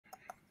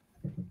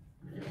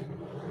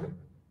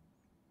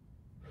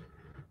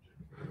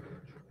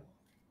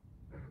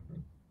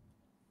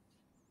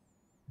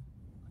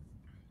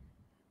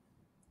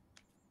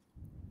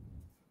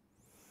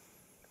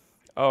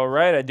All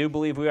right, I do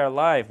believe we are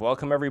live.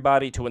 Welcome,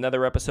 everybody, to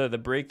another episode of the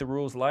Break the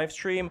Rules live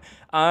stream.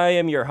 I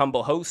am your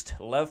humble host,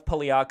 Lev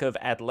Polyakov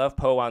at Lev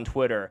Po on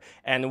Twitter,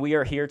 and we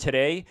are here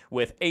today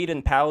with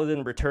Adyin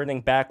Paladin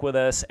returning back with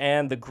us,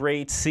 and the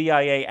great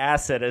CIA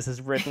asset, as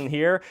is written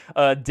here,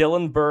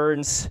 Dylan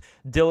Burns.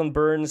 Dylan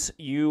Burns,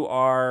 you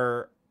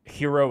are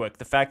heroic.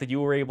 The fact that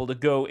you were able to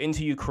go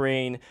into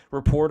Ukraine,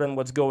 report on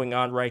what's going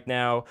on right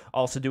now,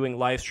 also doing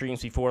live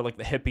streams before, like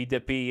the hippy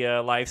dippy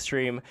live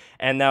stream,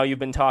 and now you've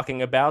been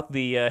talking about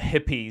the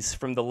hippies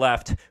from the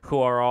left who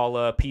are all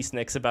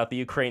peaceniks about the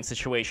Ukraine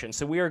situation.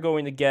 So we are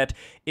going to get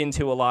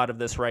into a lot of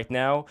this right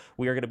now.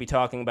 We are going to be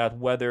talking about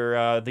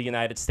whether the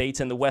United States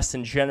and the West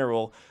in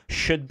general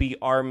should be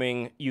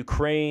arming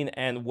Ukraine,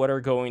 and what are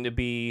going to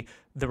be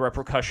the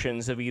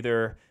repercussions of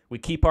either we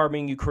keep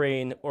arming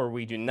Ukraine or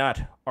we do not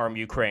arm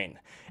Ukraine.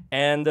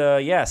 And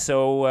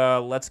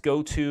so let's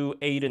go to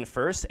Aydin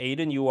first.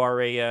 Aydin, you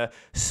are a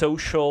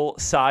social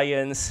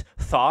science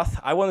thoth.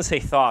 I want to say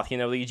thoth,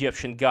 the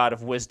Egyptian god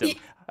of wisdom.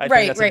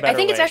 Right. I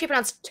think it's actually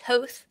pronounced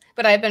Toth,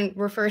 but I've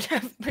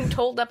been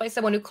told that by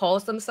someone who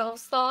calls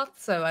themselves thoth,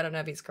 so I don't know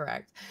if he's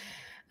correct.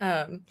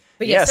 But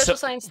social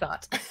science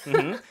thought.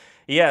 Mm-hmm.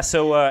 Yeah,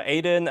 so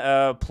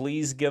Aydin,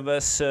 please give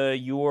us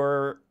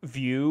your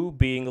view,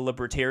 being a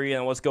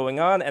libertarian, on what's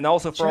going on. And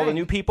also for all the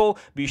new people,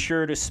 be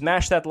sure to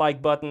smash that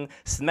like button,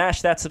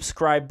 smash that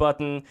subscribe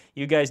button.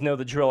 You guys know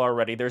the drill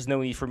already. There's no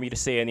need for me to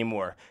say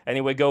anymore.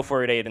 Anyway, go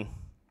for it, Aydin.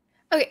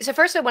 Okay, so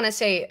first I want to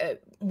say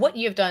what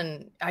you've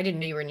done. I didn't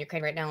know you were in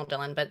Ukraine right now,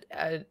 Dylan, but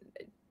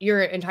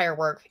your entire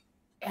work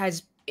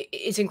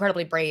is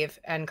incredibly brave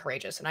and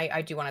courageous. And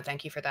I do want to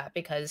thank you for that,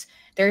 because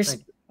there's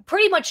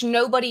pretty much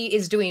nobody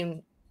is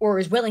doing or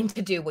is willing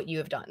to do what you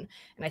have done.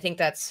 And I think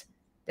that's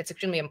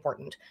extremely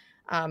important,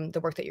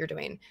 the work that you're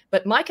doing.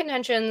 But my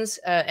contentions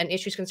and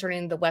issues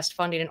concerning the West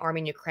funding and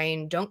arming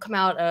Ukraine don't come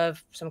out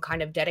of some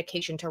kind of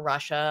dedication to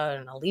Russia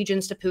and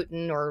allegiance to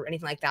Putin or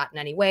anything like that in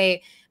any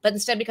way, but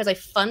instead because I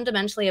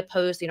fundamentally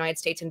oppose the United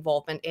States'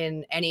 involvement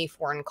in any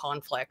foreign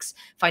conflicts,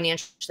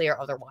 financially or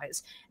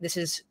otherwise. This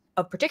is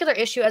a particular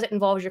issue as it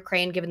involves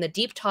Ukraine, given the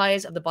deep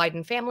ties of the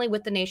Biden family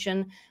with the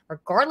nation,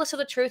 regardless of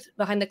the truth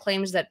behind the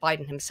claims that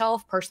Biden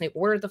himself personally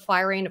ordered the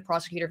firing of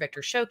prosecutor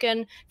Viktor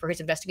Shokin for his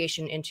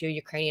investigation into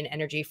Ukrainian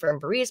energy firm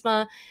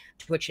Burisma,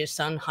 to which his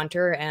son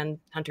Hunter and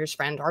Hunter's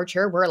friend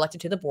Archer were elected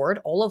to the board,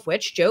 all of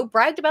which Joe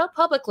bragged about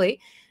publicly,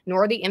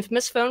 nor the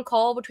infamous phone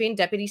call between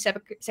Deputy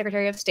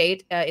Secretary of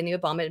State in the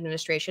Obama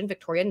administration,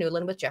 Victoria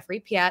Nuland, with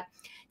Jeffrey Piat,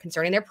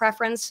 concerning their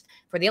preference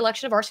for the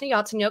election of Arseniy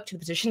Yatsenyuk to the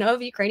position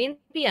of Ukrainian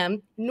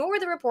PM, nor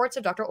the reports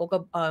of Dr.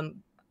 Olga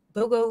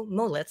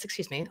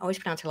Bogomolets, always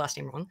pronounce her last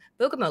name wrong,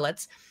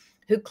 Bogomolets,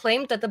 who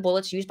claimed that the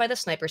bullets used by the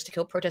snipers to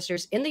kill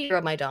protesters in the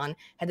Euromaidan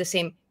had the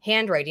same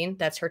handwriting,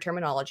 that's her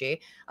terminology,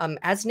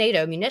 as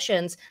NATO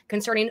munitions,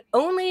 concerning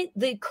only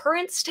the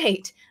current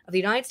state of the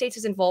United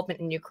States' involvement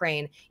in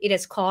Ukraine. It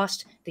has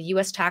cost the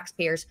U.S.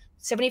 taxpayers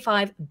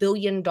 $75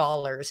 billion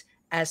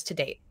as to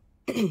date.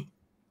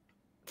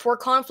 For a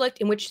conflict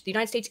in which the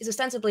United States is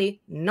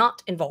ostensibly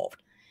not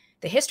involved.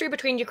 The history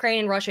between Ukraine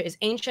and Russia is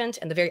ancient,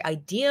 and the very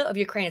idea of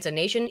Ukraine as a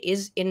nation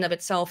is in and of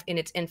itself in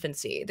its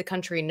infancy. The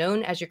country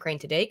known as Ukraine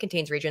today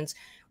contains regions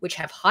which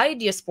have high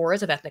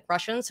diasporas of ethnic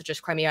Russians, such as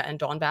Crimea and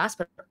Donbass,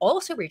 but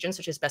also regions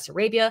such as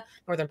Bessarabia,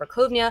 Northern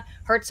Bukovina,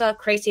 Herzegovina,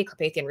 Krasie,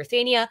 Carpathia, and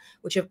Ruthenia,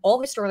 which have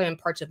all historically been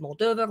parts of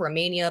Moldova,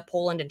 Romania,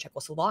 Poland, and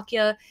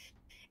Czechoslovakia.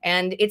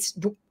 And its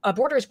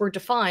borders were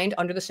defined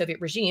under the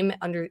Soviet regime,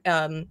 under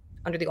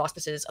the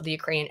auspices of the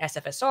Ukrainian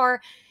SFSR.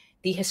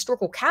 The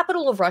historical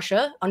capital of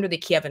Russia, under the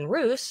Kievan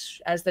Rus,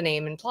 as the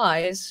name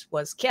implies,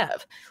 was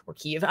Kiev, or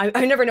Kiev.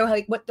 I never know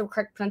what the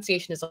correct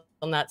pronunciation is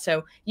on that,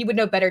 so you would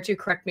know better to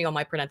correct me on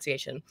my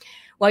pronunciation.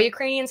 While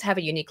Ukrainians have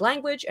a unique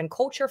language and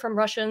culture from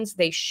Russians,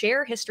 they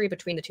share history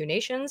between the two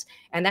nations,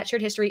 and that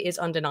shared history is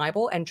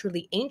undeniable and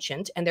truly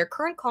ancient, and their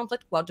current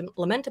conflict, while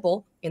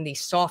lamentable in the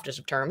softest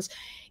of terms,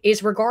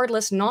 is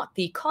regardless not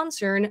the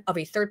concern of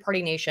a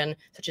third-party nation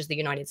such as the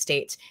United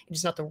States. It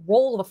is not the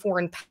role of a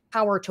foreign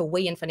power to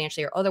weigh in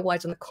financially or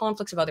otherwise on the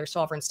conflicts of other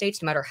sovereign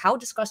states, no matter how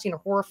disgusting or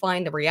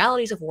horrifying the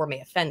realities of war may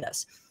offend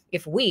us.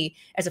 If we,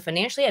 as a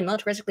financially and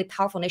militaristically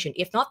powerful nation,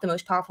 if not the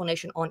most powerful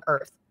nation on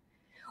earth,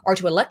 are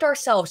to elect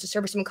ourselves to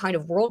serve as some kind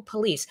of world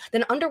police,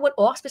 then under what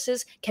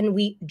auspices can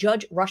we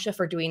judge Russia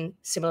for doing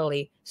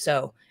similarly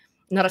so?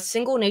 Not a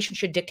single nation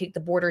should dictate the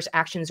borders,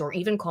 actions, or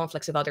even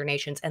conflicts of other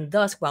nations, and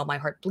thus, while my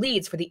heart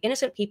bleeds for the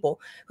innocent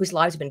people whose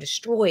lives have been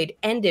destroyed,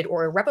 ended,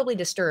 or irreparably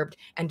disturbed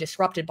and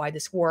disrupted by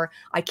this war,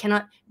 I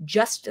cannot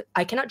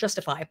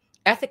justify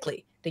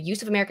ethically the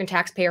use of American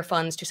taxpayer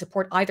funds to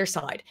support either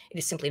side. It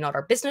is simply not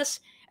our business,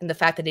 and the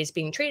fact that it is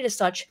being treated as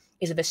such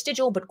is a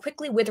vestigial but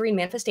quickly withering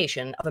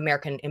manifestation of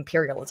American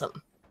imperialism.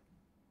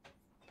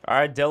 All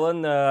right,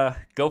 Dylan,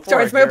 go for it.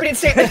 Sorry, it's my opening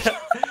statement.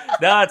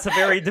 No, it's a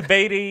very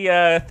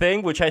debatey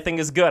thing, which I think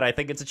is good. I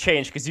think it's a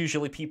change, because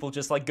usually people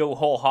just go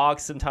whole hog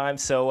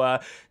sometimes. So,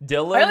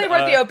 Dylan, I only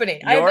wrote the opening.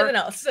 I have nothing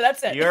else, so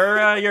that's it.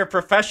 Your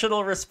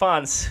professional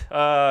response.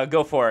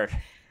 Go for it.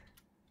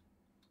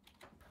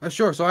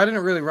 Sure. So I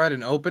didn't really write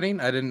an opening.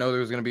 I didn't know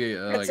there was going to be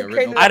like a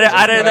written I, opening.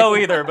 I didn't But know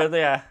either, but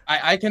yeah.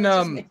 I can It's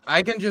just me.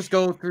 I can just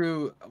go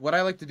through what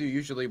I like to do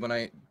usually when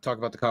I talk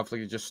about the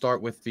conflict is just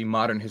start with the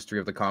modern history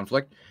of the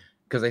conflict,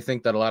 because I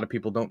think that a lot of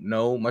people don't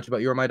know much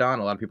about Euromaidan.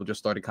 A lot of people just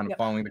started kind of Yep.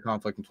 following the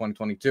conflict in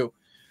 2022.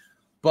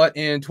 But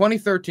in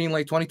 2013,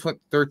 late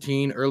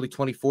 2013, early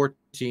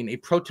 2014, a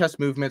protest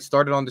movement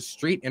started on the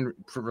street in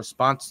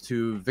response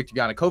to Viktor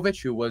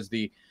Yanukovych, who was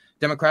the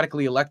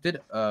democratically elected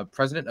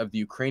president of the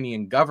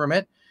Ukrainian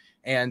government.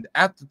 And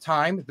at the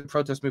time, the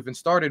protest movement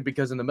started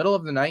because in the middle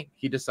of the night,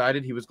 he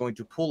decided he was going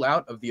to pull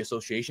out of the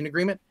association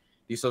agreement.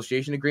 The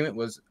association agreement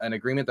was an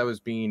agreement that was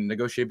being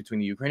negotiated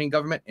between the Ukrainian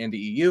government and the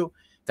EU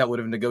that would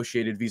have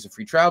negotiated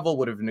visa-free travel,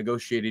 would have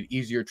negotiated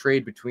easier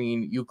trade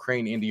between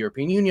Ukraine and the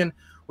European Union,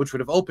 which would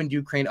have opened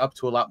Ukraine up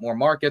to a lot more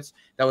markets.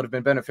 That would have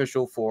been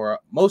beneficial for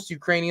most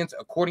Ukrainians.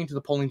 According to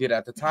the polling data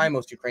at the time,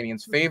 most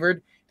Ukrainians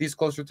favored these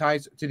closer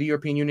ties to the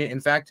European Union.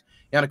 In fact,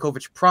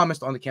 Yanukovych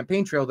promised on the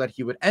campaign trail that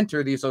he would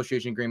enter the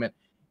association agreement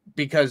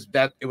because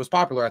that it was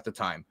popular at the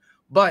time.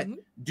 But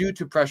due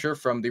to pressure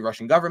from the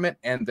Russian government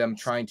and them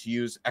trying to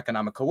use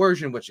economic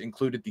coercion, which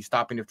included the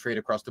stopping of trade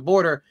across the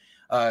border,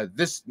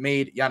 this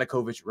made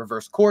Yanukovych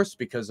reverse course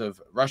because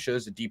of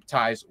Russia's deep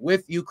ties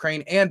with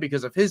Ukraine and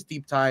because of his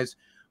deep ties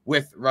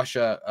with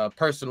Russia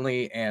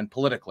personally and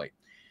politically.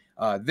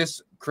 This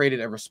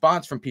created a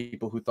response from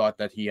people who thought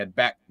that he had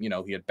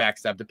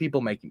backstabbed the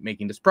people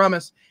making this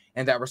promise,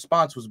 and that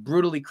response was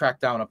brutally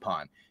cracked down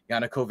upon.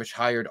 Yanukovych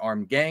hired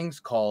armed gangs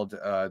called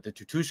the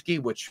Tutushki,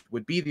 which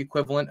would be the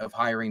equivalent of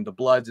hiring the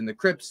Bloods and the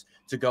Crips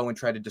to go and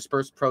try to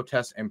disperse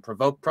protests and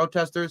provoke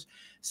protesters,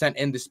 sent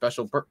in the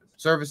special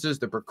services,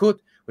 the Berkut,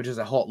 which is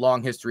a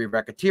long history of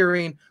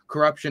racketeering,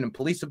 corruption, and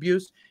police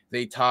abuse.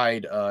 They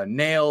tied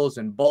nails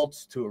and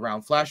bolts to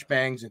around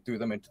flashbangs and threw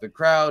them into the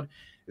crowd.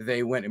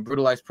 They went and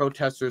brutalized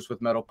protesters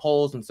with metal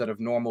poles instead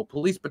of normal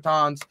police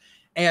batons.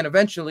 And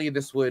eventually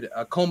this would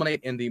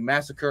culminate in the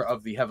massacre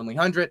of the Heavenly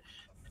Hundred.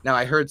 Now,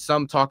 I heard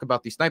some talk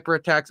about the sniper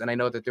attacks, and I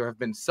know that there have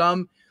been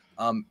some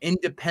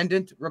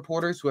independent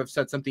reporters who have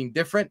said something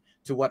different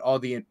to what all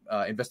the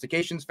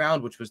investigations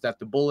found, which was that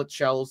the bullet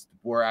shells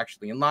were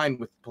actually in line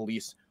with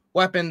police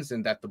weapons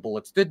and that the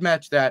bullets did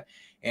match that.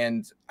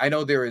 And I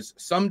know there is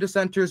some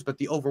dissenters, but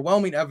the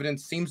overwhelming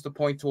evidence seems to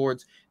point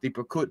towards the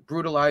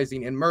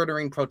brutalizing and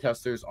murdering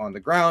protesters on the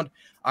ground.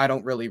 I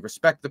don't really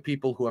respect the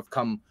people who have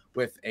come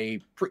with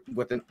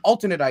an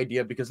alternate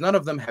idea, because none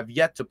of them have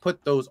yet to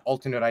put those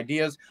alternate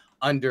ideas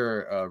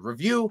under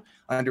review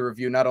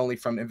not only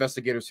from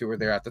investigators who were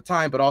there at the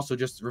time, but also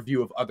just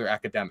review of other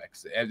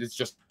academics. And it's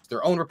just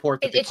their own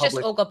report that they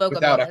publish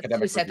without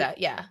academic who said review. that.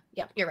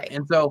 Yeah, you're right.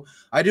 And so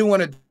I do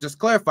want to just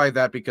clarify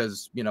that,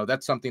 because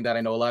that's something that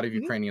I know a lot of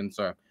Ukrainians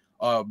are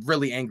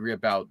really angry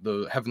about,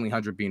 the Heavenly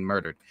Hundred being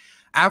murdered.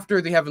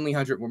 After the Heavenly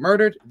Hundred were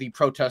murdered, the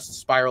protests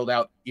spiraled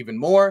out even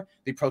more.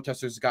 The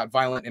protesters got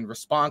violent in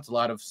response. A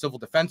lot of civil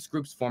defense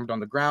groups formed on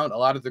the ground. A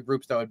lot of the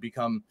groups that would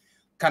become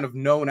kind of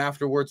known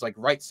afterwards, like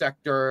Right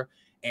Sector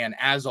and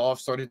Azov,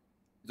 started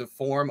to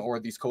form, or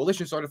these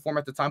coalitions started to form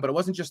at the time. But it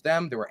wasn't just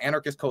them. There were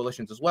anarchist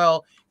coalitions as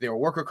well. There were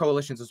worker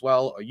coalitions as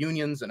well,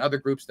 unions and other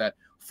groups that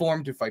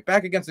formed to fight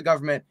back against the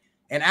government.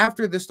 And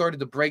after this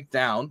started to break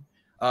down,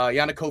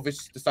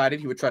 Yanukovych decided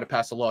he would try to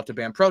pass a law to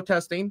ban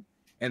protesting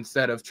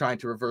instead of trying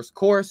to reverse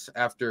course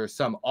after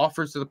some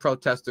offers to the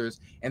protesters.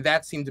 And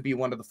that seemed to be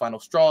one of the final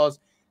straws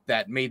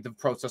that made the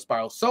protest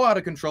spiral so out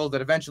of control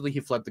that eventually he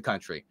fled the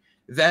country.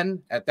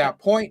 Then, at that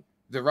point,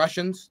 the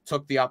Russians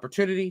took the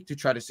opportunity to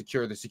try to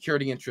secure the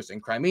security interests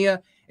in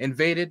Crimea,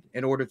 invaded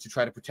in order to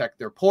try to protect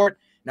their port.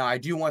 Now, I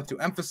do want to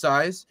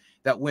emphasize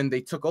that when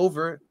they took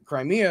over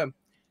Crimea,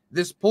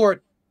 this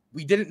port,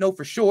 we didn't know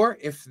for sure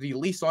if the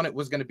lease on it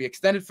was going to be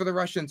extended for the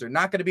Russians or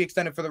not going to be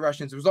extended for the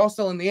Russians. It was all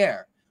still in the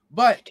air.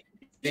 But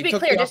to be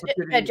clear, just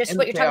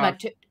what you're talking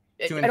about,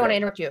 I don't want to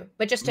interrupt you,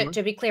 but just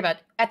to be clear about,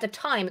 at the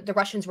time, the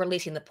Russians were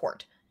leasing the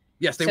port.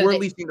 Yes, they were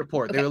leasing the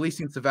port. Okay. They were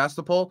leasing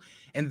Sevastopol,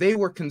 and they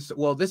were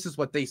well, this is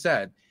what they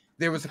said.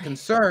 There was a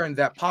concern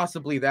that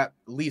possibly that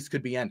lease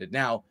could be ended.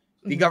 Now,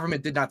 the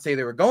government did not say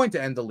they were going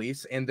to end the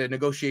lease, and the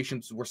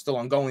negotiations were still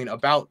ongoing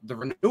about the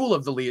renewal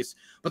of the lease,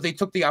 but they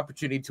took the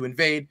opportunity to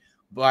invade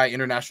by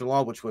international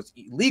law, which was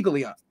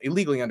illegally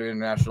under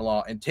international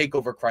law, and take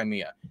over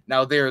Crimea.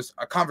 Now, there's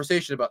a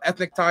conversation about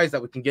ethnic ties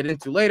that we can get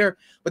into later,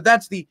 but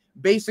that's the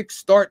basic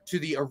start to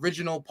the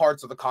original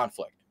parts of the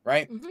conflict,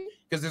 right?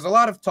 Because there's a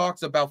lot of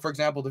talks about, for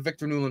example, the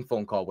Victor Nuland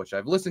phone call, which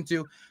I've listened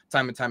to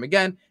time and time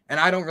again, and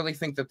I don't really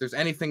think that there's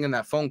anything in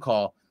that phone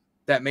call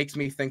that makes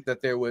me think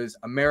that there was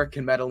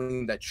American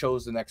meddling that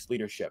chose the next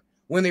leadership.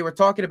 When they were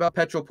talking about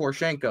Petro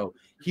Poroshenko,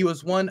 he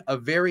was one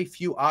of very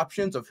few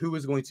options of who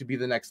was going to be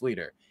the next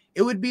leader.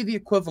 It would be the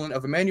equivalent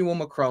of Emmanuel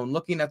Macron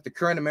looking at the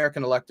current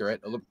American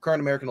electorate, the current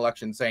American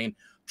election, saying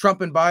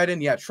Trump and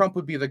Biden. Yeah,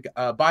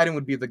 Biden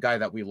would be the guy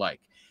that we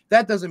like.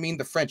 That doesn't mean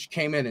the French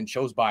came in and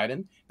chose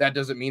Biden. That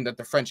doesn't mean that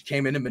the French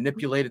came in and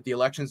manipulated the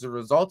elections and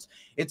results.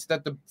 It's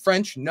that the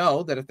French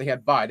know that if they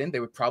had Biden,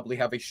 they would probably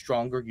have a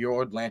stronger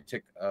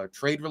Euro-Atlantic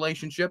trade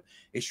relationship,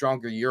 a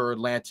stronger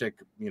Euro-Atlantic,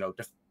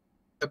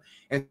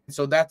 And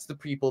so that's the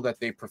people that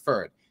they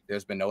preferred.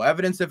 There's been no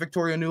evidence that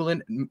Victoria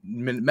Nuland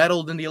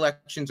meddled in the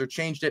elections or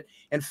changed it.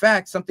 In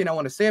fact, something I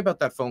want to say about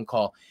that phone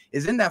call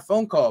is in that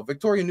phone call,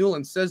 Victoria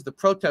Nuland says the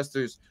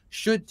protesters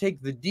should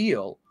take the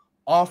deal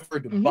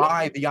offered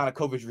by the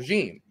Yanukovych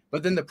regime.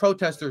 But then the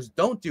protesters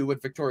don't do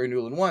what Victoria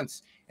Nuland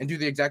wants and do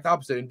the exact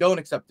opposite and don't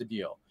accept the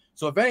deal.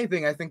 So if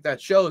anything, I think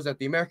that shows that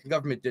the American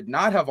government did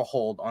not have a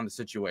hold on the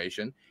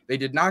situation. They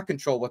did not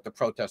control what the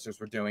protesters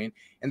were doing,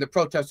 and the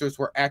protesters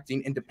were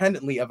acting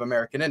independently of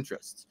American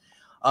interests.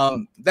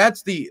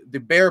 That's the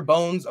bare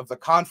bones of the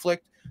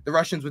conflict. The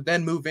Russians would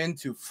then move in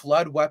to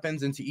flood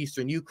weapons into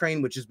eastern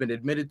Ukraine, which has been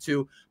admitted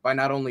to by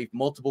not only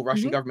multiple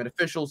Russian government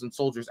officials and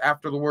soldiers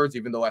afterwards,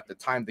 even though at the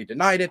time they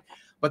denied it,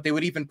 but they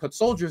would even put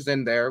soldiers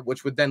in there,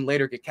 which would then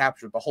later get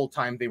captured the whole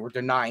time they were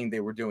denying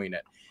they were doing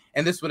it.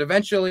 And this would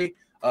eventually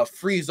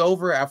freeze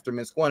over after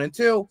Minsk 1 and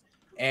 2,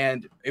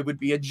 and it would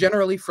be a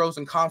generally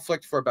frozen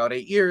conflict for about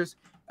 8 years.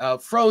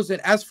 Frozen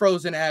as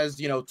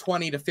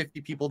 20 to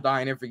 50 people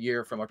dying every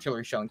year from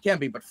artillery shelling can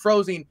be, but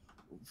frozen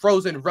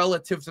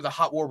relative to the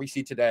hot war we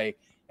see today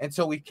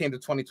until we came to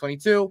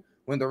 2022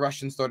 when the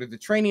Russians started the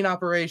training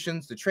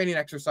operations, the training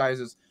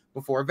exercises,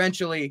 before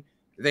eventually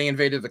they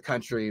invaded the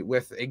country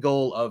with a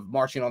goal of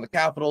marching on the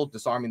capital,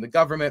 disarming the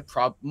government,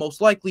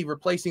 most likely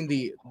replacing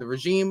the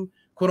regime,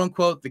 quote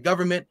unquote, the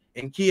government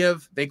in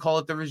Kiev, they call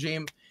it the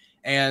regime,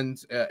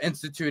 and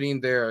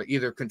instituting their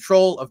either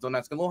control of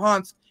Donetsk and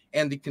Luhansk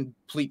and the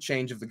complete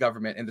change of the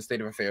government and the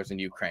state of affairs in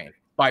Ukraine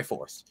by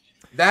force.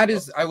 That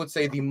is, I would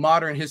say, the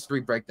modern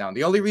history breakdown.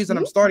 The only reason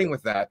I'm starting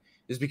with that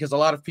is because a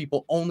lot of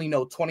people only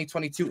know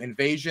 2022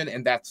 invasion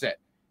and that's it.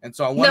 And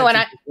so I wanted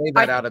to lay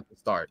that out at the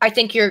start. I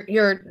think your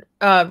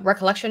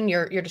recollection,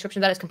 your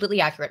description of that is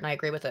completely accurate, and I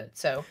agree with it.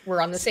 So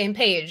we're on the same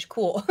page.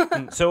 Cool.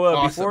 So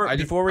awesome.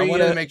 before we I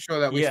wanted to make sure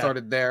that we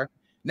started there.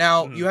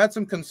 Now, you had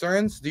some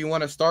concerns. Do you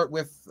want to start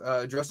with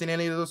addressing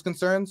any of those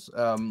concerns?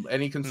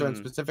 Any concerns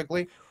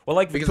specifically? Well,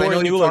 like Victoria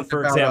Nuland,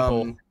 for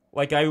example.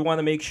 Like, I want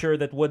to make sure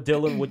that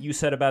what you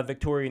said about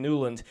Victoria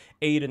Nuland,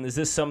 Aydin, is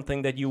this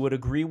something that you would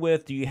agree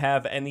with? Do you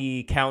have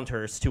any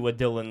counters to what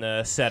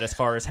Dylan said as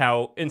far as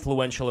how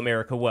influential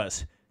America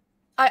was?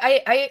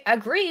 I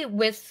agree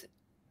with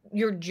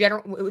your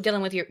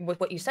dealing with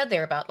what you said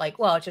there about, like,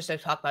 well, it's just to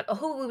talk about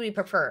who would we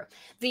prefer.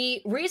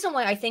 The reason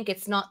why I think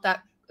it's not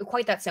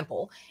quite that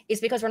simple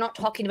is because we're not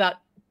talking about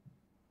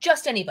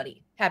just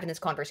anybody having this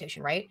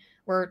conversation, right?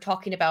 We're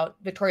talking about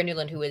Victoria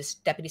Nuland, who is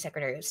Deputy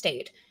Secretary of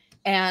State.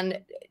 And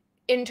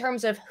in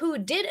terms of who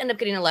did end up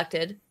getting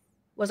elected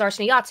was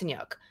Arseniy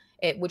Yatsenyuk,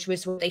 which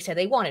was what they said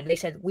they wanted. They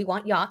said, we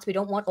want Yats. We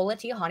don't want Oleg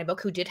Tikhonov,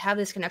 who did have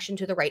this connection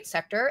to the right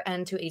sector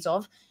and to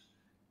Azov.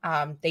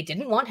 They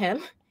didn't want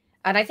him.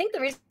 And I think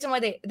the reason why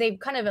they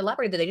kind of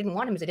elaborated that they didn't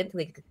want him is they didn't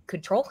think they could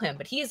control him.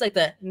 But he's like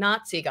the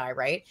Nazi guy,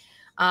 right?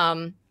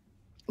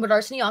 But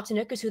Arseniy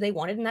Yatsenyuk is who they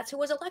wanted, and that's who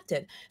was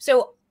elected.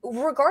 So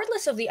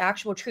regardless of the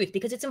actual truth,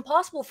 because it's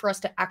impossible for us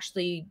to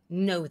actually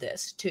know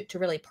this, to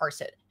really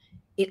parse it,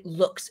 it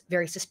looks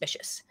very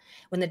suspicious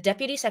when the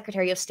Deputy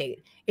Secretary of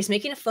State is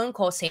making a phone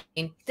call saying,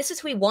 this is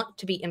who we want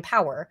to be in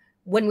power,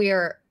 when we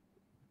are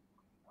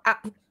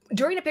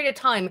during a period of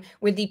time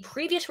where the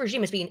previous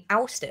regime is being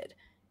ousted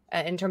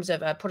in terms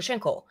of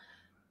Poroshenko.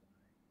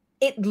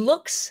 It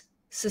looks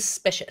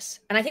suspicious.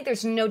 And I think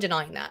there's no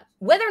denying that.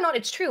 Whether or not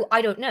it's true,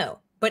 I don't know.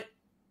 But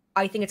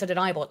I think it's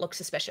undeniable. It looks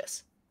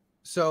suspicious.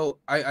 So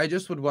I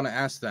just would want to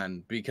ask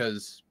then,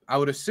 because I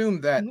would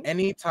assume that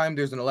anytime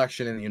there's an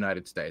election in the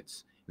United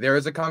States, there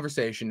is a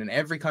conversation in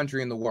every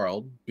country in the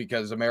world,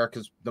 because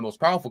America's the most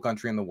powerful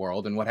country in the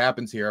world, and what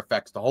happens here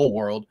affects the whole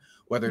world,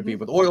 whether it be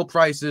with oil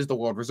prices, the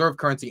world reserve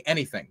currency,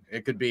 anything.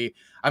 It could be,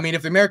 I mean,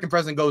 if the American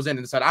president goes in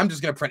and decide, I'm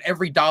just going to print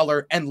every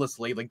dollar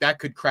endlessly, like that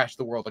could crash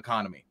the world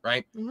economy,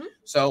 right?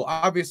 So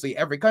obviously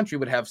every country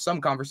would have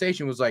some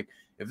conversation was like,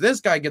 if this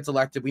guy gets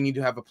elected, we need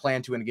to have a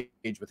plan to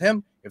engage with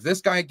him. If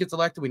this guy gets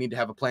elected, we need to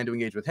have a plan to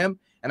engage with him.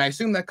 And I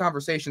assume that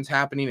conversation's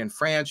happening in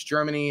France,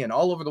 Germany, and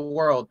all over the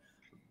world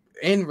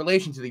in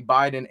relation to the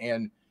Biden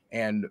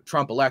and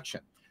Trump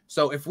election.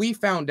 So if we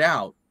found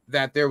out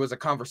that there was a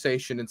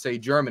conversation in, say,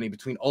 Germany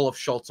between Olaf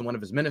Scholz and one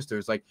of his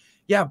ministers, like,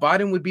 yeah,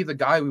 Biden would be the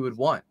guy we would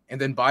want, and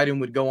then Biden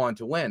would go on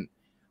to win,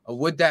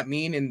 would that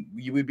mean, and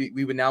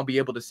we would now be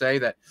able to say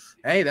that,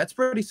 hey, that's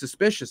pretty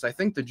suspicious. I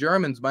think the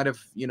Germans might have,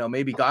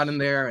 maybe gotten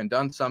there and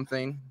done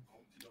something.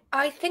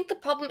 I think the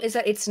problem is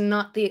that it's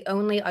not the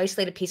only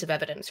isolated piece of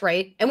evidence,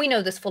 right? And we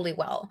know this fully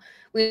well.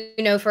 We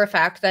know for a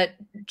fact that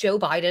Joe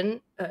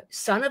Biden,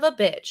 son of a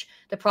bitch,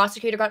 the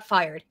prosecutor got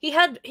fired. He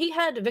had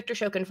Viktor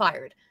Shokin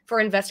fired for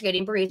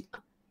investigating Burisma.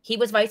 He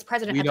was vice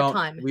president at the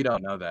time. We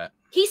don't know that.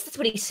 That's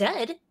what he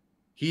said.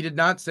 He did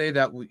not say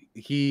that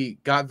he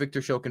got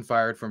Viktor Shokin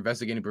fired for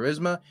investigating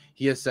Burisma.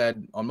 He has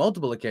said on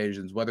multiple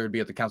occasions, whether it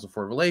be at the Council of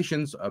Foreign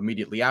Relations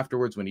immediately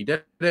afterwards when he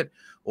did it,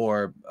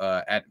 or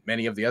at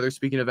many of the other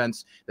speaking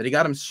events, that he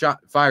got him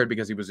fired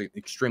because he was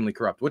extremely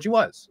corrupt, which he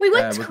was.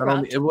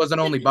 It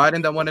wasn't only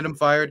Biden that wanted him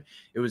fired.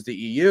 It was the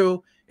EU.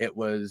 It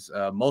was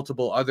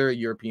multiple other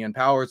European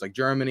powers like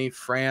Germany,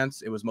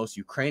 France. It was most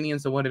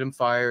Ukrainians that wanted him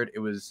fired. It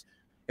was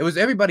It was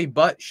everybody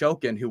but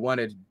Shokin who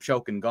wanted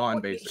Shokin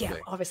gone, basically. Yeah,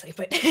 obviously,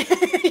 but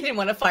he didn't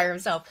want to fire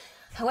himself.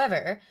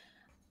 However,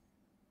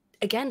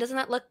 again, doesn't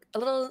that look a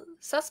little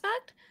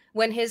suspect?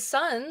 When his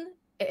son,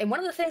 and one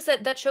of the things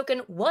that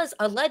Shokin was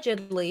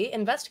allegedly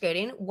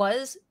investigating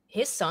was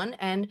his son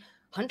and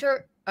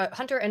Hunter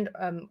and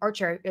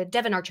Archer,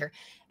 Devin Archer,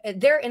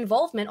 their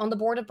involvement on the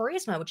board of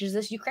Burisma, which is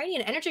this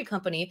Ukrainian energy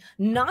company,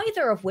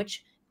 either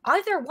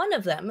one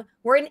of them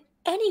were in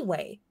any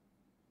way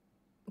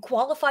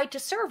qualified to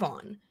serve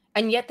on.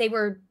 And yet they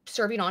were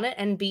serving on it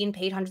and being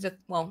paid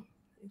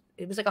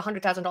it was like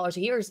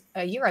 $100,000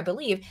 a year, I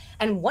believe.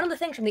 And one of the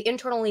things from the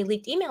internally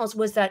leaked emails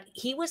was that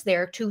he was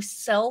there to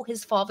sell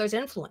his father's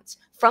influence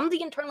from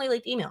the internally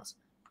leaked emails.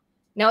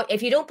 Now,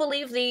 if you don't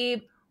believe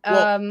the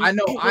I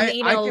know I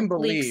can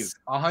believe leaks,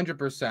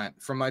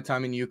 100% from my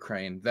time in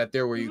Ukraine that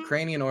there were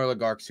Ukrainian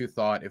oligarchs who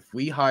thought if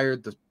we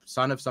hired the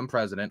son of some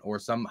president or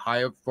some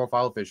higher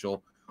profile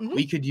official,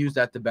 we could use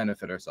that to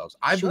benefit ourselves.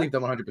 I believe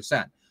them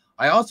 100%.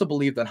 I also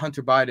believe that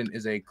Hunter Biden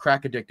is a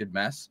crack addicted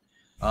mess.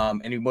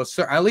 And he was,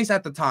 at least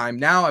at the time.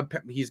 Now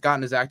he's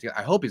gotten his act.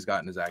 I hope he's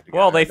gotten his act together.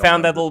 Well, they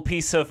found that little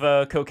piece of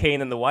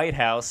cocaine in the White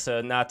House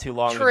not too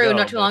long ago. True,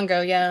 not too long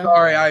ago. Yeah.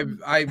 Sorry, I was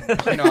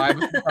having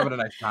a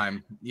nice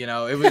time.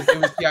 It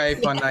was CIA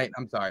fun night.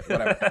 I'm sorry,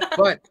 whatever.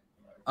 But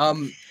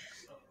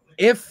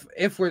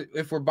if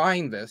we're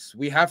buying this,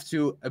 we have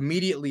to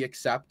immediately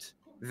accept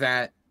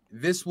that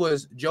this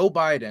was Joe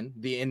Biden,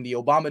 in the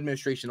Obama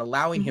administration,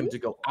 allowing him to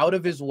go out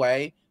of his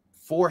way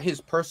for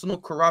his personal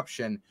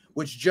corruption,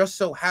 which just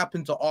so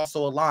happened to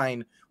also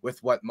align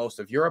with what most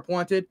of Europe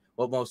wanted,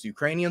 what most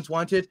Ukrainians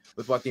wanted,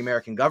 with what the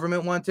American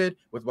government wanted,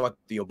 with what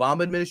the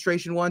Obama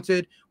administration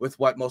wanted, with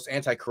what most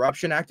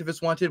anti-corruption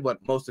activists wanted, what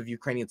most of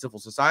Ukrainian civil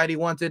society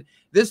wanted.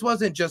 This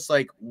wasn't just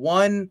like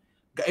one.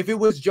 If it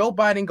was Joe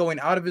Biden going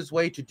out of his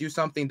way to do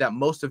something that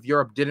most of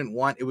Europe didn't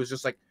want, it was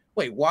just like,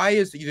 wait, why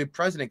is the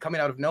president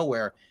coming out of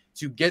nowhere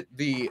to get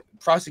the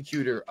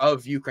prosecutor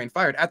of Ukraine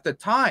fired? At the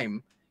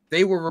time,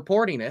 they were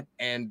reporting it,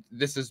 and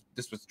this was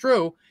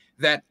true,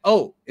 that,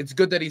 it's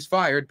good that he's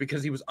fired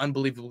because he was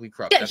unbelievably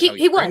corrupt. Yeah, That's how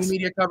he was.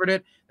 media covered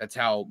it. That's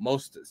how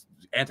most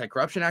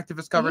anti-corruption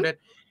activists covered it.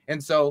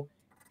 And so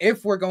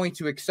if we're going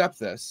to accept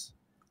this,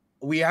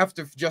 we have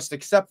to just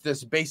accept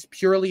this based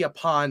purely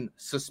upon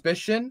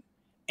suspicion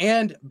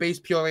and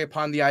based purely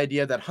upon the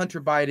idea that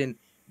Hunter Biden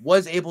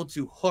was able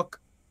to hook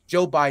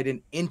Joe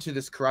Biden into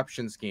this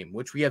corruption scheme,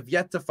 which we have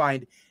yet to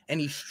find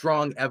any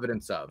strong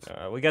evidence of.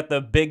 We got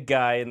the big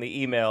guy in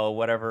the email,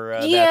 whatever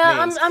that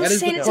means. I'm that is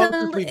saying the it's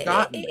closest we've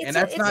gotten, and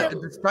that's not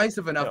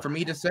decisive enough for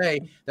me to say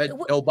that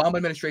the Obama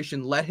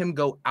administration let him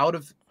go out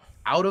of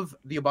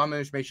the Obama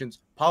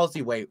administration's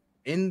policy way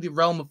in the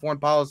realm of foreign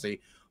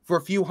policy for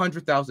a few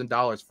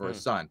 $100,000 for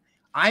his son.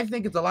 I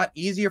think it's a lot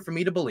easier for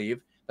me to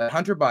believe that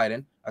Hunter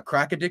Biden, a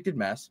crack addicted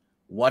mess,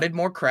 wanted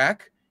more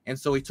crack, and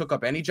so he took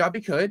up any job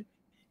he could.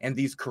 And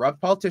these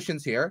corrupt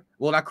politicians here,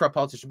 well, not corrupt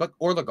politicians, but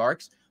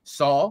oligarchs,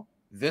 saw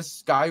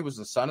this guy who was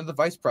the son of the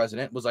vice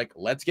president, was like,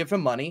 let's give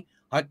him money.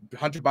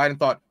 Hunter Biden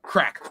thought,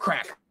 crack.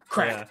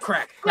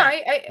 No,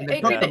 I and they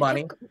agree. took the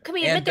money. Can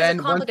we admit there's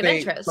a conflict of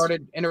interest?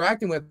 Started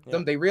interacting with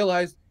them, they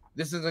realized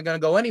this isn't going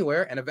to go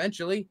anywhere. And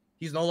eventually,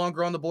 he's no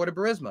longer on the board of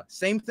Burisma.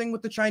 Same thing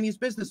with the Chinese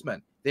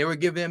businessmen. They were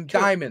giving him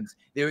diamonds.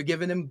 They were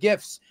giving him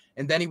gifts.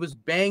 And then he was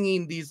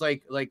banging these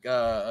like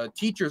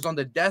teachers on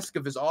the desk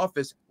of his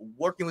office,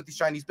 working with these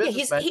Chinese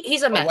businessmen.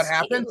 He's a mess. What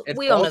happens? It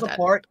falls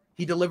apart.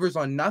 He delivers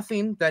on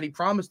nothing that he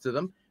promised to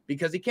them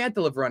because he can't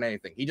deliver on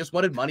anything. He just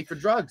wanted money for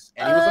drugs,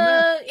 and he was a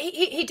mess.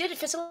 He did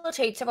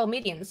facilitate several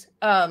meetings,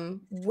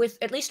 with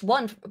at least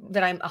one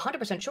that I'm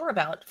 100% sure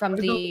about from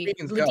the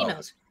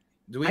Latinos.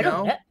 Do we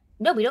know?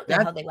 No, we don't know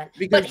how they went.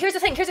 But here's the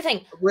thing.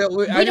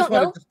 I just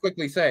want to just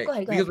quickly say, go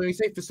ahead. Because when we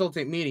say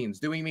facilitate meetings,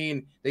 do we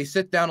mean they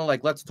sit down and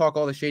like, let's talk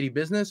all the shady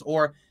business,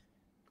 or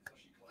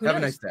have a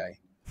nice day?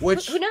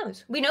 Which who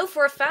knows? We know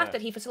for a fact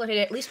that he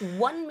facilitated at least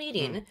one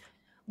meeting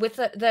with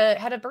the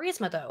head of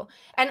Burisma, though.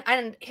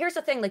 And here's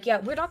the thing, like,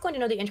 we're not going to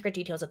know the intricate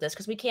details of this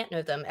because we can't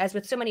know them, as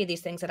with so many of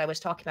these things that I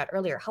was talking about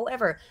earlier.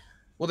 However,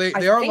 they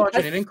are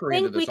launching an inquiry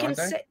into this, aren't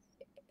they?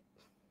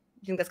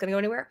 You think that's going to go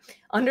anywhere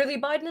under the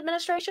Biden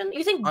administration?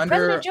 You think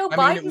President Joe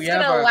Biden's going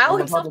to allow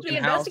himself to be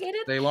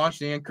investigated? They launched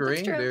the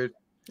inquiry.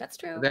 That's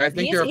true. I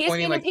think they're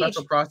appointing like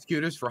special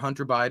prosecutors for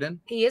Hunter Biden.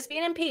 He is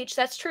being impeached.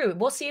 That's true.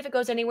 We'll see if it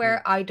goes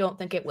anywhere. I don't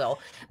think it will,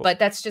 but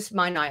that's just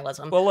my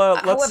nihilism. Well,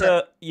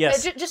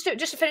 let's just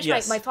to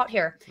finish my thought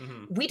here.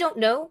 We don't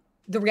know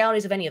the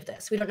realities of any of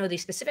this. We don't know the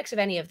specifics of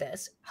any of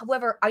this.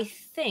 However, I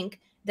think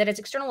that as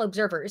external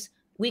observers,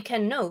 we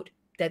can note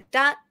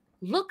that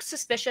looks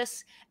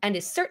suspicious and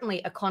is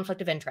certainly a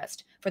conflict of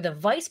interest for the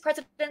vice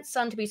president's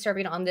son to be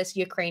serving on this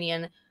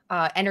Ukrainian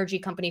energy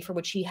company for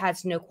which he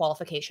has no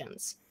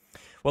qualifications.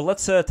 Well,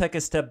 let's take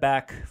a step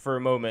back for a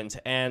moment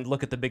and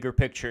look at the bigger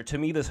picture. To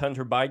me, this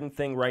Hunter Biden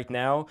thing right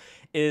now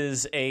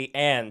is a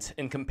ant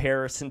in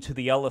comparison to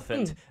the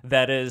elephant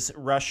that is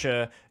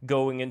Russia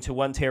going into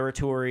one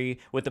territory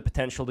with the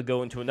potential to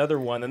go into another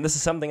one. And this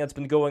is something that's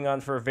been going on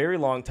for a very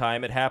long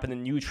time. It happened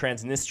in New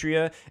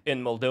Transnistria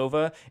in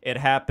Moldova. It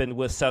happened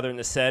with Southern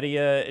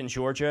Ossetia in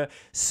Georgia.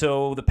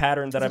 So the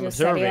pattern that I'm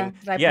observing,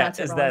 Did I pronounce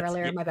it wrong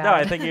earlier? My bad. no,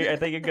 I think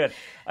you're good.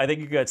 I think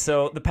you're good.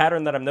 So the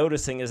pattern that I'm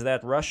noticing is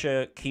that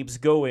Russia keeps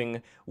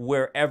going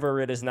wherever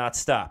it is not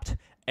stopped.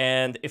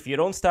 And if you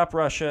don't stop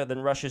Russia, then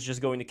Russia's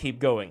just going to keep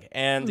going.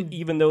 And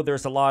even though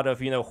there's a lot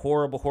of,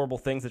 horrible, horrible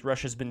things that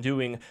Russia's been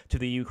doing to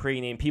the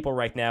Ukrainian people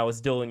right now,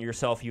 as Dylan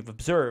yourself you've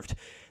observed,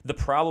 the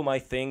problem, I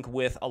think,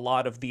 with a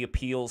lot of the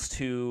appeals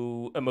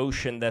to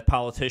emotion that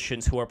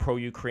politicians who are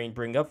pro-Ukraine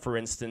bring up, for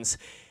instance,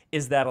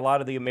 is that a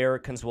lot of the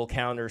Americans will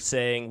counter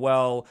saying,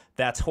 well,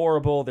 that's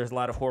horrible, there's a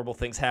lot of horrible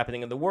things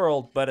happening in the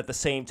world, but at the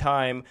same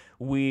time,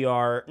 we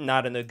are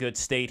not in a good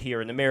state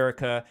here in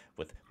America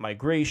with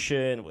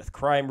migration, with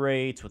crime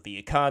rates, with the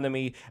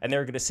economy, and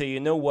they're going to say, you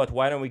know what,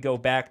 why don't we go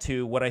back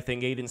to what I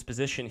think Aydin's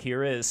position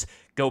here is,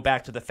 go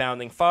back to the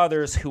Founding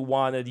Fathers who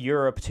wanted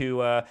Europe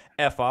to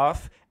F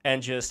off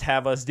and just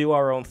have us do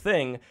our own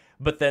thing.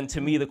 But then to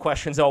me, the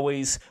question's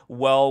always,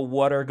 well,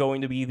 what are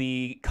going to be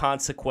the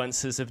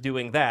consequences of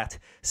doing that?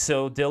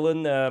 So,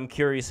 Dylan, I'm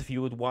curious if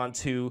you would want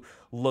to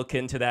look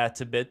into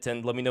that a bit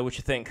and let me know what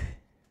you think.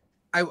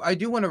 I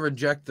do want to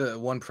reject the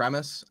one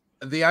premise.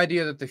 The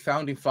idea that the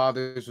Founding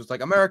Fathers was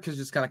like, America's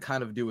just going to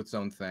kind of do its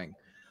own thing.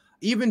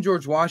 Even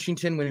George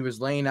Washington, when he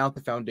was laying out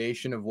the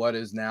foundation of what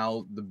is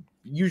now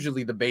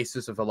usually the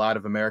basis of a lot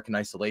of American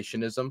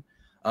isolationism,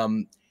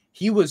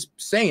 he was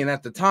saying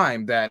at the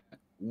time that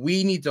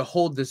we need to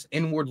hold this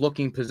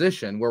inward-looking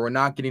position where we're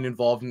not getting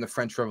involved in the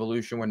French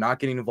Revolution, we're not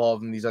getting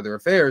involved in these other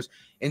affairs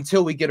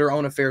until we get our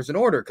own affairs in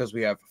order, because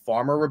we have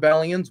farmer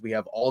rebellions, we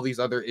have all these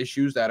other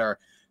issues that are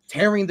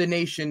tearing the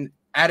nation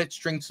at its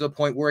strength to the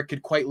point where it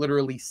could quite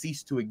literally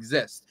cease to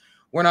exist.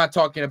 We're not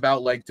talking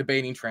about like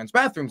debating trans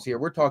bathrooms here.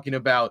 We're talking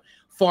about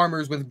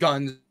farmers with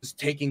guns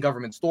taking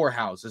government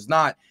storehouses,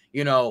 not,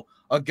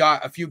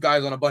 a few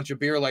guys on a bunch of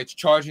beer lights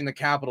charging the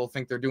Capitol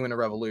think they're doing a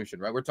revolution,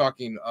 right? We're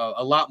talking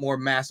a lot more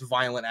mass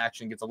violent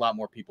action gets a lot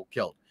more people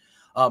killed.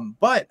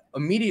 But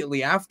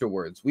immediately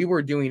afterwards, we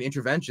were doing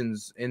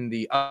interventions in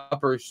the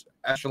upper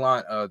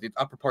echelon, the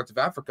upper parts of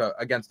Africa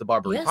against the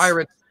Barbary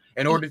pirates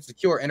in order to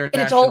secure international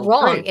And it's all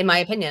wrong, trade. in my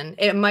opinion.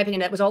 In my opinion,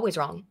 that was always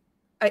wrong.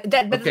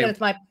 That's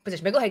my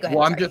position. But go ahead.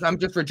 Well, I'm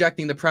just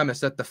rejecting the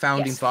premise that the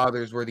Founding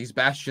Fathers were these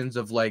bastions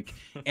of like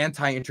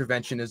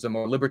anti-interventionism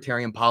or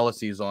libertarian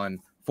policies on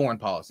foreign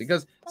policy,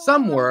 because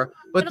some were,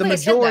 but the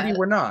majority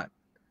were not.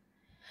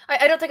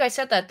 I don't think I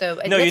said that though.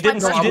 No, you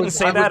didn't. You didn't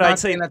say that. I'd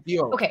say that.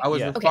 Okay. I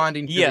was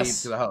responding to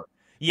the host.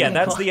 Yeah,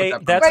 that's the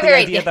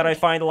idea that I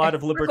find a lot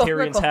of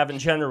libertarians have in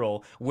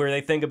general, where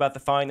they think about the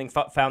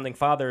founding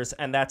fathers,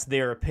 and that's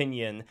their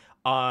opinion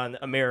on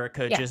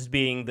America just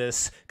being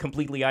this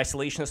completely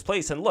isolationist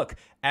place. And look,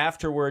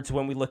 afterwards,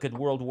 when we look at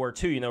World War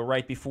II,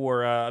 right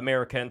before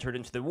America entered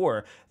into the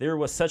war, there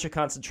was such a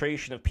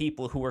concentration of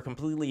people who were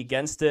completely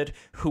against it,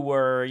 who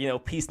were,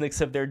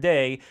 peaceniks of their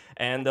day,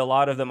 and a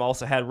lot of them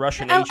also had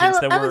Russian agents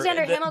that were...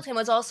 Alexander Hamilton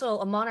was also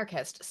a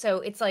monarchist,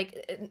 so it's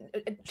like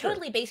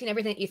totally basing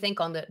everything that you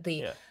think on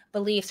the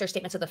beliefs or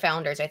statements of the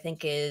founders, I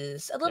think,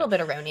 is a little bit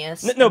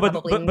erroneous. No, but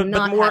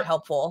not more that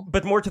helpful.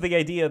 But more to the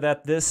idea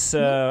that this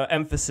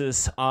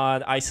emphasis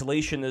on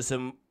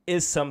isolationism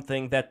is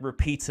something that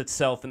repeats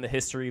itself in the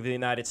history of the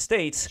United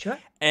States. Sure.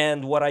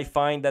 And what I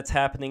find that's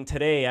happening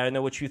today, I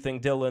know what you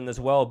think, Dylan, as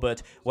well,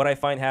 but what I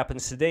find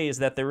happens today is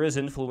that there is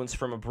influence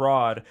from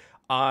abroad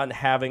on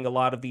having a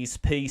lot of these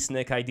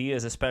peacenik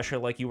ideas, especially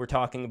like you were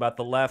talking about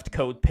the left,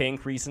 Code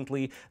Pink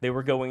recently. They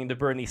were going into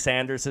Bernie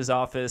Sanders'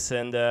 office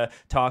and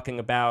talking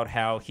about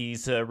how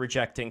he's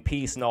rejecting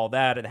peace and all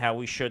that, and how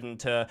we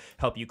shouldn't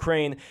help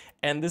Ukraine.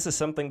 And this is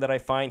something that I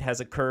find has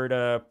occurred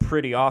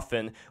pretty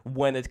often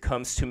when it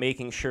comes to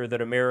making sure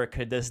that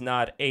America does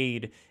not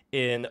aid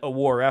in a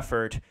war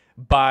effort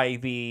by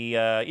the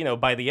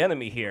by the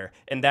enemy here.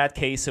 In that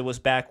case, it was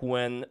back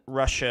when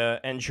Russia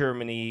and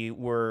Germany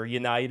were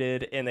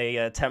united in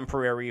a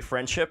temporary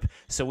friendship.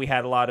 So we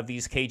had a lot of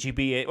these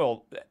KGB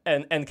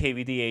and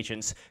NKVD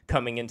agents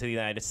coming into the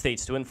United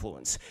States to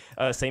influence.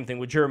 Same thing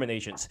with German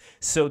agents.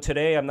 So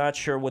today, I'm not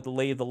sure what the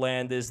lay of the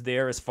land is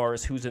there as far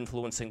as who's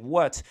influencing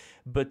what.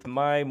 But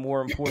my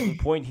more important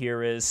point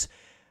here is,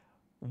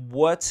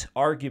 what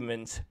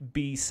argument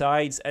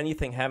besides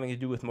anything having to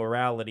do with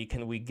morality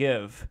can we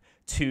give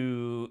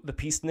to the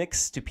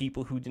peaceniks, to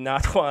people who do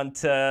not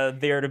want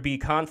there to be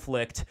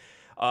conflict,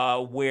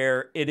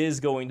 where it is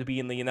going to be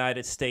in the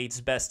United States'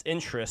 best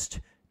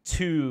interest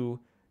to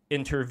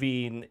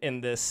intervene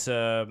in this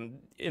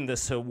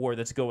war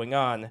that's going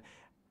on,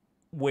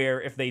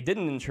 where if they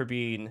didn't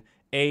intervene,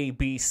 A,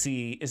 B,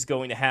 C is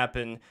going to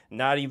happen,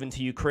 not even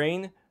to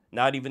Ukraine,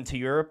 not even to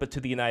Europe, but to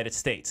the United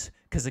States.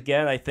 Because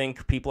again, I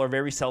think people are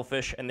very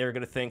selfish and they're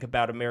going to think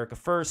about America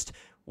first.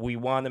 We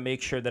want to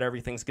make sure that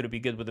everything's going to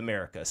be good with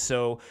America.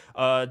 So,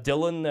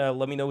 Dylan,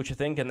 let me know what you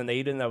think, and then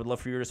Aydin, I would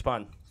love for you to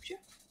respond. Sure.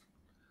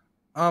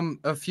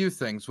 A few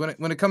things. When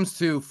it comes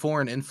to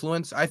foreign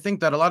influence, I think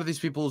that a lot of these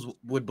people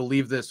would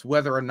believe this,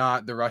 whether or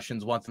not the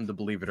Russians want them to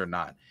believe it or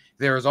not.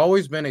 There has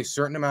always been a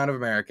certain amount of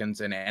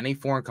Americans in any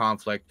foreign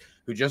conflict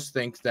who just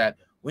think that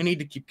we need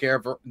to take care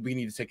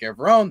of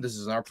our own. This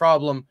isn't our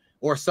problem,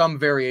 or some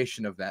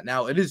variation of that.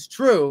 Now, it is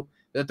true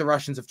that the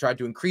Russians have tried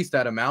to increase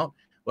that amount.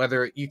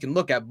 Whether you can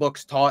look at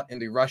books taught in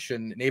the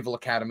Russian Naval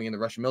Academy and the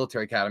Russian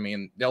Military Academy,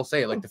 and they'll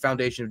say like the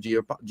foundation of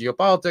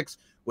geopolitics,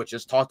 which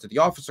is taught to the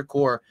officer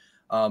corps.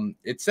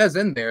 It says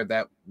in there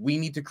that we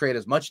need to create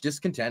as much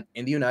discontent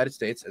in the United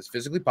States as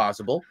physically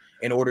possible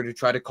in order to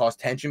try to cause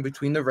tension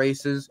between the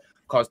races,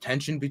 cause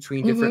tension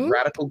between different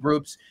radical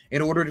groups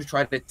in order to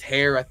try to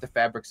tear at the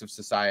fabrics of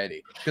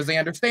society. Because they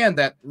understand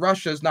that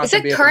Russia is not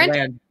going to be able to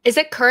land. Is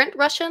it current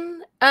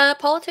Russian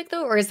politic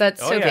though, or is that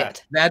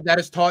Soviet? Yeah. That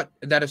is taught.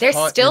 That is They're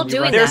taught still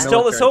doing that. They're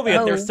still the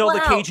Soviet. Oh, They're still the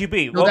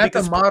KGB. No,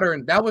 that's a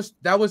modern. That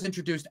was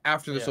introduced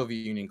after the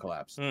Soviet Union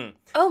collapsed.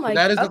 Oh my!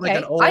 That isn't like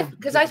an old.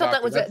 Because I thought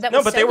that was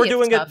no, but they were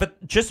doing stuff. it.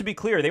 But just to be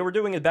clear, they were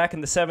doing it back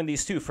in the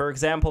 70s too. For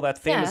example, that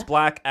famous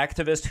black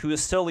activist who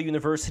is still a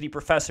university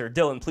professor.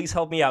 Dylan, please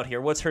help me out here.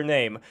 What's her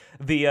name?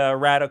 The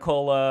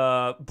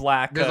radical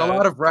black. There's a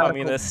lot of radical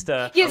communist.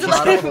 She's a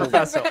radical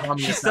professor.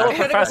 She's still a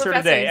professor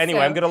today. Anyway,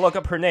 I'm gonna look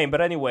up her name.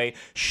 But anyway,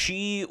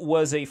 she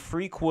was a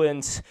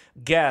frequent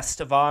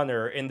guest of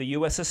honor in the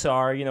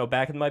USSR. You know,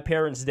 back in my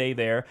parents' day,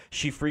 there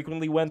she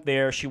frequently went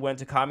there. She went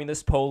to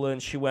communist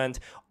Poland. She went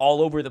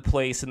all over the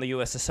place in the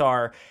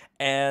USSR.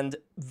 And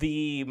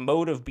the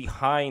motive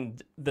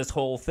behind this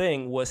whole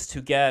thing was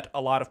to get a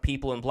lot of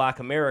people in Black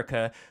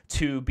America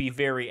to be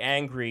very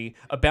angry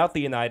about the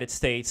United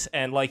States.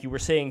 And like you were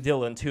saying,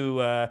 Dylan,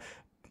 to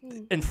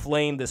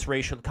inflame this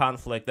racial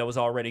conflict that was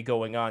already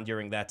going on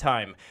during that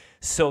time.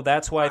 So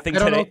that's why I think I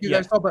don't today, know if you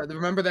guys saw, but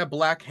remember that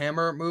Black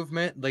Hammer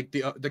movement? Like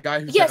the guy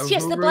who yes,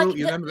 said the black.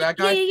 you remember that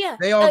guy? Yeah.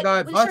 They all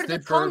got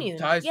busted for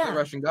ties to the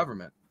Russian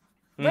government.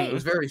 Right. It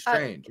was very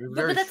strange. It was a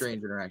very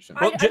strange interaction.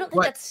 I don't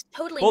think that's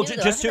totally new. I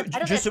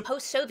think that's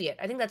post-Soviet.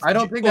 I think that's. I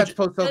don't think that's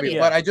post-Soviet,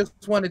 but I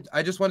just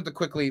wanted to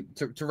quickly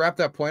to wrap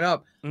that point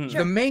up.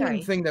 The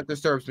main thing that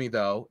disturbs me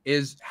though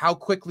is how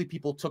quickly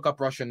people took up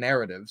Russian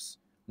narratives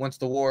once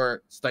the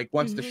war,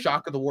 the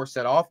shock of the war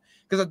set off.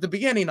 Because at the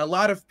beginning, a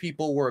lot of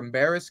people were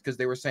embarrassed because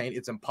they were saying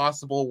it's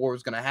impossible, war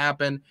was going to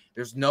happen.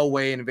 There's no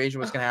way an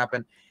invasion was going to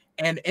happen.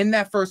 And in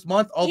that first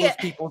month, all those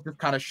people just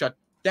kind of shut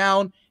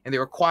down and they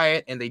were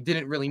quiet and they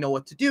didn't really know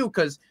what to do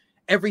because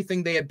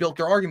everything they had built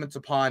their arguments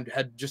upon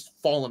had just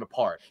fallen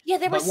apart. Yeah,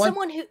 there was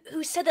someone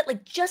who said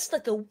that just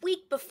the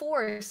week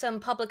before,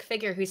 some public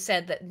figure who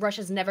said that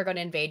Russia's never going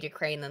to invade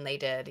Ukraine, and they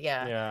did.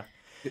 Yeah.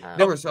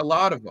 There was a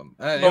lot of them.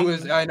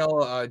 I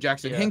know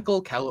Jackson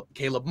Hinkle,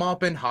 Caleb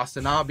Maupin,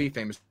 Hasanabi,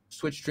 famous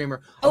Twitch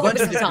streamer.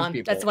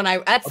 Hassan. That's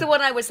the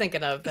one I was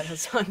thinking of. That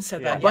Hassan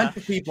said that. A bunch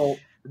of people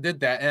did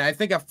that, and I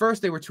think at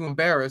first they were too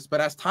embarrassed,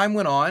 but as time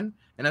went on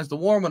and as the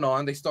war went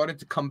on, they started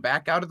to come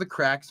back out of the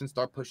cracks and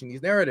start pushing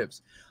these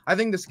narratives. I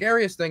think the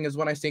scariest thing is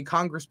when I see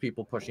Congress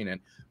people pushing in.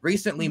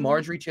 Recently,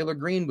 Marjorie Taylor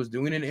Greene was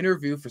doing an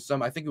interview for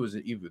I think it was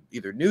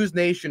either News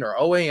Nation or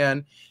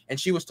OAN, and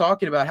she was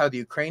talking about how the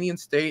Ukrainian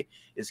state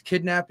is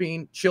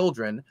kidnapping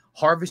children,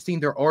 harvesting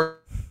their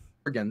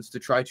organs to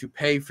try to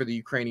pay for the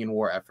Ukrainian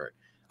war effort.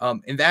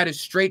 And that is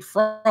straight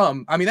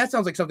from, I mean, that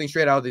sounds like something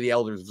straight out of the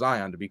Elders of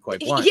Zion, to be quite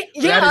blunt.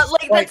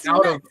 That's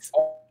out of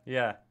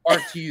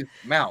RT's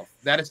mouth.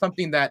 That is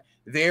something that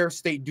their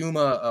State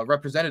Duma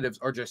representatives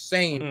are just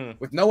saying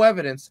with no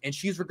evidence, and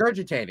she's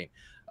regurgitating.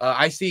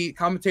 I see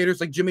commentators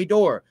like Jimmy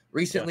Dore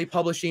recently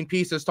publishing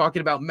pieces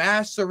talking about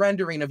mass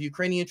surrendering of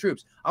Ukrainian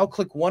troops. I'll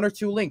click one or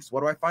two links.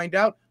 What do I find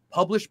out?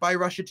 Published by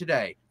Russia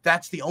Today.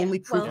 That's the only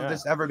proof of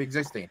this ever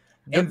existing.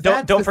 And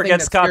don't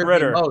forget Scott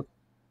Ritter.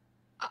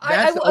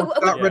 That's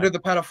Scott Ritter, the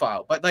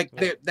pedophile. But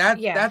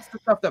that's the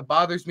stuff that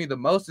bothers me the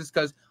most, is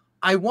because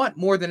I want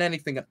more than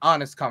anything an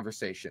honest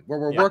conversation where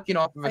we're working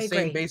off of the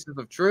same basis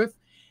of truth.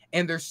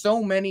 And there's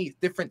so many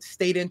different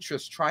state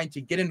interests trying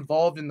to get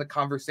involved in the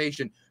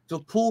conversation to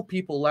pull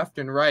people left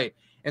and right.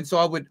 And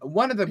so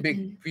one of the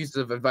big pieces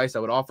of advice I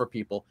would offer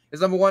people is,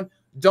 number one,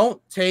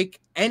 don't take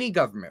any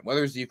government,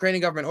 whether it's the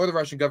Ukrainian government or the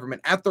Russian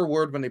government, at their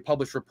word when they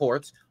publish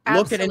reports.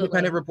 Look at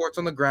independent reports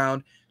on the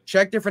ground.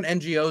 Check different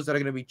NGOs that are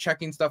going to be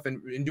checking stuff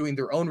and doing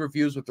their own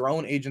reviews with their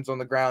own agents on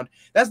the ground.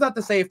 That's not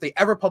to say if they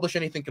ever publish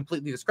anything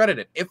completely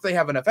discredited. If they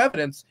have enough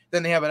evidence,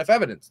 then they have enough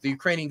evidence. The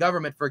Ukrainian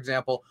government, for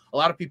example, a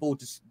lot of people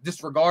just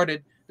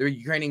disregarded the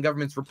Ukrainian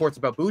government's reports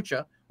about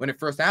Bucha when it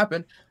first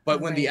happened. But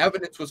when the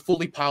evidence was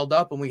fully piled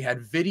up and we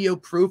had video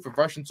proof of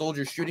Russian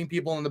soldiers shooting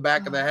people in the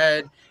back of the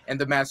head and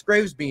the mass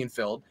graves being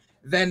filled,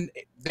 then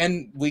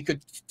we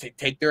could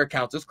take their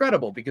accounts as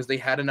credible because they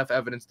had enough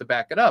evidence to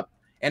back it up.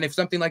 And if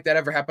something like that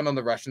ever happened on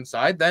the Russian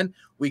side, then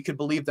we could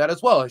believe that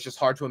as well. It's just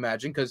hard to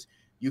imagine because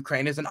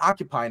Ukraine isn't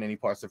occupying any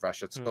parts of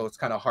Russia. So it's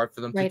kind of hard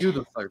for them to do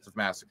those sorts of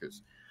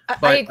massacres.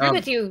 I agree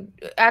with you.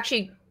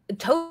 Actually,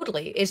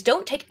 totally, is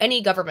don't take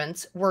any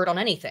government's word on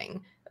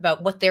anything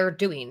about what they're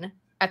doing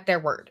at their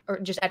word or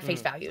just at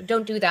face value.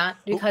 Don't do that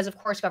because, of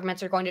course,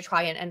 governments are going to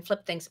try and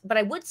flip things. But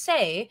I would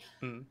say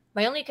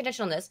my only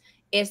contention on this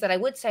is that I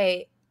would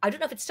say, I don't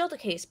know if it's still the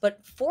case, but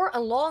for a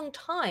long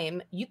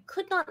time, you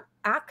could not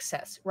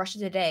access Russia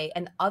Today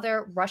and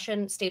other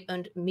Russian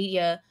state-owned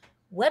media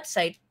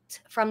websites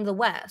from the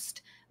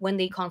West when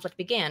the conflict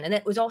began. And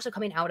it was also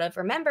coming out of,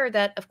 remember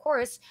that, of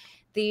course,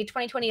 the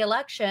 2020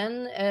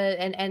 election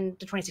and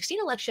the 2016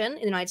 election in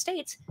the United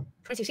States,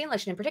 2016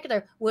 election in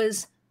particular,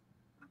 was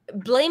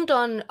blamed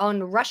on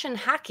Russian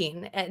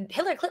hacking. And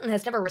Hillary Clinton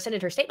has never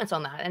rescinded her statements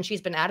on that, and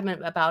she's been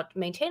adamant about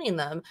maintaining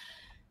them.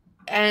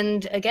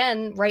 And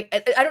again, right,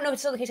 I don't know if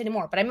it's still the case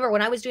anymore, but I remember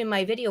when I was doing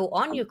my video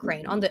on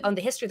Ukraine, on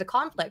the history of the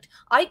conflict,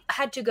 I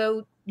had to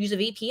go use a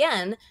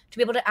VPN to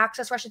be able to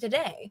access Russia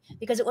Today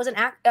because it wasn't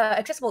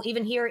accessible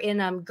even here in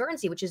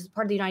Guernsey, which is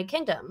part of the United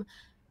Kingdom.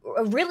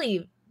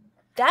 Really,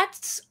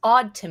 that's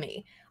odd to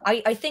me.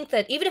 I think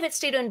that even if it's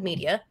state-owned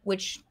media,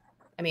 which,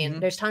 I mean,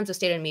 there's tons of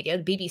state-owned media.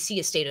 The BBC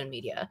is state-owned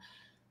media.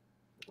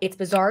 It's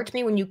bizarre to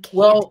me when you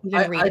can't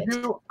even read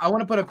it. I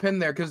want to put a pin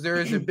there because there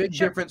is a big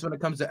difference when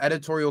it comes to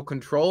editorial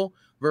control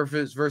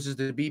versus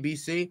the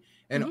BBC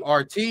and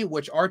RT,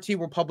 which RT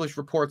will publish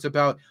reports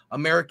about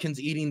Americans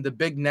eating the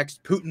big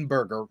next Putin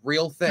burger,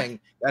 real thing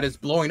that is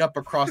blowing up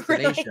across the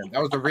nation.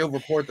 That was a real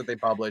report that they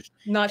published.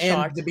 Not and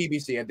shocked. The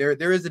BBC, and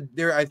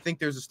I think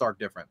there's a stark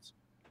difference.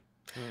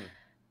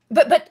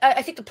 But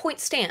I think the point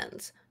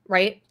stands,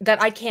 right? That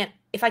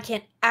if I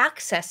can't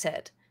access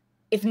it,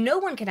 if no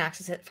one can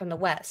access it from the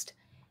West,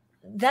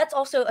 that's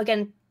also,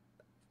 again,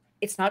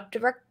 it's not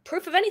direct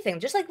proof of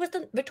anything. Just like with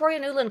the Victoria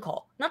Nuland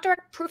call, not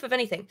direct proof of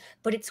anything,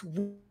 but it's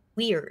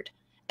weird.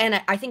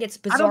 And I think it's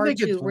bizarre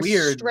to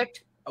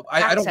restrict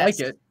I don't like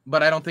it,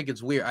 but I don't think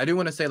it's weird. I do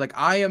want to say, like,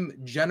 I am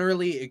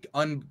generally,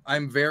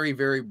 I'm very,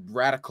 very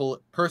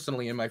radical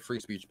personally in my free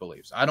speech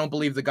beliefs. I don't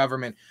believe the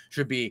government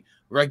should be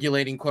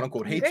regulating quote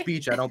unquote hate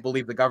speech. I don't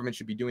believe the government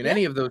should be doing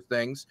any of those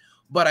things,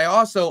 but I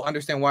also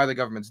understand why the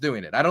government's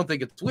doing it. I don't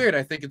think it's weird.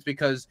 I think it's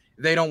because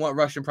they don't want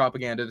Russian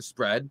propaganda to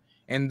spread.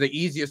 And the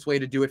easiest way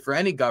to do it for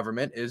any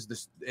government is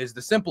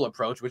the simple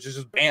approach, which is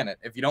just ban it.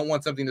 If you don't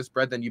want something to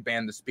spread, then you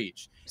ban the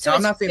speech. So now,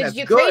 I'm not saying that's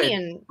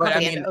Ukrainian good, but I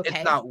mean,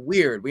 it's not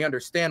weird. We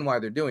understand why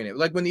they're doing it.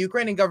 Like when the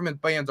Ukrainian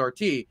government bans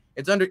RT,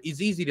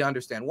 it's easy to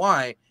understand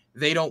why.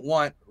 They don't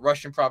want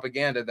Russian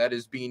propaganda that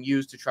is being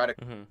used to try to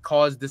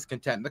cause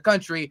discontent in the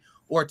country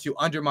or to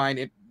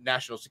undermine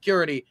national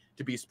security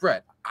to be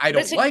spread. I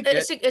don't like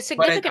it,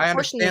 but I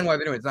understand why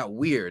they're doing it. It's not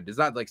weird. It's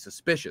not like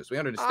suspicious. We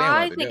understand why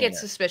they're doing it. I think it's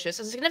suspicious.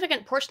 A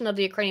significant portion of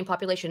the Ukrainian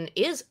population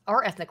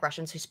are ethnic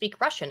Russians who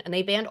speak Russian, and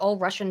they banned all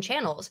Russian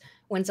channels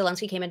when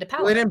Zelensky came into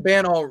power. Well, they didn't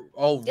ban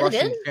all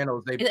Russian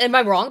channels. Am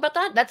I wrong about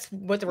that? That's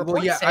what the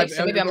reports say,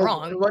 so maybe I'm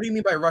wrong. What do you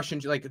mean by Russian?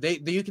 Like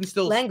you can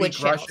still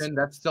speak Russian.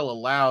 That's still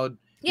allowed.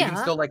 You can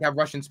still like have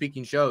Russian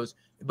speaking shows.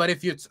 But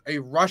if it's a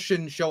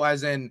Russian show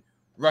as in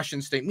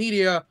Russian state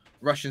media,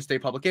 Russian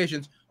state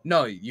publications,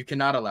 no, you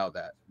cannot allow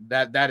that.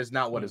 That is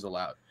not what is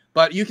allowed.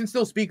 But you can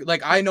still speak.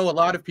 Like I know a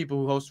lot of people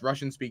who host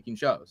Russian speaking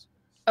shows.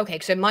 Okay,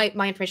 so my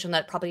information on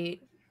that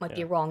probably might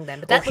be wrong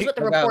then, but that was what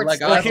the reports.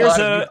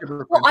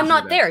 Well, I'm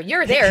not there.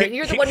 You're there.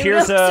 You're the one who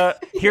knows.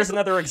 Here's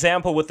another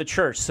example with the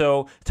church.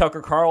 So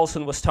Tucker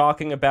Carlson was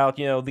talking about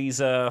these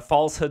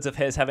falsehoods of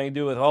his having to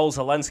do with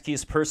Zelensky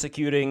is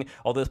persecuting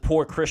all those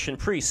poor Christian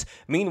priests.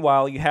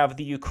 Meanwhile, you have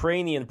the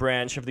Ukrainian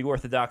branch of the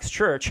Orthodox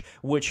Church,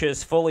 which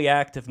is fully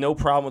active, no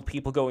problem with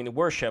people going to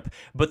worship.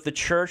 But the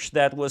church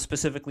that was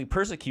specifically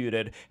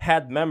persecuted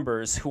had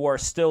members who are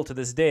still to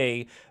this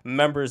day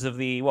members of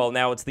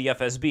now it's the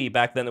FSB.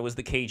 Back then it was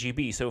the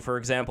KGB. So, for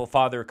example,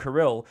 Father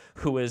Cyril,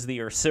 who is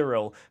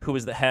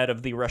the head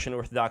of the Russian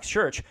Orthodox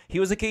Church, he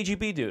was a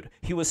KGB dude.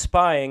 He was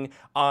spying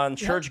on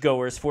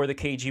churchgoers for the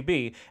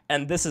KGB,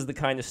 and this is the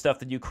kind of stuff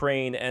that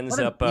Ukraine ends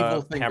up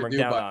hammering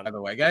down on. By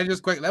the way, guys,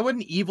 just quick, that was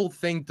an evil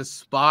thing to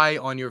spy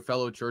on your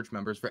fellow church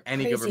members for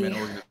any government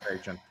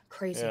organization.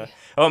 Crazy. Yeah.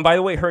 Oh, and by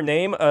the way, her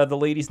name, the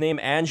lady's name,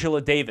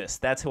 Angela Davis.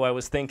 That's who I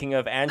was thinking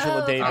of.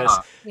 Angela Davis.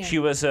 She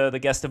was the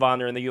guest of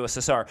honor in the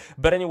USSR.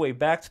 But anyway,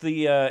 back to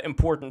the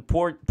important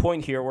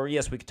point here, where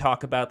yes, we could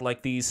talk about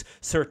like these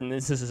certain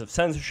instances of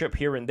censorship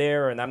here and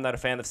there, and I'm not a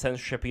fan of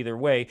censorship either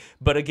way.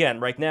 But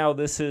again, right now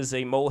this is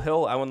a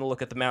molehill. I want to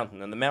look at the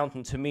mountain, and the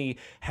mountain to me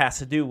has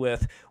to do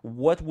with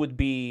what would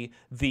be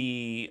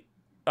the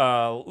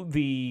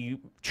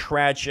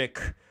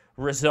tragic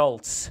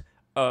results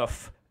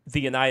of the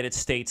United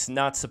States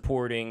not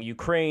supporting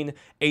Ukraine.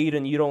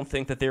 Aydin, you don't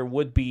think that there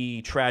would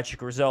be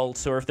tragic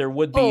results, or if there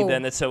would be,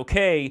 then it's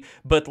okay.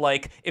 But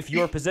like, if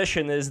your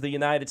position is the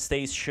United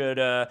States should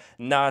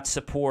not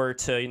support,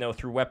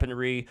 through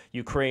weaponry,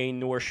 Ukraine,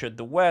 nor should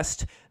the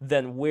West,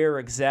 then where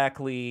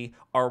exactly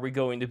are we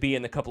going to be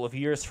in a couple of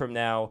years from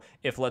now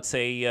if, let's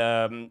say,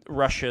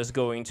 Russia is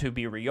going to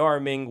be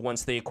rearming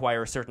once they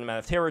acquire a certain amount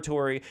of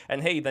territory,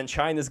 and hey, then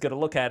China's going to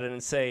look at it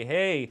and say,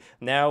 hey,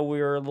 now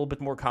we're a little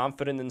bit more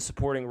confident in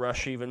supporting favoring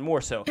Russia even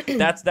more so.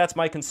 That's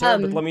my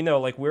concern. But let me know,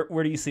 like,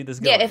 where do you see this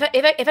going? Yeah,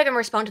 if I can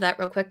respond to that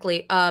real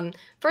quickly.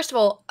 First of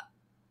all,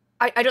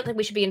 I don't think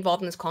we should be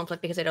involved in this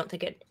conflict because I don't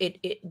think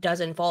it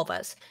does involve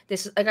us.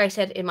 This, like I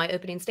said in my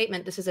opening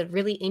statement, this is a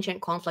really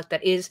ancient conflict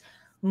that is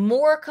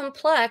more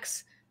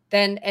complex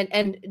than,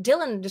 and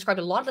Dylan described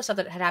a lot of the stuff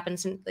that had happened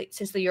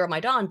since the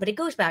Euromaidan, but it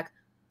goes back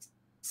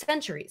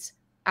centuries,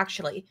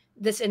 actually.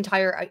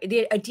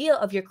 The idea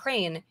of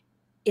Ukraine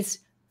is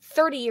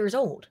 30 years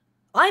old.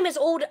 I'm as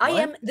old, I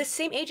am the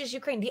same age as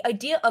Ukraine. The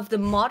idea of the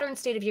modern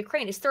state of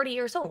Ukraine is 30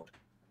 years old.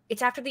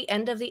 It's after the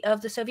end of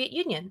the Soviet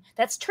Union.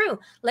 That's true.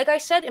 Like I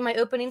said in my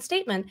opening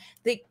statement,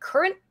 the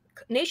current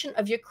nation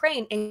of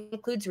Ukraine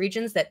includes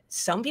regions that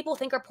some people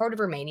think are part of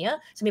Romania,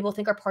 some people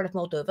think are part of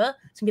Moldova,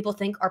 some people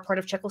think are part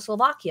of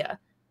Czechoslovakia,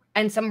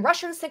 and some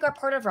Russians think are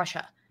part of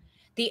Russia.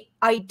 The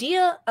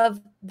idea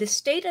of the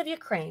state of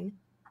Ukraine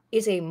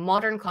is a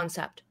modern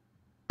concept.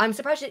 I'm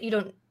surprised that you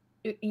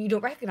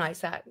don't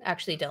recognize that,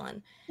 actually,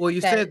 Dylan. Well,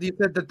 you said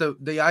that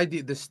the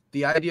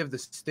idea of the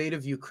state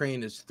of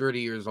Ukraine is 30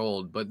 years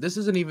old, but this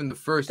isn't even the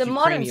first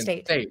Ukrainian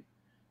state.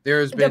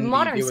 There's been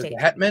there was the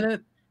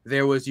Hetmanate,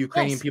 there was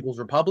Ukrainian People's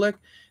Republic.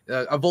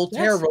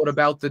 Voltaire wrote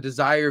about the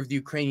desire of the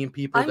Ukrainian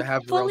people to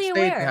have their own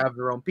state, to have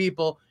their own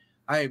people,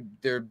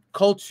 their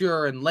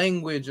culture and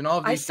language and all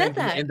of these things.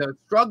 And the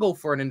struggle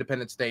for an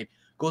independent state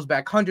goes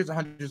back hundreds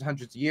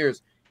of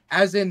years.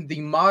 As in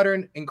the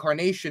modern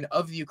incarnation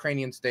of the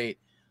Ukrainian state,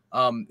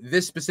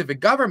 this specific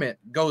government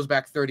goes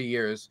back 30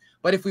 years.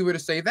 But if we were to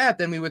say that,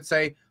 then we would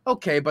say,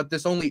 okay, but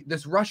this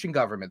Russian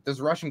government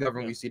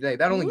we see today,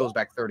 that only goes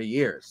back 30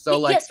 years. So,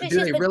 like,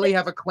 do they really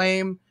have a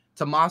claim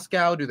to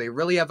Moscow? Do they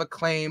really have a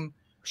claim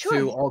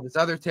to all this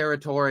other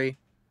territory?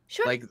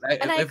 Sure. Like,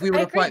 if we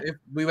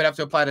would have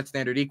to apply that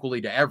standard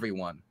equally to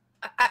everyone.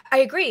 I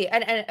agree,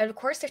 and of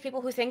course, there's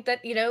people who think that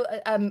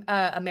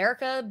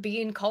America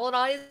being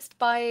colonized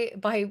by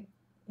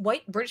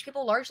white British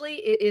people largely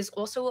is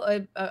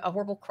also a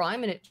horrible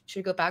crime, and it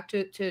should go back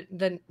to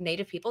the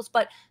native peoples.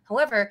 But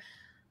however,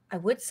 I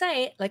would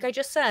say, like I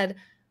just said,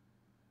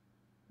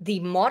 the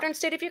modern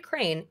state of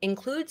Ukraine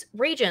includes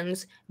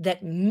regions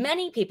that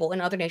many people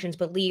in other nations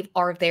believe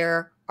are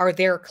their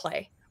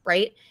clay,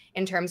 right?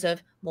 In terms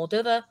of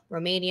Moldova,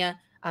 Romania,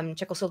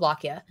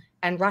 Czechoslovakia,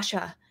 and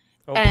Russia.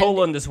 Oh, and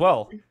Poland as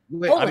well.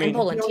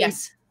 Poland,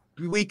 yes.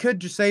 We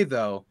could just say,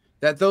 though,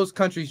 that those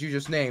countries you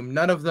just named,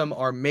 none of them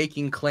are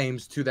making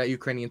claims to that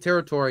Ukrainian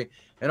territory,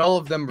 and all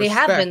of them They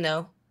have been,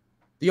 though.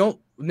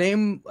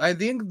 I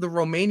think the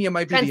Romania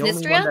might be the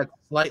only one that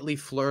slightly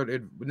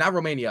flirted. Not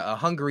Romania.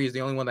 Hungary is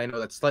the only one I know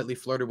that slightly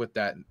flirted with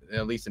that,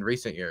 at least in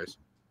recent years.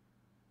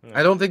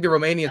 I don't think the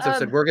Romanians have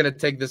said we're going to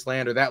take this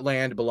land or that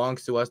land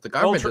belongs to us. The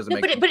government doesn't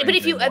make. But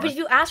if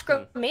you ask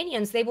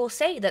Romanians, they will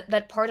say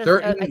that part of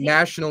certain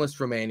nationalist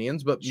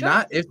Romanians, but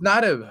it's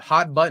not a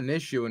hot button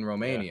issue in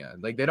Romania.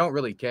 Like, they don't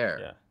really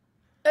care.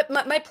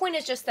 Yeah. My point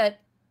is just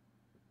that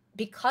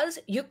because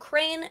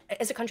Ukraine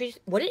as a country,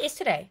 what it is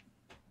today,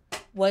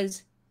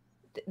 was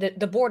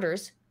the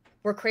borders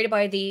were created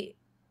by the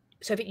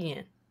Soviet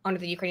Union under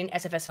the Ukrainian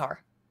SFSR.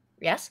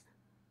 Yes.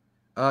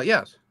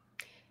 Yes.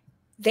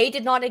 They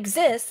did not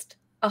exist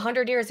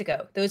 100 years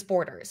ago, those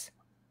borders.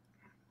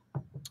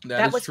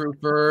 That is true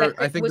for,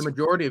 I think, the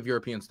majority of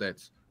European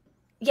states.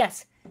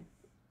 Yes.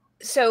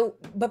 So,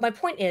 but my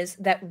point is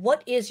that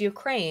what is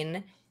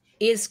Ukraine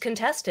is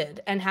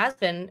contested and has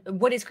been,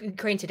 what is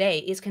Ukraine today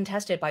is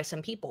contested by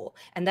some people.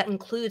 And that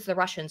includes the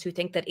Russians who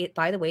think that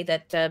by the way,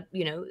 that,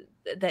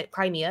 that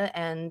Crimea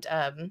and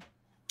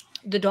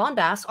the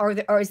Donbass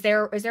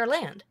is their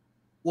land.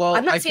 Well,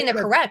 I'm not saying they're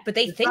correct, but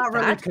they think that. It's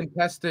not really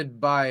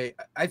contested by,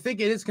 I think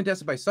it is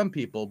contested by some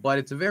people, but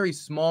it's a very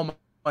small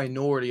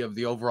minority of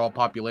the overall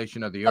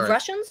population of the earth. Of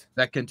Russians?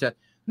 That contest.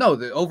 No,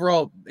 the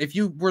overall, if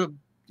you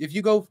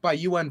go by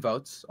UN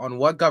votes on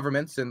what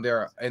governments and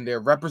their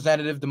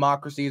representative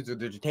democracies or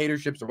their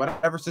dictatorships or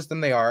whatever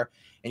system they are,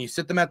 and you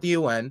sit them at the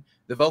UN,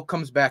 the vote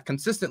comes back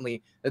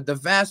consistently that the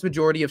vast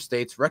majority of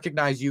states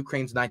recognize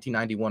Ukraine's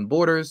 1991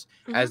 borders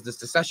as the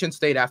secession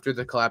state after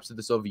the collapse of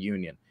the Soviet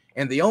Union.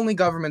 And the only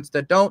governments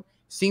that don't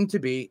seem to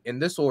be, in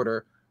this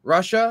order,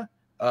 Russia,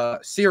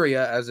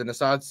 Syria, as in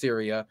Assad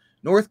Syria,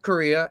 North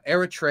Korea,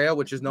 Eritrea,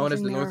 which is known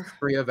as the North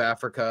Korea of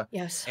Africa,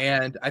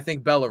 and I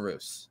think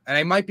Belarus. And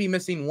I might be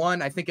missing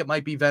one. I think it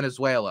might be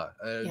Venezuela,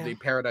 the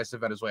paradise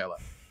of Venezuela.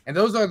 And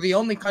those are the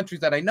only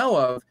countries that I know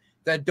of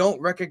that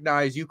don't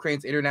recognize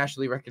Ukraine's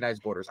internationally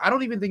recognized borders. I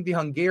don't even think the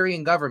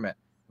Hungarian government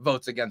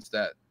votes against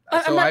that.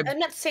 I'm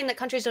not saying that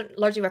countries don't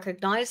largely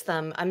recognize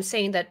them. I'm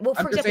saying that, well,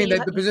 for example, saying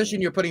that the position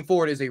you're putting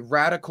forward is a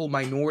radical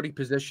minority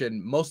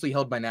position, mostly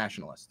held by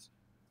nationalists.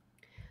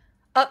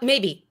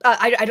 Maybe.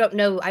 I don't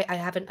know.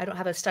 I don't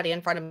have a study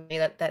in front of me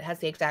that has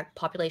the exact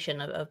population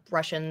of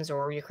Russians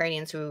or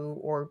Ukrainians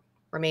or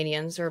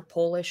Romanians or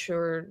Polish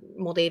or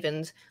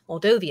Moldavians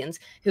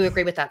who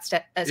agree with that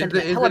sentiment. Is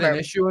it an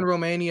issue in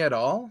Romania at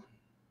all?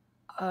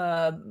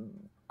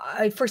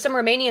 For some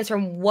Romanians,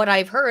 from what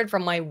I've heard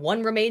from my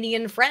one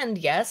Romanian friend,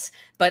 yes,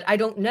 but I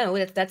don't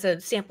know. That's a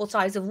sample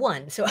size of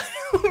one, so I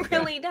don't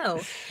really know.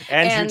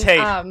 Andrew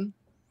Tate.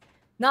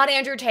 Not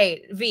Andrew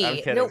Tate. I'm V.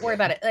 kidding. Don't worry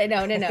about it.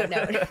 No.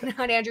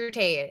 Not Andrew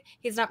Tate.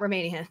 He's not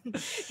Romanian.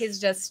 He's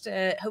just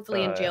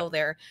hopefully in jail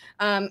there.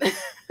 I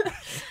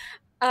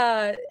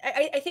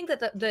think that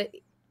the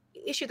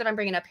issue that I'm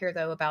bringing up here,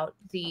 though, about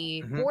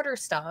the border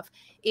stuff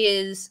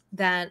is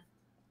that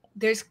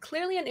there's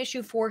clearly an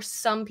issue for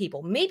some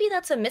people. Maybe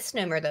that's a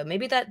misnomer, though.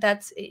 Maybe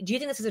that's. Do you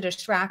think this is a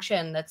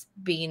distraction that's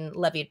being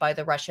levied by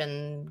the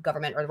Russian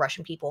government or the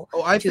Russian people?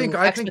 Oh, I think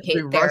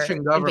the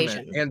Russian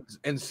government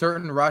and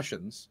certain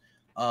Russians,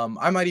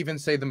 I might even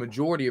say the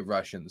majority of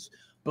Russians,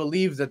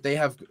 believe that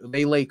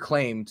they lay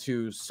claim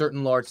to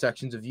certain large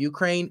sections of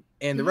Ukraine,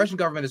 and the Russian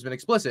government has been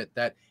explicit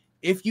that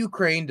if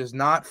Ukraine does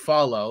not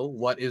follow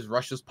what is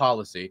Russia's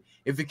policy,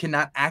 if it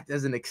cannot act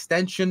as an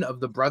extension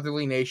of the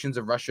brotherly nations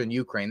of Russia and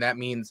Ukraine, that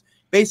means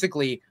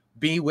basically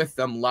be with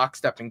them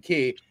lockstep and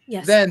key,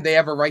 then they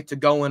have a right to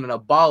go in and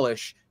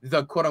abolish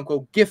the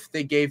quote-unquote gift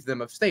they gave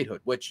them of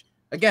statehood, which,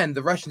 again,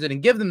 the Russians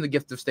didn't give them the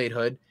gift of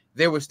statehood.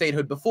 There was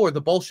statehood before.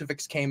 The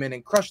Bolsheviks came in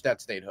and crushed that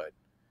statehood.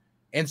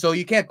 And so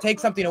you can't take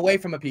something away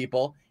from a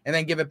people and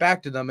then give it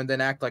back to them and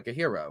then act like a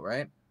hero,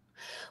 right?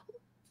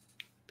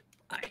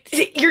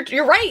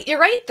 You're right. You're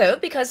right, though,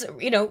 because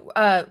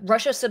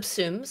Russia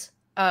subsumes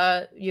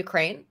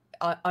Ukraine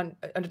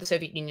under the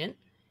Soviet Union,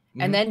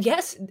 and then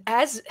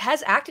has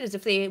acted as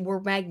if they were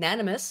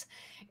magnanimous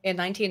in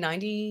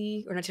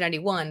 1990 or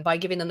 1991 by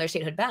giving them their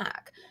statehood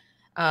back.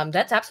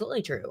 That's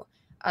absolutely true.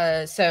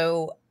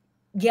 So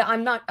yeah,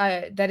 I'm not.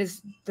 That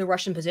is the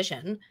Russian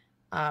position.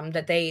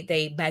 That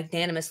they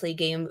magnanimously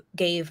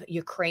gave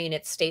Ukraine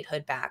its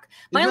statehood back.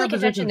 My only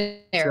contention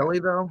there, silly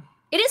though.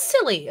 It is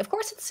silly. Of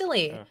course, it's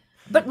silly. Yeah.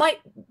 But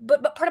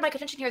part of my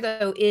contention here,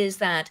 though, is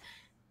that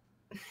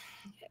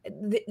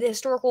the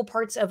historical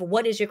parts of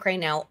what is Ukraine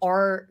now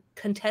are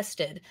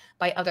contested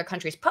by other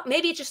countries.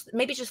 Maybe it's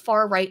just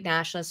far right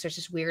nationalists or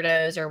just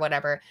weirdos or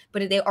whatever.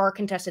 But they are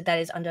contested. That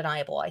is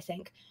undeniable. I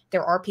think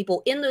there are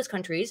people in those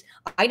countries.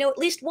 I know at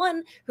least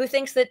one who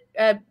thinks that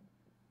it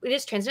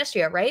is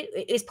Transnistria, right?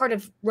 It is part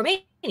of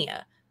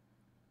Romania.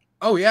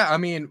 Oh yeah, I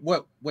mean,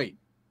 what? Wait.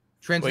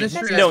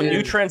 Transnistria. No,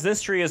 New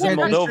Transnistria is in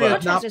Moldova.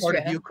 Is not part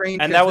of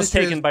Ukraine. And that was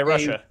taken by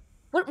Russia.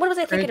 What was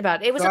I thinking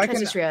about? It was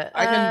Transnistria.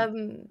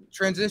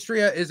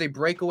 Transnistria is a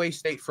breakaway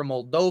state from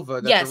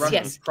Moldova that the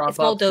Russians prop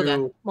up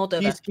through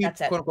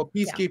quote-unquote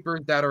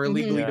peacekeepers that are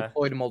illegally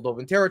deployed in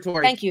Moldovan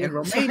territory. Thank you. And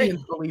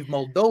Romanians believe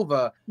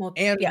Moldova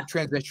and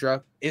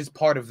Transnistria is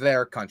part of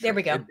their country. There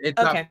we go. It's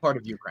not part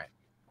of Ukraine.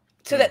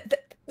 So this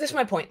is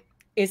my point,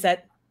 is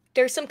that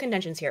there's some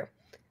contentions here.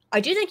 I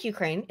do think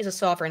Ukraine is a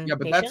sovereign nation.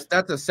 Yeah, but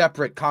that's a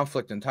separate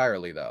conflict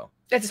entirely, though.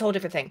 That's a whole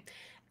different thing.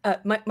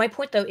 My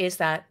point, though, is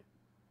that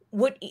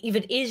what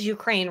even is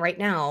Ukraine right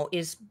now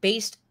is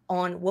based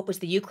on what was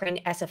the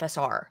Ukraine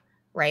SFSR,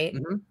 right?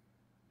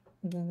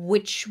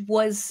 Which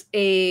was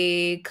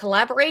a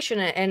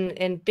collaboration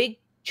and big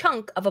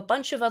chunk of a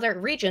bunch of other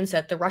regions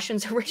that the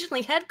Russians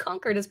originally had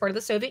conquered as part of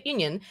the Soviet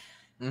Union.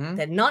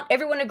 That not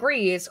everyone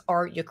agrees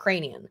are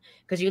Ukrainian.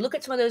 Because you look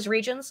at some of those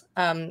regions,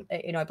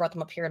 I brought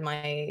them up here in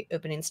my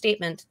opening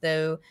statement,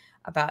 though,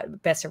 about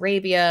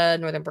Bessarabia,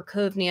 Northern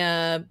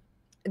Bukovina.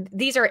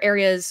 These are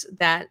areas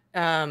that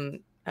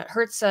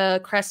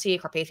Herzegovina, Kresy,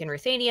 Carpathian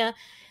Ruthenia,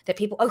 that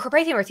people,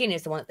 Carpathian Ruthenia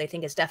is the one that they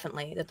think is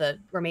definitely, that the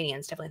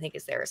Romanians definitely think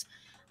is theirs,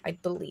 I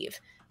believe.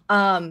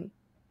 I'm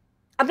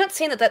not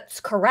saying that that's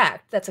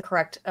correct. That's a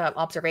correct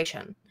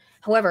observation.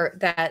 However,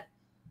 that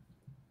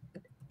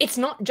it's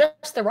not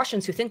just the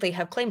Russians who think they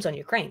have claims on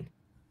Ukraine.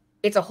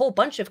 It's a whole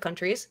bunch of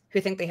countries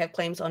who think they have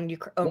claims on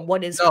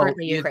what is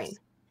currently Ukraine.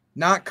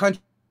 Not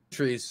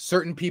countries,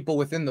 certain people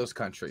within those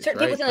countries,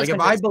 certain right? Like if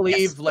I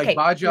believe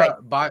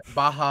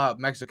Baja,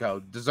 Mexico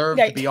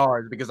deserves to be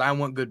ours because I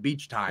want good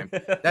beach time,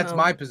 that's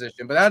my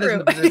position. But that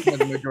isn't the position of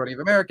the majority of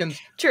Americans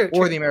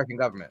or the American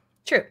government.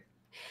 True.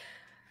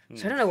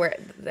 So I don't know where.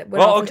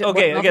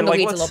 Again,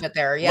 like let's, a little bit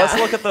there. Let's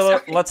look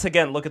at let's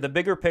again look at the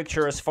bigger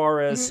picture as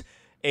far as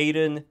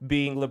Aydin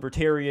being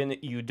libertarian.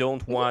 You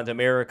don't want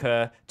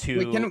America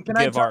to Can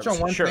I touch on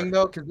one thing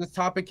though, because this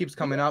topic keeps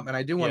coming up, and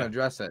I do want to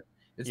address it.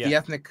 It's the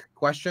ethnic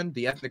question,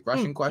 the ethnic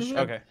Russian question.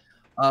 Okay.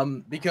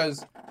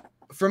 Because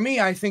for me,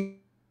 I think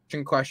the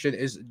Russian question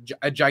is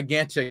a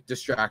gigantic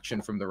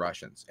distraction from the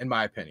Russians, in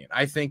my opinion.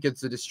 I think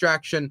it's a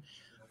distraction.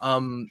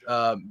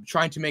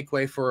 Trying to make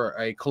way for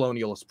a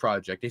colonialist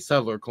project, a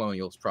settler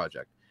colonialist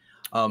project.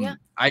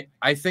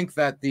 I think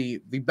that the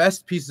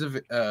best piece of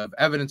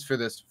evidence for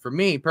this, for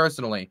me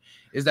personally,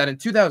 is that in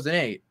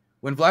 2008,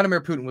 when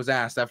Vladimir Putin was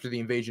asked after the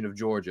invasion of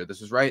Georgia,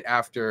 this was right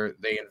after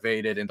they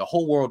invaded, and the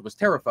whole world was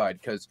terrified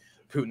because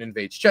Putin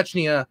invades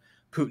Chechnya.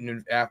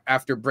 Putin,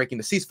 after breaking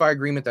the ceasefire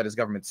agreement that his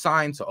government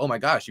signed, so oh my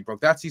gosh, he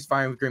broke that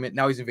ceasefire agreement.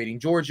 Now he's invading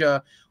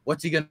Georgia.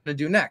 What's he going to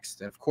do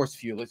next? And of course, a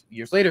few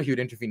years later, he would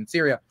intervene in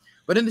Syria.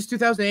 But in this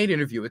 2008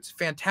 interview, it's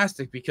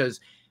fantastic because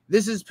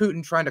this is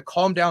Putin trying to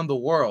calm down the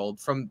world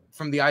from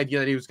the idea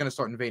that he was going to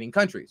start invading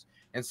countries.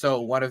 And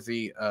so one of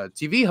the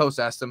TV hosts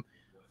asked him,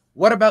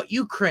 "What about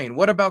Ukraine?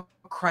 What about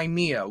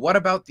Crimea? What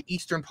about the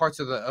eastern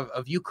parts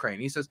of Ukraine?"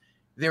 He says,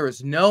 there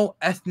is no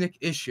ethnic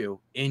issue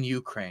in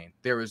Ukraine.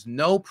 There is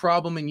no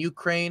problem in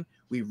Ukraine.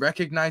 We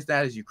recognize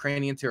that as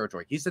Ukrainian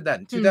territory. He said that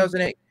in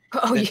 2008.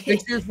 Oh, Then yeah.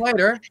 6 years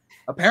later,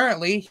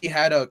 apparently he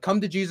had a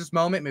come to Jesus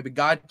moment. Maybe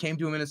God came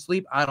to him in his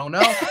sleep. I don't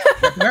know.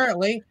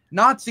 Apparently,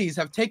 Nazis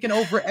have taken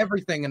over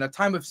everything in a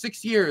time of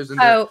 6 years. And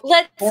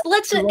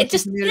Let's get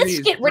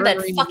rid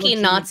of that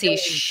fucking Nazi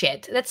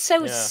shit. That's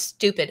so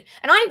stupid.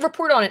 And I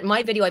report on it in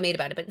my video I made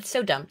about it, but it's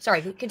so dumb.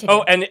 Sorry, continue.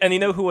 Oh, and you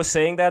know who was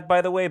saying that,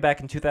 by the way,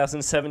 back in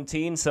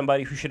 2017?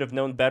 Somebody who should have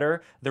known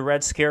better. The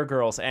Red Scare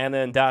girls, Anna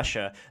and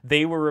Dasha.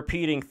 They were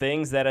repeating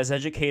things that, as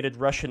educated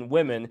Russian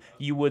women,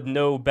 you would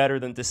know better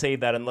than to say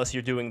that unless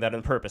you're doing that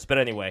on purpose. But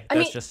anyway,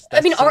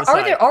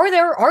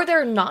 are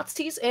there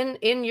Nazis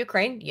in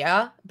Ukraine?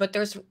 Yeah, but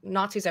there's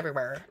Nazis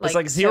everywhere. It's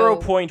like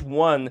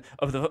 0.1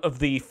 of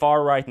the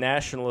far right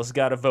nationalists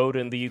got a vote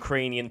in the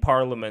Ukrainian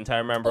parliament. I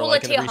remember,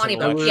 like in the recent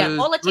election. Yeah,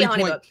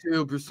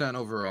 3.2%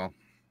 overall.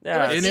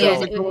 Yeah, and it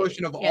was a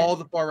coalition of all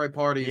the far right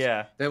parties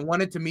that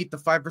wanted to meet the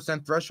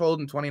 5%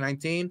 threshold in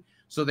 2019.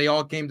 So they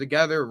all came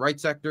together, right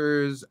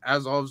sectors,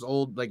 Azov's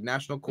old like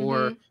National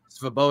Corps,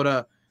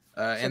 Svoboda,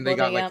 and they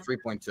got like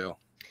 3.2.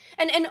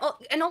 And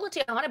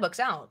Oleksiy Hanibuk's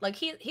out. Like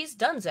he's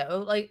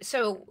donezo. Like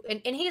so,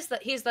 and he's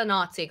the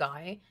Nazi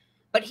guy,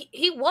 but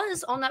he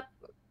was on that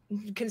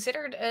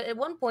considered at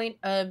one point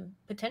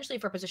potentially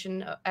for a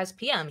position as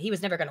PM. He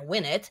was never going to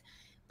win it,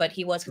 but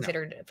he was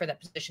considered for that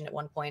position at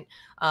one point.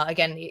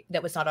 Again,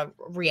 that was not a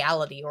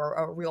reality or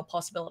a real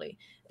possibility.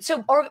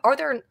 So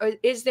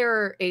is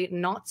there a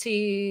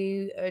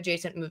Nazi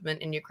adjacent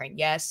movement in Ukraine?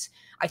 Yes.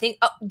 I think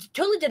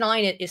totally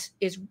denying it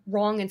is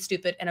wrong and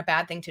stupid and a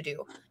bad thing to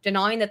do.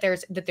 Denying that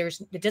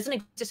that doesn't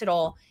exist at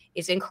all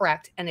is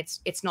incorrect, and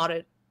it's not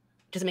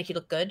doesn't make you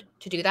look good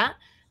to do that.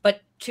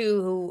 But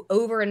to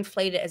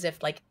overinflate it as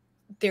if like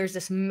there's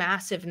this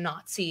massive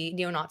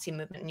neo-Nazi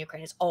movement in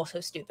Ukraine is also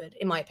stupid,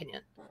 in my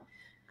opinion.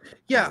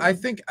 Yeah,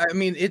 I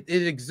mean, it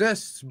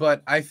exists,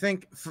 but I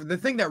think for the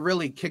thing that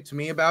really kicked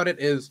me about it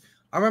is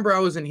I remember I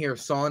was in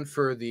Kherson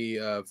for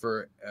the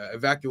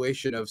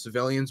evacuation of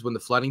civilians when the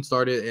flooding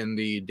started and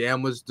the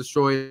dam was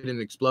destroyed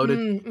and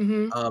exploded.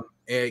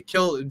 It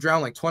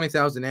drowned like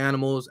 20,000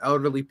 animals,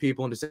 elderly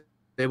people and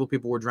disabled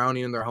people were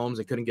drowning in their homes.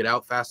 They couldn't get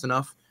out fast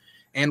enough.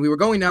 And we were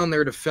going down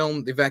there to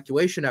film the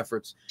evacuation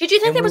efforts. Did you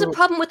think there was a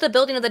problem with the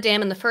building of the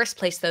dam in the first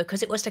place, though?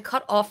 Because it was to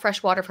cut off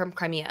fresh water from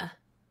Crimea.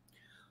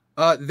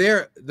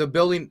 The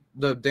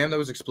dam that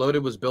was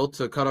exploded was built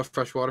to cut off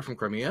fresh water from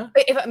Crimea.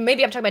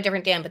 Maybe I'm talking about a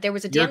different dam, but there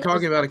was a dam. You're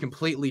talking about a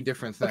completely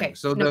different thing. Okay,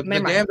 so the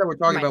dam that we're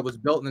talking about was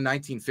built in the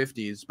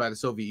 1950s by the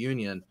Soviet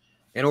Union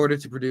in order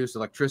to produce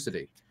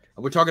electricity.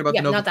 We're talking about the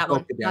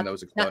Novosibirsk dam that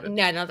was exploded.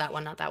 Not that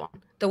one.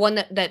 The one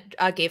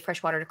that gave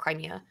fresh water to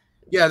Crimea.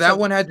 Yeah, that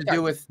one had to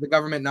do with the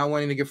government not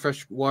wanting to give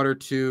fresh water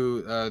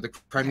to the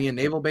Crimean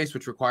naval base,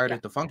 which required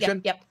it to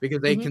function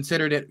because they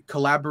considered it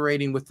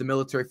collaborating with the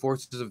military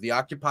forces of the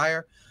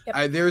occupier.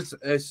 There's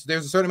a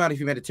certain amount of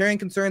humanitarian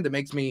concern that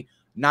makes me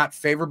not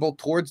favorable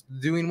towards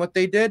doing what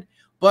they did,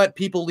 but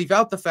people leave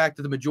out the fact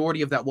that the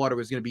majority of that water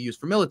was going to be used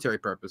for military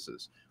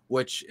purposes,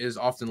 which is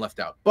often left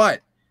out.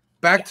 But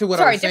back to what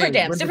I was saying.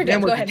 Different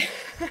dams. Go ahead.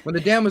 When the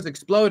dam was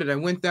exploded, I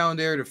went down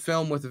there to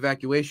film with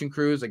evacuation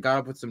crews. I got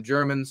up with some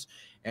Germans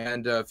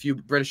and a few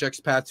British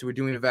expats who were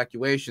doing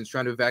evacuations,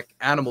 trying to evac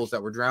animals that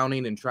were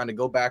drowning and trying to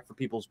go back for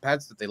people's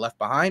pets that they left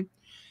behind.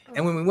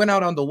 And when we went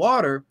out on the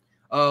water,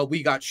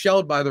 we got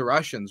shelled by the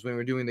Russians when we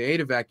were doing the aid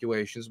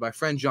evacuations. My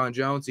friend John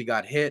Jones, he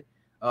got hit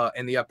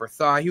in the upper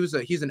thigh. He's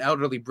an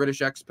elderly British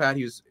expat.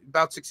 He was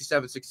about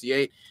 67,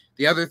 68.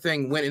 The other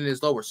thing went in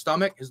his lower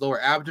stomach, his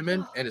lower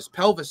abdomen, and his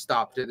pelvis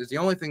stopped it. It's the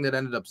only thing that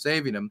ended up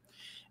saving him.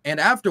 And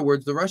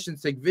afterwards, the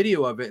Russians take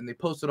video of it and they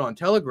post it on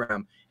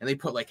Telegram and they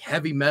put like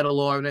heavy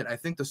metal on it. I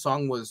think the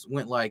song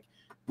went like,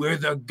 "We're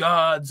the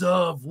gods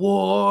of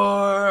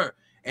war."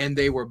 And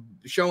they were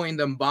showing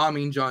them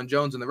bombing John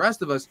Jones and the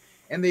rest of us.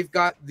 And they've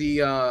got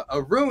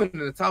a ruin in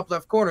the top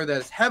left corner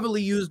that is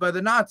heavily used by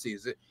the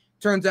Nazis. It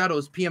turns out it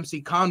was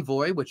PMC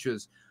Convoy, which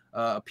was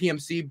a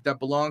PMC that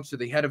belongs to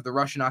the head of the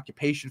Russian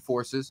occupation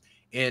forces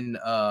in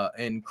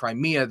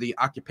Crimea, the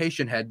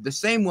occupation head, the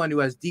same one who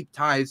has deep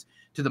ties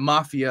to the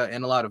mafia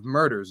and a lot of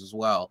murders as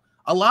well.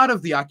 A lot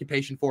of the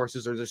occupation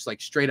forces are just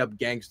like straight up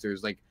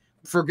gangsters. Like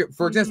for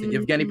example,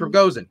 Yevgeny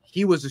Prigozhin,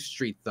 he was a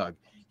street thug.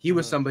 He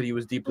was somebody who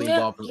was deeply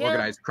involved with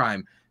organized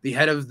crime. The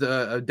head of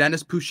the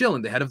Denis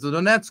Pushilin, the head of the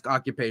Donetsk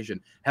occupation,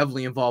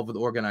 heavily involved with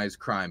organized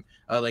crime,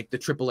 like the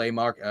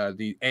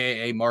the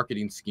AAA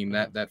marketing scheme,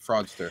 that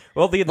fraudster.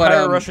 Well, the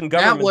entire Russian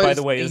government, by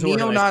the way, is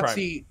organized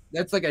crime.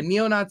 That's like a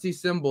neo-Nazi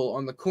symbol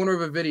on the corner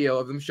of a video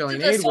of them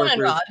showing aid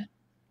workers.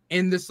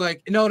 In this,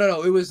 like, no,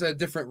 it was a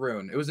different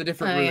rune. It was a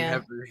different rune.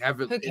 Yeah.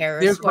 Who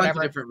cares? There's a bunch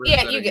of different runes.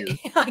 Yeah, you get.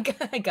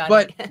 I got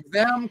but it.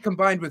 Them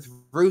combined with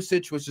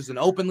Rusich, which is an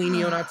openly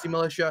neo-Nazi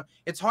militia,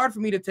 it's hard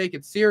for me to take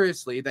it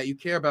seriously that you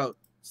care about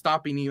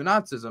stopping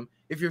neo-Nazism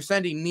if you're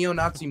sending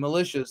neo-Nazi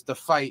militias to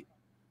fight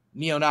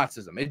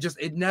neo-Nazism.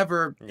 It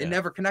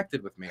never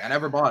connected with me. I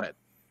never bought it.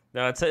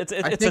 No, it's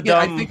a I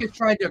dumb. think it's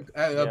trying to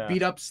Yeah.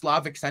 beat up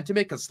Slavic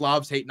sentiment because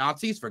Slavs hate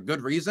Nazis for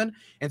good reason.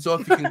 And so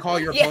if you can call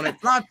your Yeah. opponent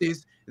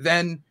Nazis,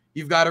 then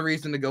you've got a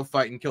reason to go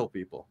fight and kill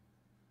people.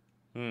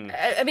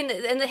 I mean,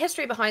 and the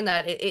history behind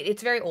that,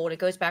 it's very old. It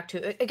goes back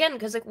to, again,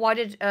 because like, why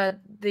did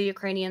the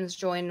Ukrainians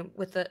join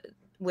with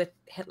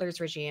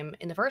Hitler's regime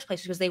in the first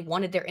place? Because they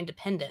wanted their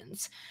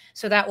independence.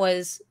 So that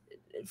was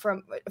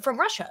from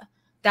Russia.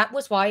 That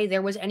was why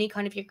there was any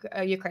kind of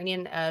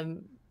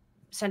Ukrainian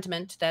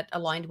sentiment that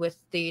aligned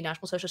with the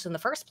National Socialists in the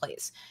first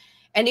place.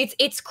 And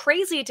it's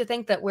crazy to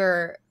think that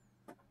we're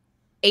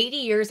 80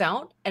 years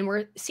out and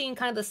we're seeing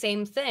kind of the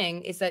same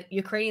thing, is that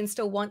Ukrainians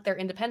still want their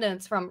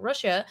independence from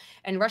Russia,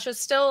 and Russia's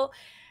still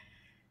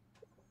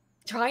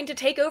trying to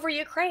take over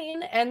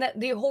Ukraine. And that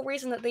the whole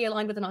reason that they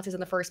aligned with the Nazis in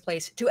the first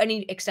place, to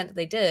any extent that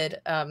they did,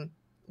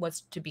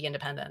 was to be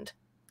independent.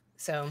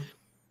 So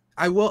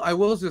I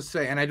will just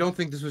say, and I don't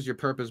think this was your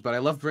purpose, but I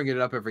love bringing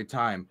it up every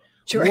time.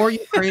 Sure. More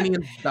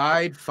Ukrainians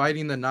died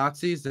fighting the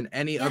Nazis than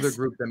any other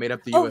group that made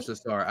up the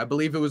USSR. I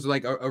believe it was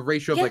like a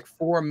ratio of like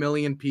 4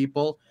 million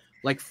people.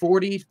 Like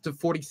 40 to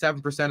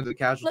 47% of the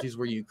casualties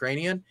were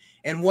Ukrainian.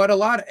 And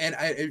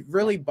it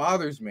really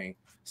bothers me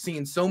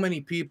seeing so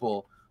many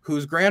people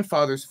whose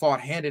grandfathers fought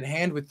hand in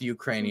hand with the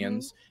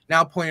Ukrainians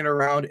now pointing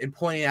around and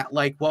pointing at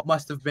like what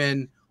must have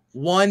been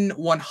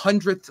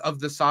 1/100th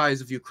of the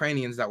size of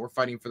Ukrainians that were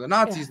fighting for the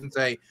Nazis and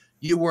say,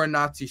 you were a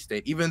Nazi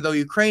state, even though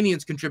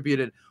Ukrainians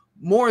contributed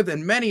more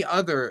than many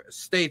other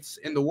states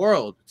in the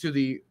world to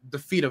the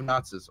defeat of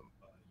Nazism.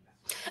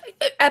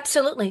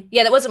 Absolutely.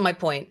 Yeah, that wasn't my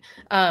point.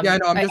 Yeah, I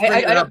know. I'm just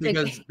bringing it up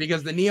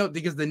because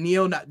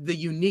the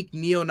unique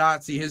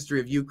neo-Nazi history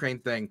of Ukraine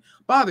thing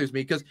bothers me,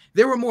 because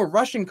there were more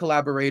Russian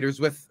collaborators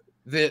with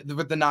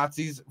the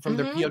Nazis from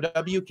their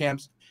POW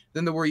camps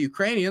than there were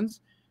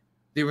Ukrainians.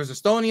 There was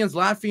Estonians,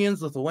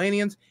 Latvians,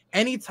 Lithuanians.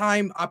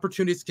 Anytime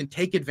opportunities can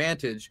take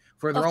advantage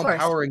for their own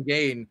power and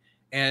gain,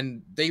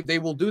 and they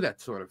will do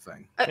that sort of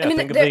thing. I mean,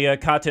 think of the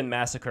Katyn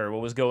massacre.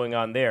 What was going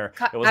on there?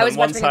 It was I was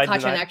about to bring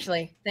Katyn,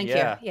 actually. Thank you.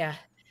 Yeah.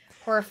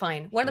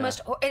 Horrifying. One of the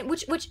most,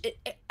 which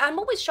I'm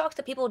always shocked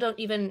that people don't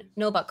even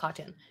know about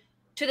Katyn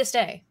to this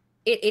day.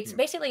 It's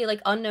basically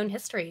like unknown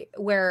history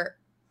where,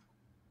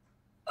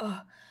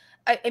 I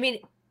mean,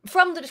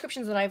 from the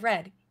descriptions that I've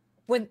read,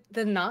 when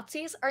the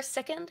Nazis are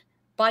sickened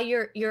by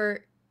your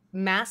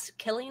mass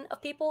killing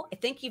of people, I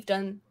think you've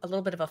done a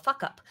little bit of a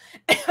fuck up.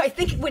 I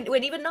think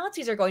when even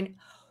Nazis are going,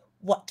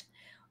 what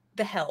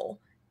the hell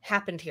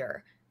happened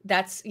here?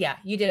 That's,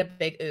 you did a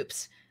big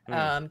oops.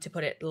 To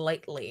put it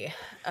lightly.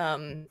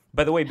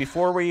 By the way,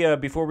 before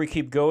we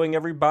keep going,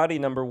 everybody,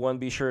 number one,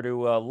 be sure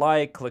to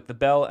like, click the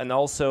bell, and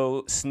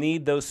also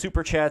sneed those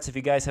super chats if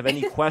you guys have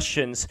any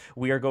questions.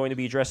 We are going to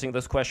be addressing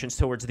those questions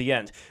towards the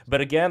end.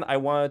 But again, I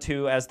wanted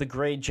to, as the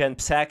great Jen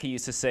Psaki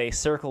used to say,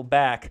 circle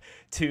back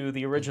to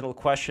the original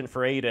question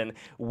for Aydin,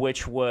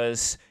 which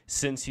was,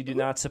 since you do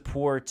not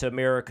support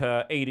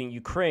America aiding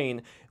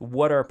Ukraine,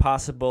 what are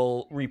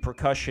possible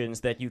repercussions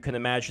that you can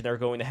imagine are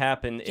going to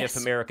happen if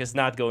America is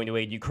not going to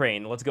aid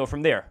Ukraine? Let's go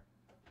from there.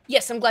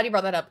 Yes, I'm glad you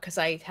brought that up because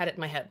I had it in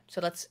my head.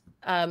 So let's,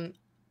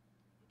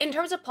 in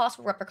terms of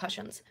possible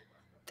repercussions,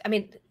 I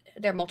mean,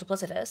 they're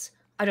multiplicitous.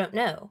 I don't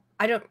know.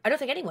 I don't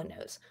think anyone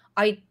knows.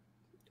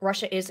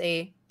 Russia is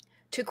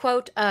to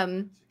quote,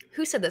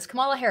 who said this?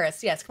 Kamala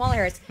Harris. Yes, Kamala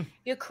Harris.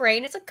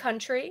 Ukraine is a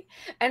country,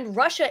 and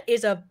Russia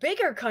is a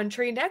bigger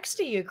country next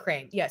to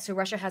Ukraine. Yeah, so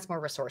Russia has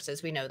more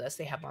resources. We know this.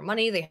 They have more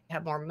money. They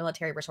have more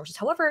military resources.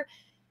 However,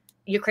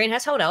 Ukraine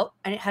has held out,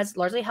 and it has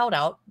largely held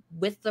out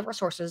with the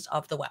resources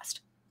of the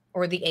West,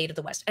 or the aid of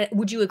the West.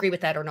 Would you agree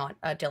with that or not,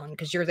 Dylan?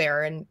 Because you're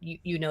there and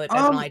you know it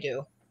better than I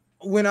do.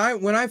 When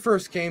I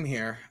first came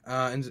here,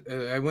 and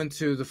I went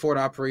to the forward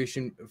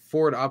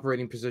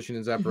operating position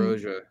in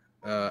Zaporozhye,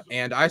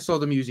 and I saw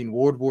them using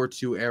World War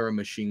II era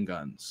machine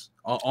guns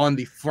on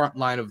the front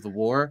line of the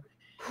war.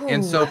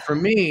 And so for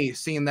me,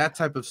 seeing that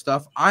type of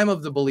stuff, I'm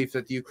of the belief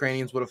that the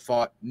Ukrainians would have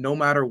fought no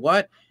matter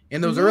what.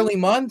 In those early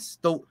months,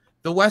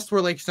 the West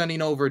were like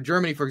sending over,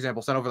 Germany, for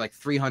example, sent over like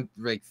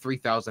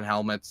 3,000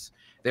 helmets.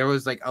 There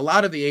was like a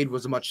lot of the aid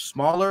was much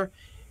smaller.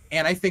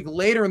 And I think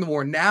later in the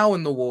war, now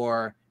in the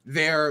war,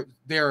 their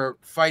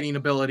fighting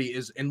ability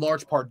is in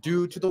large part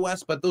due to the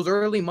West. But those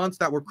early months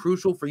that were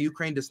crucial for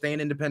Ukraine to stay an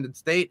independent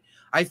state,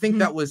 I think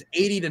that was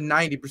 80 to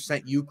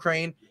 90%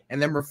 Ukraine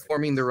and them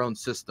reforming their own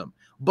system.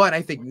 But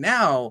I think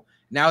now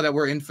that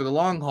we're in for the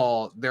long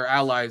haul, their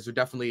allies are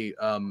definitely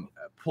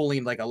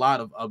pulling like a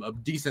lot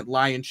of decent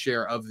lion's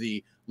share of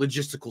the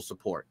logistical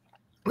support.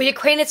 Well,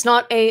 Ukraine, it's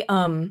not it's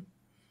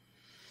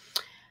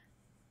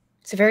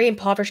a very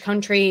impoverished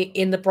country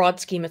in the broad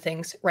scheme of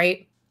things,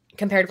 right?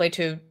 Comparatively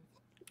to,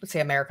 let's say,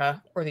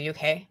 America or the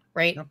UK,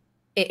 right? Yep.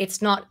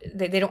 It's not,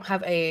 they don't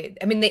have I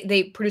mean,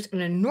 they produce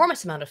an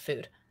enormous amount of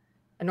food,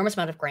 enormous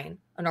amount of grain,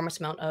 enormous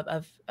amount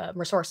of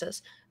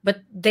resources,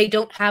 but they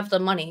don't have the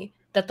money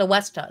that the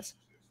West does.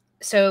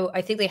 So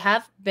I think they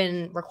have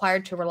been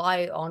required to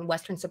rely on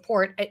Western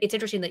support. It's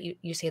interesting that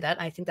you say that.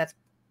 I think that's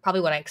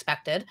probably what I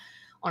expected,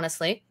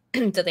 honestly,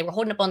 that they were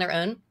holding up on their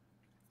own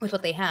with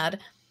what they had.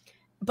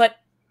 But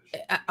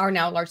are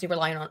now largely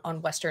relying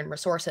on Western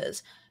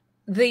resources.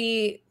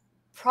 The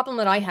problem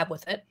that I have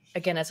with it,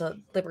 again, as a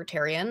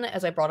libertarian,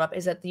 as I brought up,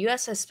 is that the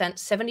US has spent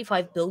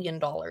 $75 billion.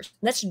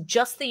 That's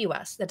just the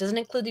US. That doesn't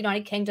include the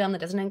United Kingdom.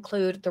 That doesn't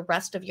include the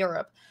rest of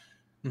Europe.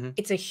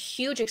 It's a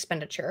huge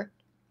expenditure.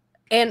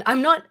 And I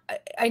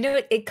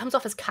know it comes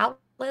off as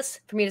callous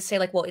for me to say,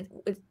 like, well,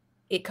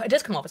 it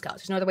does come off as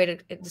callous. There's no other way to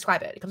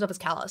describe it. It comes off as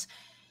callous.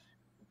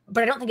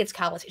 But I don't think it's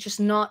callous. It's just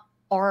not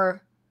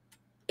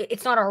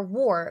it's not our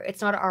war.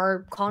 It's not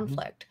our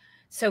conflict.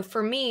 So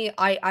for me,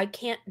 I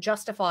can't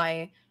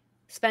justify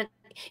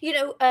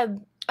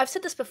I've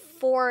said this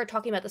before,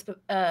 talking about this,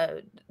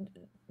 the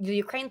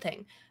Ukraine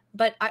thing,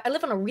 but I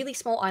live on a really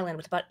small island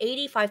with about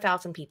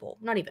 85,000 people.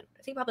 Not even,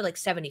 I think probably like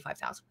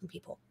 75,000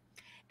 people.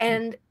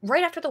 And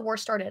right after the war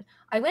started,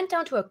 I went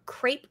down to a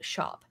crepe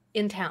shop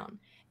in town,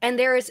 and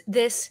there is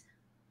this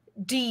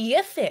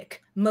deific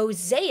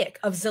mosaic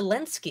of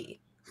Zelensky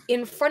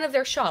in front of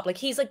their shop. Like,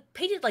 he's like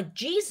painted like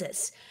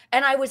Jesus.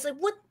 And I was like,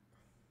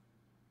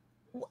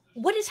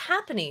 what is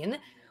happening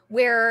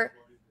where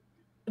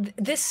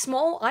this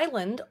small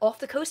island off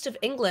the coast of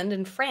England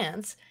and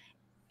France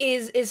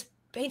is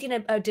painting a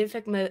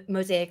deific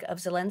mosaic of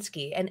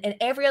Zelensky, and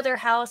every other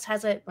house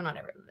has it. Well, not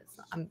every.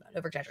 I'm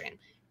over exaggerating,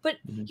 but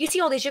you see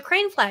all these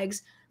Ukraine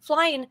flags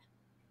flying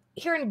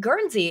here in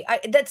Guernsey.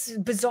 That's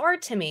bizarre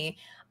to me.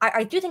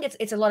 I do think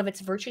it's a lot of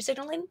it's virtue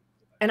signaling,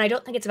 and I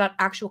don't think it's about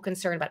actual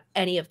concern about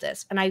any of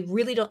this. And I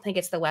really don't think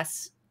it's the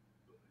West,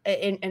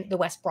 in the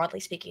West broadly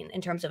speaking,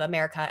 in terms of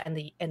America and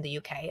the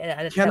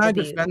UK. Can I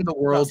defend the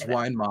world's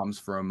wine moms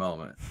for a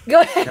moment? Go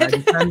ahead. Can I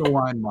defend the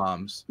wine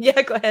moms?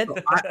 Yeah, go ahead. So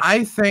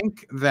I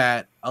think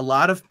that a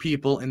lot of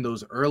people in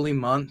those early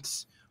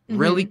months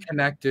really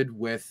connected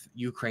with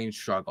Ukraine's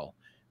struggle.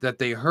 That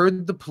they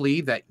heard the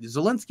plea that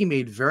Zelensky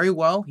made very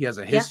well. He has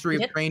a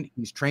history of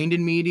he's trained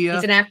in media.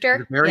 He's an actor.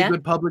 He's a very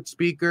good public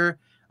speaker.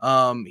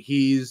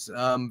 He's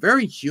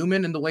very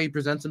human in the way he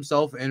presents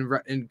himself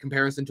in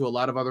comparison to a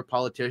lot of other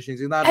politicians.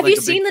 He's not. Have like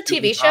you seen the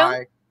TV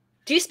show?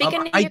 Do you speak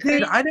any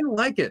Ukrainian? I didn't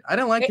like it. I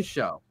didn't like the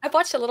show. I've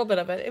watched a little bit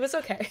of it. It was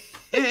okay.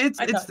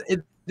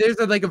 There's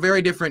like a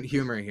very different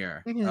humor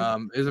here.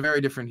 There's a very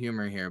different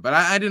humor here. But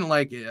I didn't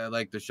like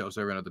the show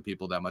Servant of the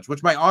People that much,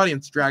 which my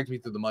audience dragged me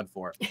through the mud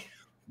for.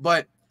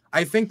 But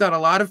I think that a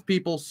lot of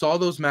people saw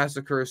those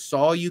massacres,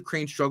 saw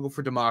Ukraine's struggle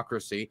for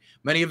democracy.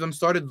 Many of them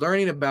started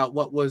learning about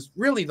what was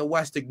really the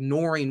West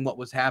ignoring what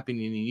was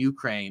happening in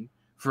Ukraine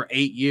for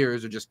 8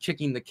 years, or just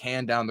kicking the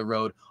can down the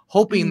road,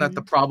 hoping that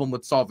the problem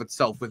would solve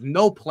itself with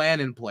no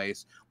plan in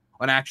place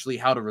on actually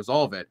how to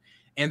resolve it.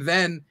 And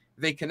then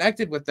they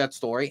connected with that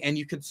story, and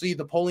you could see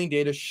the polling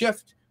data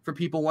shift for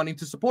people wanting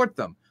to support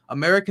them.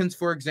 Americans,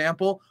 for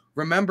example,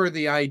 remember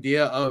the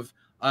idea of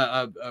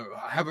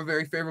have a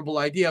very favorable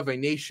idea of a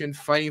nation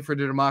fighting for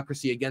their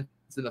democracy against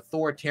an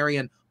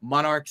authoritarian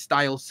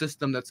monarch-style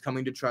system that's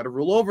coming to try to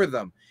rule over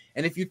them.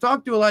 And if you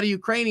talk to a lot of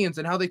Ukrainians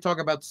and how they talk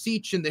about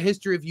Sich and the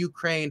history of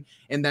Ukraine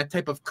and that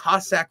type of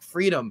Cossack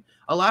freedom,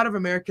 a lot of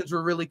Americans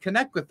will really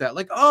connect with that.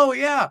 Like, oh,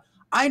 yeah,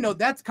 I know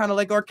that's kind of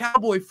like our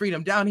cowboy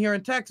freedom down here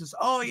in Texas.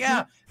 Oh,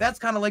 yeah, that's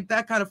kind of like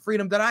that kind of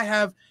freedom that I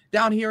have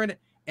down here.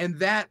 And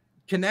that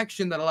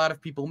connection that a lot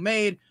of people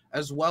made,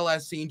 as well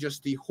as seeing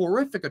just the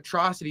horrific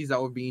atrocities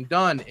that were being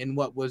done in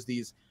what was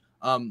these,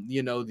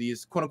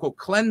 these quote unquote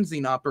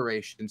cleansing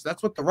operations.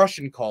 That's what the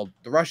Russians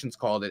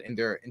called it in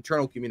their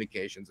internal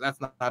communications. That's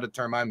not a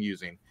term I'm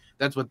using.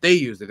 That's what they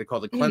use. They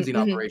call it cleansing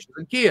operations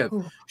in Kiev,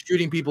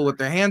 shooting people with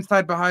their hands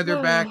tied behind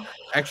their back,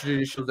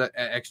 extrajudicial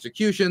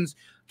executions,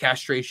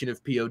 castration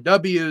of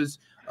POWs,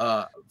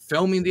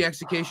 filming the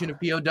execution of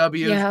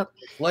POWs,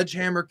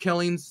 sledgehammer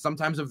killings,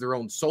 sometimes of their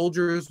own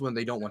soldiers when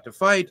they don't want to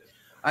fight.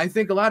 I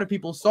think a lot of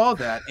people saw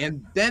that,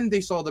 and then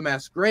they saw the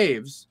mass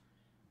graves.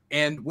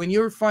 And when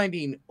you're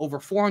finding over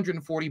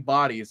 440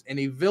 bodies in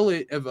a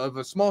village of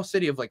a small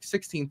city of like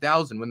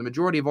 16,000, when the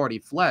majority have already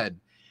fled,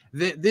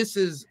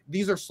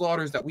 these are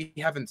slaughters that we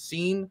haven't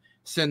seen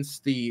since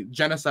the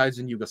genocides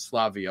in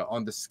Yugoslavia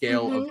on the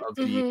scale of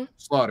the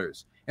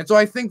slaughters. And so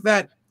I think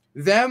that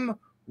them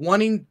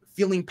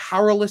feeling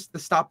powerless to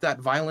stop that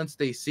violence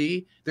they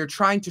see, they're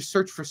trying to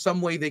search for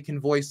some way they can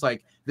voice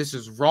like, this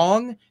is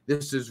wrong,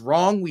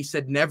 we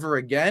said never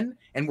again.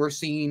 And we're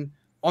seeing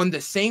on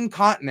the same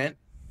continent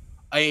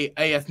a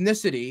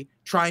ethnicity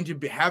trying to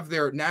have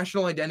their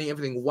national identity,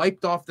 everything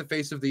wiped off the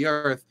face of the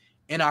earth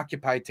in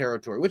occupied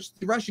territory, which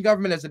the Russian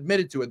government has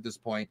admitted to at this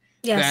point.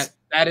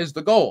 That is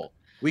the goal.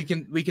 We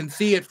can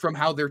see it from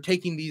how they're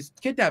taking these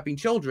kidnapping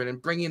children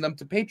and bringing them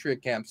to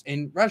patriot camps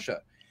in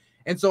Russia.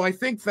 And so I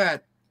think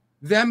that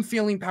them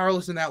feeling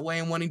powerless in that way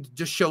and wanting to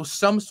just show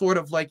some sort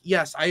of like,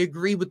 yes, I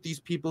agree with these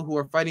people who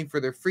are fighting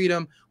for their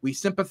freedom. We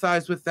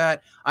sympathize with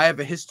that. I have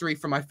a history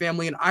from my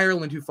family in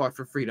Ireland who fought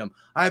for freedom.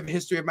 I have a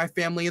history of my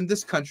family in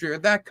this country or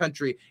that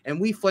country, and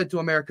we fled to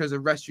America as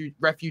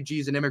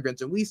refugees and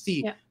immigrants, and we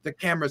see the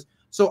cameras.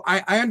 So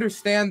I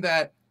understand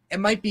that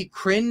it might be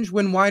cringe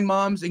when wine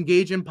moms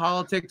engage in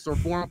politics or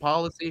foreign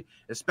policy,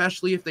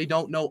 especially if they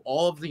don't know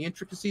all of the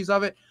intricacies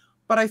of it.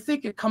 but I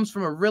think it comes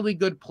from a really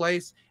good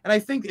place, and I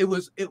think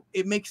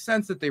it makes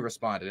sense that they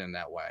responded in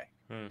that way.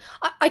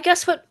 I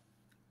guess what.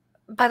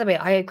 By the way,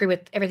 I agree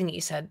with everything that you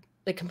said,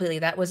 like completely.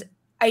 That was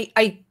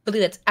I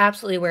believe that's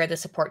absolutely where the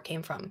support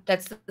came from.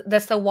 That's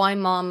the why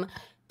mom,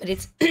 but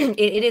it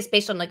is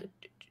based on like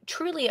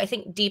truly, I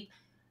think, deep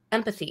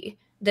empathy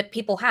that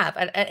people have,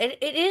 and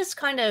it is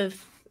kind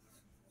of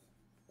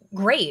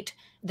great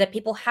that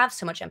people have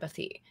so much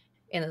empathy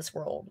in this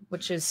world,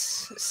 which is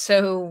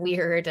so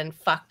weird and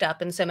fucked up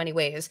in so many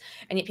ways,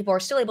 and yet people are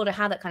still able to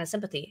have that kind of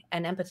sympathy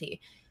and empathy.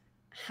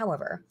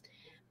 However,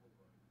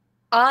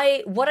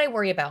 what I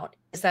worry about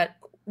is that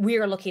we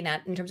are looking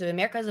at, in terms of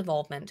America's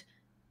involvement.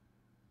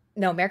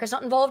 No, America's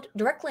not involved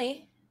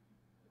directly,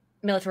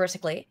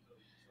 militaristically,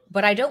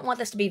 but I don't want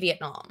this to be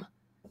Vietnam.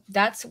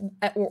 That's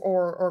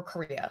or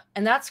Korea,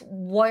 and that's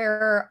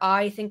where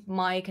I think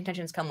my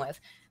contentions come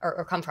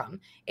from.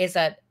 Is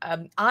that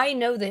I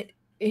know that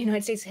the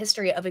United States'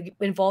 history of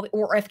involving,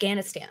 or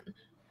Afghanistan,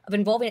 of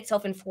involving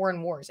itself in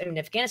foreign wars. I mean,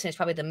 Afghanistan is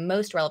probably the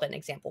most relevant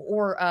example.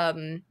 Or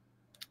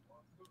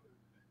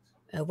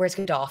where's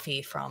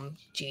Gaddafi from?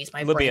 Jeez,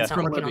 my brain's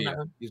not working on that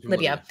one.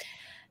 Libya.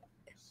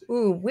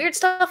 Ooh, weird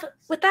stuff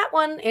with that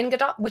one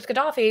with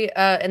Gaddafi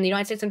and the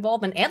United States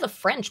involvement, and the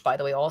French, by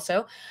the way,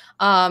 also.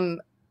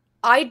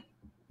 I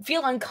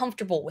feel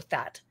uncomfortable with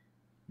that.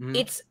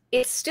 It's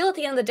still, at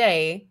the end of the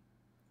day,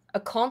 a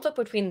conflict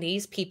between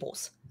these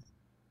peoples,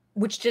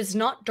 which does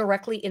not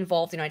directly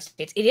involve the United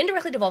States. It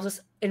indirectly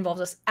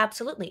involves us,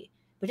 absolutely,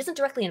 but it doesn't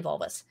directly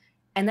involve us.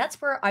 And that's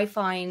where I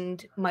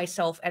find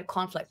myself at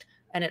conflict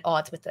and at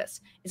odds with this,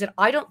 is that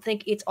I don't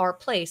think it's our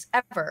place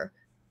ever,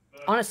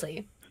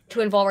 honestly, to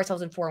involve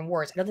ourselves in foreign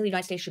wars. I don't think the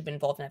United States should have been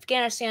involved in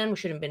Afghanistan. We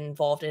shouldn't have been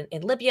involved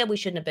in Libya. We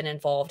shouldn't have been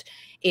involved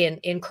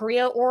in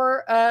Korea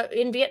or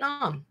in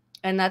Vietnam.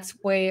 And that's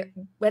really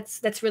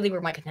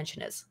where my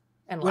contention is.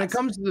 And when it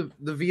comes to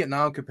the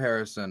Vietnam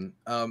comparison,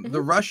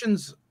 the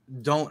Russians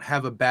don't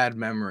have a bad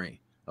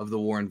memory of the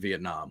war in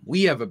Vietnam.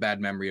 We have a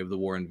bad memory of the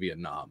war in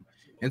Vietnam.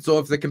 And so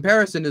if the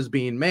comparison is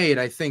being made,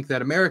 I think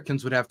that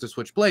Americans would have to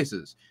switch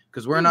places,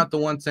 because we're not the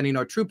ones sending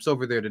our troops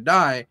over there to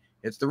die.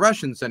 It's the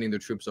Russians sending their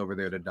troops over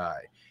there to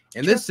die.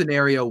 In this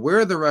scenario,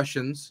 we're the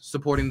Russians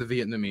supporting the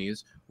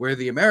Vietnamese, we're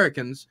the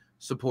Americans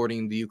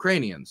supporting the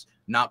Ukrainians,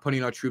 not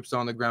putting our troops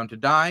on the ground to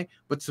die,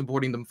 but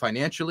supporting them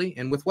financially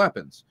and with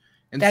weapons.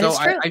 And so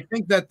I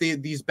think that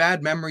these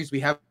bad memories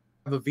we have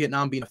of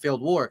Vietnam being a failed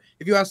war,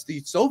 if you ask the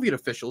Soviet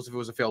officials if it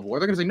was a failed war,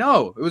 they're going to say,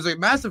 no, it was a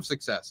massive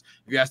success.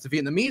 If you ask the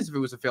Vietnamese if it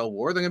was a failed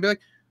war, they're going to be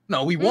like,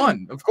 no, we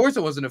won. Of course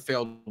it wasn't a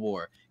failed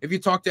war. If you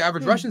talk to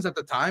average Russians at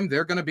the time,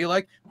 they're going to be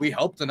like, we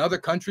helped another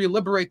country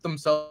liberate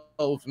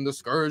themselves from the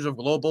scourge of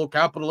global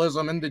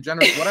capitalism and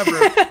degenerate, whatever.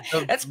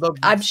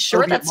 I'm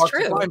sure that's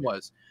true.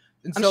 Was.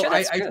 And so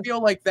I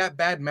feel like that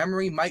bad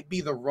memory might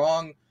be the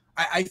wrong.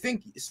 I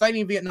think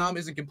citing Vietnam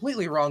isn't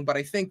completely wrong, but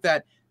I think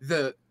that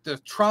the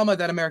trauma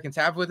that Americans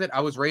have with it. I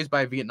was raised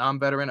by a Vietnam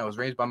veteran. I was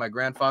raised by my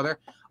grandfather.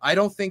 I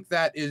don't think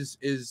that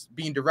is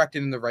being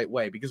directed in the right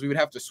way, because we would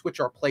have to switch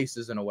our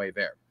places in a way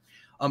there.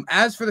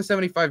 As for the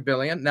 $75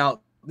 billion,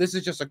 now this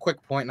is just a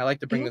quick point, and I like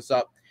to bring this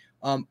up.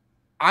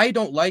 I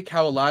don't like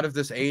how a lot of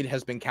this aid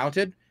has been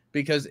counted,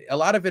 because a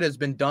lot of it has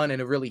been done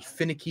in a really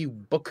finicky,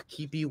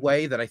 bookkeepy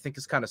way that I think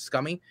is kind of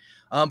scummy.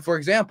 For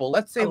example,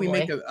 let's say we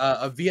make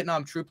a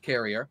Vietnam troop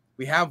carrier.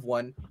 We have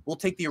one. We'll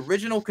take the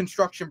original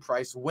construction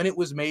price when it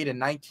was made in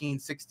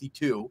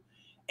 1962,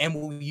 and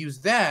we'll use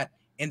that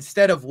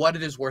instead of what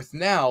it is worth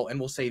now, and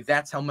we'll say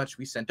that's how much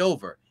we sent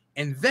over.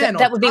 And then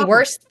that would be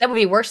worse. That would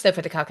be worse, though,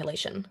 for the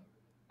calculation.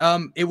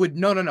 It would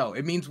no.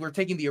 It means we're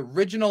taking the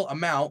original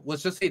amount.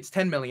 Let's just say it's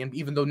 10 million,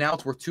 even though now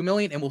it's worth 2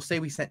 million, and we'll say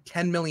we sent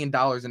 $10 million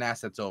in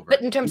assets over.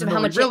 But in terms of how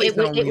much it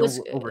was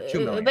over 2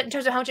 million. But in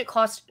terms of how much it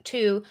cost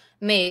to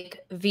make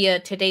via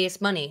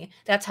today's money,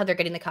 that's how they're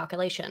getting the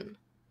calculation.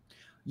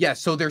 Yeah,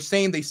 so they're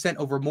saying they sent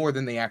over more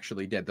than they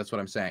actually did. That's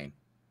what I'm saying.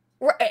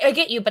 I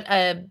get you, but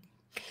I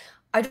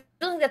don't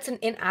think that's an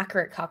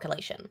inaccurate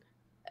calculation.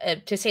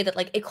 To say that,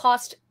 like, it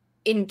cost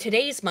in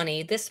today's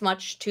money this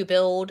much to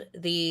build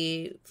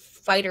the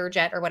fighter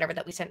jet or whatever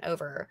that we sent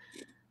over.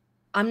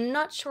 I'm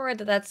not sure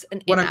that that's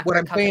an inaccurate what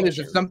I'm saying is,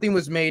 if something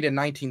was made in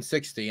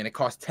 1960 and it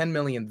cost 10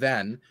 million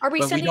then, are we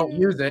but we don't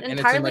use it, entirely and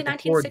it's in like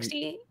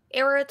 1960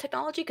 era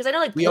technology? Because I know,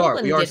 like, we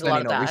Poland are did a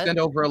lot of that. We sent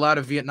over a lot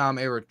of Vietnam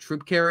era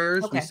troop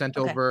carriers. We sent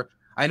over.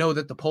 I know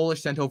that the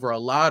Polish sent over a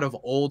lot of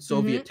old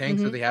Soviet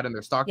tanks that they had in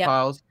their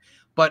stockpiles. Yep.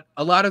 But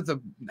a lot of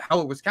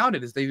how it was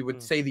counted is they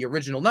would say the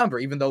original number,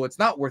 even though it's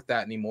not worth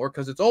that anymore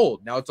because it's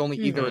old. Now it's only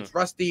either it's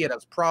rusty, it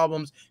has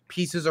problems,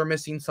 pieces are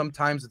missing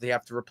sometimes that they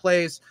have to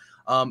replace.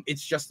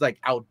 It's just like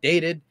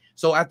outdated.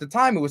 So at the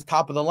time it was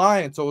top of the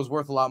line, and so it was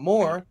worth a lot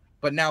more.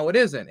 But now it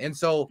isn't. And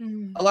so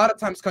a lot of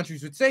times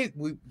countries would say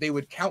they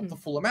would count the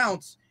full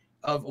amounts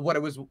of what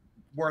it was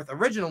worth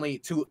originally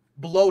to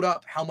bloat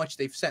up how much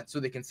they've sent, so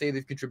they can say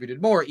they've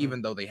contributed more,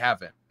 even though they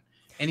haven't.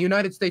 And the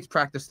United States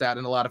practiced that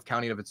in a lot of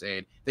counting of its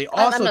aid. They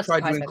also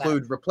tried to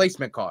include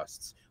replacement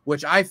costs,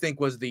 which I think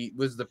was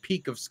the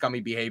peak of scummy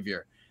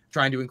behavior.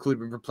 trying to include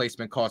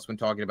replacement costs when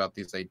talking about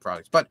these aid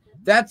products. But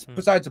that's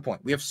besides the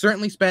point. We have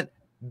certainly spent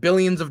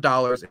billions of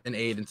dollars in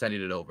aid and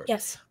sending it over.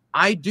 Yes.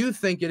 I do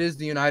think it is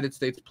the United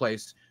States'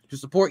 place to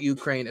support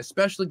Ukraine,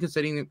 especially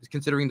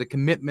considering the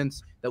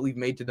commitments that we've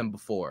made to them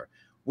before.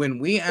 When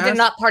we asked, they're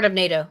not part of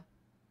NATO.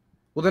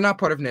 Well, they're not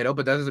part of NATO,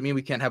 but that doesn't mean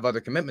we can't have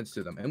other commitments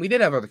to them. And we did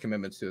have other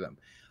commitments to them.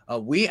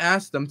 We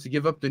asked them to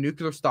give up the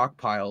nuclear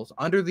stockpiles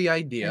under the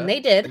idea. And they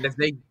did.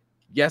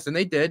 Yes, and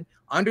they did.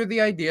 Under the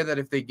idea that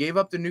if they gave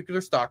up the nuclear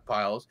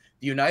stockpiles,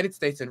 the United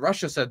States and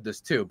Russia said this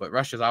too, but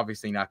Russia's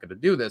obviously not going to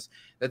do this,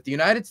 that the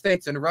United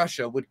States and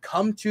Russia would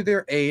come to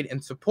their aid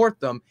and support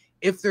them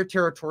if their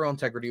territorial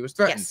integrity was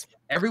threatened. Yes.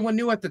 Everyone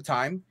knew at the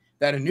time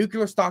that a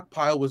nuclear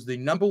stockpile was the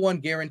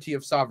 #1 guarantee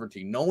of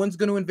sovereignty. No one's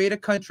going to invade a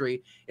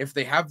country if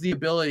they have the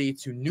ability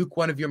to nuke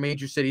one of your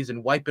major cities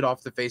and wipe it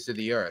off the face of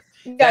the earth.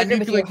 That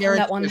nuclear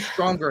guarantee is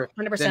stronger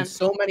 100%. than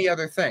so many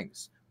other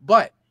things.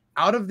 But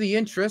out of the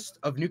interest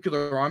of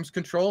nuclear arms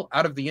control,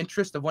 out of the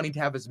interest of wanting to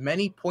have as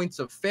many points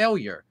of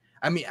failure,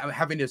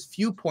 having as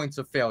few points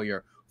of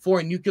failure for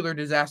a nuclear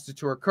disaster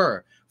to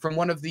occur from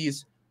one of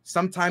these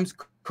sometimes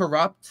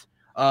corrupt,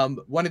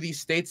 one of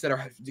these states that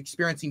are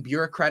experiencing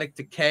bureaucratic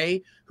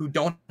decay, who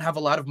don't have a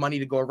lot of money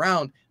to go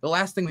around, the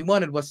last thing we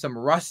wanted was some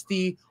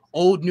rusty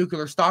old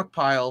nuclear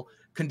stockpile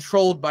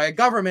controlled by a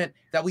government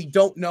that we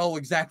don't know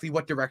exactly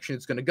what direction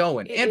it's going to go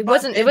in. It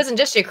wasn't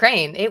just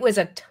Ukraine. It was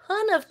a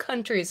ton of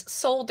countries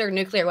sold their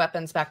nuclear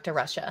weapons back to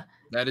Russia.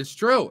 That is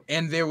true.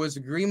 And there was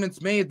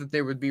agreements made that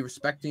they would be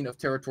respecting of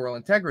territorial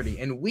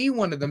integrity. And we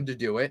wanted them to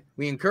do it.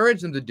 We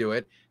encouraged them to do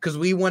it because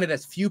we wanted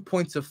as few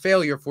points of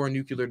failure for a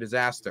nuclear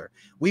disaster.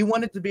 We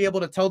wanted to be able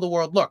to tell the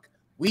world, look,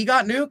 we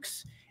got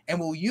nukes and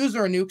we'll use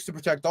our nukes to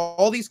protect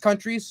all these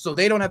countries so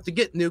they don't have to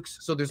get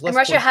nukes. So there's less. And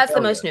Russia has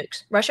the most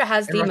nukes. Russia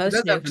has the most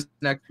nukes.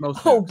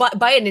 Oh,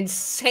 by an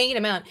insane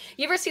amount.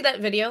 You ever see that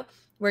video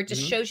where it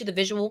just shows you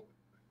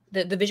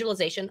the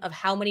visualization of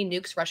how many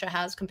nukes Russia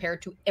has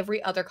compared to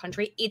every other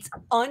country? It's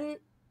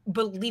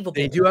unbelievable.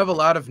 They do have a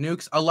lot of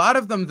nukes. A lot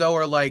of them, though,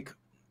 are like,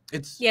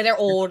 they're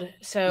old,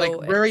 so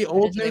like very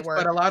old nukes,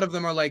 but a lot of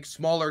them are like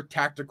smaller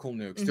tactical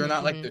nukes. They're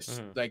not like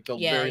this, like the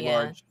very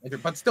large,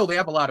 but still they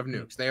have a lot of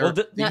nukes. They are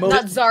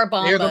not Tsar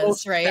bombas, they're the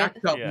most right?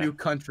 stacked up nuke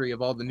country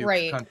of all the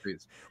nuke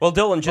countries. Well,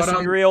 Dylan, just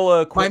some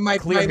real quick, my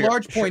clear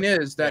large point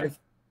is that if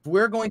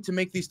we're going to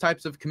make these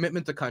types of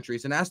commitment to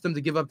countries and ask them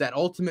to give up that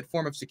ultimate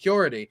form of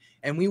security,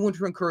 and we want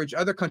to encourage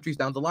other countries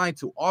down the line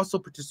to also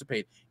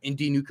participate in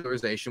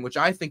denuclearization, which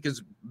I think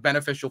is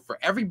beneficial for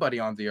everybody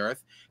on the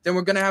earth, then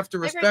we're going to have to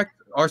respect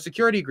our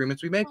security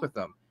agreements we make with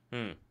them.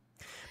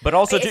 But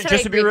also,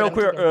 just to be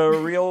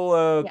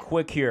real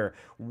quick here,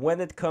 when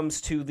it comes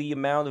to the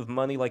amount of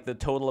money, like the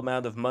total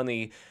amount of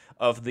money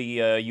of the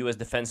U.S.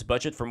 defense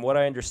budget, from what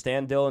I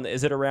understand, Dylan,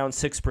 is it around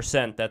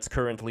 6% that's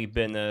currently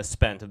been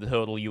spent of the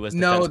total U.S.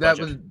 defense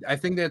budget? I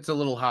think that's a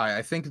little high.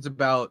 I think it's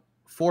about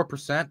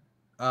 4%,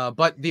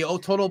 but the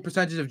total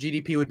percentage of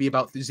GDP would be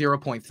about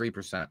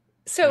 0.3%.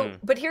 So,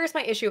 but here's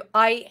my issue.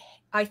 I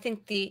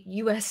think the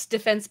U.S.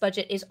 defense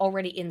budget is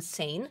already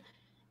insane.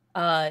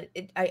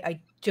 I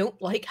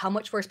don't like how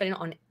much we're spending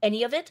on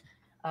any of it.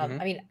 I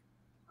mean,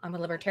 I'm a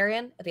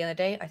libertarian. At the end of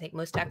the day, I think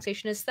most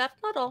taxation is theft.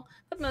 Not all,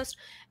 but most.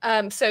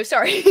 So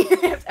sorry,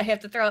 I have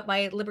to throw out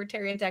my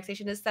libertarian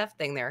taxation is theft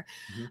thing there.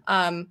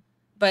 But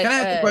can I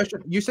ask a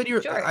question? You said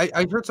you're. Sure.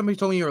 I heard somebody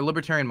told me you're a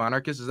libertarian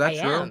monarchist. Is that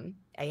true?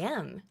 I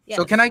am. Yes.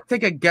 So can I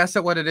take a guess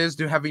at what it is?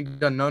 Having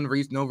done no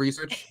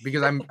research,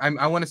 because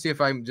I want to see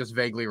if I'm just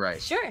vaguely right.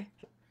 Sure.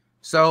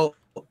 So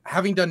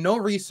having done no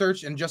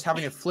research and just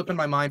having it flip in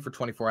my mind for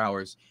 24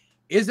 hours,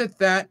 is it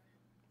that,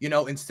 you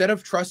know, instead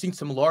of trusting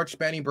some large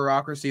spanning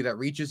bureaucracy that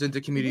reaches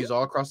into communities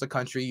all across the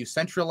country, you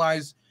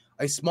centralize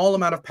a small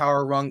amount of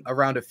power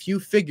around a few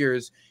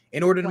figures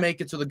in order to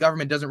make it so the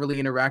government doesn't really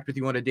interact with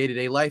you on a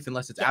day-to-day life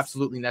unless it's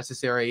absolutely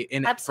necessary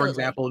in, for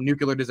example,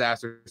 nuclear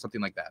disaster or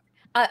something like that?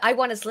 I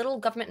want as little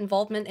government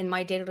involvement in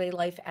my day-to-day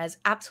life as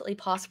absolutely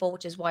possible,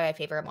 which is why I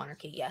favor a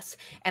monarchy, yes.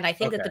 And I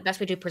think that the best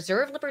way to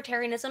preserve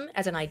libertarianism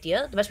as an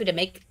idea, the best way to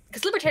make,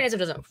 because libertarianism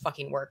doesn't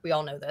fucking work, we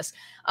all know this.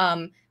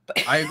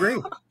 But I agree.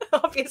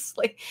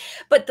 Obviously.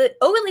 But the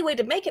only way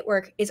to make it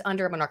work is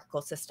under a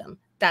monarchical system.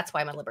 That's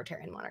why I'm a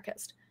libertarian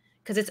monarchist.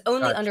 Because it's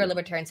only under a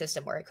libertarian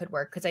system where it could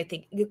work. Because I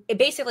think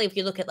basically, if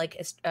you look at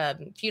like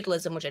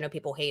feudalism, which I know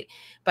people hate,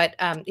 but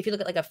if you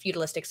look at like a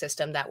feudalistic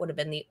system, that would have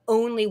been the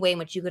only way in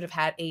which you could have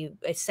had a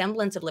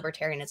semblance of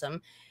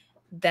libertarianism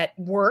that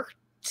worked,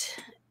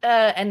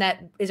 and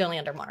that is only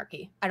under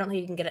monarchy. I don't think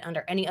you can get it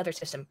under any other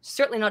system.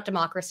 Certainly not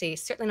democracy.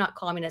 Certainly not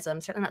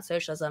communism. Certainly not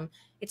socialism.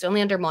 It's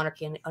only under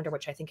monarchy, and under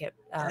which I think it.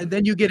 And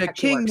then you get a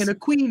king and a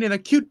queen and a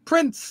cute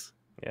prince.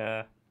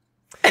 Yeah.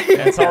 And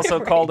it's also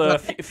called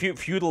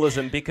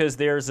feudalism because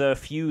there's a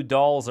few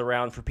dolls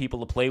around for people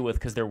to play with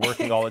because they're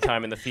working all the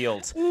time in the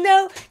fields.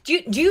 No,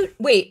 do you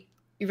wait?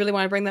 You really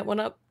want to bring that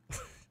one up?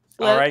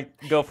 All right,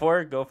 go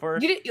for it.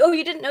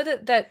 You didn't know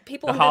that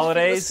people the in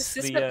holidays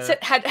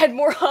had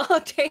more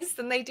holidays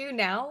than they do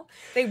now.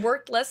 They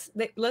worked less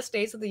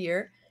days of the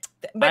year.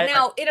 But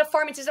now in a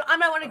farming system, I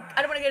don't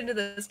want to get into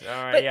this.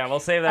 All right, but, yeah, we'll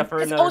save that for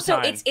another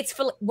time. It's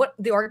what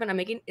the argument I'm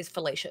making is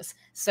fallacious.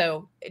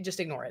 So just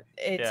ignore it.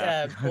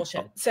 It's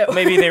bullshit. So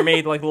maybe they're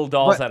made like little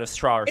dolls out of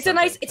straw or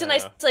something. It's a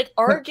nice like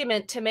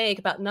argument to make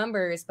about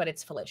numbers, but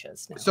it's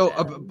fallacious. No. So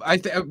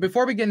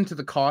before we get into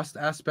the cost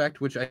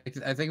aspect, which I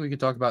think we could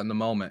talk about in a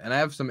moment, and I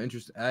have some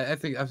interest. I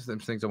think I have some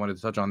things I wanted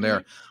to touch on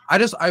there.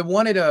 I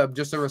wanted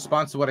just a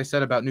response to what I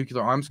said about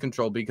nuclear arms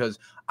control, because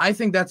I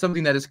think that's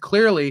something that is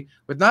clearly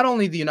with not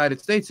only the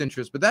United States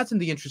interest, but that's in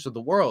the interest of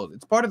the world.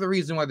 It's part of the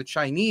reason why the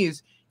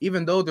Chinese,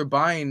 even though they're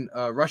buying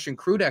Russian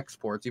crude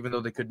exports, even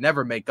though they could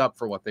never make up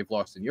for what they've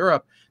lost in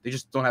Europe, they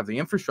just don't have the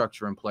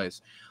infrastructure in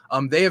place.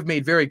 They have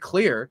made very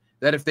clear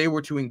that if they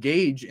were to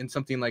engage in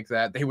something like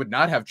that, they would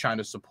not have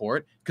China's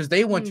support, because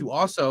they want to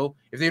also,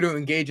 if they were to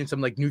engage in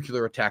some like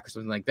nuclear attack or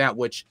something like that,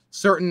 which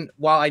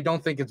while I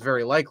don't think it's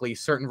very likely,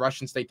 certain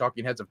Russian state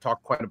talking heads have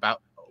talked quite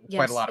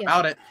a lot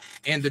about it,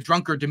 and the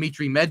drunkard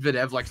Dmitry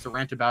Medvedev likes to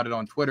rant about it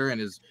on Twitter and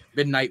his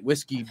midnight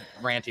whiskey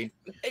ranting.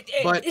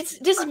 But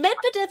does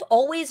Medvedev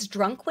always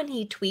drunk when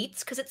he tweets?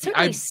 Because it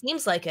certainly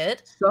seems like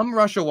it. Some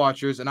Russia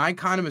watchers, and I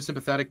kind of am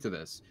sympathetic to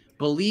this,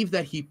 believe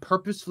that he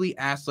purposefully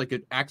acts like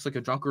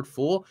a drunkard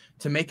fool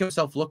to make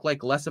himself look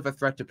like less of a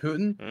threat to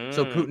Putin,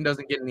 so Putin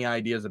doesn't get any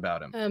ideas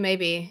about him.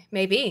 Maybe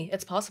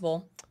it's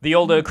possible. The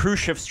old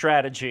Khrushchev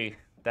strategy.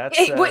 That's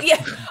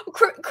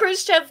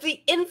Khrushchev,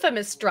 the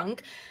infamous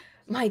drunk.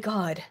 My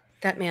God,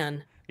 that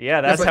man.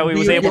 Yeah, that's how he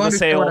was able to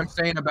sail. What I'm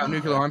saying about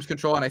nuclear arms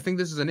control, and I think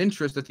this is an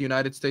interest that the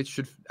United States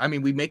should. I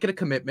mean, we make it a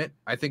commitment.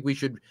 I think we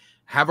should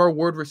have our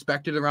word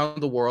respected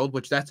around the world,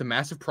 which that's a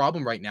massive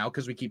problem right now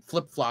because we keep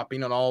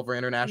flip-flopping on all of our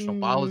international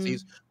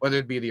policies, whether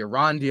it be the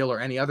Iran deal or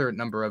any other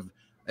number of.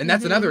 And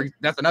that's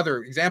another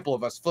example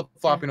of us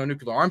flip-flopping on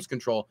nuclear arms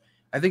control.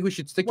 I think we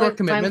should stick to our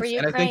commitments,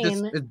 and I think this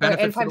is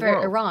benefit for the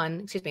world.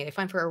 Iran, excuse me,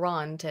 fine for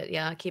Iran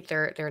to keep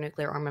their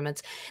nuclear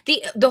armaments.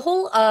 The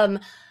whole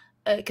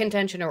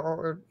contention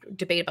or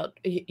debate about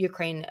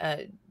Ukraine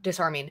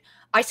disarming.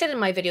 I said in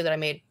my video that I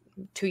made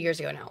 2 years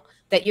ago now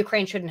that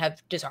Ukraine shouldn't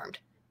have disarmed.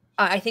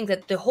 I think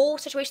that the whole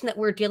situation that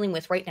we're dealing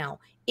with right now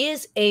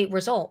is a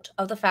result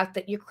of the fact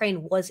that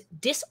Ukraine was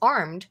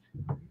disarmed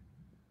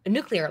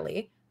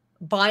nuclearly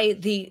by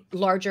the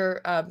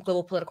larger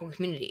global political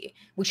community,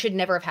 which should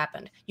never have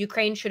happened.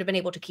 Ukraine should have been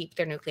able to keep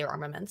their nuclear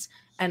armaments.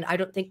 And I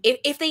don't think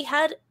if they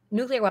had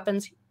nuclear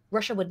weapons,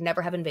 Russia would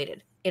never have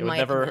invaded. It would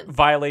never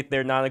violate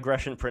their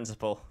non-aggression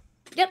principle.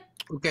 Yep.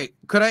 Okay.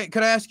 Could I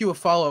ask you a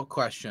follow-up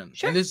question?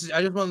 Sure. And this is,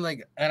 I just want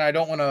to and I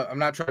don't want to, I'm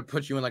not trying to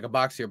put you in like a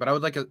box here, but I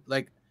would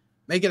like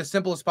make it as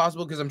simple as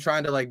possible because I'm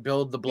trying to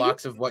build the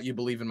blocks of what you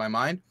believe in my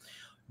mind.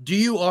 Do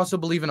you also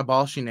believe in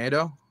abolishing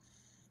NATO?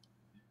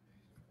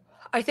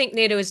 I think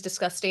NATO is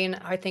disgusting.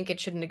 I think it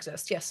shouldn't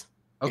exist. Yes.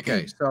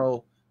 Okay.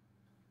 So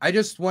I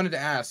just wanted to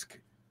ask,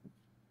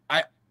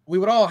 we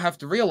would all have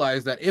to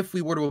realize that if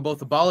we were to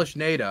both abolish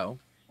NATO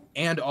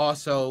and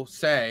also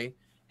say,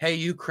 hey,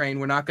 Ukraine,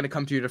 we're not going to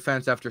come to your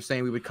defense after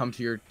saying we would come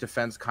to your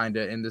defense kind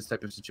of in this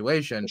type of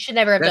situation. We should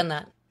never have done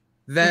that.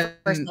 Then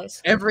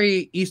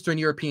every Eastern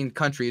European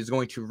country is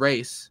going to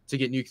race to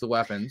get nuclear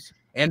weapons.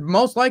 And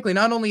most likely,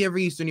 not only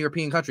every Eastern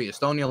European country,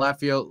 Estonia,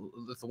 Latvia,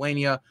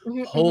 Lithuania,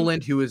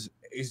 Poland, whose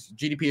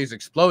GDP is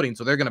exploding,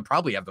 so they're going to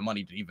probably have the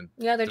money to even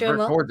they're doing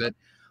well towards it.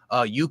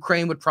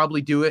 Ukraine would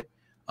probably do it.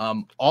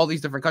 All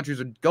these different countries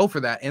would go for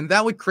that, and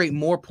that would create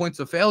more points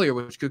of failure,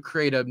 which could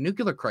create a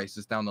nuclear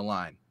crisis down the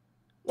line.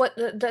 What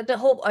the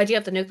whole idea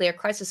of the nuclear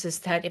crisis is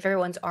that if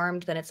everyone's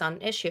armed, then it's not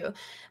an issue.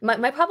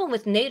 My problem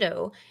with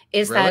NATO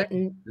is that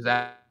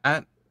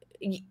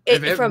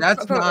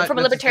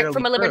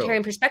from a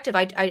libertarian perspective,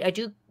 I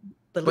do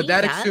believe but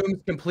that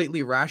assumes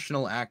completely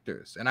rational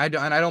actors, and I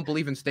don't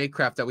believe in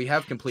statecraft that we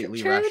have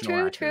completely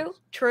rational actors.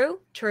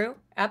 True,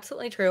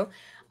 absolutely true.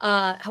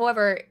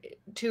 However,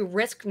 to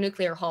risk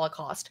nuclear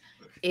holocaust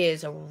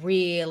is a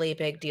really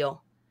big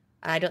deal.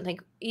 I don't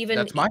think even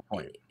that's my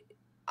point.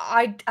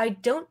 I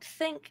don't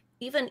think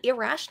even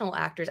irrational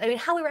actors. I mean,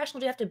 how irrational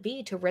do you have to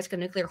be to risk a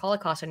nuclear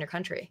holocaust in your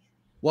country?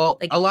 Well,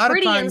 a lot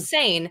of times,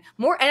 insane.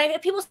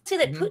 People say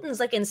that Putin's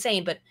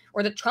insane,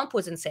 or that Trump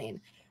was insane,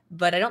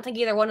 but I don't think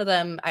either one of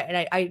them.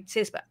 I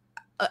say this, but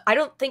I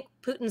don't think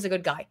Putin's a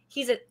good guy.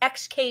 He's an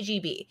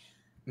ex-KGB,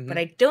 but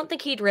I don't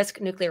think he'd risk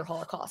nuclear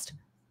holocaust.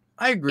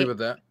 I agree with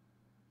that.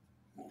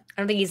 I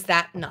don't think he's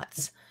that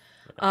nuts.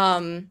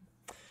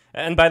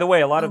 And by the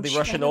way, a lot of the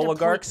Russian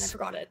oligarchs. I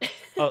forgot it.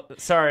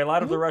 A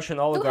lot of the Russian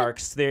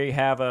oligarchs, they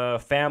have a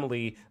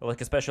family,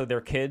 especially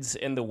their kids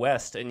in the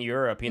West, in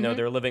Europe. You know,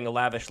 they're living a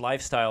lavish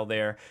lifestyle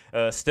there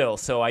still.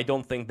 So I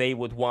don't think they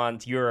would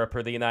want Europe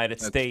or the United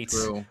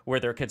States,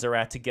 where their kids are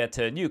at, to get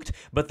nuked.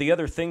 But the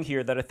other thing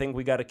here that I think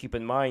we got to keep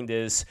in mind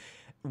is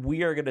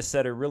we are going to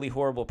set a really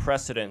horrible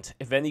precedent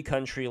if any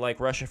country like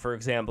Russia, for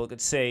example,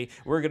 could say,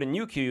 we're going to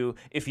nuke you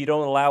if you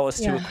don't allow us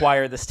to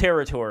acquire this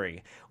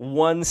territory.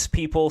 Once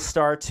people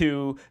start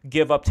to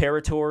give up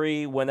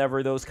territory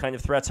whenever those kind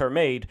of threats are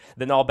made,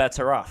 then all bets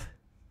are off.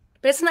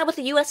 But isn't that what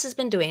the U.S. has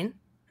been doing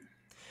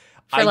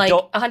for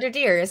 100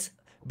 years?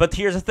 But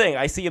here's the thing: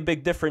 I see a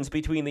big difference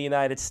between the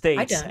United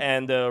States don't.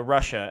 and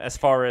Russia as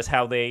far as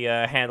how they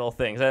handle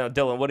things. I don't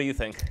know, Dylan, what do you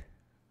think?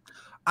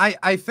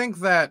 I think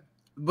that,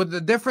 but the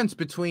difference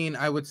between,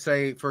 I would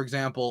say, for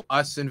example,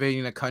 us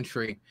invading a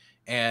country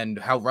and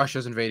how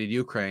Russia's invaded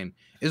Ukraine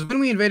is when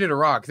we invaded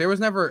Iraq, there was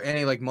never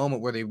any like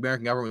moment where the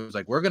American government was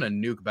like, we're gonna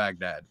nuke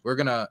Baghdad. We're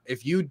gonna,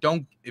 if you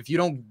don't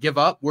give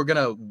up, we're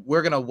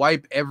gonna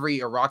wipe every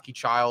Iraqi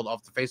child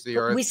off the face of the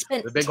earth. We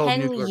spent with a big old 10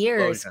 nuclear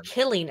years explosion.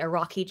 killing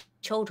Iraqi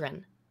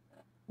children.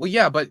 Well,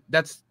 yeah, but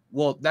that's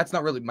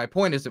not really my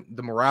point. Is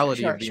the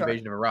morality Sure, of the sure.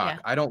 invasion of Iraq? Yeah.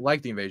 I don't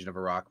like the invasion of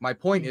Iraq. My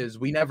point is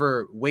we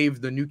never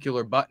waved the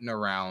nuclear button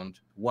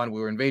around when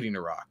we were invading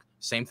Iraq.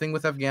 Same thing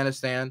with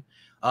Afghanistan.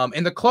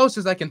 And the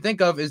closest I can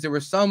think of is there were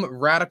some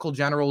radical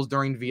generals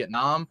during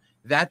Vietnam.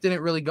 That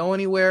didn't really go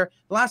anywhere.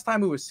 The last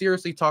time it was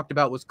seriously talked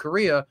about was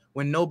Korea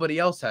when nobody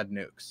else had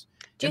nukes.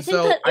 Do you And think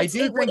so that I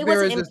do think there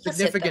wasn't is a implicit,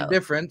 significant though?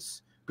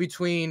 difference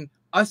between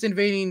us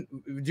invading,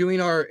 doing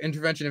our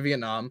intervention in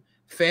Vietnam,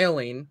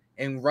 failing,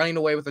 and running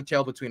away with the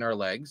tail between our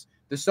legs.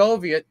 The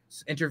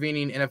Soviets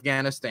intervening in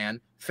Afghanistan,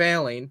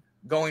 failing,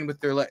 going with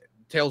their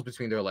tails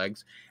between their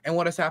legs. And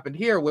what has happened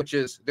here, which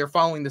is they're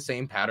following the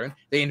same pattern.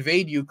 They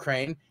invade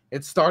Ukraine.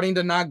 It's starting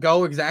to not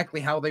go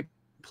exactly how they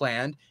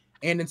planned.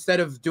 And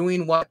instead of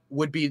doing what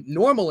would be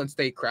normal in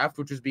statecraft,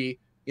 which would be,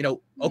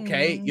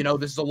 okay,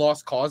 this is a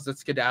lost cause,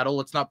 let's skedaddle,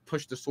 let's not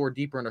push the sword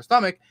deeper in our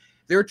stomach.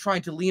 They're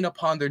trying to lean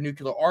upon their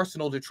nuclear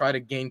arsenal to try to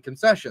gain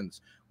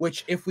concessions,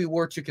 which if we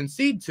were to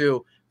concede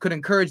to, could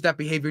encourage that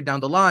behavior down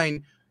the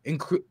line,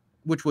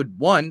 which would,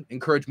 one,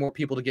 encourage more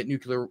people to get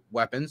nuclear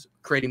weapons,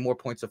 creating more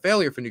points of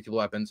failure for nuclear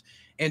weapons,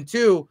 and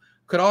two,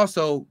 could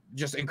also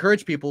just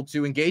encourage people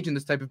to engage in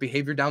this type of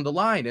behavior down the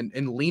line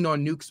and lean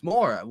on nukes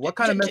more. What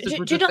kind of message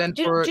would this send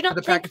for the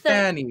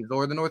Pakistanis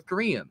or the North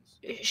Koreans?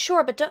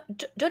 Sure, but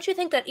don't you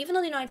think that even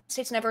though the United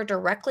States never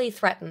directly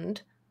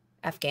threatened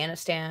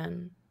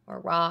Afghanistan or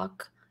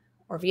Iraq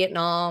or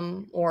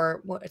Vietnam,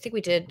 or I think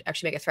we did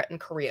actually make a threat in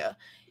Korea.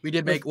 We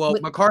did make,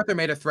 MacArthur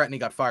made a threat and he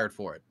got fired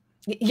for it.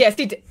 Yes,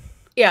 he did.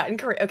 Yeah, in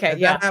Korea. Okay, Has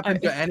that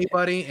happened to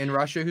anybody in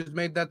Russia who's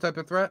made that type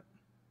of threat?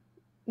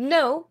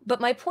 No,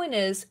 but my point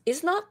is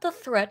not the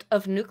threat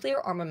of nuclear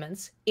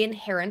armaments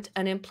inherent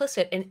and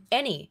implicit in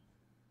any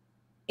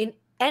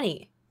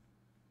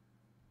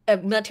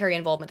military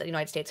involvement that the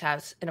United States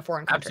has in a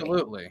foreign country?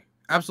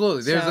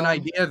 Absolutely. There's an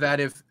idea that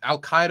if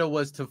Al-Qaeda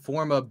was to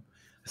form a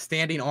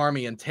standing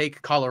army and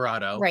take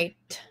Colorado, right,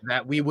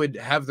 that we would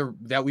have it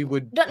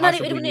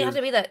wouldn't have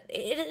to be that.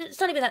 It's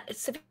not even that.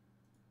 It's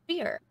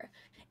severe.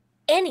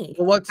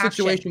 What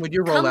situation would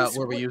you roll out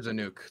where we use a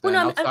nuke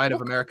outside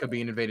of America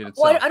being invaded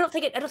itself? Well, I don't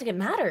think it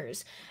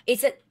matters.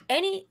 It's that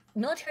any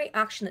military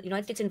action that the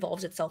United States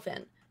involves itself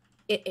in,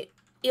 it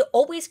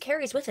always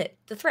carries with it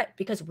the threat,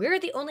 because we're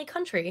the only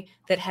country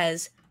that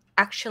has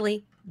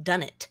actually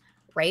done it,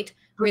 right?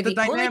 We're the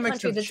only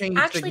country that's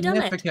actually done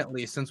it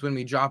significantly since when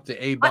we dropped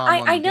the A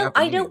bomb.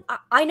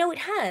 I know it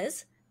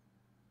has,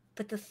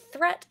 but the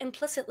threat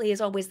implicitly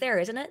is always there,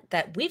 isn't it?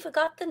 That we've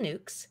got the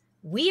nukes.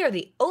 We are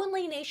the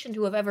only nation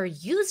to have ever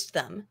used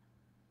them.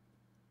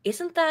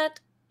 Isn't that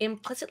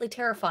implicitly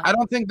terrifying? I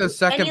don't think the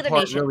second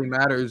part really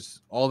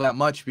matters all that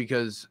much,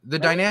 because the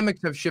dynamics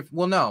have shifted.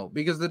 Well, no,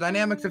 because the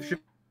dynamics have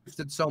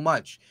shifted so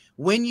much.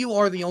 When you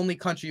are the only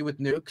country with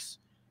nukes,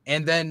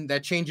 and then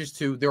that changes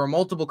to there are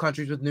multiple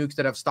countries with nukes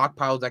that have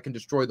stockpiles that can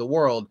destroy the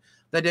world,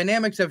 the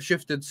dynamics have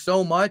shifted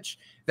so much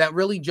that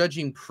really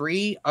judging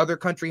other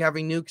country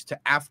having nukes to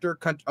after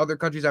other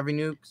countries having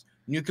nukes,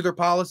 nuclear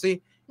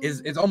policy,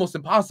 is almost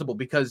impossible,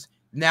 because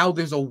now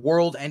there's a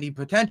world-ending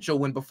potential,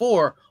 when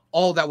before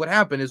all that would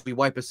happen is we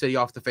wipe a city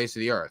off the face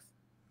of the earth,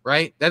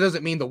 right? That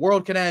doesn't mean the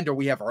world can end or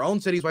we have our own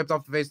cities wiped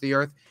off the face of the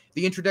earth.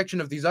 The introduction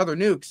of these other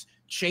nukes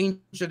changed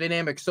the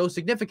dynamic so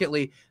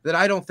significantly that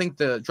I don't think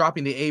the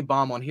dropping the A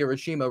bomb on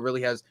Hiroshima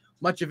really has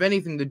much of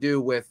anything to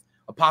do with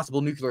a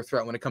possible nuclear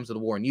threat when it comes to the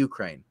war in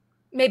Ukraine.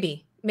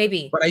 Maybe.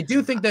 But I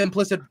do think the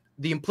implicit.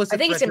 I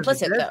think it's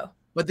implicit though.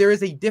 But there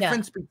is a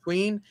difference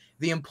between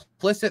the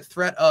implicit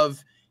threat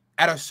of,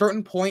 at a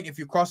certain point, if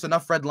you cross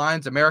enough red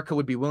lines, America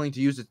would be willing to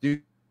use its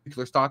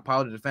nuclear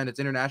stockpile to defend its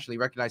internationally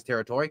recognized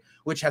territory,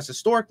 which has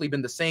historically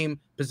been the same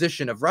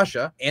position of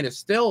Russia and is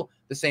still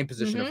the same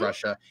position of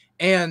Russia.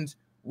 And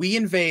we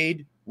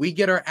invade, we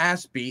get our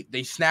ass beat,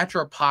 they snatch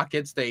our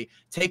pockets, they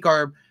take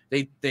our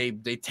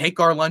take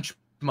our lunch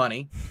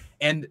money.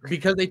 And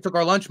because they took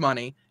our lunch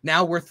money,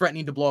 now we're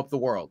threatening to blow up the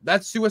world.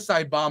 That's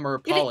suicide bomber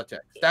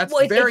politics. That's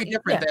very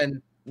different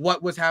than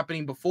what was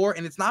happening before,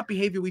 and it's not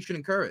behavior we should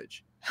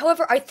encourage.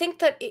 However, I think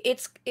that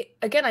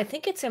I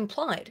think it's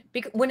implied,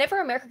 because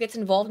whenever America gets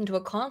involved into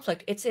a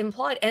conflict, it's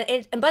implied.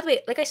 And by the way,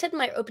 like I said in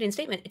my opening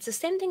statement, it's the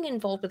same thing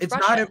involved with Russia.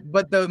 It's not,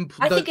 but the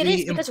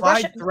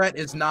implied threat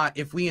is not,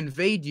 if we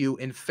invade you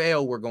and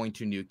fail, we're going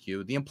to nuke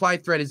you. The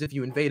implied threat is if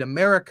you invade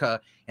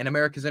America and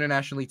America's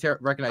internationally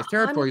recognized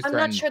territories, I'm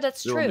not sure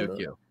that's true. Nuke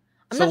you.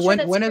 So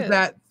when is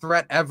that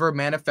threat ever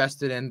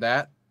manifested in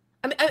that?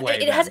 I mean,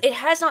 it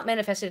has not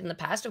manifested in the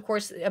past. Of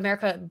course,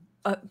 America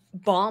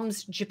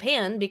bombs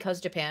Japan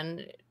because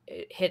Japan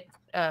hit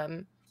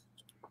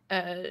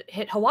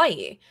hit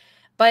Hawaii.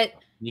 But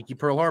Sneaky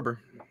Pearl Harbor.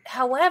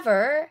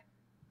 however,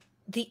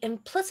 the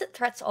implicit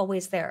threat's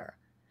always there.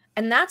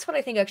 And that's what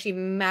I think actually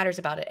matters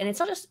about it. And it's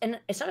not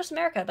just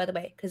America, by the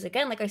way, because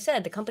again, like I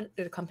said, the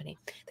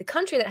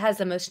country that has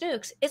the most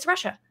nukes is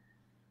Russia.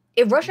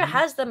 If Russia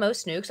has the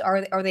most nukes,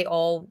 are they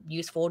all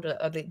useful?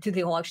 Do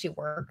they all actually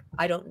work?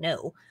 I don't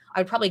know. I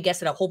would probably guess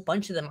that a whole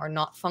bunch of them are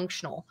not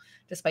functional,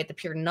 despite the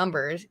pure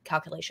numbers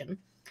calculation.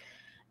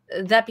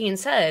 That being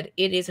said,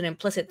 it is an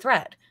implicit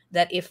threat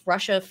that if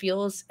Russia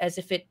feels as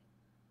if it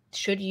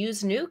should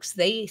use nukes,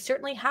 they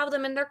certainly have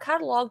them in their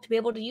catalog to be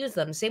able to use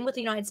them. Same with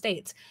the United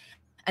States.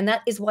 And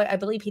that is why I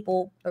believe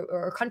people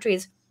or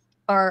countries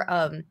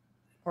are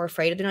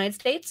afraid of the United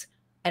States,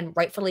 and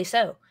rightfully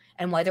so.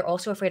 And why they're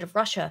also afraid of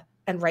Russia,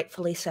 and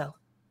rightfully so.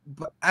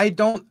 But I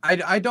don't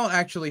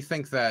actually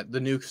think that the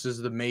nukes is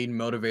the main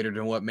motivator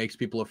to what makes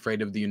people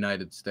afraid of the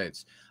United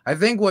States. I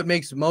think what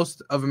makes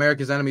most of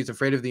America's enemies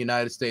afraid of the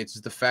United States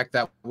is the fact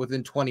that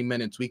within 20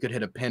 minutes we could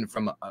hit a pin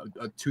from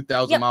a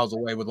 2,000 miles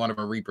away with one of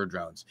our Reaper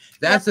drones.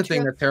 That's the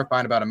thing that's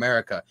terrifying about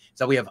America, is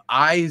that we have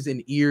eyes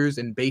and ears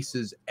and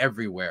bases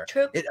everywhere.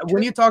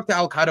 When you talk to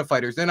Al-Qaeda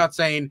fighters, they're not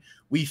saying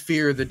we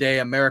fear the day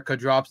America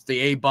drops the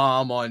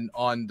A-bomb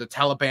on the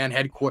Taliban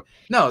headquarters.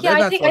 No, yeah,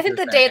 I think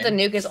the day of the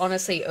nuke is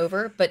honestly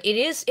over, but it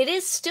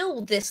is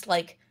still this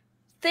like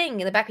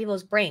thing in the back of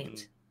people's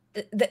brains.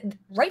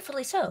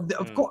 Rightfully so.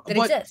 Of course,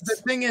 but the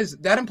thing is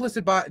that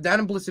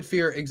implicit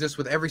fear exists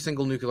with every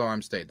single nuclear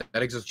armed state.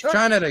 That exists with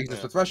China, that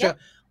exists with Russia,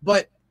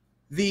 but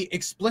the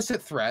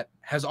explicit threat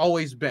has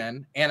always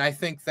been, and I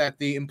think that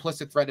the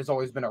implicit threat has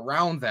always been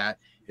around that,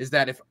 is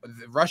that if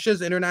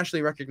Russia's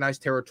internationally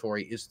recognized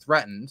territory is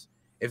threatened,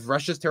 if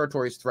Russia's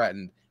territory is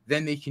threatened,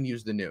 then they can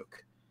use the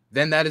nuke.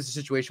 Then that is a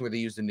situation where they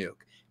use the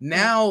nuke.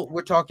 Now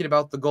we're talking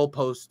about the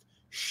goalpost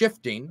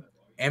shifting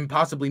and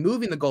possibly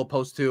moving the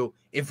goalpost to,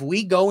 if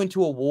we go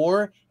into a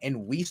war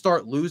and we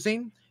start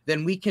losing,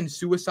 then we can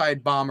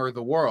suicide bomber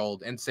the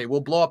world and say,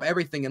 we'll blow up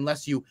everything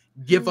unless you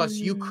give us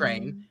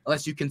Ukraine,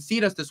 unless you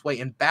concede us this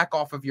way and back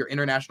off of your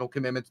international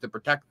commitments to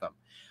protect them.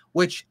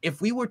 Which, if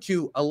we were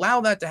to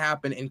allow that to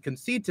happen and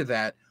concede to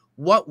that,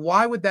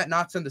 why would that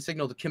not send the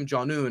signal to Kim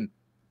Jong-un?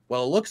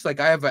 Well, it looks like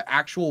I have an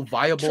actual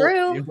viable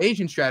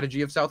invasion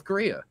strategy of South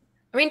Korea.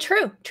 I mean,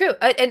 true.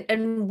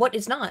 And what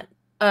is not?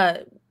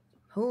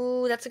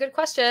 That's a good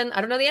question.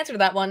 I don't know the answer to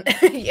that one.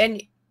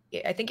 And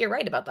I think you're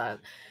right about that.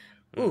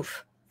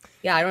 Oof.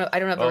 Yeah, I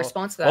don't have a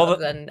response to that. Other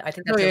than I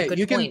think that's a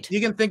good point.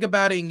 You can think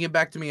about it and get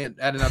back to me at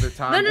another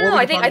time. No.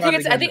 I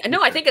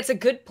think it's a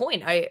good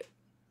point.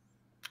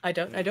 I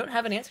don't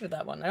have an answer to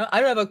that one. I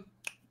don't have a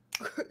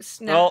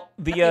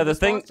the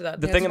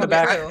thing in the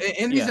back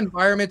in these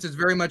environments is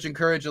very much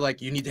encouraged. Like,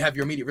 you need to have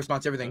your immediate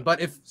response to everything. But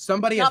if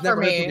somebody has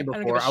never heard something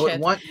before, I would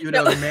want you to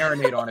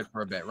marinate on it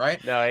for a bit,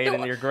 right? No,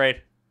 Aydin, you're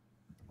great.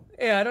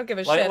 Yeah, I don't give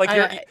a shit.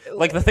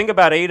 Like the thing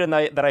about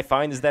Aydin that I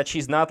find is that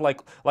she's not like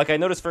I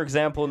noticed, for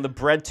example, in the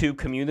BreadTube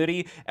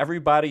community,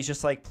 everybody's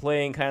just like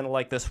playing kind of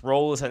like this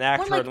role as an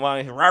actor and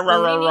wanting rah rah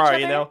rah rah,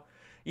 you know.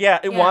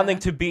 Yeah, wanting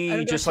to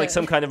be just like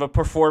some kind of a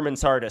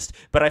performance artist.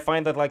 But I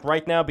find that like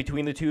right now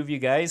between the two of you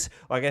guys,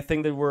 like I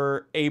think that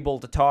we're able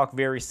to talk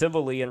very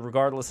civilly, and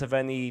regardless of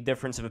any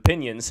difference of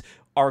opinions,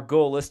 our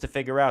goal is to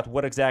figure out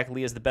what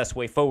exactly is the best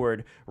way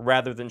forward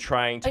rather than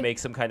trying to make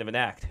some kind of an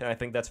act. And I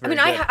think that's very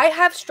good. I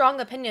have strong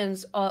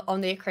opinions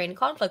on the Ukraine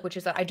conflict, which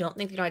is that I don't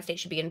think the United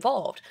States should be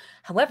involved.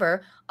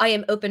 However, I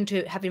am open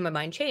to having my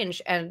mind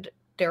changed, and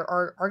there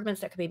are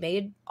arguments that could be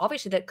made,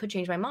 obviously, that could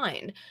change my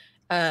mind.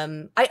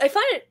 I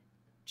find it,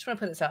 just want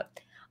to put this out,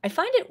 I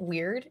find it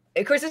weird.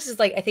 Of course, this is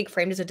like, I think,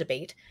 framed as a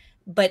debate,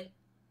 but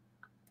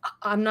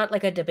I'm not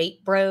like a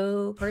debate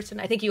bro person.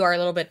 I think you are a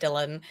little bit,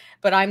 Dylan,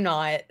 but I'm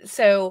not.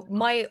 So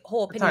my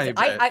whole opinion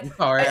is,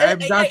 sorry, I'm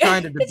not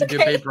trying to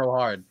debate bro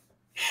hard.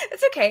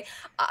 It's okay.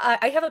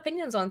 I have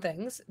opinions on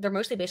things. They're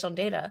mostly based on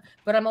data,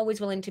 but I'm always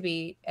willing to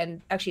be,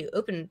 and actually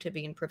open to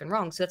being proven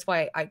wrong. So that's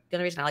why the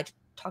only reason I like to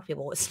talk to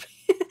people is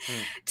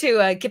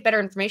to get better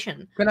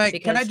information. Can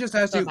I just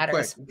ask you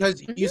quick,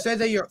 because you said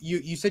that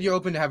you said you're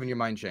open to having your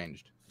mind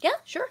changed. Yeah,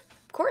 sure,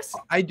 of course.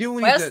 I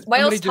do need to.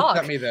 Somebody just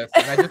sent me this,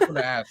 and I just want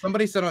to ask.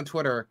 Somebody said on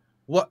Twitter,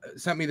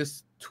 sent me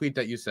this tweet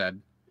that you said.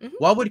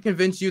 What would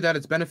convince you that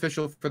it's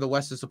beneficial for the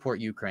West to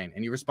support Ukraine?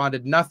 And you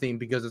responded, nothing,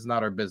 because it's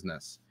not our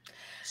business.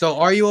 So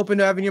are you open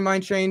to having your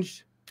mind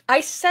changed?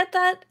 I said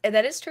that, and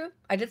that is true.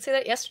 I did say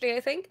that yesterday,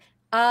 I think.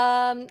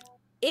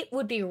 It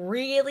would be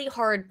really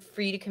hard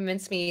for you to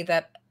convince me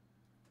that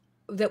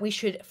we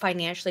should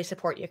financially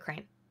support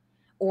Ukraine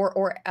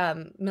or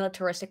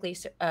militaristically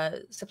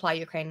supply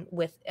Ukraine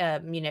with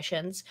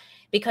munitions,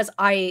 because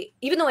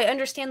even though I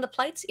understand the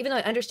plights, even though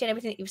I understand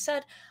everything that you've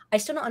said, I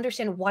still don't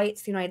understand why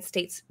it's the United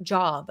States'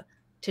 job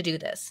to do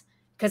this.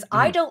 Because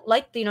I don't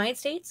like the United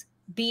States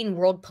being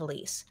world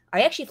police.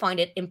 I actually find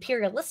it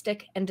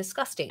imperialistic and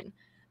disgusting.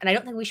 And I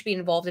don't think we should be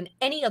involved in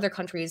any other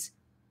country's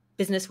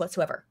business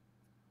whatsoever.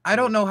 I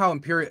don't know how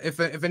if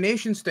a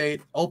nation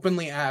state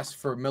openly asks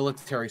for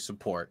military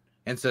support,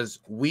 and says,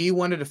 we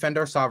want to defend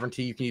our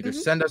sovereignty. You can either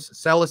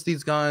sell us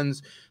these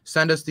guns,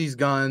 send us these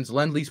guns,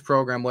 lend-lease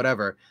program,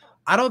 whatever.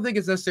 I don't think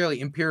it's necessarily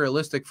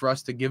imperialistic for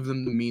us to give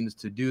them the means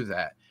to do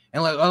that.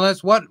 And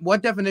unless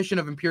what definition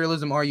of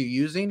imperialism are you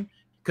using?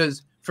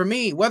 Because for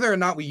me, whether or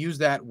not we use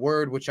that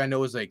word, which I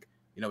know is like,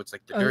 it's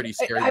like the dirty,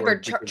 scary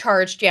word.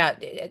 Charged, yeah.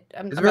 It's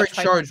a very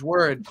charged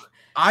word.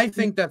 I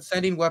think that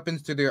sending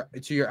weapons to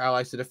your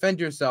allies to defend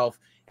yourself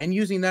and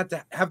using that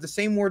to have the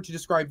same word to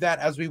describe that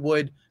as we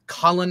would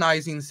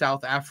colonizing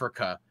South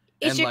Africa.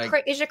 Is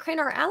Ukraine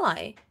our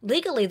ally?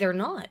 Legally, they're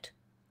not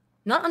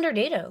under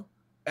NATO.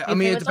 I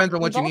mean, it depends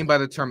on what you mean by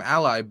the term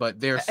ally, but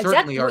they're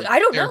certainly our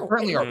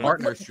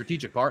partner,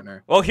 strategic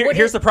partner. Well,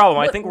 here's the problem.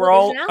 I think we're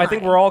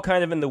all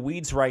kind of in the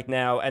weeds right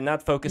now and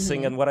not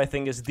focusing on what I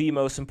think is the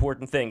most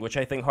important thing, which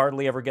I think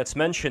hardly ever gets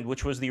mentioned,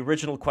 which was the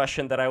original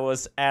question that I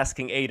was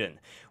asking Aydin,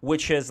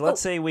 which is,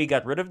 let's say we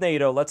got rid of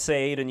NATO. Let's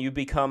say, Aydin, you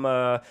become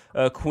a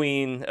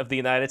queen of the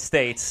United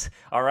States,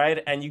 all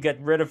right, and you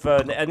get rid of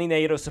any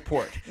NATO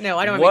support. No,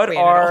 I don't want to be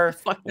queen at all.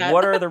 Fuck that.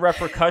 What are the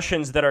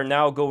repercussions that are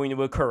now going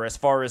to occur as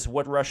far as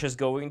what Russia's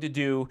going to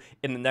do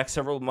in the next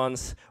several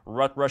months,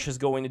 what Russia's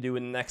going to do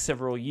in the next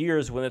several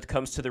years when it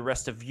comes to the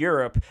rest of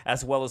Europe,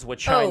 as well as what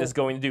China is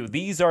going to do?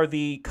 These are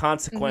the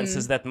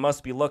consequences that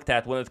must be looked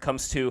at when it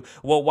comes to,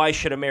 well, why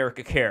should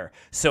America care?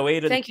 So,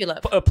 Aydin, thank you,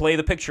 Lev. Play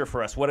the picture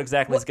for us. What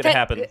exactly is going to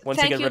happen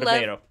once you get rid of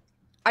NATO?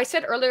 I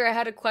said earlier I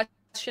had a question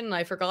and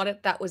I forgot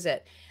it. That was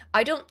it.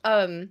 I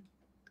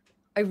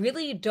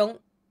really don't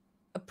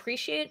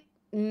appreciate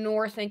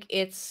nor think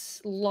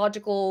it's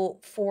logical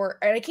for,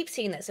 and I keep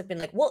seeing this, I've been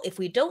like, well, if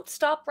we don't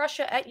stop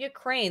Russia at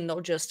Ukraine,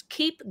 they'll just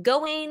keep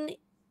going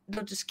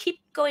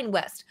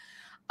west.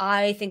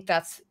 I think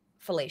that's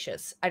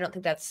fallacious. I don't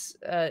think that's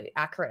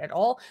accurate at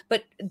all.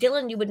 But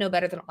Dylan, you would know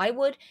better than I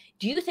would.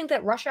 Do you think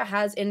that Russia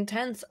has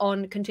intents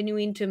on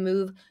continuing to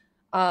move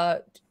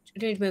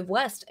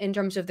west in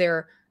terms of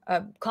their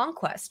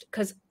conquest?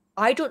 Because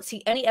I don't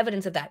see any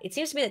evidence of that. It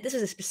seems to me that this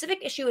is a specific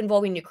issue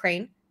involving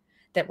Ukraine,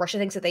 that Russia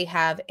thinks that they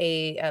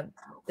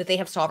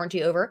have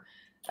sovereignty over,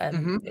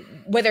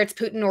 whether it's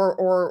Putin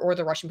or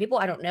the Russian people.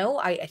 I don't know.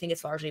 I think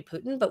it's largely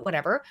Putin, but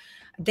whatever.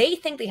 They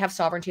think they have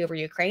sovereignty over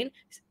Ukraine.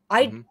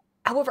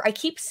 However, I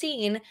keep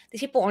seeing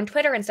these people on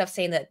Twitter and stuff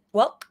saying that,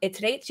 well,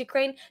 today it's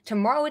Ukraine,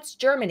 tomorrow it's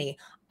Germany.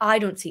 I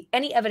don't see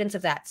any evidence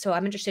of that. So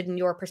I'm interested in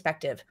your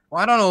perspective.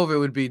 Well, I don't know if it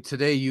would be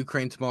today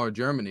Ukraine, tomorrow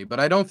Germany, but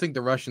I don't think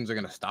the Russians are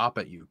going to stop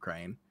at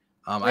Ukraine.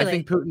 Really? I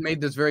think Putin made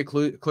this very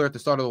clear at the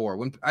start of the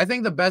war. I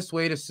think the best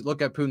way to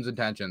look at Putin's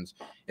intentions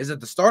is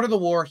at the start of the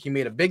war, he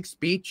made a big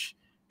speech.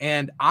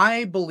 And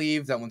I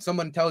believe that when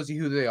someone tells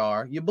you who they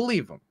are, you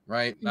believe them,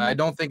 right? I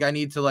don't think I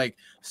need to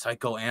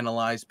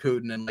psychoanalyze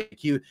Putin and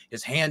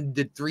his hand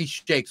did 3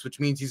 shakes, which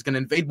means he's going to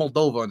invade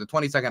Moldova on the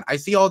 22nd. I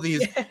see all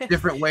these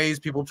different ways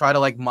people try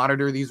to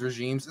monitor these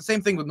regimes. The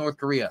same thing with North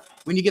Korea.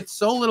 When you get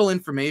so little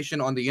information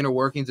on the inner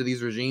workings of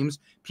these regimes,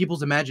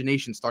 people's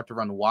imaginations start to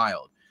run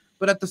wild.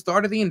 But at the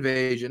start of the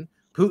invasion,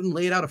 Putin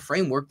laid out a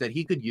framework that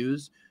he could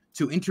use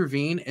to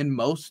intervene in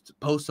most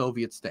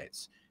post-Soviet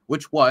states,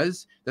 which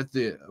was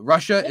that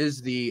Russia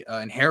is the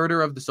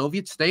inheritor of the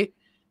Soviet state,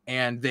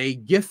 and they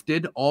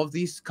gifted all of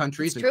these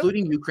countries,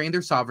 including Ukraine,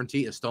 their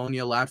sovereignty: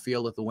 Estonia,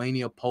 Latvia,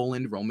 Lithuania,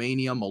 Poland,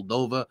 Romania,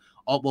 Moldova.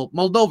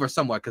 Moldova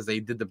somewhat because they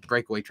did the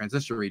breakaway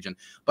Transnistria region,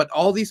 but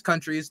all these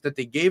countries that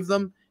they gave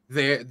them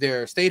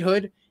their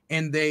statehood,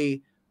 and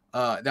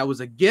that was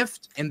a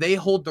gift, and they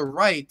hold the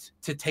right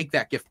to take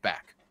that gift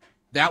back.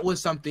 That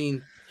was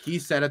something he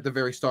said at the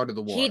very start of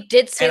the war. He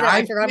did say that.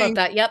 I forgot about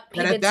that. Yep,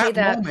 he did say that. At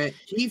that moment,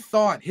 he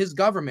thought his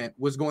government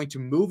was going to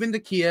move into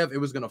Kiev. It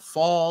was going to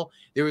fall.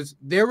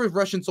 There were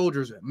Russian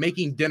soldiers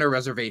making dinner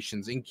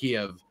reservations in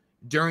Kiev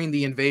during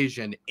the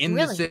invasion in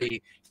the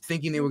city,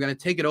 thinking they were going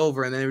to take it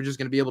over, and then they were just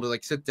going to be able to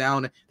sit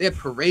down. They had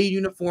parade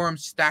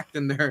uniforms stacked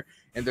in their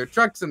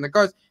trucks and their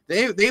cars.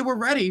 They were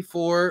ready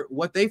for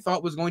what they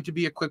thought was going to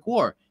be a quick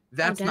war.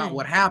 That's not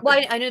what happened.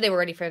 Well, I knew they were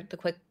ready for the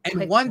quick.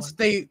 And once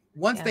they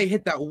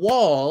hit that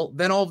wall,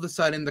 then all of a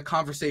sudden the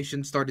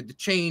conversation started to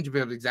change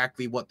about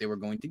exactly what they were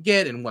going to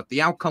get and what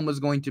the outcome was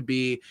going to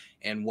be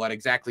and what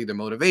exactly their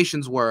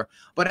motivations were.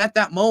 But at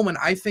that moment,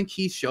 I think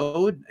he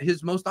showed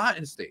his most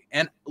honesty.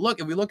 And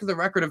look, if we look at the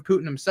record of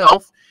Putin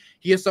himself,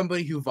 he is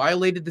somebody who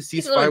violated the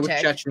ceasefire with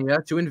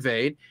Chechnya to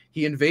invade.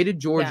 He invaded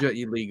Georgia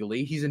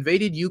illegally. He's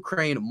invaded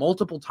Ukraine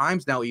multiple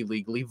times now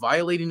illegally,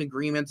 violating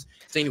agreements,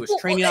 saying he was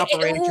training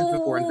operations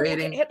before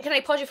invading. Can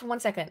I pause you for 1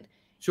 second?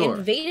 Sure.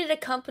 Invaded a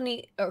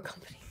company. Why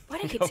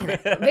did I keep saying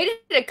that? Invaded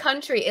a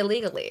country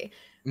illegally.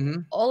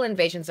 All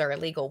invasions are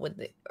illegal.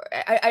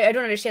 I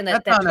don't understand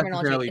that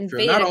terminology.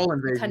 Invaded not all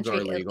invasions are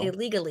illegal.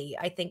 Illegally,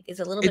 I think, is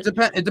a little bit.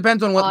 It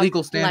depends on what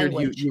legal standard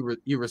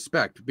you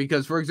respect.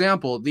 Because, for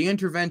example, the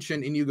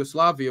intervention in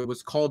Yugoslavia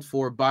was called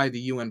for by the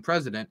UN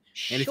president,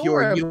 and if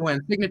you're a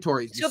UN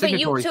signatory, if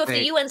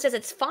the UN says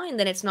it's fine,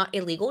 then it's not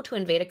illegal to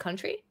invade a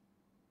country.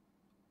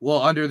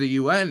 Well, under the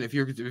UN, if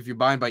you're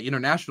bound by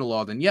international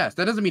law, then yes.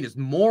 That doesn't mean it's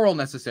moral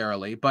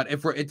necessarily, but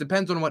it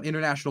depends on what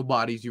international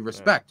bodies you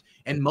respect.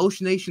 And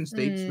most nation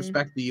states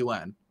respect the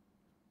UN.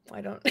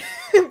 I don't.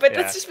 But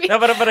that's just me. No,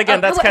 but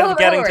again, that's kind of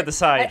getting to the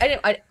side.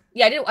 I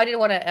didn't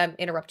want to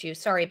interrupt you.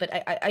 Sorry, but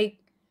I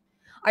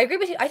agree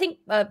with you. I think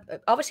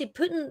obviously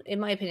Putin, in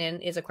my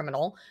opinion, is a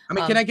criminal. I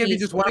mean, can I give you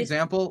just one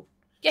example?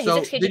 Yeah,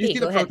 so he's ex-KGB. did you see the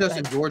Go ahead, protests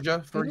in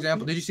Georgia, for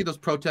example? Did you see those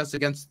protests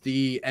against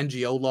the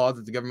NGO law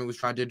that the government was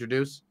trying to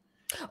introduce?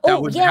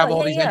 That would have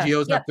all these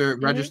NGOs have to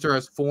register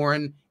as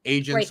foreign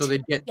agents, so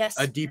they'd get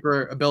a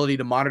deeper ability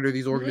to monitor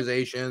these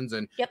organizations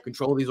and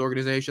control these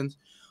organizations.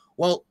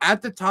 Well,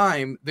 at the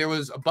time, there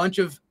was a bunch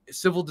of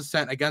civil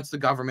dissent against the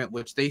government,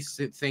 which they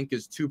think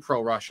is too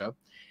pro-Russia.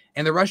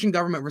 And the Russian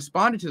government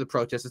responded to the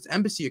protests. Its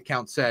embassy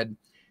account said,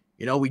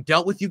 you know, we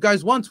dealt with you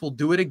guys once. We'll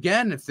do it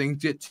again if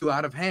things get too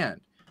out of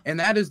hand. And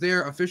that is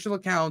their official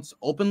accounts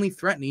openly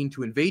threatening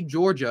to invade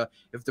Georgia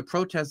if the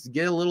protests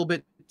get a little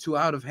bit too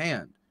out of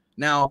hand.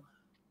 Now,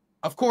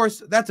 of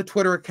course, that's a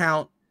Twitter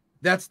account.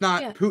 That's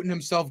not Putin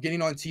himself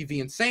getting on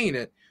TV and saying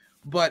it.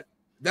 But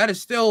that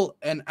is still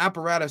an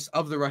apparatus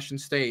of the Russian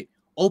state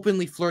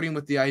openly flirting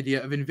with the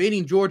idea of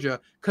invading Georgia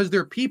because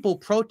their people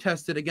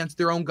protested against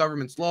their own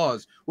government's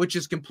laws, which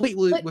is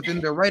completely within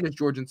their right as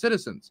Georgian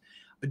citizens.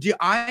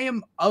 I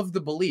am of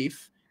the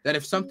belief that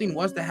if something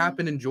was to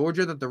happen in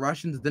Georgia that the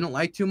Russians didn't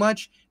like too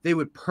much, they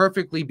would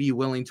perfectly be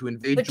willing to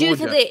invade Georgia. But do you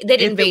think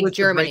they'd invade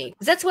Germany?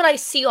 Because that's what I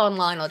see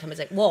online all the time. It's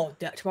like, whoa,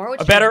 tomorrow.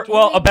 A better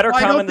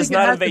comment is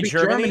not invade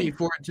Germany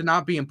for it to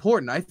not be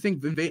important. I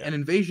think an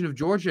invasion of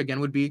Georgia again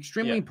would be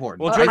extremely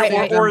important. Well, or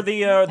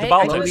the Baltics.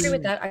 I do agree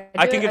with that.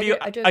 I can give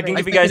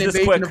you guys this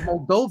quick. Of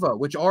Moldova,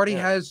 which already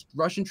has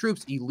Russian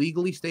troops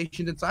illegally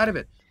stationed inside of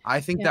it. I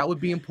think that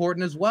would be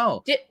important as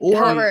well.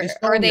 However,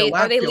 are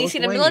they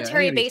leasing a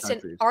military base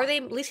in? Are they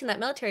leasing that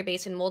military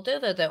base in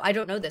Moldova though? I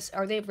don't know this.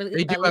 Are they?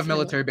 They do have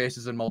military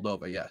bases in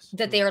Moldova. Yes.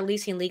 That they are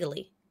leasing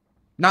legally.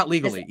 Not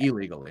legally,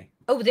 illegally.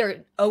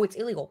 It's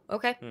illegal.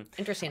 Okay,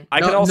 interesting.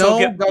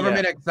 No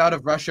government out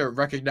of Russia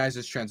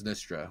recognizes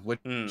Transnistria, which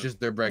is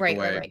their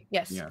breakaway. Right.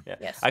 Yes.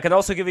 Yes. I can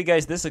also give you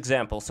guys this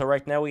example. So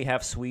right now we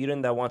have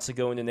Sweden that wants to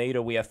go into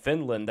NATO. We have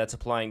Finland that's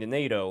applying to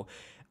NATO.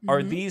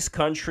 Are these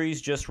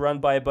countries just run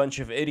by a bunch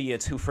of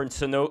idiots who for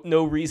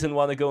no reason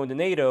want to go into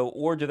NATO,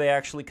 or do they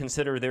actually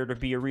consider there to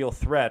be a real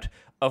threat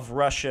of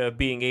Russia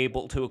being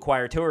able to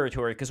acquire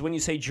territory? Because when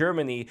you say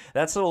Germany,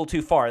 that's a little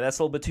too far. That's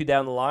a little bit too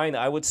down the line.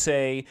 I would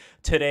say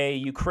today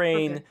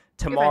Ukraine,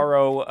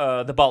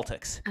 tomorrow the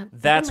Baltics.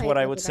 That's what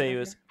I would say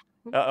is...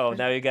 Uh-oh,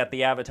 now you got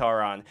the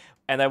avatar on.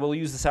 And I will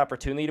use this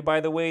opportunity,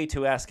 by the way,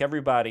 to ask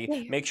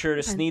everybody, make sure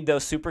to sneed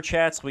those super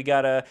chats. We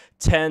got a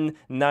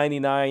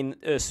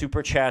 $10.99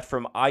 super chat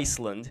from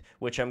Iceland,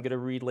 which I'm going to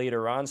read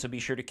later on. So be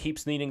sure to keep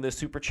sneeding those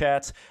super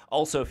chats.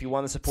 Also, if you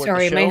want to support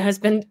the show...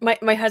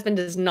 my husband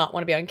does not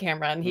want to be on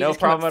camera. And he no just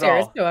problem came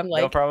upstairs, at all. So I'm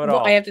like, no problem at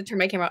all. I have to turn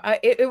my camera on.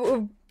 It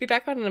will be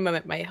back on in a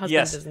moment. My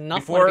husband does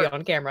not want to be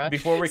on camera.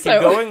 Before we keep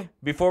going,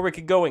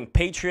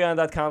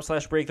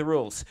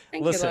 patreon.com/breaktherules.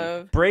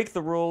 Listen, Break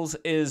the Rules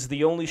is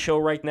the only show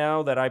right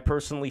now that I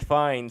personally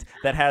find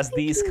that has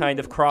these kind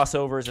of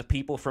crossovers of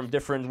people from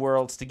different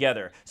worlds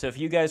together. So if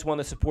you guys want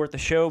to support the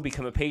show,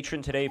 become a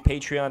patron today,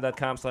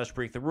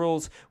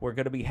 patreon.com/breaktherules. We're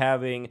going to be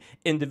having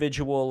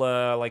individual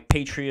like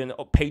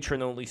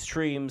patron-only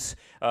streams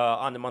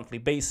on a monthly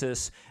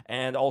basis.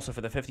 And also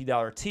for the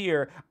 $50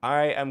 tier,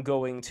 I am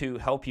going to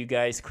help you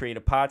guys create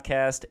a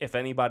podcast. If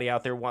anybody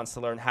out there wants to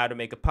learn how to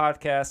make a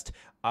podcast,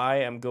 I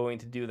am going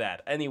to do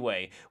that.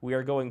 Anyway, we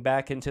are going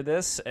back into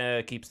this.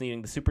 Keeps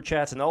needing the super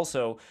chats. And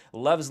also,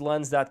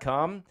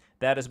 levslens.com.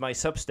 That is my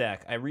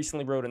Substack. I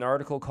recently wrote an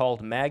article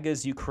called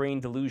MAGA's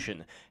Ukraine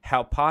Delusion: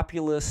 How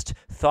Populist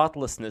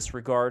Thoughtlessness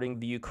regarding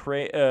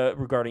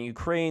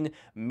Ukraine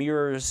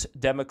mirrors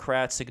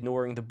Democrats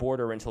ignoring the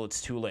border until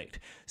it's too late.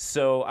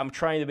 So I'm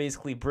trying to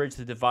basically bridge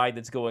the divide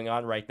that's going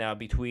on right now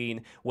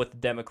between what the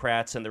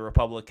Democrats and the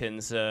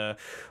Republicans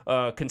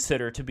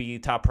consider to be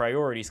top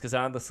priorities, because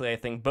honestly, I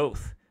think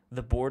both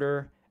the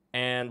border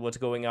and what's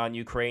going on in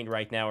Ukraine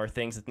right now are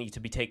things that need to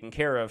be taken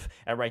care of.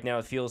 And right now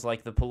it feels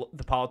like the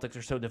politics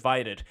are so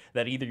divided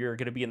that either you're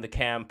going to be in the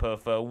camp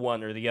of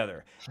one or the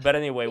other. But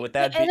anyway, with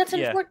that... that's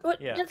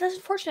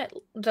unfortunate,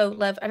 though,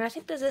 Lev. And I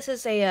think that this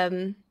is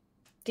the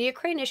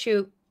Ukraine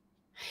issue...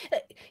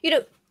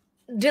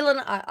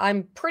 Dylan,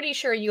 I'm pretty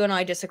sure you and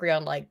I disagree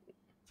on like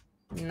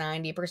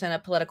 90%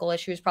 of political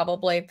issues,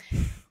 probably.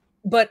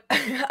 But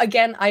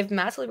again, I've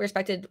massively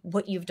respected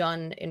what you've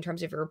done in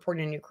terms of your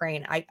reporting in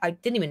Ukraine. I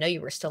didn't even know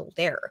you were still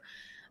there.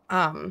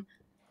 I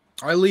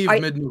leave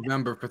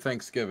mid-November for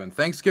Thanksgiving.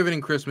 Thanksgiving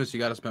and Christmas, you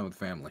got to spend with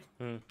family.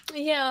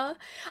 Yeah.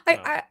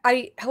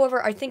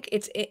 However, I think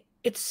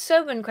it's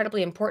so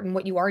incredibly important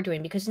what you are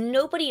doing, because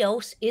nobody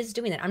else is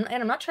doing that.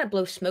 I'm not trying to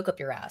blow smoke up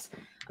your ass.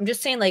 I'm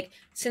just saying, like,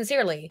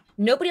 sincerely,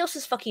 nobody else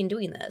is fucking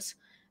doing this.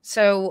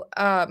 So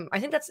I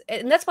think that's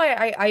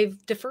why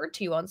I've deferred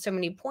to you on so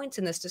many points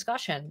in this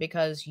discussion,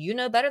 because you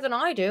know better than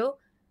I do.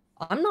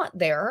 I'm not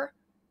there.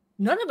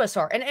 None of us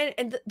are.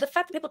 And the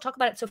fact that people talk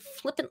about it so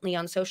flippantly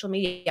on social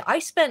media. I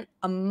spent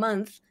a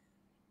month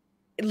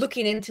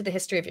looking into the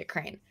history of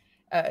Ukraine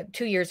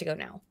 2 years ago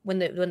now, when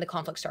the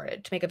conflict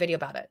started, to make a video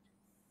about it.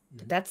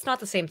 That's not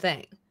the same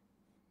thing.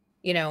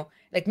 You know,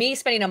 like me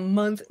spending a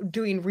month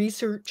doing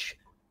research,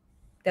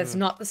 that's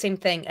not the same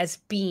thing as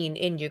being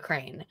in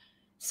Ukraine.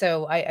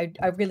 So I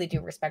really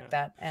do respect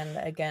that, and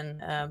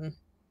again,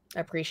 I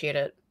appreciate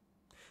it.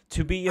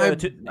 To be, I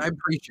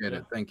appreciate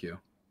it. Thank you.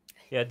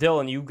 Yeah,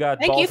 Dylan, you got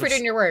Thank balls you for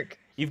doing your work.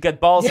 You've got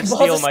balls Yeah, of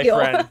balls steel, of my steel.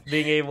 friend,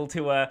 being able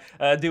to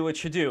do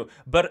what you do.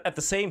 But at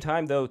the same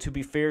time, though, to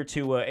be fair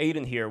to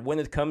Aydin here, when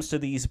it comes to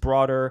these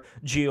broader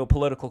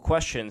geopolitical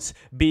questions,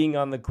 being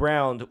on the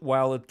ground,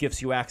 while it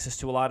gives you access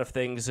to a lot of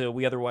things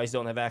we otherwise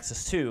don't have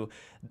access to,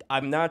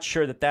 I'm not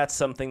sure that that's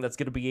something that's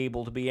going to be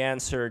able to be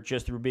answered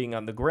just through being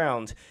on the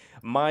ground.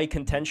 My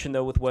contention,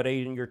 though, with what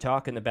Aydin you're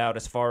talking about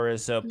as far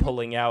as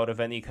pulling out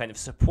of any kind of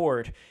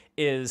support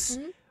is...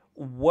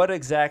 What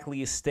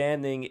exactly is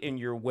standing in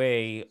your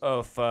way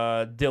of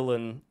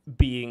Dylan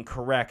being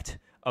correct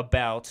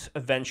about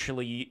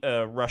eventually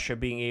Russia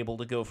being able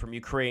to go from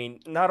Ukraine,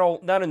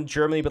 not in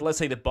Germany, but let's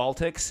say the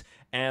Baltics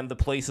and the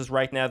places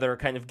right now that are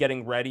kind of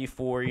getting ready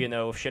for, you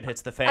know, if shit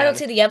hits the fan? I don't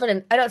see the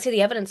evidence. I don't see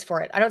the evidence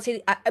for it. I don't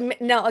see.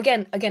 Now,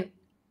 again,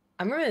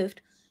 I'm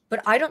removed,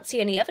 but I don't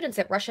see any evidence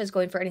that Russia is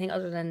going for anything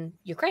other than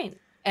Ukraine.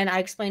 And I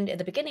explained at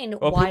the beginning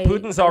why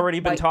Putin's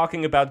already been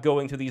talking about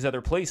going to these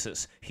other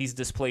places. He's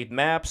displayed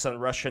maps on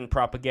Russian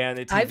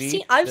propaganda TV.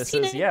 I've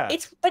seen it. Yeah.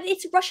 But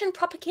it's Russian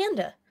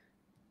propaganda.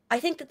 I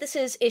think that this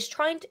is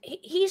trying to.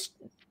 He's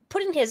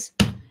putting his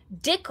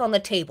dick on the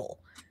table.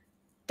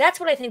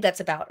 That's what I think that's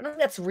about. I don't think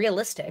that's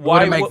realistic.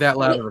 Why make that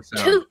loud of a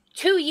sound?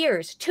 2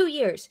 years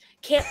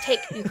can't take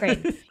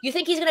Ukraine. You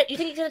think he's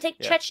gonna take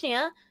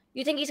Chechnya?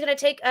 You think he's going to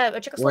take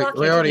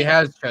Czechoslovakia? He already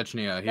has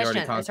Chechnya. He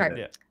already conquered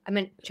it. I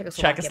meant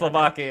Czechoslovakia.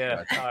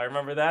 Czechoslovakia. I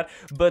remember that.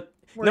 But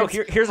no,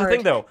 here's the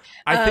thing, though.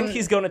 I think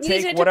he's going to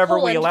take whatever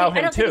we allow him to.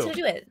 I don't think he's going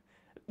to do it.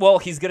 Well,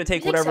 he's going to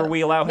take whatever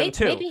we allow him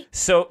to. Maybe.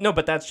 So, no,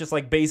 but that's just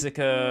like basic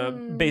stuff.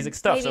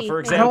 Maybe. So, for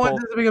I example... don't want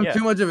this to become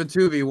too much of a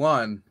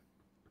 2v1.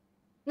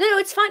 No,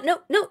 it's fine.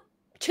 No.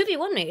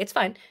 2v1 me. It's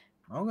fine.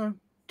 Okay.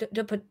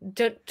 Don't put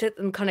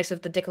in context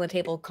of the dick on the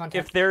table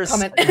content. If there's...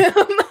 Comment.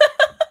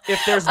 If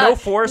there's no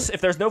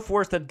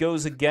force that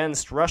goes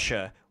against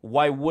Russia,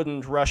 why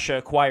wouldn't Russia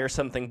acquire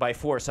something by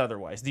force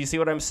otherwise? Do you see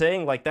what I'm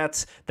saying? Like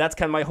that's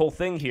kind of my whole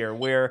thing here,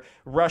 where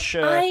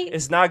Russia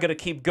is not going to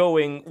keep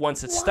going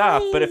once it's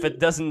stopped, but if it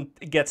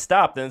doesn't get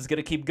stopped, then it's going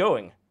to keep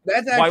going.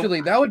 That's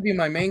actually that would be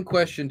my main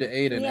question to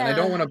Aydin, and I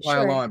don't want to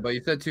pile on, but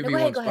you said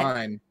 2v1's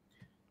fine.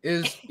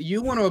 Is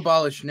you want to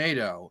abolish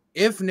NATO?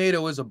 If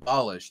NATO is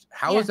abolished,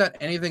 how is that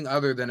anything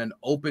other than an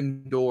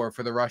open door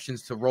for the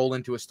Russians to roll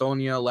into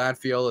Estonia,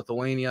 Latvia,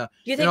 Lithuania,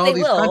 and all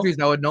these countries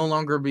that would no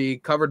longer be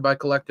covered by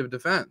collective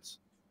defense?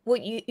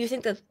 Well, you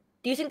think that?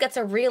 Do you think that's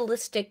a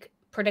realistic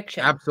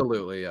prediction?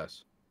 Absolutely,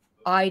 yes.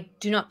 I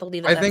do not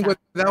believe that. I think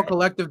without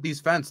collective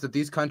defense, that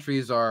these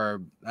countries are,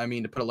 I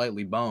mean, to put it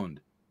lightly,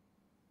 boned.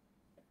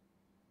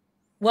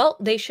 Well,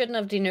 they shouldn't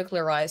have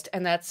denuclearized,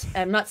 and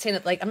I'm not saying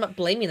that, like, I'm not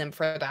blaming them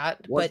for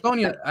that. Well, but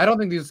Estonia, I don't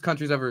think these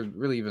countries ever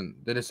really even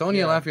did.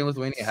 Estonia, Latvia, and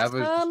Lithuania have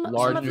a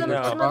large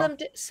nuclear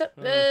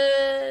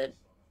stockpile.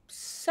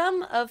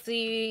 Some of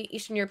the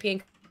Eastern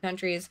European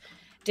countries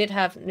did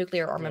have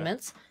nuclear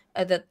armaments,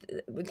 that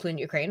including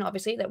Ukraine,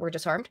 obviously, that were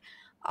disarmed.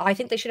 I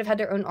think they should have had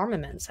their own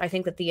armaments. I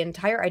think that the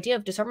entire idea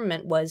of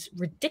disarmament was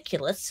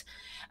ridiculous.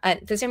 For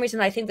the same reason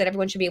I think that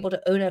everyone should be able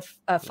to own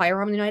a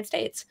firearm in the United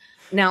States.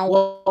 Now,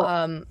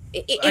 does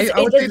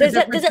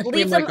it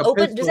leave them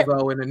open?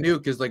 Though, in a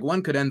nuke is like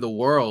one could end the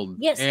world.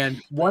 Yes.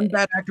 And one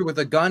bad actor with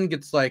a gun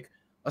gets like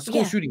a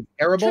school shooting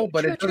terrible,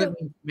 but it doesn't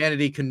mean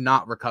humanity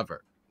cannot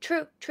recover.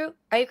 True.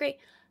 I agree.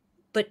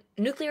 But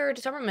nuclear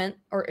disarmament,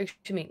 or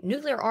excuse me,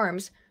 nuclear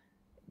arms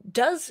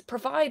does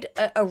provide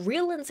a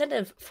real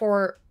incentive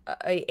for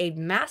a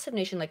massive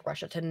nation like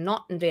Russia to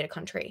not invade a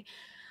country.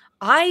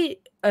 I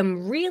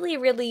am really,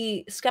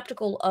 really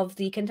skeptical of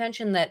the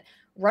contention that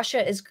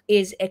Russia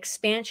is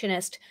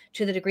expansionist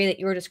to the degree that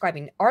you're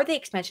describing. Are they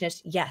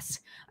expansionist? Yes.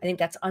 I think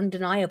that's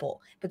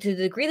undeniable. But to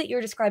the degree that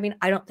you're describing,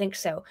 I don't think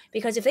so.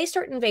 Because if they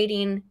start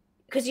invading,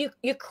 because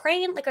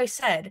Ukraine, like I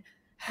said,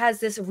 has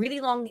this really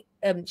long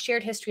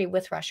shared history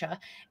with Russia,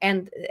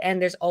 and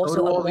there's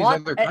also a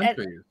lot.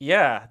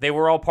 Yeah, they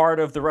were all part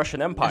of the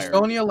Russian Empire.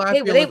 Estonia,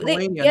 Latvia,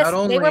 Lithuania not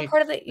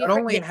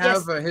only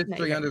have a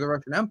history under the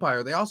Russian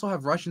Empire, they also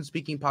have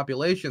Russian-speaking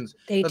populations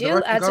that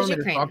the Russian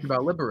government has talked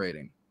about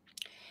liberating.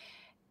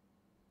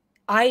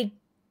 I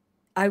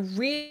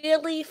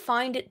really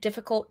find it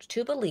difficult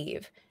to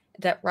believe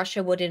that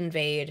Russia would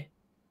invade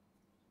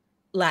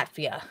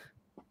Latvia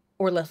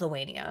or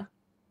Lithuania.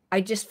 I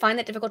just find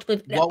that difficult to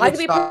believe.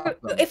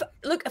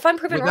 If I'm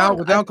proven wrong,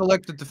 without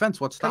collective defense,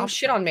 what stops?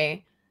 Shit on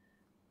me.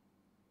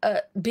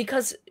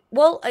 Because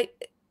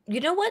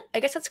you know what? I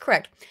guess that's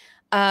correct.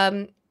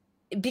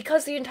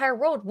 Because the entire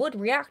world would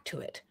react to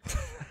it.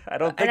 I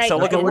don't think so.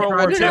 Look at World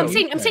War II.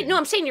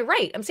 I'm saying you're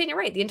right.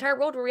 The entire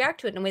world will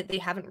react to it in a way they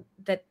haven't.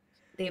 That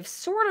they've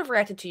sort of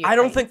reacted to Ukraine. I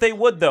don't think they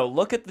would, though.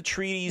 Look at the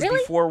treaties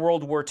before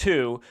World War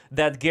II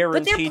that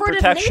guaranteed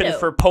protection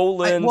for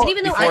Poland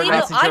before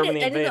Nazi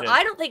Germany invaded.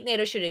 I don't think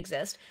NATO should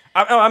exist.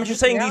 I'm just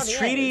saying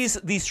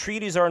these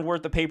treaties aren't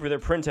worth the paper they're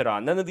printed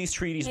on. None of these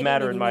treaties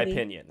matter, in my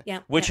opinion.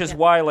 Which is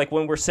why, like,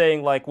 when we're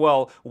saying, like,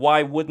 well,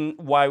 why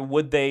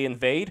would they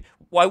invade?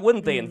 Why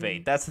wouldn't they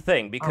invade? That's the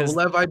thing. Because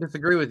Lev, I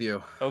disagree with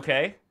you.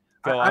 Okay,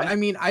 go on. I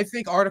mean, I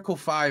think Article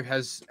 5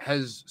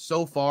 has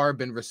so far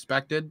been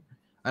respected.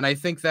 And I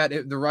think that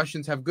the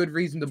Russians have good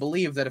reason to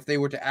believe that if they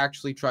were to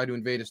actually try to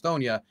invade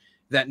Estonia,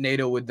 that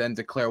NATO would then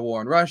declare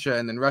war on Russia,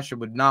 and then Russia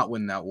would not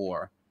win that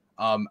war.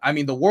 I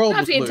mean, the world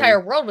would the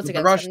entire world was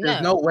against them.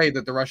 There's no way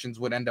that the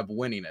Russians would end up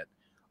winning it,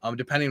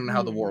 depending on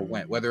how the war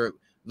went.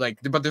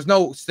 But there's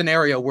no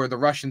scenario where the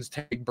Russians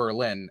take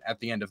Berlin at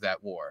the end of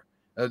that war.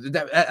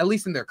 At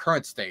least in their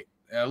current state,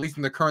 with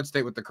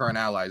the current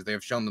allies, they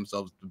have shown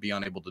themselves to be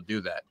unable to do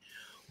that.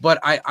 But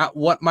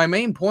what my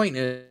main point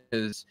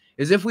is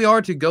if we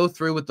are to go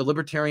through with the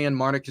libertarian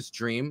monarchist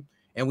dream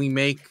and we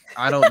make,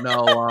 I don't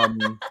know,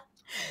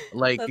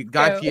 like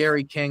Guy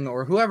Fieri king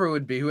or whoever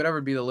would be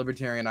the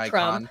libertarian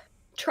icon.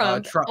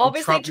 Trump.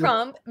 Obviously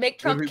Trump. Make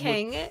Trump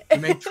king.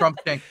 Make Trump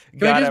king.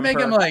 Can we just make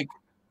him like,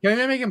 can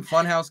we make him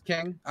Funhouse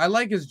King? I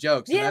like his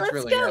jokes. Yeah, that's let's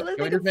really go. It. Let's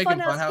can we make just make him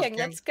Funhouse King?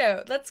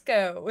 Let's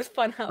go with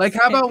Funhouse. Like,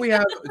 how about we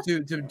have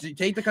to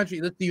take the country,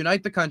 let's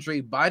unite the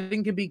country.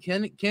 Biden can be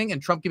king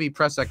and Trump can be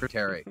press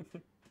secretary.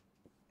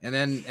 And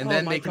then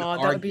they can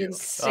argue. That would be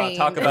insane.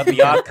 Talk about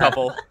the odd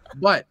couple.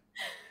 But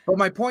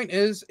my point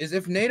is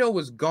if NATO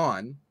was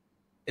gone,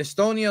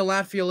 Estonia,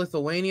 Latvia,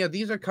 Lithuania,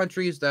 these are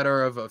countries that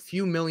are of a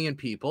few million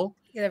people.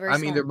 Yeah,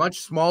 they're much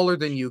smaller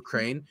than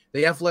Ukraine.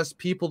 They have less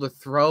people to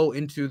throw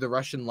into the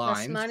Russian lines.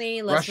 Less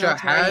money, less Russia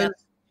has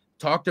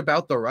talked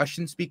about the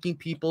Russian-speaking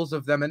peoples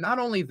of them, and not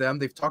only them,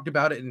 they've talked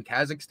about it in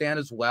Kazakhstan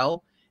as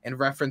well, in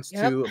reference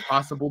to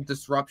possible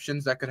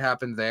disruptions that could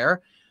happen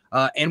there.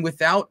 And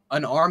without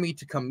an army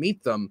to come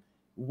meet them,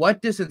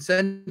 what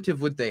disincentive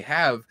would they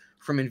have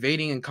from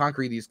invading and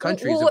conquering these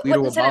countries if we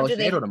were to abolish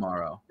NATO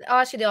tomorrow? I'll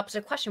ask you the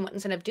opposite question. What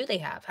incentive do they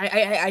have?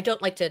 I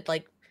don't like to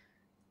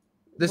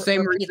the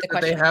same reason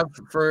that they have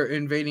for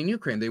invading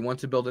Ukraine. They want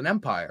to build an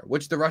empire,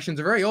 which the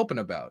Russians are very open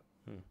about.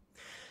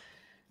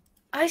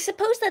 I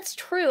suppose that's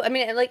true. I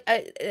mean,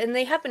 and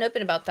they have been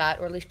open about that,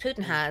 or at least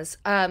Putin has.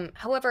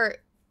 However,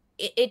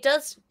 it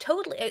does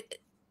totally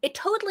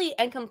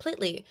and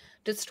completely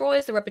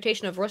destroys the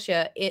reputation of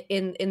Russia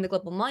in the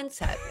global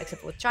mindset,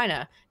 except for with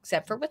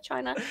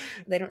China.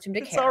 They don't seem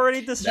to care. It's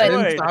already destroyed.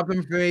 That didn't stop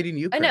them from invading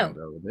Ukraine, I know.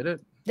 though, did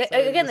it?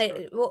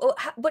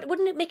 But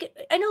wouldn't it make it?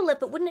 I know, Lev,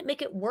 but wouldn't it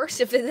make it worse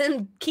if they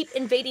then keep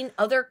invading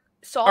other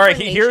all right,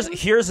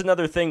 here's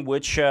another thing,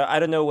 which I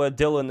don't know,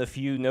 Dylan, if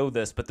you know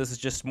this, but this is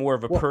just more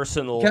of a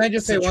personal. Can I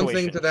just situation. say one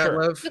thing to that,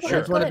 Lev? Sure. I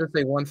just wanted to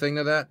say one thing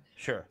to that.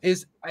 Sure.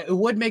 It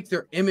would make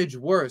their image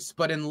worse,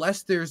 but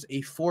unless there's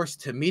a force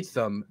to meet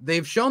them,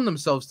 they've shown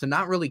themselves to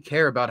not really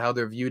care about how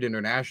they're viewed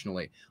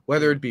internationally,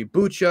 whether it be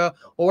Bucha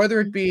or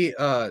whether it be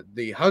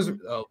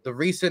the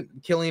recent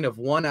killing of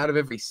 1 out of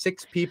every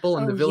 6 people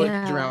in the village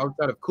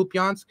outside of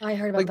Kupiansk. I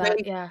heard about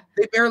that.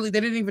 They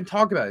didn't even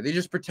talk about it. They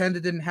just pretend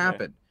it didn't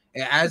happen.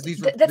 As these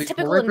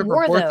typical in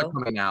war, reports are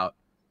coming out,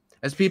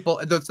 as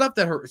people, the stuff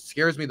that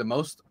scares me the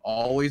most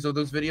always of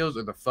those videos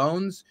are the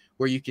phones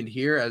where you can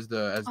hear as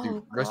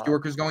the rescue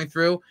workers going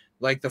through,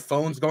 like the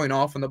phones going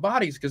off on the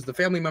bodies because the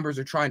family members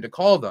are trying to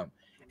call them,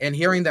 and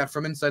hearing that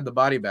from inside the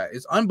body bag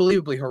is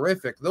unbelievably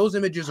horrific. Those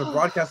images are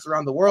broadcast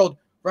around the world.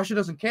 Russia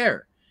doesn't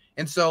care,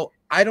 and so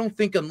I don't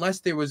think unless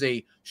there was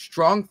a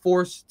strong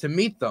force to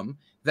meet them,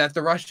 that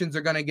the Russians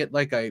are going to get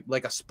like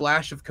a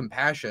splash of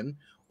compassion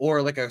or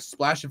like a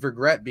splash of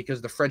regret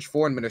because the French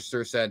foreign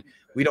minister said,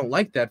 we don't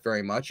like that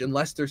very much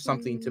unless there's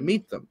something to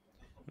meet them.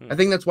 I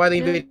think that's why they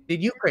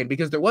invaded Ukraine,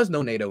 because there was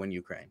no NATO in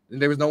Ukraine.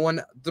 And there was no one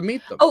to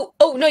meet them. Oh,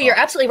 no, you're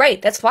absolutely right.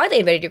 That's why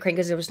they invaded Ukraine,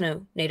 because there was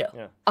no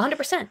NATO.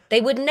 100%.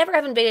 They would never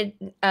have invaded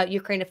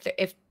Ukraine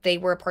if they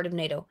were a part of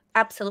NATO.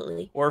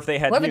 Absolutely. Or if they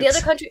had the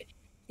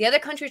other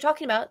country you're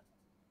talking about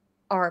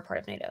are a part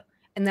of NATO.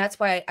 And that's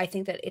why I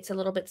think that it's a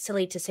little bit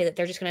silly to say that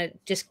they're just going to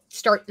just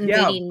start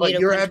invading NATO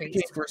you're countries.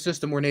 advocating for a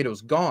system where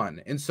NATO's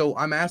gone. And so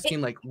I'm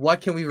asking,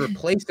 what can we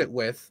replace it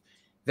with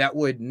that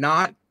would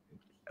not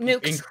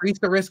increase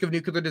the risk of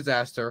nuclear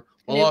disaster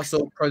while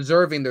also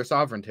preserving their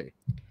sovereignty?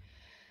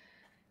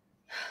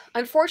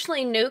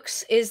 Unfortunately,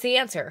 nukes is the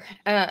answer.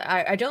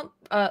 I don't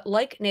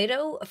like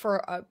NATO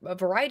for a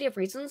variety of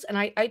reasons.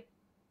 And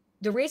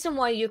the reason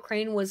why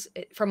Ukraine was,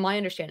 from my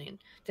understanding,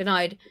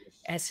 denied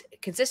as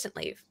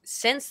consistently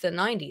since the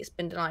 90s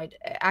been denied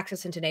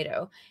access into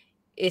NATO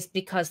is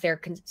because they're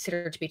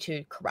considered to be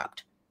too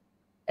corrupt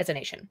as a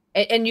nation.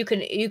 And you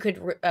could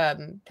tell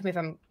me if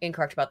I'm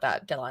incorrect about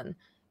that, Dylan.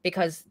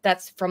 because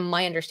that's, from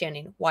my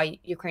understanding, why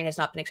Ukraine has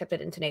not been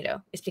accepted into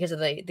NATO. It's because of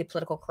the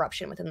political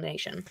corruption within the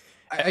nation.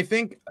 I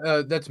think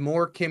that's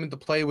more came into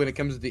play when it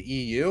comes to the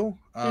EU.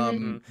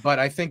 Mm-hmm. But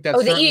I think that's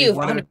the certainly EU,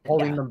 one of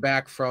holding yeah. them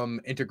back from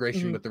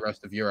integration Mm-hmm. with the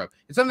rest of Europe.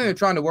 It's something they're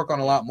trying to work on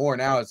a lot more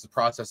now as the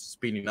process is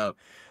speeding up.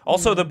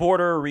 Also, the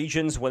border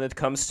regions, when it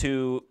comes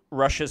to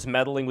Russia's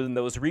meddling within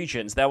those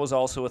regions, that was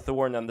also a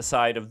thorn on the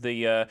side of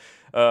the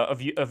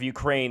of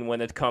Ukraine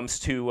when it comes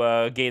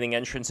to gaining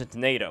entrance into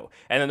NATO.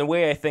 And in a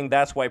way, I think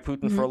that's why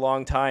Putin for a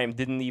long time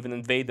didn't even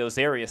invade those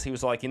areas. He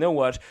was like, you know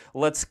what,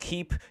 let's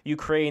keep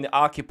Ukraine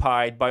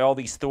occupied by all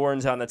these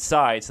thorns on its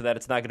side so that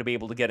it's not going to be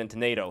able to get into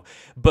NATO.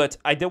 But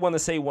I did want to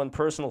say one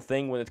personal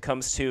thing when it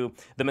comes to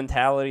the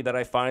mentality that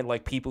I find,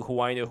 like people who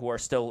I know who are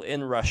still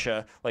in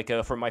Russia, like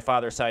from my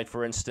father's side,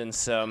 for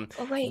instance,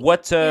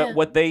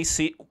 what they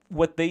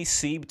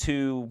seem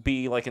to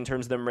be like in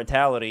terms of their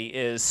mentality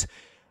is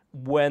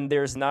when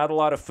there's not a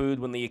lot of food,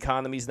 when the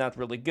economy's not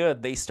really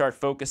good, they start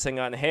focusing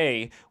on,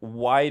 hey,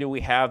 why do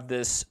we have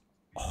this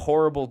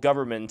horrible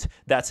government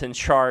that's in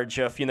charge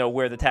of,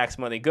 where the tax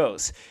money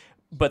goes?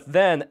 But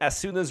then, as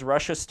soon as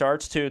Russia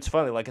starts to, it's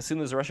funny, like as soon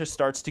as Russia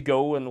starts to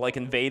go and like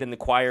invade and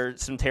acquire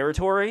some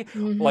territory,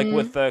 like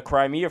with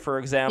Crimea, for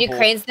example,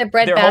 Ukraine's the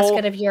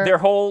breadbasket of Europe. Their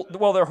whole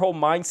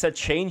mindset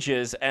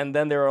changes, and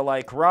then they're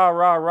like, rah,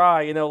 rah, rah,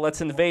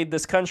 let's invade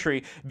this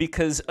country,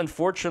 because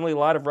unfortunately, a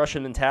lot of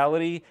Russian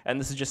mentality, and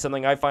this is just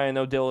something I find, I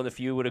know, Dylan, if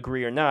you would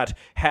agree or not,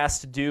 has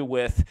to do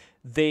with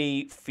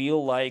they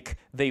feel like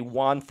they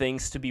want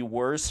things to be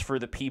worse for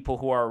the people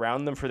who are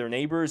around them, for their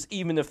neighbors,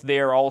 even if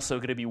they're also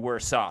going to be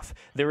worse off.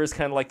 There is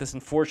kind of like this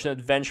unfortunate,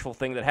 vengeful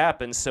thing that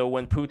happens. So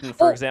when Putin,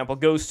 for example,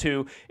 goes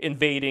to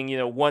invading,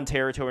 one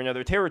territory,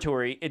 another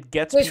territory, it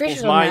gets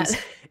people's minds.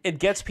 It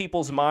gets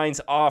people's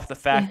minds off the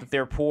fact that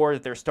they're poor,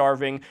 that they're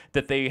starving,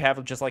 that they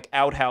have just like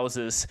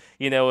outhouses.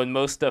 In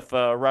most of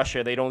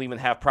Russia, they don't even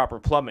have proper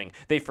plumbing.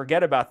 They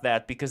forget about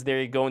that because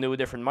they go into a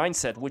different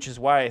mindset, which is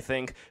why I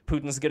think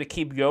Putin's going to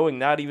keep going,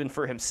 not even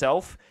for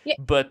himself,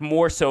 but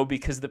more so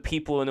because the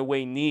people in a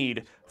way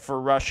need for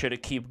Russia to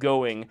keep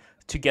going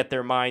to get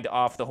their mind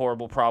off the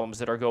horrible problems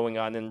that are going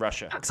on in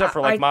Russia, except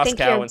for like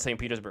Moscow and St.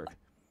 Petersburg.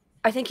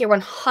 I think you're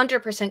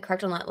 100%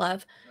 correct on that,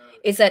 Lev,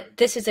 is that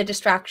this is a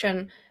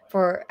distraction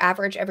for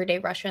average everyday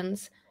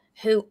Russians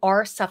who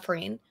are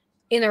suffering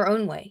in their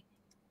own way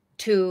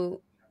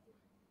to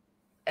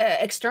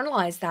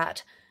externalize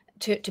that,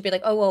 to be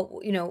like, oh,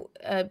 well,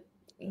 I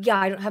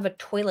don't have a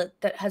toilet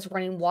that has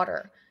running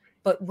water,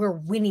 but we're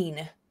winning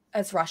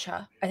as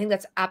Russia. I think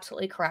that's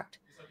absolutely correct.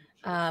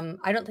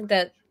 I don't think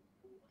that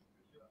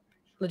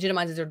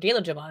legitimizes or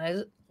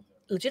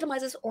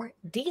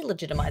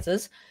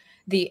delegitimizes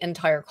the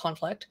entire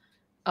conflict.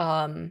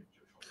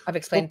 I've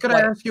explained. Could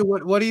I ask you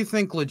what do you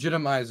think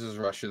legitimizes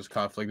Russia's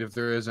conflict, if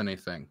there is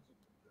anything?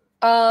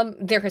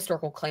 Their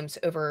historical claims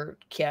over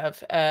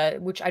Kiev,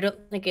 which I don't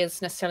think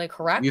is necessarily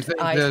correct. You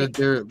think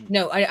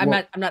I'm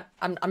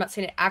not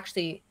saying it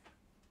actually.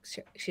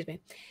 Excuse me.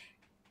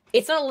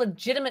 It's not a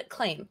legitimate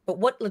claim, but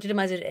what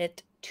legitimizes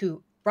it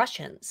to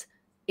Russians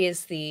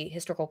is the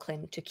historical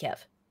claim to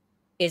Kiev,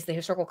 is the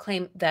historical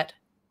claim that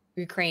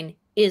Ukraine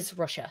is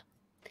Russia.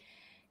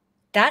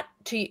 That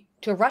to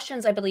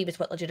Russians, I believe, is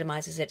what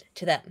legitimizes it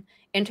to them.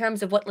 In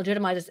terms of what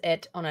legitimizes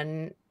it on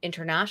an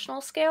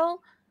international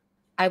scale,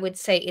 I would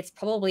say it's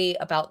probably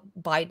about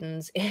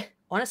Biden's,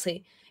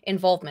 honestly,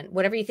 involvement,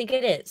 whatever you think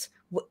it is,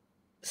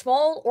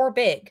 small or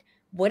big,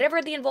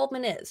 whatever the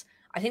involvement is.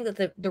 I think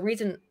that the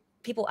reason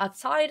people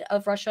outside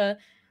of Russia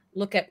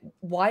look at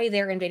why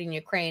they're invading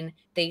Ukraine,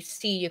 they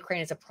see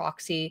Ukraine as a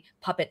proxy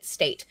puppet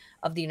state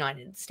of the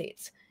United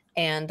States,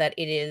 and that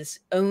it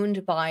is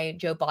owned by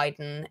Joe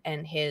Biden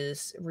and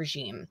his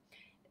regime,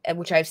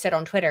 which I've said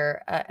on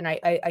Twitter, and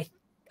I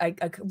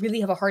really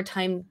have a hard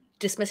time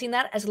dismissing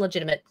that as a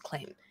legitimate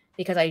claim,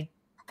 because I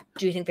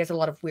do think there's a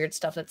lot of weird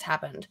stuff that's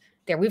happened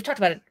there. We've talked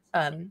about it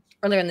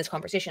earlier in this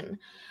conversation,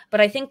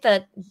 but I think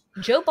that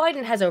Joe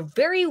Biden has a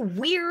very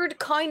weird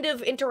kind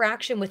of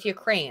interaction with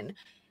Ukraine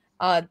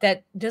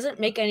that doesn't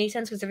make any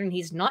sense considering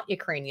he's not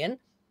Ukrainian,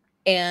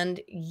 and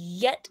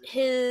yet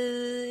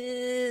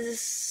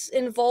his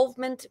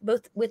involvement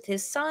both with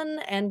his son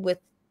and with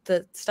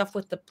the stuff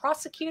with the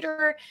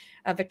prosecutor,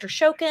 Victor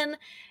Shokin,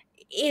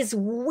 is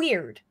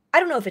weird. I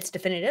don't know if it's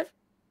definitive.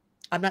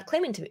 I'm not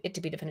claiming it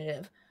to be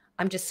definitive.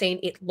 I'm just saying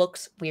it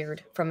looks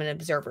weird from an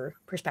observer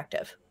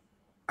perspective.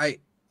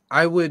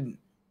 I would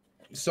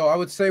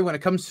say when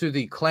it comes to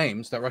the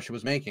claims that Russia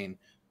was making,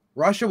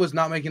 Russia was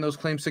not making those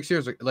claims 6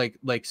 years,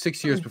 like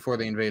 6 years before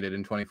they invaded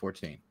in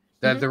 2014.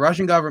 That the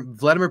Russian government,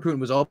 Vladimir Putin,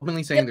 was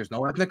openly saying there's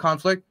no ethnic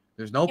conflict,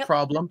 there's no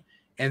problem.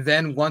 And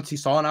then once he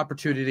saw an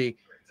opportunity,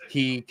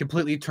 he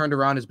completely turned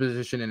around his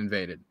position and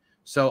invaded.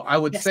 So I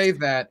would say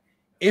that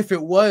if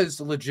it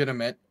was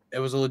legitimate, it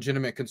was a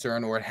legitimate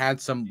concern, or it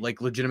had some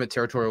like legitimate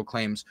territorial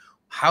claims,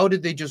 how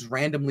did they just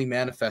randomly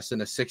manifest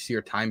in a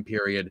 6-year time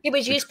period? It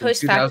was used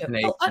post facto.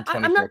 2008 and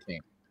 2014.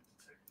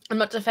 I'm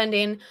not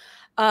defending.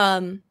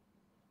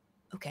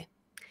 Okay,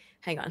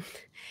 hang on.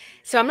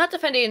 So I'm not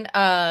defending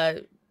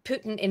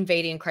Putin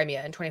invading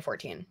Crimea in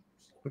 2014.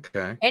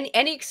 Okay.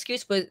 Any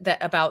excuse was that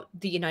about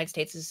the United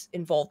States'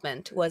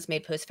 involvement was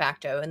made post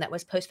facto, and that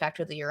was post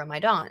facto the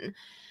Euromaidan.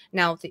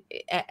 Now,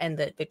 and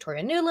the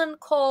Victoria Nuland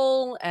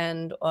call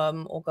and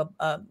Olga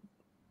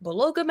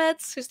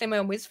Bologomets, whose name I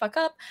always fuck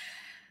up,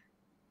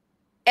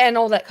 and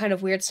all that kind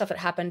of weird stuff that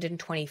happened in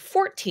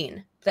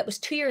 2014. That was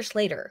 2 years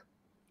later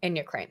in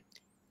Ukraine.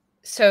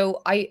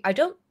 So I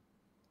don't,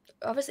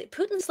 obviously,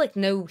 Putin's like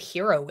no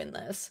hero in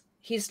this.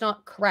 He's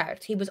not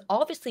correct. He was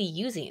obviously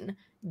using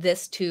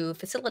this to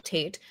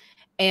facilitate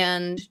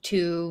and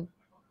to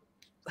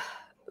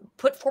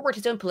put forward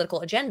his own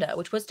political agenda,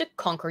 which was to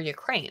conquer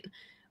Ukraine.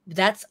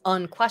 That's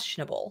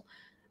unquestionable.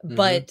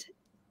 But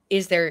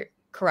is there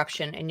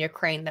corruption in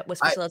Ukraine that was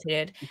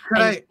facilitated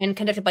and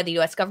conducted by the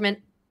U.S. government?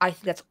 I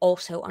think that's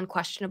also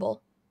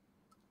unquestionable.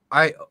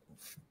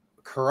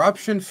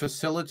 Corruption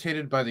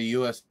facilitated by the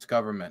U.S.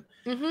 government.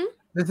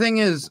 The thing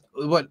is,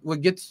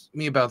 what gets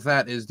me about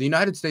that is the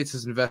United States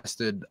has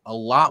invested a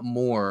lot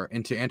more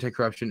into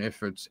anti-corruption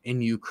efforts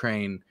in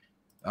Ukraine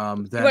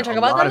than a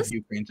lot of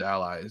Ukraine's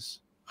allies.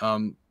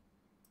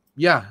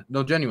 Yeah,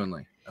 no,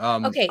 genuinely.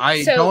 Okay,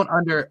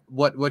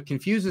 what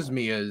confuses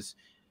me is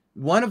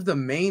one of the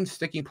main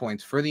sticking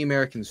points for the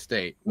American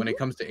state when it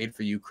comes to aid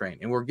for Ukraine,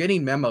 and we're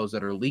getting memos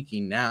that are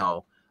leaking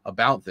now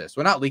about this.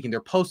 Well, not leaking,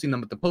 they're posting them,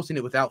 but they're posting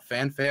it without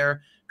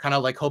fanfare, kind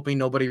of like hoping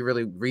nobody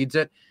really reads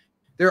it.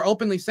 They're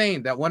openly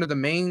saying that one of the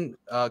main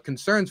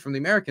concerns from the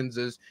Americans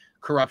is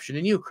corruption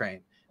in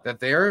Ukraine, that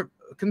they're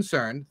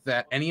concerned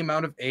that any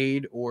amount of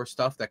aid or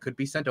stuff that could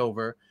be sent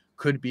over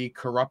could be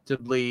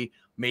corruptibly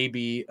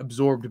maybe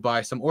absorbed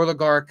by some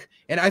oligarch.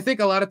 And I think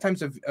a lot of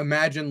times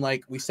imagine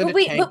like we send a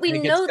tank and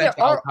it gets sent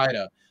to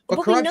Al-Qaeda.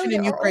 But corruption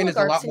in Ukraine is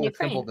a lot more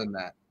simple than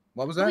that.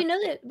 What was that?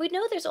 We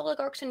know there's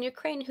oligarchs in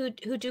Ukraine who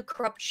do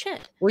corrupt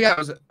shit. Well,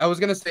 yeah, I was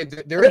gonna say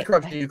there is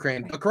corruption in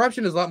Ukraine, but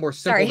corruption is a lot more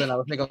simple than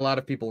I think a lot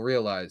of people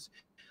realize.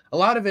 A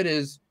lot of it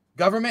is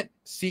government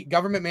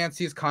man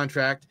sees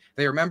contract.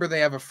 They remember they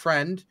have a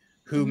friend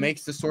who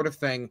makes this sort of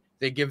thing.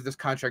 They give this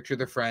contract to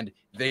their friend.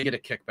 They get a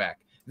kickback.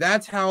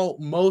 That's how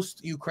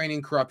most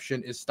Ukrainian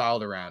corruption is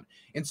styled around.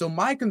 And so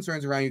my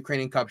concerns around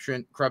Ukrainian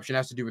corruption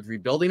has to do with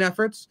rebuilding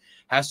efforts,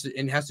 has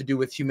to do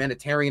with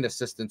humanitarian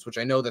assistance, which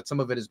I know that some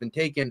of it has been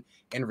taken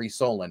and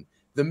restolen.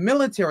 The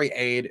military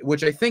aid,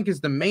 which I think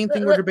is the main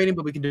thing we're debating,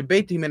 but we can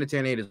debate the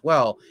humanitarian aid as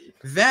well,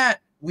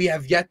 that we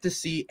have yet to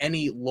see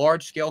any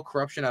large-scale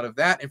corruption out of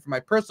that. And from my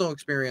personal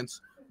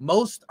experience,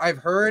 most I've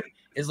heard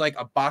is like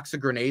a box of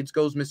grenades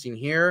goes missing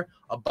here,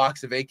 a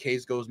box of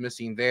AKs goes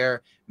missing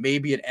there.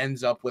 Maybe it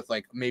ends up with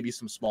like maybe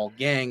some small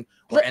gang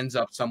or ends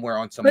up somewhere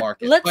on some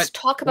market. Let's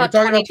talk about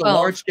we're talking about the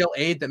large-scale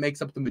aid that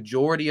makes up the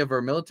majority of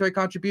our military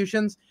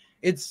contributions.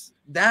 It's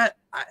that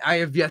I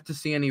have yet to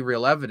see any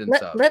real evidence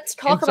of. Let's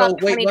talk about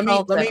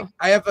 2012. Let me.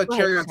 I have a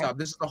cherry on top.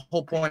 This is the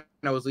whole point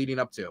I was leading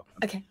up to.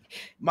 Okay.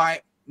 My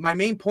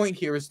main point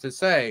here is to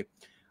say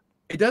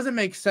it doesn't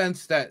make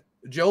sense that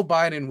Joe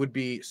Biden would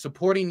be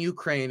supporting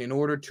Ukraine in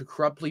order to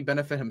corruptly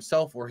benefit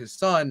himself or his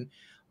son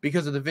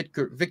because of the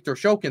Viktor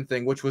Shokin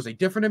thing, which was a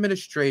different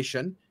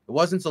administration. It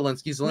wasn't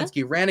Zelensky.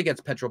 Zelensky ran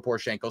against Petro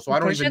Poroshenko, so I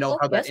don't even know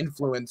how that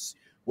influence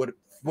would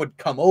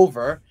come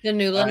over. The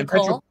Nuland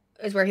call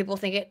is where people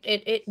think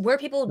it where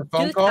people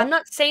do. I'm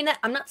not saying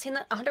that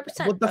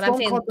 100%, but I'm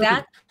saying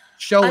that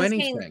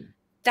anything.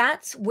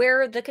 That's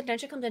where the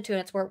contention comes into, and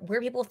it's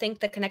where people think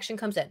the connection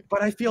comes in.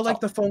 But I feel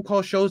like the phone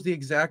call shows the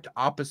exact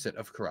opposite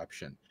of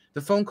corruption. The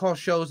phone call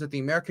shows that the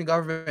American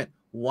government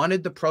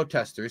wanted the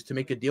protesters to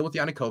make a deal with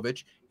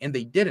Yanukovych, and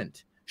they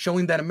didn't,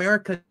 showing that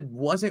America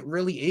wasn't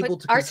really able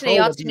to control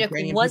what the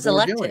Ukrainian was people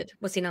elected, were doing.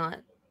 was he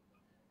not?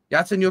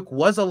 Yatsenyuk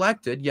was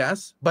elected,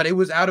 yes, but it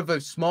was out of a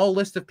small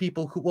list of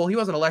people who, well, he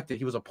wasn't elected,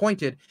 he was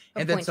appointed,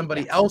 and then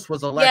somebody else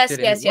was elected.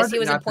 Yes, he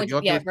was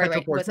appointed. Yeah,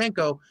 Petro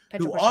Poroshenko,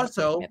 who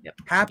also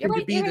happened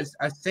to be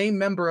a same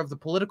member of the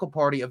political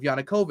party of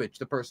Yanukovych,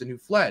 the person who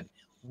fled.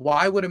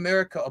 Why would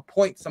America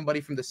appoint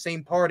somebody from the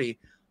same party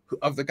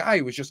of the guy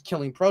who was just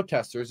killing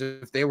protesters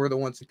if they were the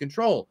ones in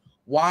control?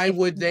 Why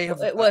would they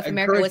have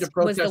encouraged the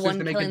protesters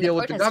to make a deal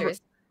with the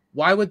government?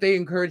 Why would they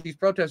encourage these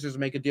protesters to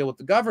make a deal with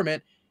the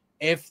government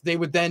if they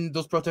would then,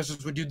 those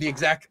protesters would do the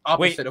exact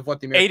opposite of what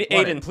the Americans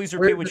wanted? Aydin, please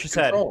repeat what you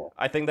said.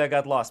 I think that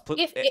got lost.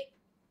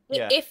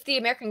 If the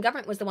American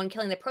government was the one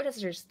killing the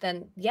protesters,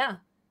 then yeah,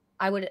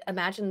 I would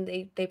imagine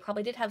they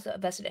probably did have a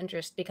vested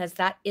interest, because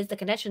that is the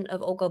connection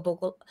of Olga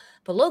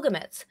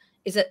Bologomets,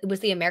 is that it was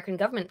the American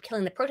government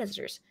killing the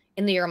protesters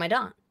in the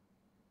Euromaidan.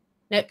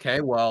 Now, okay,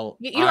 well,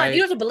 you don't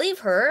have to believe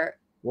her.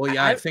 Well,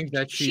 yeah, I think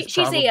that she's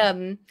probably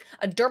a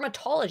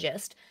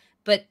dermatologist,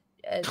 but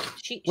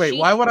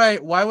why would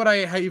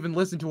I even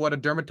listen to what a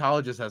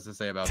dermatologist has to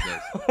say about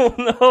this? Oh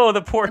no,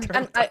 the poor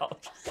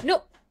dermatologist.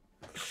 No.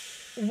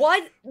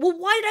 Why? Well,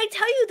 why did I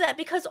tell you that?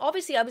 Because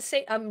obviously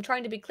I'm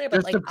trying to be clear,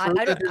 but like I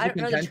don't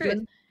know the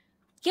truth.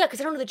 Yeah,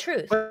 because I don't know the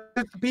truth. But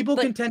people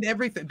contend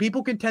everything.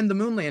 People contend the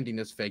moon landing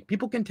is fake.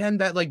 People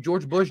contend that like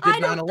George Bush did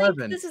 9/11. I don't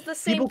think this is the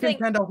same People thing.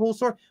 contend a whole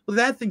sort. Well,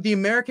 that thing, the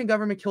American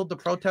government killed the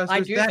protesters.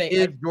 I do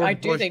think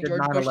George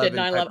Bush did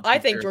 9/11. I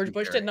think George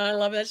Bush did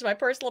 9/11. That's my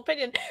personal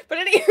opinion. But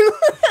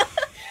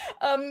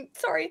anywho,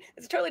 sorry,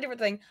 it's a totally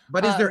different thing.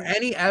 But is there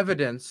any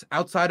evidence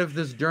outside of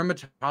this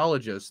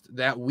dermatologist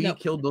that we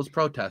killed those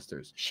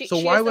protesters? So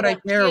why would I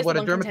care what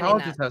a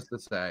dermatologist has to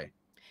say?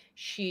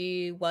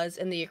 She was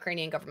in the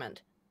Ukrainian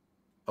government.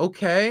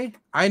 Okay,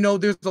 I know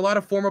there's a lot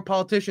of former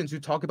politicians who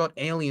talk about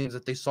aliens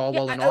that they saw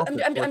while in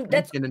office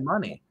and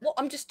money. Well,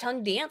 I'm just telling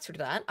you the answer to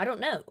that. I don't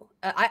know.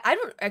 I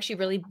don't actually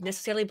really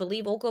necessarily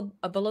believe Olga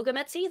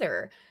Belogamets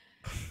either.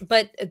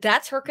 But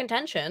that's her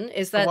contention,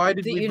 is that why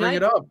did we bring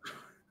it up?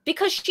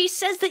 Because she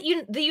says that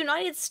the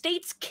United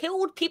States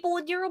killed people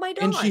in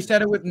Euromaidan. And she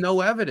said it with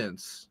no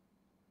evidence.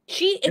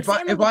 She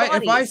examined the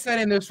bodies. If I said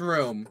in this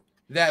room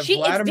that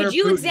Vladimir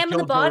Putin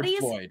killed George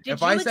Floyd.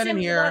 If I said in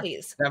here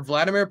that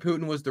Vladimir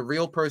Putin was the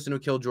real person who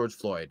killed George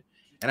Floyd,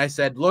 and I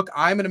said, look,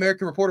 I'm an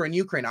American reporter in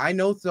Ukraine. I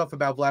know stuff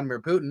about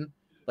Vladimir Putin.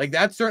 Like,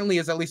 that certainly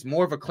is at least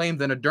more of a claim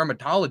than a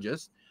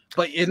dermatologist.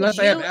 But unless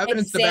I have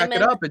evidence to back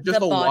it up, it's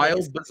just a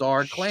wild,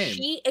 bizarre claim.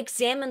 She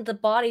examined the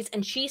bodies,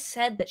 and she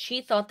said that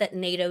she thought that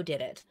NATO did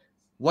it.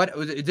 What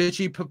did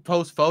she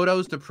post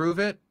photos to prove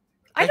it?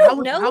 I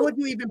don't know. How would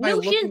you even by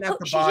looking at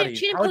the bodies?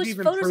 She didn't how would you post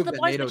even photos prove of the that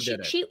bodies. NATO did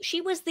it?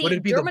 She was the. Would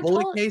it be the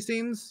bullet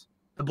casings?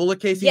 The bullet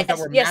casings yes, that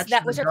were yes, matched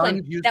that was her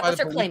claim. That was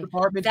her claim.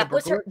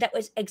 That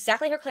was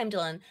exactly her claim,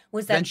 Dylan.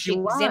 Was that she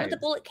examined the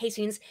bullet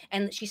casings,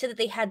 and she said that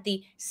they had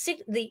the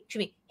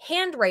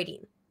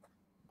handwriting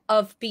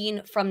of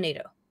being from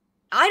NATO.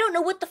 I don't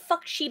know what the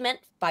fuck she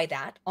meant by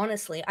that.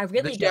 Honestly, I really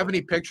don't. Did she have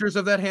any pictures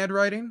of that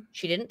handwriting?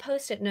 She didn't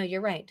post it. No,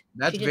 you're right.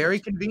 That's very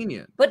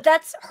convenient. But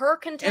that's her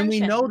contention. And we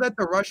know that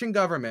the Russian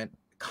government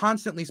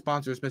constantly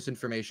sponsors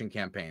misinformation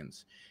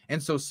campaigns.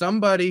 And so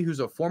somebody who's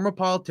a former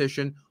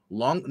politician,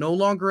 no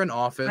longer in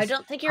office, I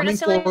don't think you're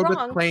necessarily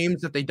wrong, with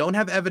claims that they don't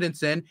have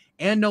evidence in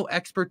and no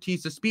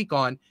expertise to speak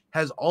on,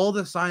 has all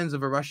the signs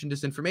of a Russian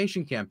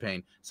disinformation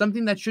campaign.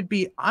 Something that should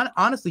be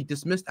honestly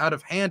dismissed out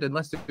of hand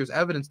unless there's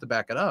evidence to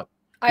back it up.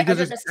 Because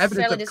there's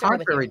evidence that's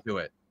contrary to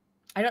it.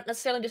 I don't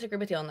necessarily disagree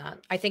with you on that.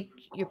 I think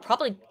you're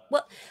probably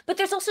but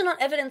there's also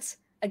not evidence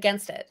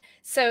against it.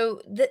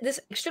 So this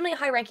extremely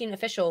high-ranking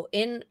official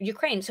in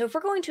Ukraine. So if we're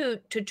going to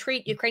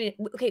treat Ukrainian,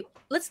 okay,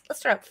 let's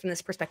start out from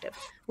this perspective.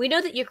 We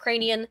know that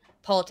Ukrainian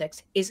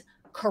politics is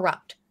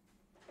corrupt,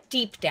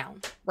 deep down,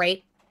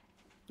 right?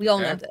 We all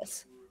know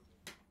this.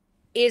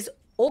 Is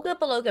Olga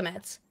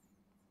Belogamets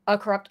a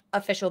corrupt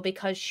official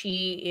because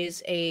she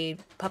is a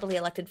publicly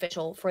elected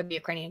official for the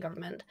Ukrainian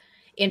government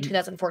in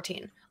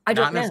 2014? I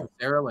don't know.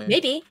 Necessarily.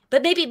 Maybe,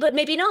 but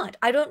maybe not.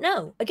 I don't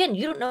know. Again,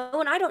 you don't know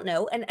and I don't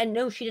know. And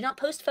no, she did not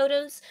post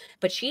photos,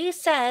 but she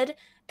said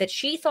that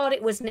she thought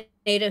it was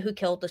NATO who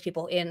killed those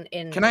people in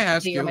Can I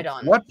ask you,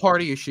 what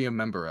party is she a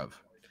member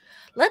of?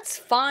 Let's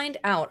find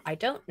out. I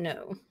don't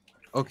know.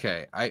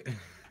 Okay. I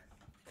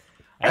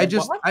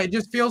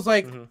just feels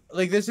like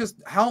this is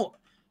how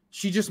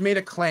she just made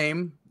a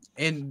claim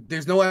and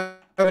there's no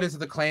evidence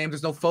of the claim.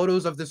 There's no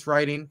photos of this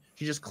writing.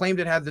 She just claimed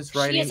it had this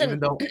writing, even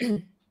though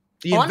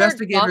the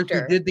investigators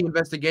who did the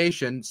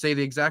investigation say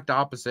the exact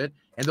opposite.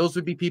 And those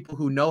would be people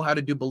who know how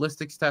to do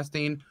ballistics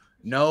testing,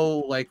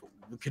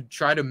 could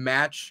try to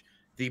match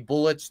the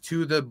bullets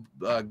to the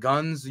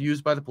guns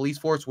used by the police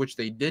force, which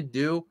they did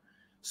do.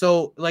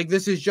 So,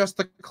 this is just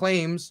the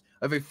claims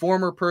of a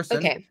former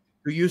person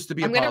who used to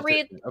be I'm gonna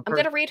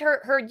read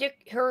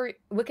her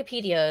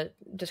Wikipedia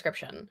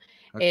description.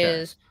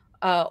 Is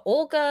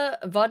Olga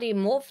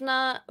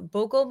Vadimovna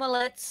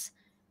Bogomolets,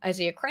 as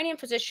a Ukrainian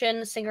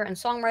physician, singer, and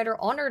songwriter,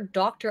 honored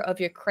doctor of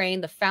Ukraine,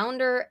 the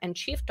founder and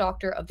chief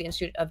doctor of the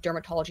Institute of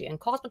Dermatology and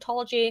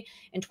Cosmetology.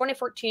 In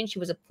 2014, she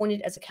was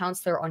appointed as a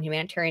counselor on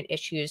humanitarian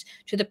issues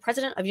to the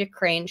president of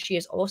Ukraine. She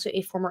is also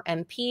a former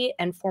MP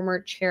and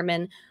former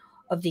chairman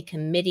of the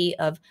Committee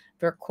of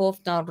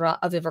Verkhovna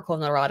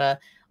Rada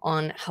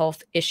on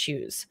Health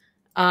Issues.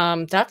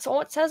 That's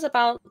all it says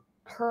about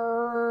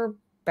her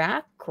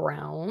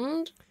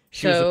background.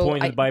 She was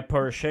appointed by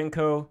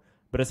Poroshenko,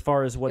 but as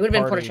far as what it would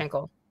have been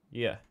Poroshenko.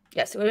 Yeah.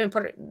 Yes, it would have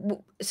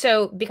been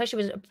So because she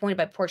was appointed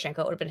by Poroshenko,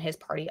 it would have been his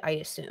party, I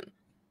assume.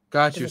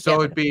 Got you.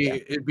 So it'd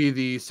be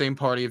the same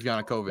party of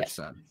Yanukovych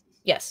then.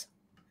 Yes.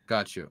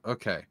 Got you.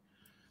 Okay.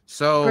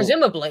 So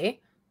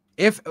presumably,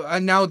 if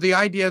now the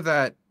idea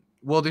that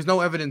there's no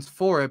evidence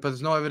for it, but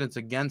there's no evidence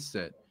against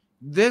it.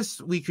 This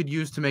we could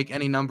use to make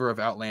any number of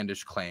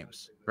outlandish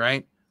claims,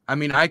 right? I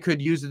mean, I could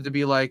use it to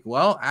be like,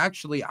 well,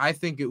 actually, I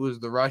think it was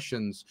the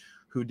Russians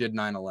who did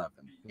 9/11.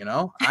 You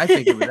know, I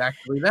think it was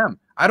actually them.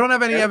 I don't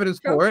have any evidence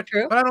for it,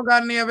 but I don't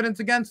got any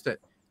evidence against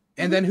it.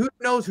 And then who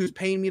knows who's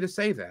paying me to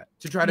say that,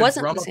 to try to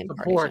drum up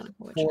support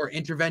for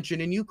intervention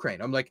in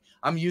Ukraine.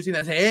 I'm using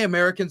that. Hey,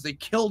 Americans, they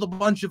killed a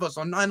bunch of us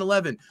on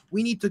 9/11.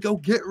 We need to go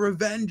get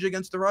revenge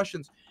against the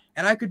Russians.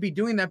 And I could be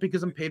doing that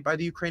because I'm paid by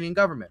the Ukrainian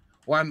government.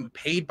 or I'm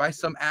paid by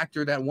some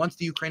actor that wants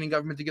the Ukrainian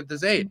government to get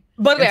this aid.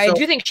 By the way, I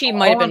do think she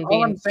might have been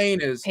all I'm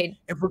saying is, paid.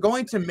 if we're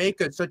going to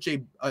make such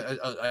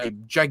a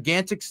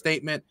gigantic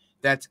statement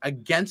that's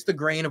against the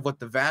grain of what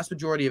the vast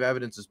majority of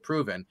evidence is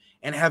proven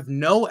and have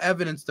no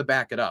evidence to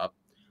back it up,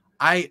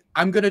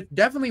 I'm going to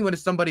definitely, when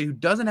it's somebody who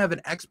doesn't have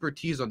an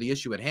expertise on the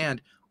issue at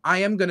hand, I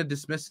am going to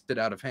dismiss it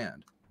out of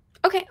hand.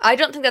 Okay, I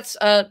don't think that's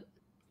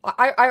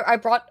I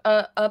brought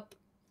up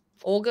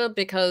Olga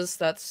because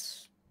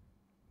that's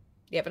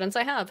the evidence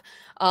I have.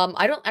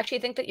 I don't actually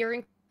think that you're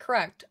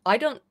incorrect. I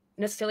don't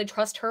necessarily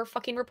trust her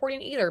fucking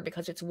reporting either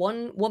because it's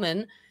one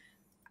woman.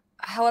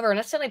 However,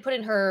 necessarily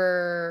putting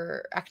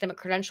her academic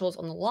credentials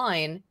on the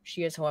line,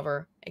 she is,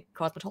 however, a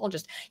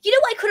cosmetologist. You know,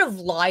 I could have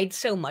lied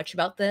so much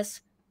about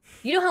this.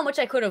 You know how much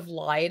I could have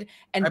lied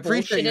and I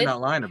appreciate bullshitted? you not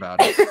lying about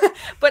it.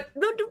 But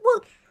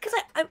well, because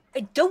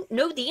I don't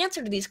know the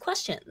answer to these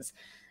questions,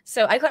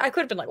 so I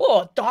could have been like,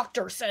 "Oh, a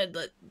doctor said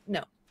that."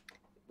 No,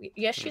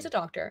 yes, she's a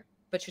doctor,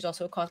 but she's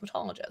also a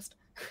cosmetologist.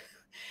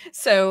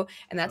 So,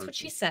 and that's what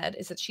she said.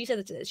 Is that she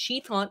said that she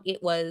thought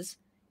it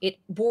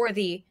bore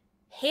the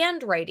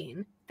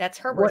handwriting. That's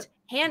her words.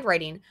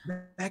 Handwriting.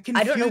 I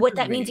don't know what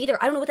that means either.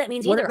 I don't know what that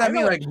means either. What does that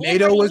mean? Like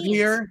NATO was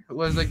here?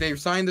 Was like they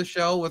signed the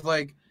shell with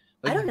like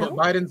I don't know.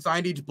 Biden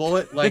signed each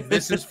bullet. Like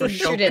this is for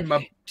Joe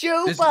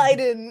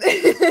Biden.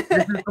 This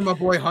is for my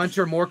boy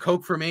Hunter. More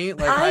coke for me.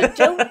 Like I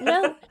don't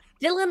know,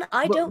 Dylan.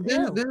 I don't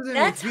know.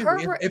 That's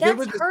her. If that's it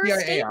was her a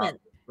CIA statement,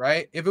 op,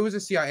 right? If it was a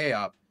CIA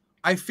op,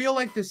 I feel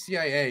like the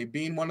CIA,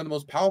 being one of the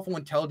most powerful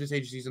intelligence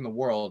agencies in the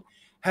world,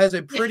 has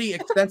a pretty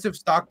extensive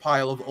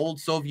stockpile of old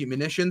Soviet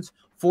munitions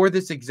for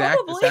this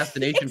exact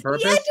assassination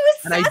purpose.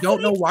 And I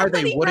don't know why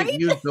they wouldn't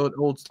use the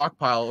old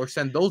stockpile or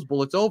send those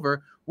bullets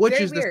over, which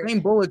is the same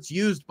bullets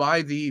used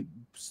by the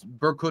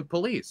Berkut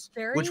police,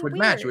 which would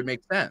match. It would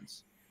make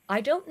sense.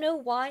 I don't know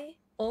why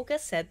Olga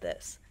said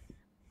this.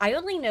 I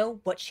only know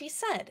what she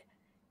said.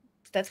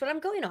 That's what I'm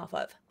going off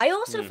of. I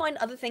also find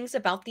other things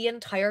about the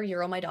entire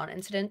Euromaidan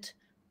incident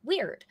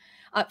weird.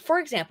 For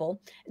example,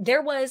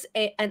 there was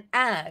an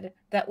ad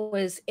that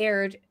was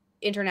aired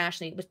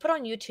internationally. It was put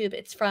on YouTube.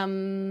 It's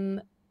from,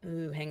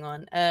 hang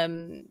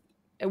on.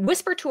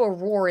 Whisper to a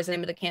Roar is the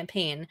name of the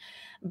campaign.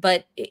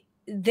 But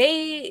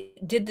they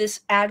did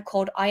this ad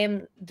called I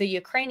Am the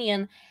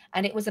Ukrainian,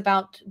 and it was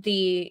about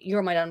the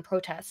Euromaidan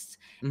protests.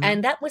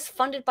 And that was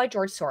funded by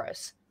George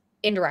Soros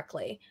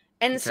indirectly.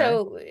 And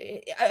so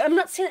I'm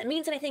not saying that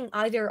means anything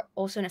either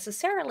also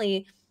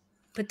necessarily,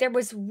 but there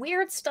was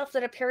weird stuff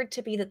that appeared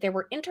to be that there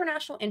were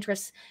international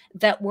interests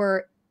that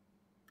were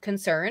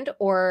concerned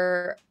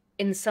or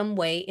in some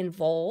way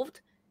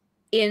involved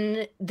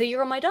in the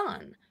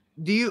Euromaidan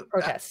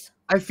protests.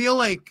 I feel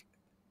like,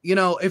 you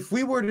know, if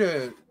we were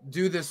to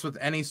do this with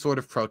any sort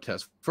of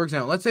protest, for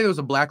example, let's say there was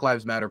a Black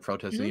Lives Matter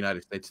protest in the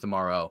United States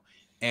tomorrow,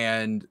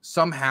 and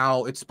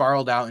somehow it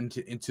spiraled out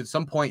into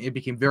some point it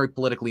became very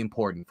politically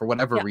important for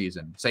whatever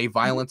reason. Say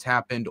violence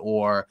happened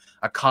or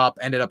a cop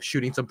ended up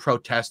shooting some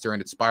protester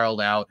and it spiraled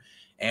out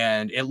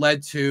and it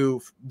led to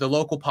the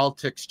local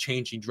politics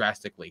changing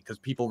drastically because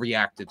people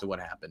reacted to what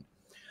happened.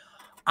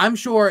 I'm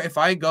sure if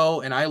I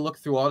go and I look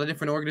through all the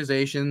different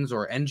organizations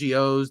or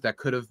NGOs that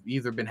could have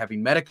either been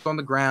having medics on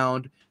the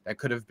ground, that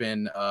could have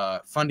been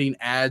funding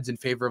ads in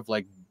favor of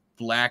like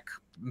Black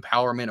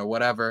empowerment or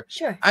whatever,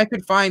 I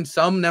could find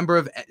some number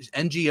of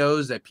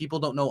NGOs that people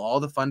don't know all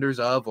the funders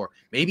of, or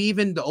maybe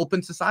even the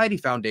Open Society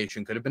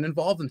Foundation could have been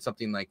involved in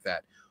something like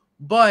that.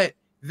 But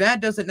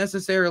that doesn't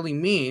necessarily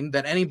mean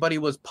that anybody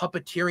was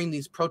puppeteering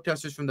these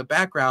protesters from the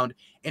background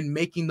and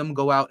making them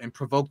go out and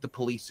provoke the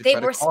police to try to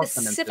cause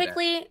them. They were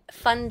specifically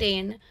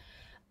funding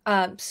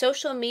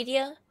social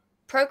media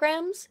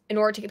programs in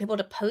order to get people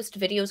to post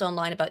videos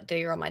online about the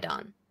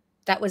Euromaidan.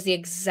 That was the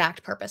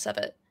exact purpose of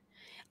it.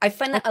 I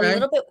find that a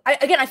little bit,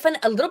 I find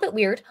it a little bit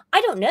weird.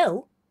 I don't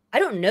know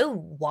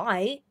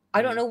why.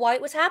 I don't know why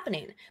it was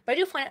happening. But I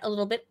do find it a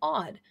little bit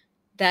odd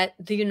that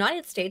the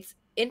United States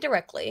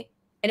indirectly,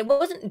 and it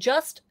wasn't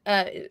just,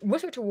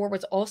 Whisper to War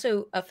was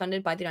also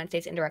funded by the United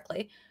States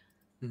indirectly.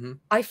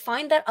 I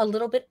find that a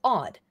little bit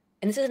odd.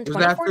 And this is in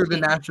 2014. Was that through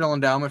the National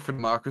Endowment for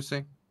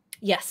Democracy?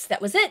 Yes,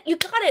 that was it. You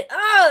got it.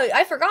 Oh,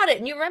 I forgot it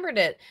and you remembered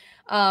it.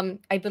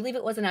 I believe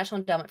it was the National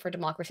Endowment for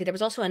Democracy. There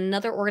was also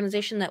another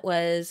organization that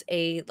was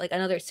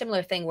another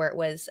similar thing where it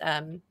was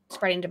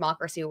spreading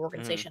democracy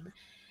organization.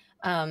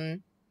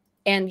 And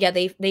yeah,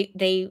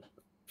 they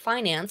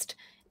financed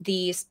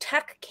these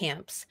tech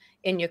camps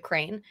in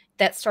Ukraine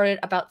that started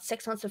about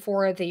 6 months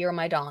before the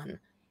Euromaidan.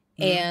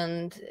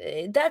 And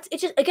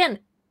it's just, again,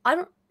 I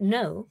don't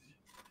know.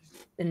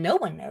 No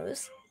one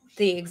knows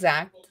the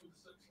exact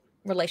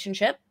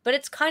relationship, but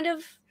it's kind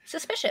of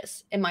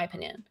suspicious in my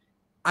opinion.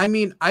 I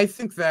mean, I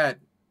think that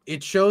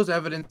it shows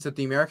evidence that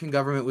the American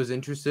government was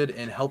interested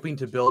in helping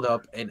to build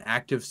up an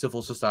active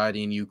civil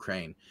society in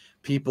Ukraine.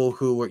 People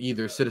who were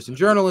either citizen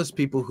journalists,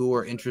 people who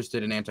were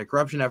interested in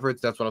anti-corruption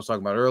efforts. That's what I was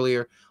talking about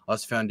earlier,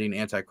 us funding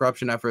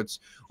anti-corruption efforts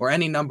or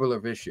any number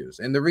of issues.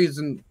 And the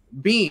reason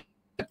being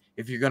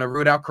if you're going to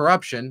root out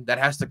corruption, that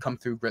has to come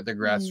through the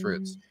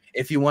grassroots.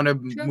 If you want to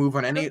move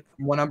on any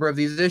one number of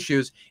these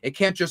issues, it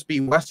can't just be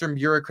Western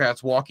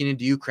bureaucrats walking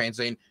into Ukraine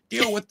saying,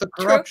 deal with the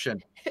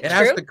corruption. It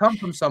has to come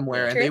from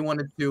somewhere, and they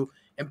wanted to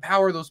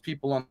empower those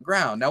people on the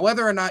ground. Now,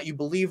 whether or not you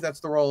believe that's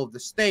the role of the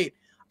state,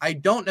 I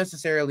don't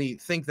necessarily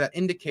think that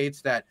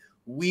indicates that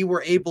we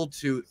were able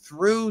to,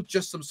 through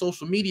just some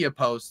social media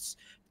posts,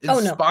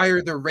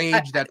 inspire the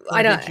rage that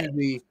put into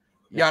the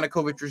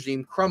Yanukovych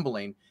regime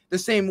crumbling. The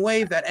same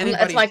way that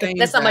anybody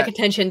that's not my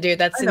contention, dude.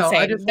 That's insane.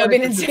 I just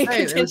wanted to say,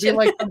 it would be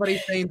like somebody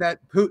saying that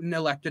Putin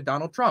elected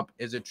Donald Trump.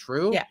 Is it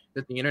true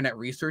that the Internet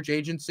Research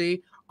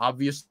Agency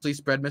obviously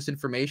spread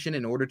misinformation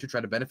in order to try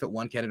to benefit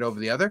one candidate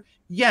over the other?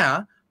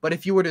 Yeah, but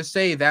if you were to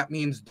say that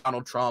means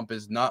Donald Trump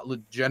is not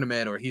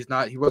legitimate or he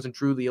wasn't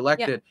truly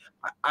elected,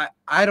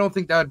 I don't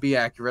think that would be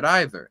accurate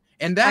either.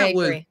 And that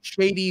was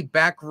shady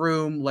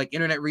backroom, like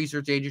Internet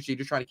Research Agency,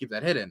 just trying to keep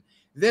that hidden.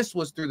 This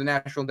was through the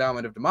National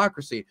Endowment of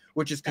Democracy,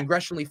 which is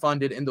congressionally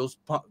funded, and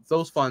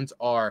those funds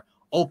are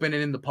open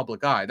and in the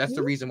public eye. That's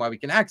the reason why we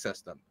can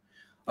access them.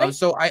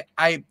 So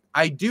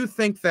I do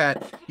think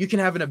that you can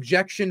have an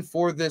objection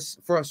for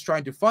us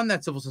trying to fund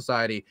that civil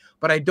society,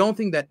 but I don't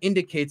think that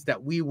indicates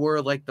that we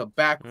were like the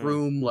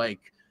backroom,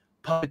 like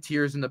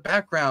puppeteers in the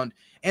background.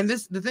 And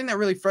the thing that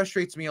really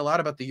frustrates me a lot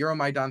about the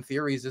Euromaidan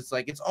theories is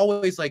like, it's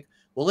always like,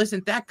 well,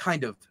 isn't that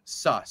kind of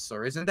sus,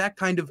 or isn't that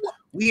kind of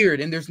weird?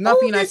 And there's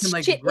nothing I can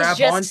like grab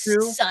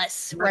onto.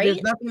 Sus, right?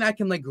 There's nothing I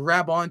can like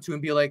grab onto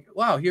and be like,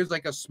 wow, here's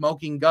like a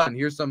smoking gun.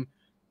 Here's some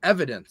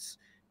evidence.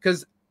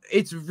 Because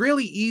it's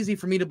really easy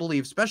for me to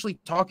believe, especially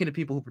talking to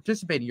people who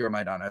participate in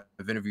Euromaidan.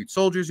 I've interviewed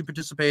soldiers who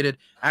participated,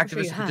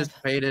 activists who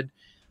participated.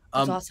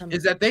 That's awesome.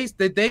 Is that they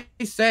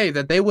say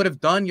that they would have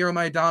done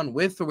Euromaidan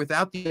with or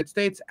without the United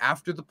States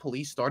after the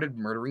police started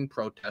murdering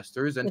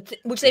protesters and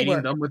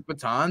beating them with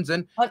batons.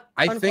 And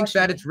I think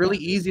that it's really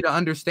easy to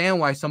understand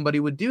why somebody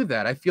would do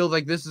that. I feel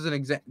like this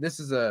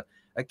is a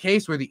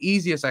case where the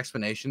easiest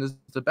explanation is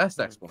the best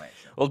explanation.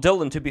 Well,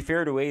 Dylan, to be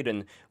fair to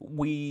Aydin,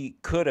 we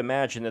could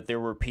imagine that there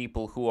were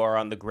people who are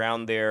on the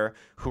ground there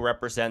who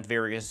represent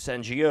various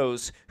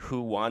NGOs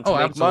who want to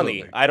make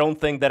money. I don't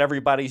think that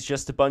everybody's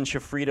just a bunch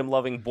of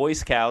freedom-loving Boy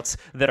Scouts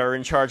that are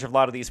in charge of a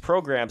lot of these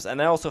programs. And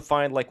I also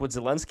find, like with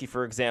Zelensky,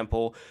 for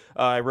example,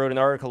 I wrote an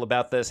article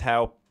about this,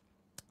 how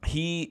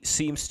he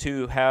seems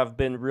to have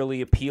been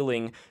really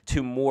appealing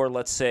to more,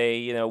 let's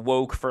say,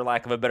 woke, for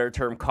lack of a better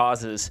term,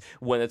 causes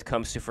when it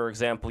comes to, for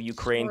example,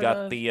 Ukraine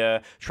got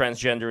the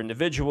transgender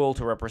individual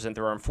to represent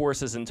their armed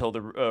forces until the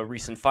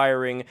recent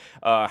firing,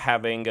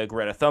 having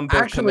Greta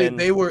Thunberg come in.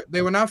 They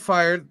were not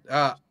fired.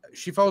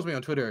 She follows me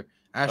on Twitter,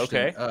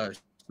 Ashton. Okay.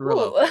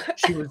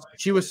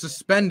 She was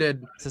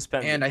suspended,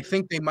 and I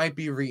think they might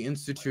be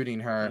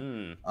reinstituting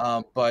her.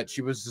 But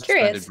she was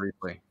suspended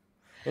briefly.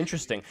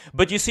 Interesting.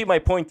 But you see my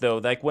point, though.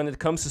 Like, when it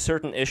comes to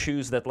certain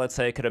issues that, let's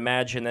say, I could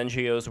imagine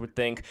NGOs would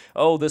think,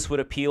 oh, this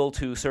would appeal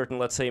to certain,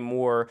 let's say,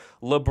 more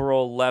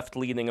liberal,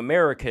 left-leaning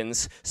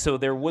Americans, so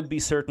there would be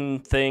certain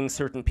things,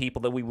 certain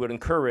people that we would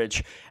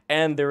encourage.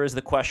 And there is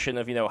the question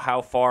of,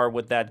 how far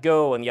would that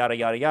go, and yada,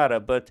 yada, yada.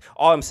 But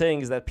all I'm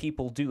saying is that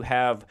people do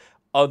have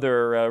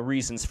other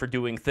reasons for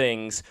doing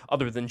things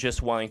other than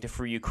just wanting to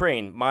free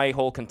Ukraine. My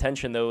whole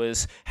contention, though,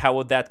 is how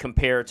would that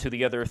compare to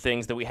the other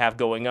things that we have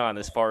going on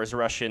as far as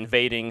Russia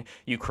invading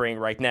Ukraine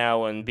right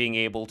now and being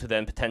able to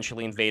then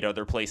potentially invade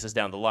other places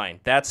down the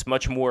line? That's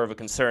much more of a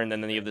concern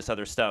than any of this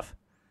other stuff.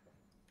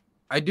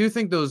 I do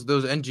think those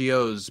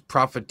NGOs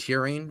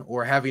profiteering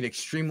or having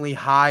extremely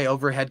high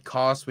overhead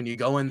costs when you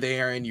go in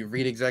there and you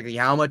read exactly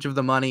how much of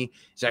the money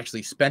is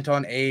actually spent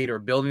on aid or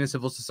building a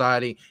civil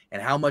society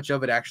and how much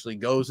of it actually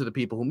goes to the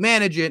people who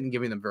manage it and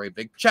giving them very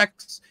big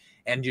checks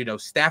and,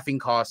 staffing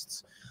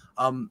costs.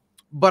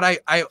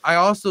 But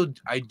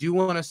I do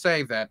want to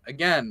say that,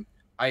 again,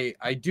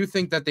 I do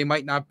think that they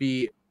might not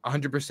be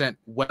 100%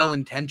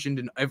 well-intentioned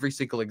in every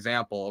single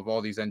example of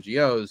all these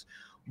NGOs,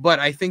 but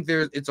I think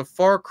it's a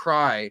far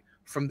cry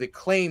from the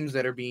claims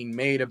that are being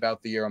made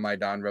about the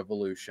Euromaidan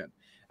revolution.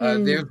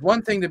 There's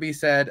one thing to be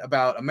said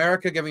about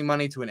America giving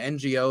money to an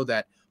NGO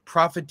that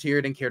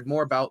profiteered and cared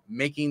more about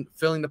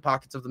filling the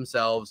pockets of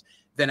themselves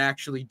than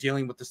actually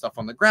dealing with the stuff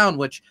on the ground,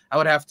 which I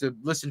would have to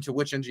listen to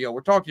which NGO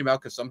we're talking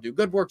about, because some do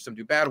good work, some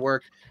do bad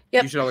work.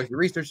 You should always do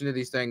research into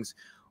these things.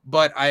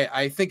 But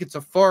I think it's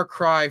a far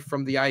cry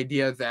from the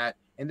idea that,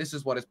 and this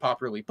is what is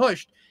popularly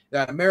pushed,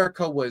 that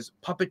America was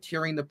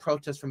puppeteering the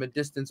protests from a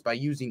distance by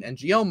using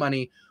NGO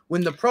money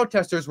when the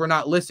protesters were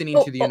not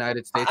listening to the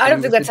United States. I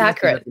don't think that's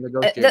accurate.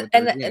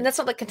 And that's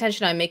not the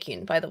contention I'm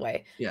making, by the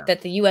way,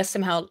 that the U.S.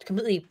 somehow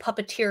completely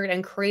puppeteered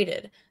and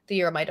created the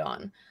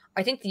Euromaidan.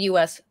 I think the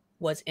U.S.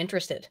 was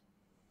interested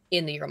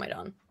in the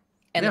Euromaidan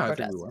and the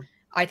protests.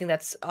 I think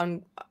that's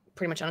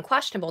pretty much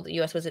unquestionable that the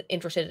U.S. was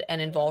interested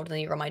and involved in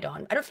the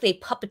Euromaidan. I don't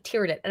think they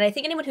puppeteered it. And I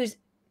think anyone who's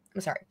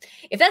I'm sorry.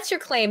 If that's your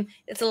claim,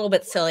 it's a little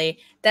bit silly.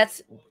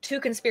 That's too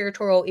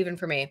conspiratorial even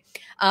for me.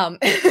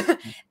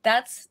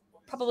 That's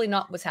probably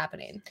not what's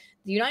happening.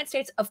 The United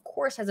States, of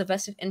course, has a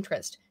vested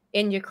interest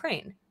in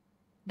Ukraine,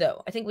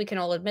 though. I think we can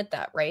all admit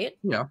that, right?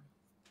 Yeah.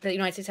 the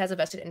United States has a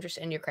vested interest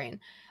in Ukraine.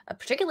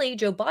 Particularly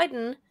Joe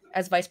Biden,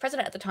 as vice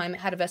president at the time,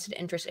 had a vested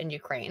interest in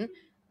Ukraine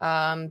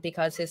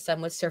because his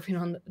son was serving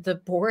on the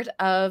board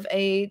of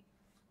a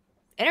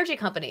energy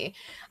company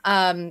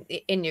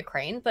in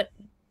Ukraine. But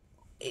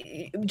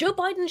Joe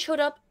Biden showed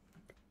up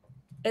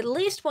at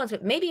least once,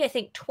 but maybe I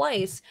think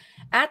twice,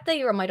 at the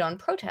Euromaidan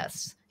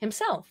protests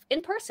himself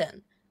in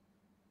person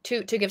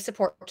to give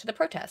support to the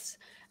protests.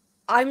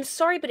 I'm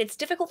sorry, but it's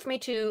difficult for me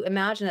to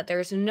imagine that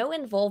there's no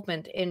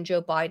involvement in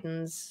Joe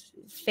Biden's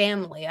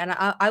family. And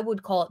I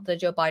would call it the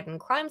Joe Biden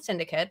crime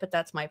syndicate, but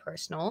that's my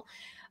personal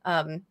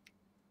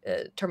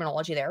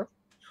terminology there.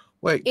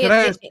 Wait, can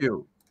I ask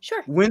you?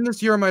 Sure. When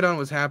this Euromaidan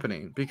was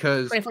happening?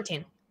 Because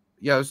 2014.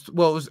 Yeah, it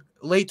was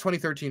late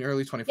 2013,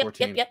 early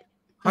 2014. Yep.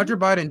 Hunter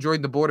Biden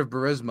joined the board of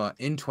Burisma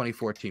in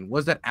 2014.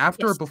 Was that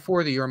after or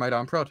before the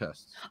Euromaidan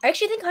protests? I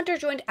actually think Hunter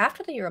joined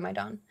after the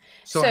Euromaidan.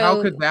 So how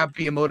could that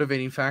be a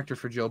motivating factor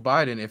for Joe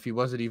Biden if he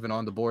wasn't even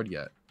on the board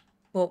yet?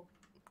 Well,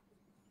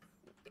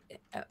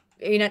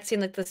 you're not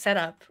seeing like the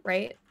setup,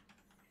 right?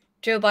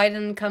 Joe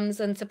Biden comes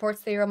and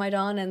supports the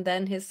Euromaidan, and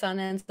then his son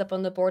ends up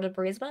on the board of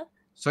Burisma.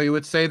 So you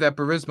would say that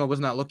Burisma was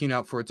not looking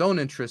out for its own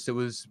interests; it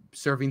was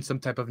serving some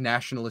type of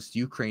nationalist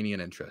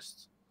Ukrainian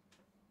interests.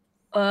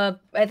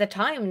 At the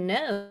time,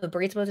 no,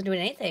 Burisma wasn't doing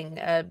anything.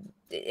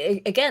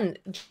 Again,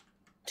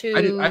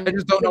 I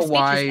just don't know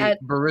why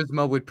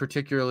Burisma would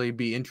particularly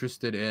be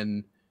interested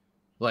in,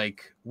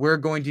 like, we're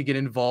going to get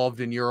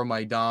involved in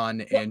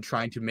Euromaidan and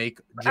trying to make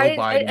Joe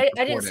Biden.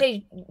 I didn't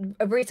say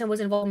Burisma was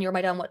involved in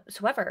Euromaidan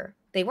whatsoever.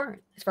 They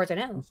weren't, as far as I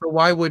know. So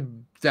why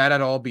would that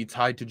at all be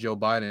tied to Joe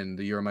Biden,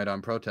 the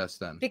Euromaidan protests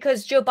then?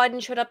 Because Joe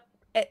Biden showed up,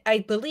 I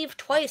believe,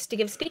 twice to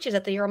give speeches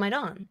at the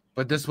Euromaidan.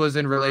 But this was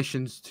in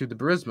relations to the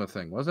Burisma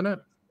thing, wasn't it?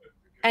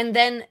 And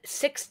then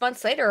 6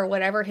 months later, or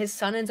whatever, his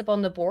son ends up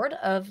on the board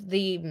of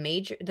the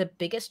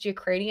biggest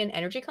Ukrainian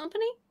energy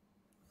company.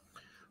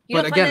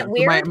 But again,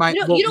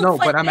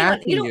 but I'm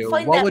asking you,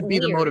 what would be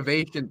the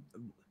motivation?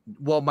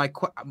 Well,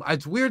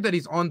 it's weird that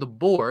he's on the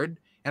board,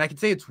 and I can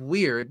say it's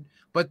weird,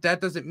 but that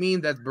doesn't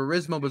mean that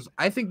Burisma was.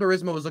 I think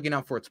Burisma was looking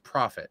out for its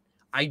profit.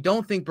 I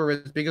don't think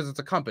Burisma, because it's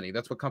a company.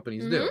 That's what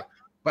companies do.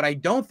 But I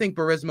don't think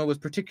Burisma was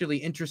particularly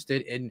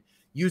interested in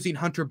using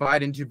Hunter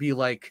Biden to be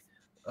like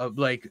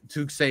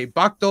to say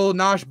Bakto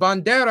nash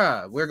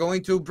bandera. We're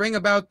going to bring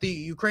about the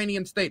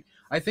Ukrainian state.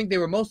 I think they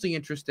were mostly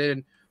interested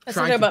in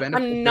trying to benefit.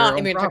 I'm not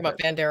even talking about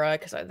bandera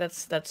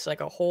because that's like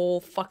a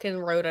whole fucking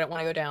road I don't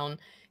want to go down.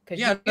 Because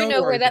you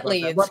know where that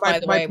leads. By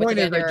the way, my point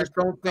is, I just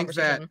don't think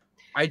that.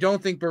 I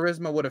don't think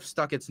Burisma would have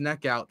stuck its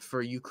neck out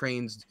for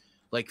Ukraine's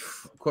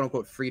quote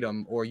unquote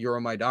freedom or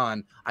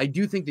Euromaidan. I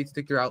do think they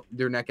stick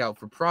their neck out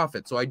for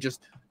profit. So I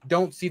just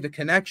don't see the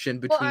connection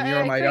between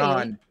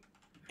Euromaidan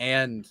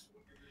and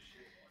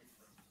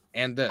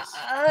this.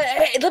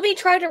 Let me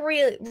try to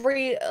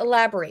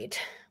re-elaborate.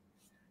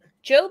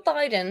 Joe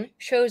Biden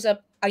shows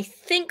up, I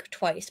think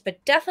twice,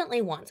 but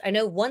definitely once. I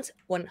know once,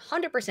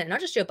 100%. Not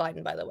just Joe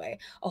Biden, by the way.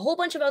 A whole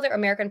bunch of other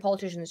American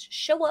politicians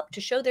show up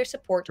to show their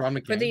support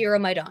for the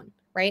Euromaidan,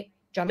 right?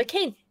 John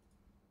McCain.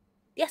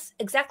 Yes,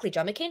 exactly.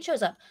 John McCain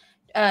shows up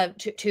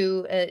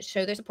to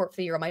show their support for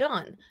the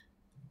Euromaidan.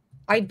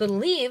 I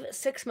believe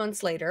 6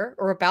 months later,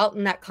 or about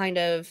in that kind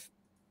of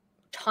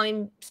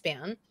time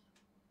span,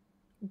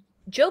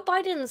 Joe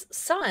Biden's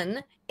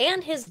son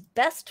and his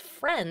best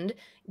friend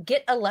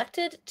get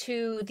elected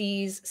to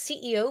these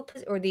CEO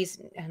or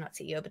these not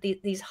CEO, but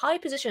these high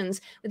positions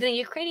within a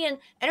Ukrainian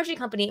energy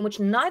company in which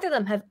neither of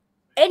them have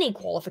any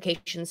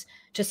qualifications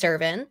to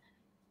serve in.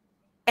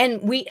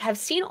 And we have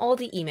seen all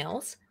the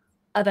emails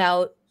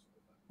about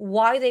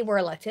why they were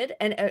elected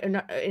and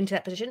into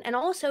that position, and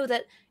also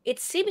that it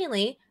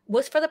seemingly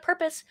was for the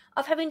purpose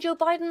of having Joe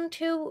Biden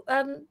to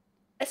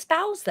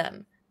espouse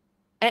them.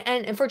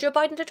 And for Joe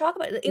Biden to talk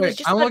about it. It was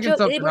just about Joe.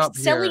 They were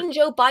selling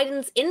Joe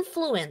Biden's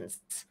influence.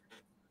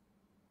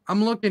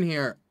 I'm looking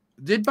here.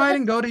 Did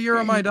Biden go to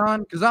Euromaidan?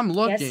 Because I'm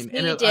looking,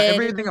 yes,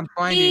 everything I'm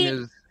finding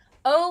is.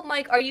 Oh,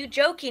 Mike, are you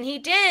joking? He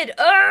did.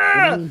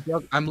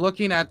 I'm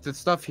looking at the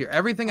stuff here.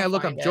 Everything I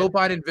look up, Joe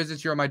Biden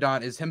visits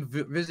Euromaidan is him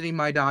visiting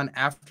Maidan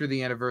after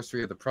the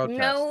anniversary of the protest.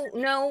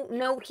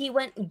 No. He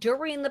went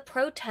during the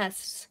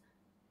protests.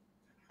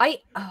 I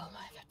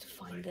have to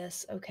find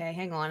this. Okay,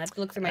 hang on. I have to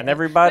look through my. And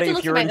everybody,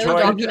 if you're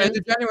enjoying, it's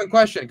a genuine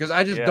question because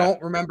I just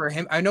don't remember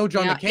him. I know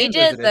John McCain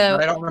did, though.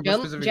 But I don't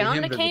remember specifically John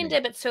him McCain visiting.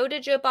 did, but so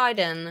did Joe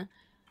Biden.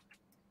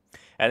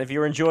 And if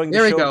you're enjoying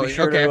the show, be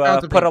sure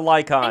to put a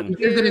like on. He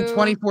visited in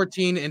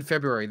 2014 in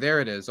February. There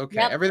it is. Okay,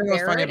 everything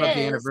was funny about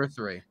the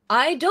anniversary.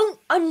 I'm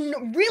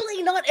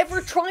really not ever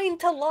trying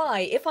to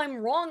lie. If I'm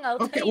wrong, I'll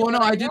tell you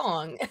I'm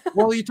wrong.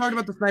 Well, you talked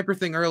about the sniper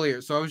thing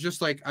earlier, so I was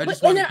just like, I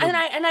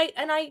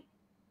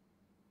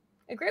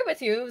agree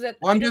with you that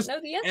I don't know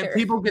the answer. And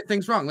people get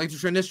things wrong, like the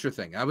Transnistria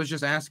thing. I was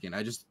just asking.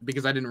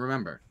 Because I didn't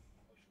remember.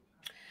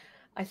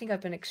 I think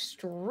I've been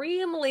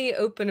extremely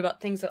open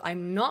about things that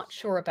I'm not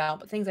sure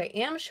about, but things I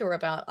am sure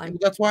about.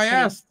 That's why I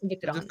asked.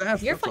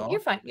 You're fine.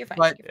 You're fine.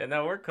 But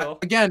no, we're cool.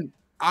 Again,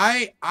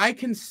 I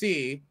can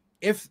see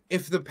if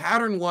the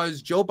pattern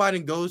was Joe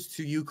Biden goes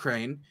to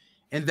Ukraine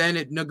and then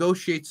it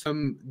negotiates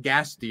some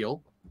gas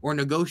deal or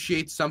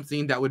negotiates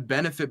something that would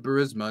benefit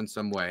Burisma in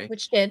some way.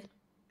 Which did.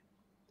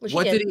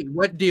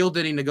 What deal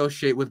did he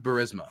negotiate with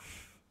Burisma?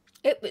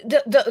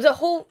 The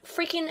whole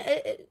freaking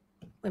wait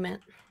a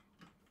minute.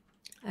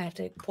 I have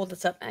to pull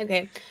this up.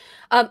 Okay.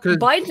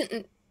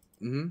 Biden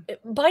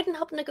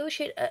helped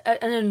negotiate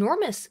an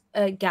enormous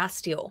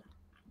gas deal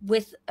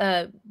with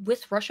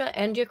Russia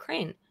and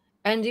Ukraine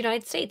and the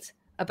United States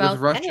about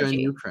with Russia energy.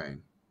 and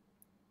Ukraine.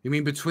 You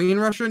mean between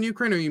Russia and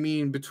Ukraine, or you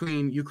mean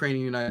between Ukraine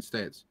and the United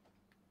States?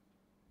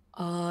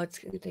 It's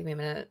gonna take me a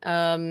minute.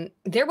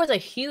 There was a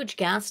huge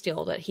gas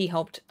deal that he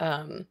helped.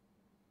 Hang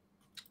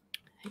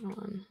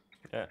on.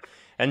 Yeah.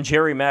 And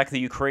Jerry Mack, the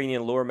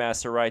Ukrainian lore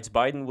master, writes,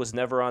 Biden was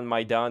never on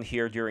Maidan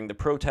here during the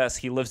protests.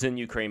 He lives in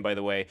Ukraine, by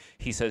the way.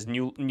 He says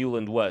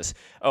Newland was.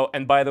 Oh,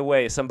 and by the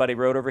way, somebody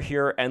wrote over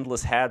here,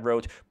 Endless Had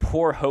wrote,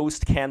 poor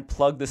host can't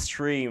plug the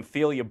stream.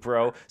 Feel you,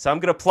 bro. So I'm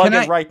going to plug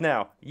it right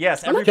now.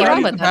 Yes, I'm okay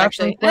everybody. with that,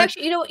 actually.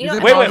 Actually, you know,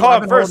 Wait,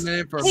 hold on. First,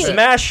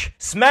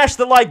 smash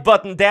the like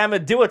button, damn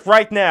it. Do it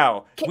right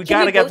now. We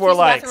got to get more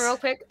likes. Real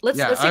quick? Let's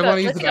see I want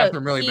to use the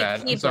bathroom really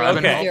bad. I'm sorry.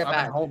 Okay.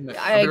 I've been holding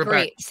it. I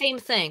agree. Same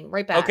thing.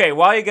 Right back. Okay,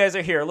 while you guys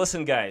are here,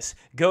 listen, guys.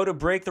 Go to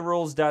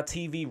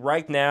breaktherules.tv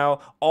right now.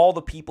 All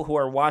the people who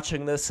are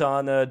watching this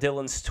on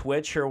Dylan's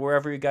Twitch or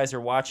wherever you guys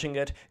are watching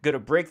it, go to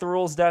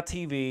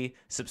breaktherules.tv,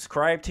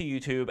 subscribe to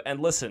YouTube, and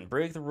listen.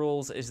 Break the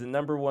Rules is the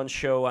 #1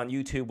 show on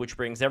YouTube, which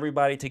brings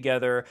everybody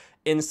together,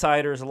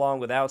 insiders along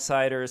with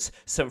outsiders.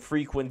 Some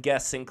frequent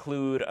guests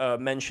include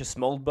Mencius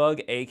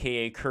Moldbug,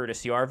 a.k.a.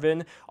 Curtis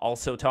Yarvin,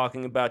 also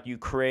talking about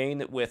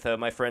Ukraine with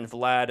my friend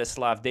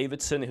Vladislav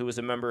Davidson, who is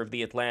a member of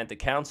the Atlantic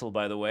Council,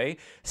 by the way.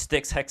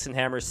 Styx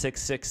Hexenhammer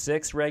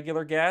 666,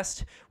 regular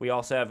guest. We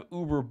also have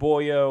Uber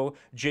Boyo,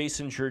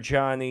 Jason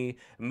Giorgiani,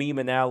 Meme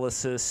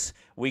Analysis.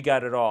 We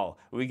got it all.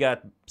 We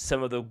got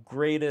some of the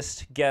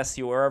greatest guests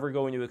you are ever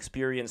going to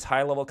experience,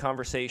 high-level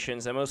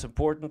conversations, and most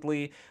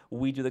importantly,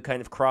 we do the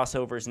kind of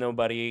crossovers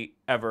nobody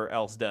ever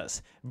else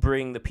does.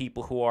 Bring the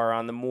people who are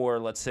on the more,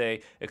 let's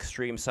say,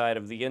 extreme side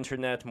of the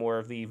internet, more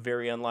of the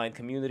very online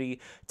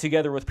community,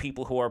 together with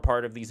people who are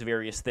part of these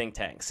various think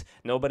tanks.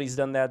 Nobody's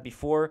done that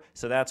before,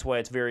 so that's why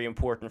it's very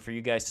important for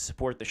you guys to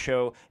support the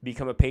show.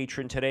 Become a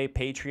patron today,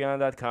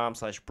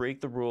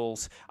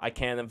 patreon.com/breaktherules. I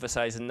can't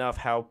emphasize enough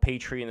how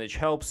patronage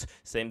helps.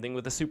 Same thing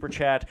with the super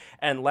chat.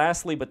 And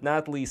lastly but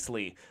not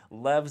leastly,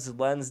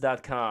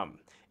 levslens.com.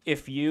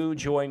 If you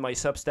join my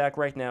Substack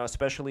right now,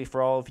 especially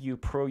for all of you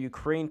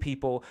pro-Ukraine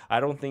people,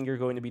 I don't think you're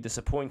going to be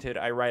disappointed.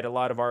 I write a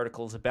lot of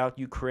articles about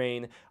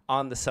Ukraine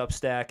on the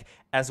Substack,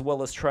 as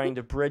well as trying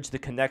to bridge the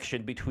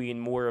connection between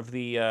more of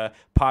the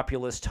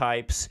populist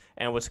types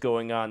and what's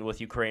going on with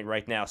Ukraine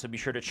right now. So be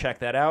sure to check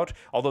that out.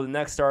 Although the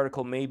next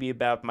article may be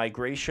about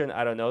migration.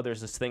 I don't know.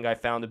 There's this thing I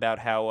found about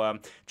how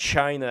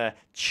China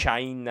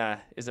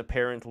is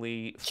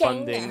apparently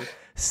funding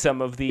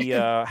some of the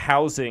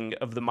housing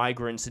of the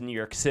migrants in New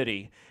York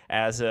City,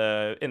 as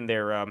in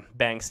their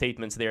bank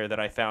statements there that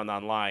I found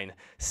online.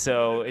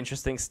 So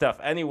interesting stuff.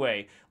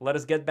 Anyway, let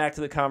us get back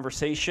to the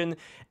conversation.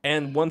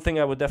 And one thing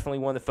I would definitely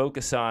want to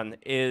focus on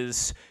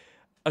is,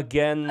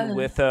 again,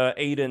 with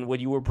Aydin, what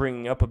you were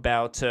bringing up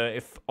about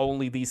if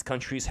only these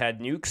countries had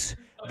nukes.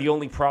 The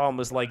only problem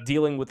is like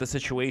dealing with the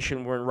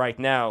situation we're in right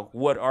now.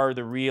 What are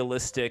the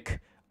realistic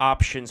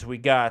options we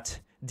got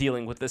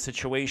dealing with this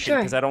situation?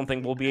 Because I don't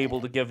think we'll be able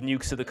to give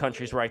nukes to the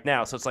countries right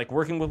now. So it's like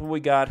working with what we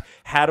got.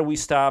 How do we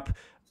stop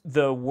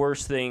the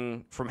worst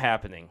thing from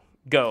happening?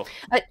 Go.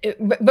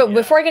 But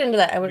before I get into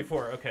that, I would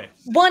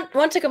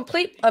want to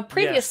complete a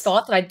previous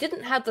thought that I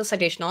didn't have the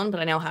citation on, but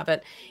I now have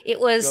it.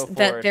 It was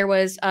that there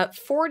was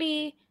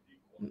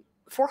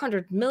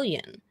 400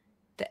 million,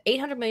 the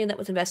 800 million that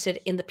was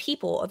invested in the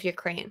people of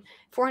Ukraine,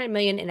 400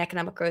 million in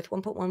economic growth,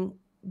 1.1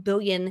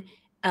 billion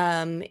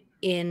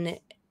in.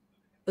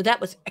 That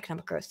was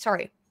economic growth.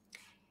 Sorry.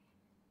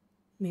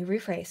 Let me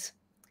rephrase.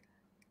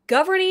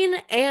 Governing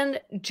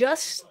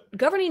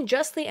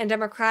justly and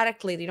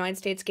democratically, the United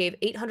States gave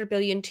 800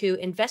 billion to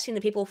investing in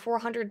the people,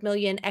 400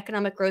 million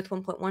economic growth,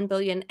 1.1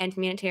 billion, and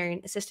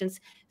humanitarian assistance,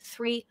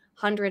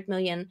 300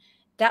 million.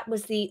 That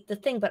was the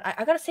thing. But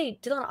I gotta say,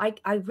 Dylan,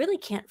 I really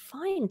can't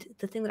find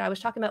the thing that I was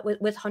talking about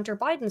with Hunter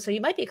Biden. So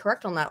you might be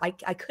correct on that.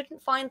 I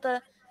couldn't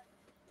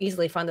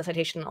easily find the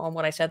citation on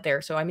what I said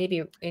there, so I may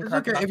be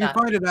incorrect. It's okay. If you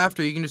find it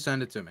after, you can just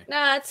send it to me.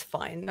 Nah, it's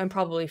fine. I'm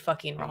probably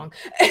fucking wrong.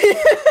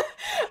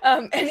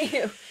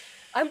 Anywho,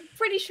 I'm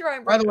pretty sure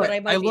I'm right, but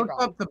I might be wrong. I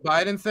looked up the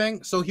Biden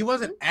thing. So he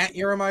wasn't at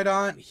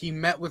Euromaidan. He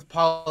met with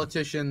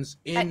politicians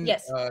in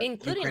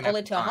including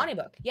Oleg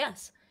Honeybook.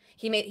 Yes,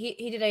 he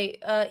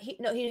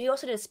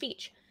also did a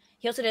speech.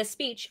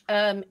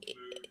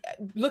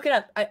 Look it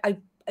up.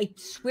 I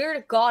swear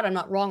to God, I'm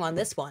not wrong on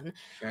this one.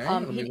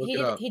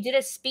 Okay, he did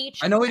a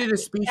speech. I know he did a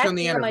speech on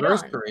the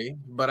anniversary,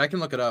 but I can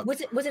look it up. Was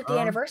it the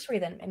anniversary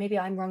then? Maybe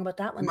I'm wrong about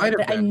that one. Might have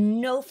but been. I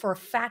know for a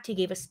fact he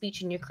gave a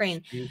speech in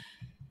Ukraine.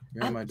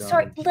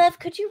 Sorry, Lev,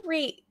 could you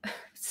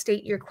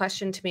restate your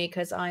question to me,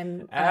 because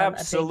I'm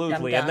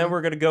absolutely. And then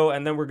we're gonna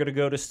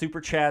go to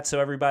super chats. So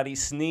everybody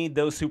sneed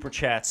those super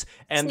chats.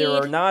 And there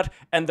are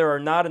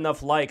not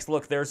enough likes.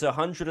 Look, there's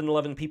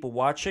 111 people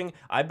watching.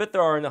 I bet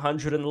there aren't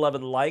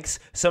 111 likes.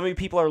 Some of you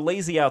people are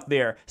lazy out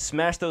there.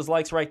 Smash those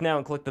likes right now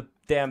and click the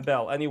damn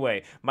bell.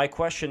 Anyway, my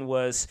question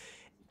was,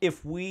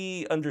 if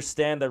we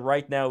understand that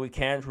right now we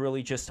can't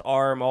really just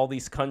arm all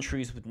these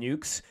countries with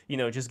nukes,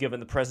 just given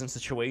the present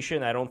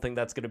situation, I don't think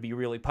that's going to be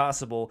really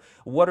possible.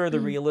 What are the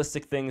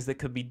realistic things that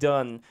could be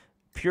done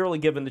purely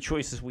given the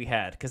choices we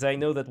had? Because I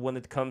know that when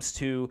it comes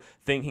to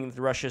thinking that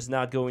Russia's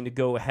not going to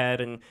go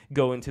ahead and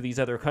go into these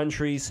other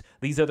countries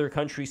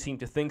seem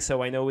to think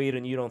so. I know,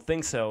 Aydin, you don't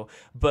think so.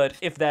 But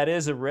if that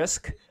is a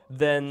risk,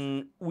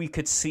 then we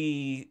could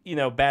see,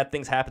 bad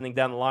things happening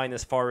down the line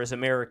as far as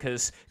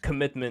America's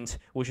commitment,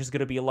 which is going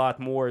to be a lot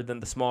more than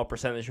the small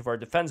percentage of our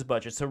defense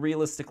budget. So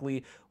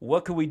realistically,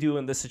 what could we do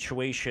in this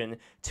situation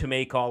to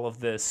make all of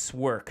this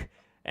work?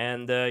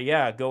 And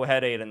go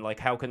ahead, Aydin. Like,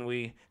 how can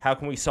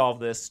we solve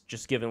this,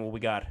 just given what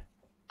we got?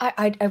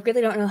 I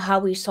really don't know how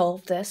we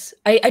solve this.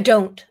 I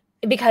don't,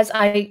 because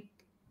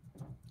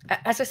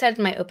as I said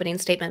in my opening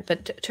statement,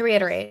 but to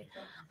reiterate,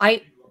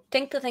 I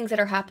think the things that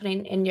are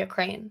happening in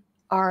Ukraine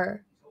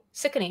are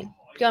sickening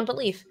beyond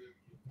belief.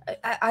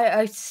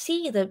 I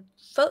see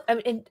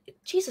and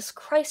Jesus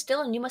Christ,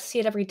 Dylan, you must see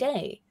it every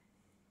day.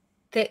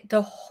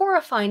 The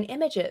horrifying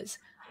images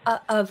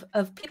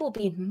of people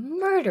being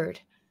murdered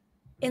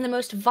in the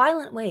most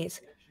violent ways.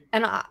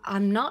 And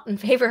I'm not in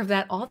favor of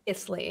that,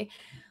 obviously.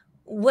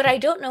 What I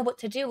don't know what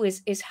to do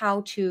is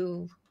how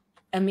to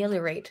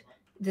ameliorate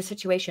the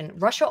situation.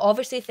 Russia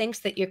obviously thinks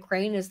that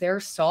Ukraine is their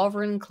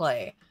sovereign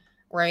clay,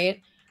 right?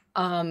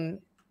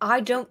 I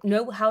don't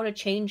know how to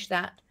change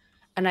that.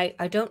 And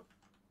I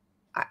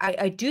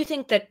do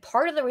think that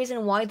part of the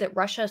reason why that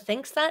Russia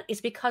thinks that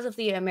is because of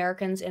the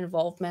Americans'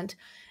 involvement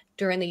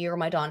during the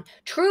Euromaidan.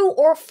 True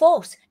or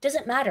false,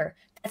 doesn't matter.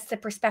 That's the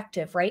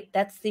perspective, right?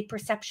 That's the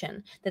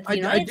perception. That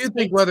the I do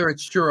think whether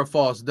it's true or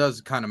false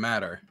does kind of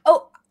matter.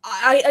 Oh,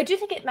 I do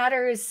think it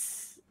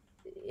matters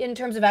in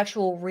terms of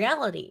actual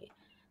reality.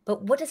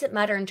 But what does it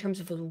matter in terms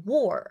of a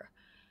war?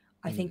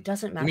 I think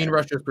doesn't matter. You mean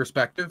Russia's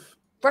perspective?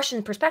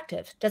 Russian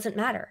perspective doesn't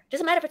matter. It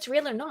doesn't matter if it's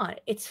real or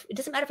not. It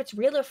doesn't matter if it's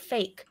real or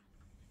fake.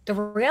 The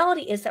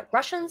reality is that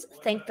Russians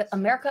think that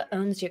America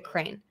owns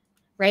Ukraine,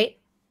 right?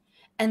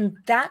 And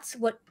that's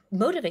what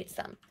motivates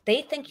them.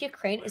 They think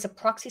Ukraine is a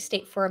proxy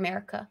state for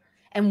America.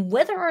 And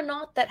whether or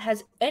not that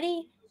has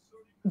any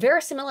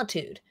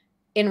verisimilitude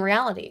in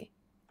reality,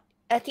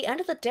 at the end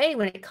of the day,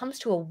 when it comes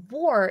to a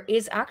war,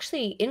 is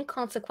actually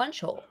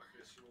inconsequential.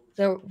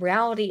 The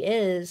reality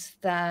is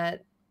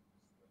that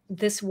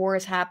this war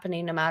is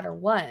happening no matter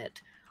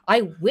what.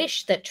 I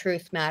wish that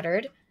truth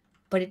mattered,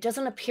 but it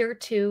doesn't appear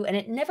to, and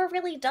it never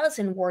really does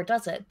in war,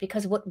 does it?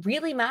 Because what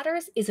really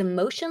matters is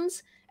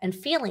emotions and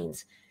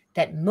feelings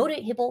that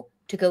motivate people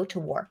to go to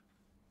war,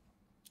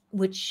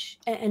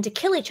 and to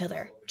kill each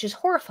other, which is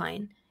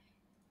horrifying.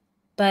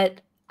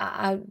 But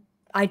I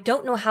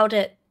don't know how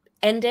to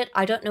end it.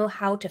 I don't know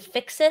how to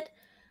fix it.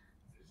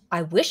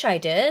 I wish I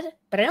did,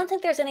 but I don't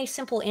think there's any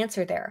simple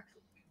answer there.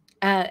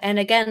 And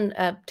again,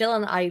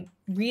 Dylan, I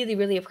really,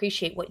 really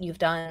appreciate what you've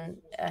done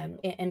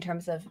in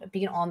terms of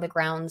being on the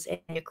grounds in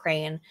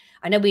Ukraine.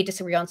 I know we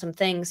disagree on some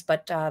things,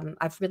 but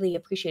I've really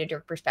appreciated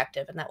your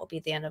perspective, and that will be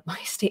the end of my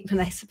statement,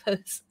 I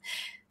suppose.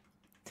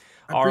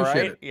 All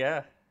right,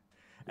 yeah.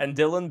 And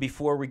Dylan,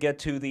 before we get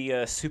to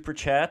the super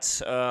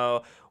chats,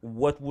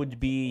 what would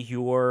be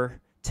your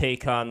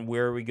take on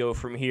where we go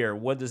from here?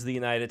 What does the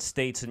United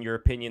States, in your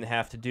opinion,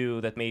 have to do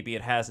that maybe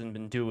it hasn't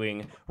been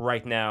doing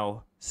right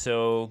now?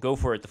 So go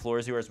for it. The floor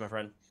is yours, my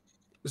friend.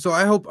 So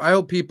I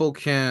hope people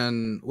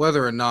can,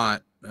 whether or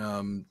not,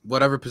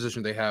 whatever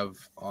position they have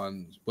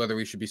on whether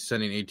we should be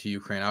sending aid to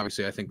Ukraine,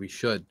 obviously I think we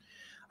should.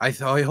 I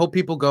hope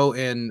people go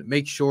and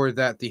make sure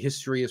that the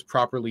history is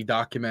properly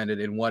documented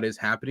in what is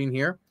happening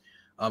here.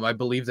 I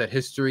believe that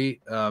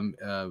history,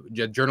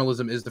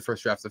 journalism is the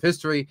first draft of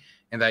history,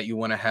 and that you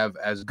want to have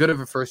as good of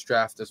a first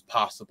draft as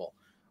possible.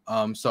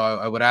 So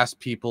I would ask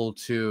people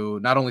to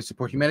not only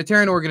support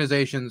humanitarian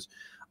organizations,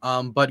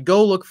 but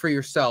go look for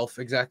yourself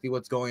exactly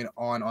what's going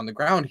on the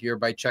ground here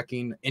by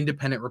checking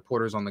independent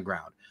reporters on the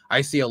ground.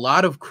 I see a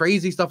lot of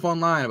crazy stuff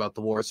online about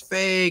the war is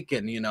fake,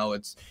 and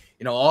it's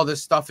all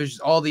this stuff is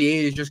all the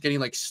aid is just getting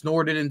like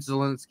snorted into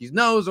Zelensky's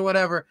nose or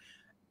whatever.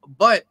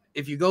 But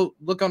if you go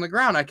look on the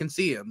ground, I can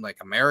see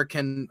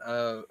American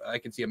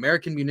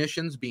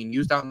munitions being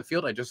used out in the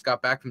field. I just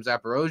got back from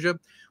Zaporozhye.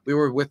 We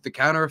were with the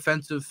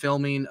counteroffensive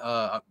filming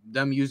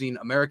them using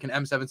American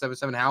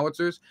M777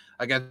 howitzers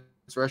against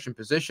Russian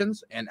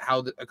positions, and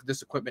how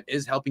this equipment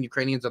is helping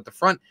Ukrainians at the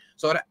front.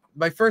 So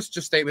my first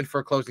statement for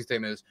a closing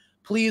statement is,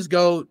 please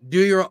go do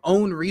your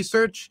own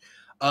research.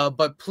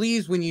 But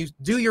please, when you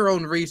do your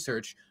own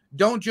research,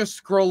 don't just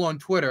scroll on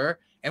Twitter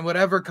and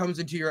whatever comes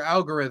into your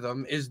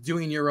algorithm is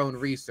doing your own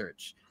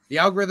research. The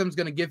algorithm's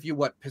going to give you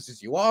what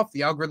pisses you off.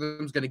 The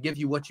algorithm's going to give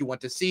you what you want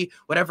to see,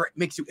 whatever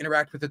makes you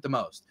interact with it the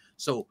most.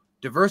 So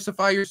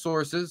diversify your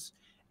sources,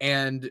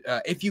 and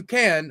if you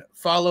can,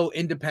 follow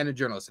independent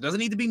journalists. It doesn't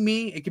need to be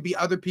me. It could be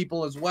other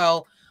people as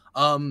well.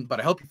 But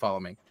I hope you follow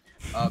me.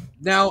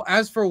 Now,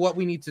 as for what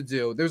we need to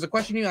do, there's a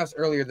question you asked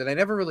earlier that I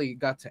never really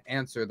got to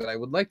answer that I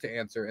would like to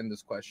answer in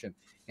this question.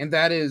 And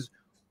that is,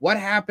 what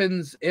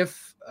happens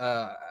if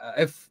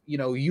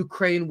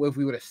Ukraine, if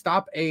we were to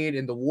stop aid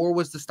and the war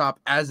was to stop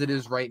as it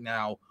is right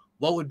now,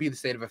 what would be the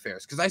state of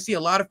affairs? Because I see a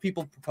lot of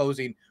people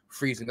proposing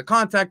freezing the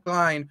contact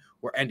line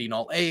or ending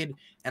all aid.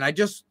 And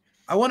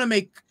I want to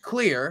make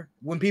clear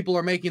when people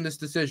are making this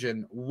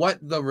decision, what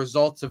the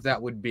results of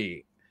that would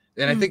be.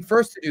 And I think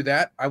first to do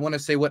that, I want to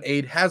say what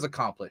aid has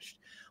accomplished.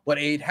 What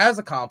aid has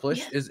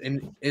accomplished is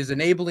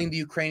enabling the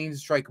Ukrainians to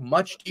strike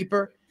much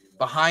deeper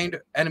behind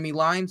enemy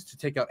lines to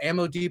take out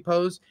ammo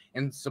depots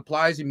and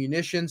supplies and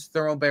munitions,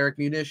 thermobaric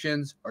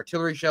munitions,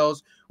 artillery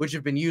shells, which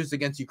have been used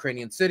against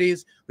Ukrainian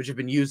cities, which have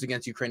been used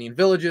against Ukrainian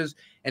villages.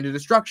 And the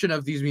destruction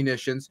of these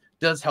munitions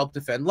does help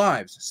defend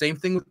lives. Same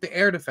thing with the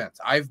air defense.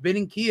 I've been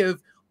in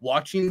Kiev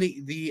watching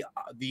the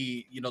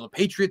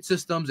Patriot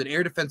systems and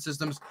air defense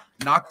systems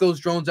knock those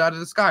drones out of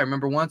the sky. I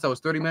remember once I was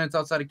 30 minutes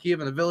outside of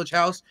Kiev in a village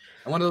house,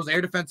 and one of those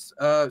air defense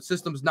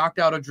systems knocked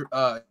out an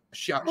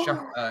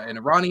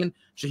Iranian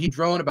Shahed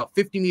drone about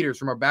 50 meters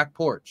from our back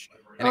porch,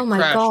 and it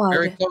crashed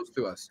very close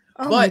to us.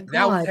 But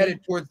that was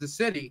headed towards the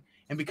city,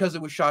 and because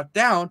it was shot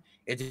down,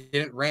 it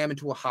didn't ram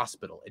into a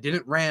hospital. It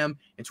didn't ram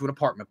into an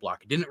apartment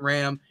block. It didn't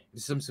ram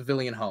into some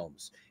civilian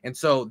homes. And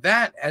so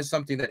that is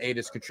something that aid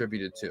has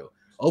contributed to.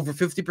 Over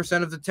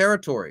 50% of the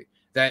territory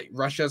that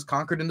Russia has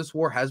conquered in this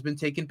war has been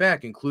taken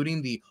back,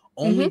 including the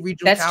only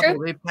regional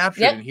capital they've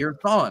captured in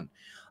Kherson.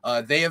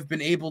 They have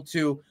been able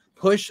to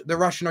push the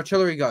Russian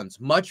artillery guns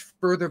much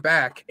further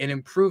back and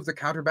improve the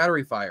counter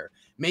battery fire,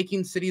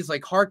 making cities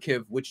like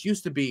Kharkiv, which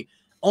used to be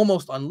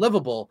almost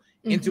unlivable,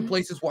 into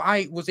places where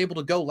I was able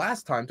to go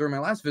last time during my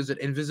last visit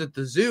and visit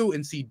the zoo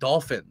and see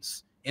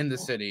dolphins in the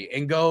city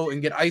and go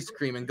and get ice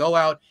cream and go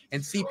out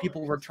and see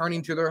people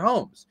returning to their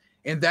homes.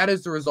 And that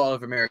is the result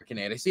of American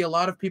aid. I see a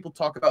lot of people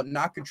talk about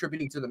not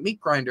contributing to the meat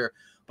grinder,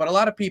 but a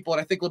lot of people,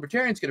 and I think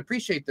libertarians can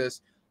appreciate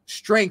this,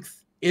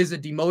 strength is a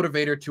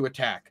demotivator to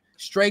attack.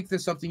 Strength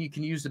is something you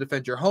can use to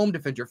defend your home,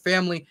 defend your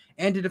family,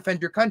 and to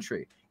defend your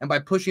country. And by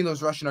pushing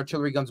those Russian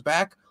artillery guns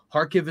back,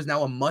 Kharkiv is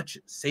now a much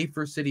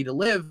safer city to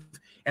live.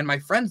 And my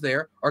friends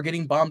there are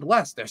getting bombed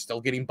less. They're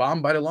still getting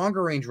bombed by the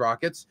longer range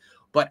rockets.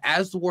 But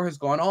as the war has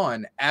gone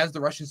on, as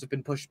the Russians have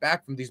been pushed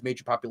back from these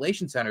major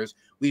population centers,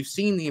 we've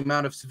seen the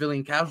amount of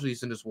civilian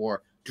casualties in this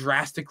war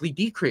drastically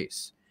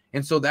decrease.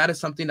 And so that is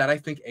something that I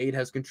think aid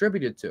has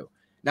contributed to.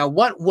 Now,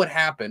 what would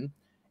happen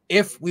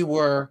if we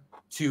were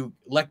to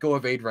let go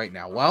of aid right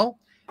now? Well,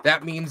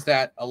 that means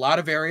that a lot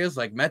of areas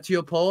like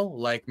Mariupol,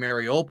 like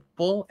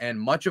Mariupol, and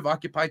much of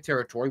occupied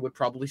territory would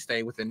probably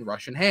stay within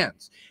Russian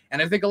hands.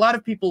 And I think a lot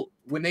of people,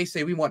 when they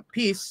say we want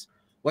peace,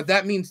 what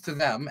that means to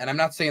them, and I'm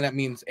not saying that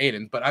means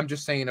Aydin, but I'm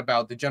just saying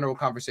about the general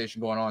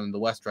conversation going on in the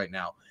West right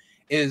now,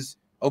 is,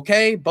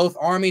 okay, both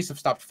armies have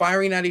stopped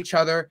firing at each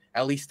other,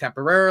 at least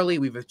temporarily,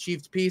 we've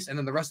achieved peace, and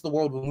then the rest of the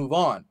world will move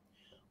on.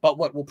 But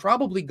what will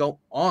probably go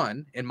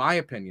on, in my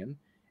opinion,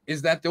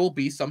 is that there will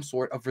be some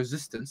sort of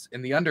resistance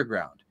in the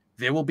underground.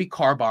 There will be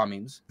car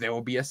bombings. There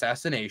will be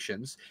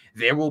assassinations.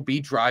 There will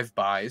be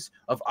drive-bys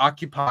of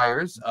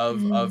occupiers, of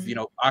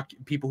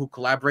people who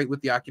collaborate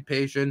with the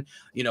occupation,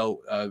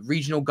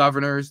 regional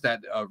governors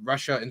that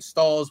Russia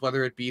installs,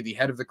 whether it be the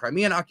head of the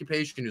Crimean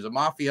occupation, who's a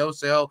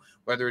mafioso,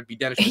 whether it be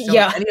Denis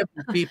Shmyhal, any of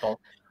these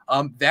people.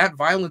 That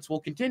violence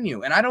will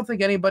continue. And I don't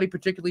think anybody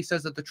particularly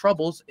says that the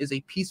Troubles is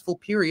a peaceful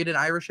period in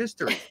Irish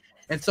history.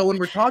 And so when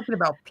we're talking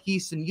about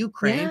peace in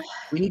Ukraine,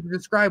 we need to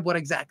describe what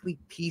exactly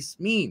peace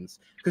means.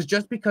 Because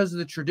just because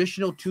the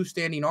traditional two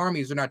standing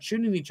armies are not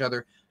shooting each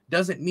other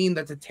doesn't mean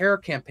that the terror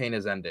campaign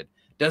has ended.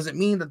 Doesn't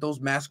mean that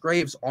those mass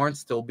graves aren't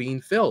still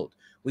being filled.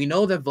 We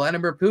know that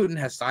Vladimir Putin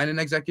has signed an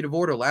executive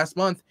order last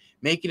month,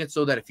 making it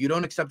so that if you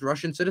don't accept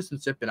Russian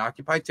citizenship in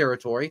occupied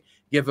territory,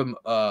 give them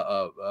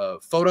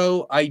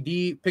photo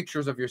ID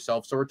pictures of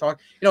yourself. So we're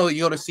talking, you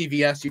go to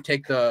CVS, you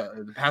take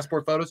the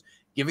passport photos,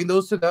 giving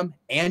those to them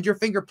and your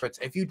fingerprints.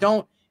 If you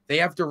don't, they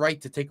have the right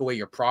to take away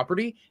your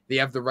property. They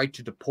have the right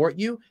to deport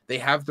you. They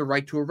have the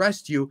right to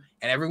arrest you.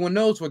 And everyone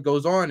knows what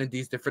goes on in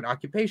these different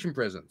occupation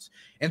prisons.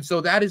 And so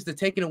that is the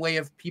taking away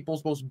of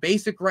people's most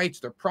basic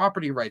rights, their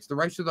property rights, the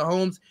rights to the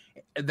homes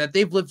that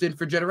they've lived in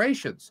for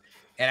generations.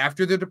 And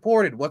after they're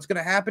deported, what's going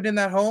to happen in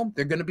that home?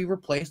 They're going to be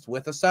replaced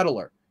with a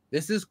settler.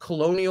 This is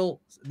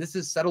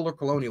settler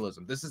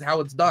colonialism. This is how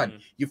it's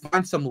done. You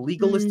find some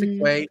legalistic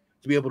way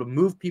to be able to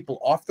move people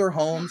off their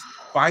homes,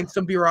 find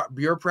some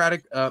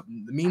bureaucratic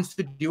means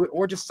to do it,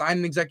 or just sign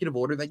an executive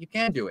order that you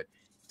can do it.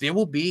 There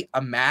will be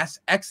a mass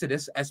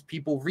exodus as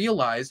people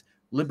realize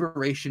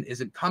liberation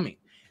isn't coming.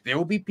 There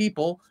will be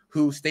people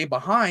who stay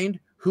behind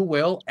who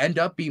will end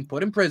up being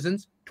put in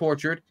prisons,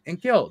 tortured,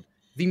 and killed.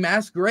 The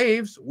mass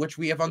graves, which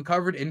we have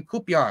uncovered in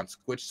Kupiansk,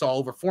 which saw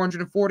over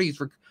 440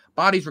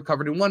 bodies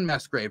recovered in one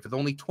mass grave, with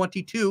only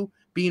 22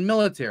 being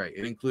military.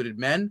 It included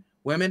men,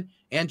 women,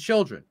 and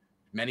children.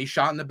 Many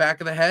shot in the back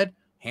of the head,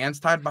 hands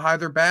tied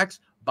behind their backs,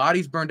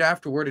 bodies burned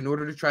afterward in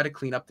order to try to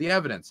clean up the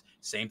evidence.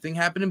 Same thing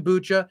happened in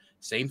Bucha.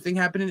 Same thing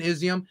happened in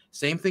Izium.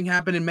 Same thing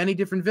happened in many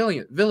different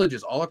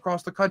villages all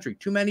across the country.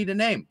 Too many to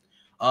name.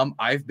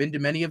 I've been to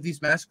many of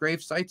these mass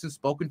grave sites and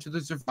spoken to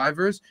the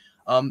survivors.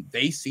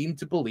 They seem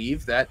to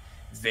believe that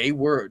they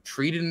were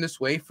treated in this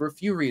way for a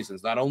few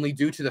reasons, not only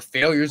due to the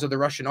failures of the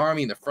Russian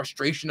army and the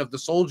frustration of the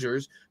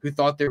soldiers who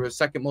thought they were the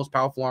second most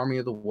powerful army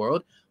of the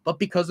world, but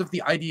because of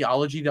the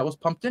ideology that was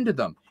pumped into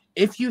them.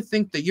 If you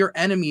think that your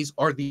enemies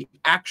are the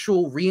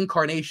actual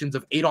reincarnations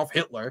of Adolf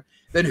Hitler,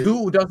 then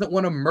who doesn't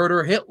want to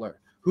murder Hitler?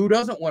 Who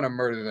doesn't want to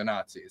murder the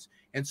Nazis?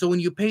 And so when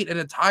you paint an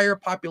entire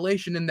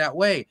population in that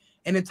way,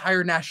 an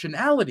entire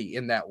nationality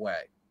in that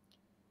way,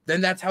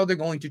 then that's how they're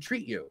going to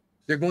treat you.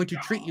 They're going to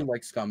treat you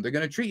like scum. They're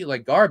going to treat you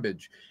like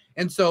garbage.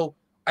 And so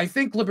I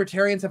think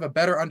libertarians have a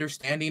better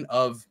understanding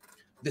of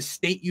the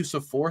state use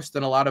of force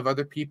than a lot of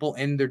other people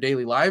in their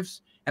daily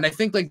lives. And I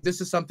think like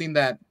this is something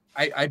that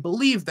I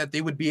believe that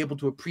they would be able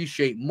to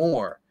appreciate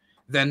more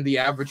than the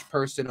average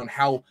person on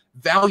how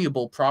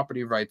valuable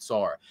property rights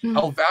are,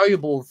 how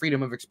valuable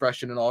freedom of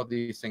expression and all of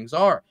these things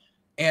are.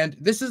 And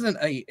this isn't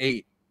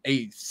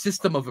a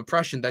system of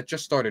oppression that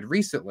just started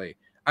recently.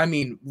 I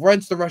mean,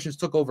 once the Russians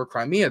took over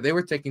Crimea, they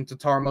were taking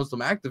Tatar Muslim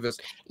activists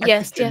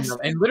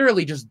and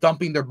literally just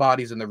dumping their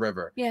bodies in the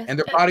river. Yes. And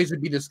their bodies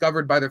would be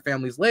discovered by their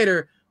families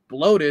later,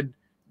 bloated,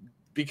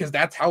 because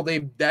that's how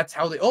they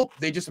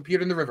just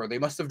appeared in the river. They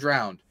must have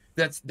drowned.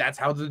 That's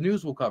how the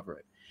news will cover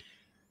it.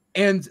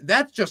 And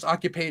that's just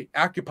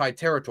occupied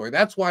territory.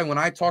 That's why when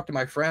I talk to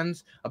my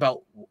friends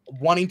about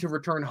wanting to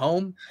return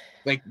home,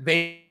 like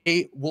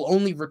they will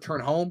only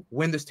return home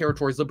when this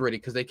territory is liberated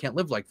because they can't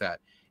live like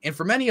that. And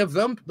for many of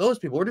them, those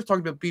people, we're just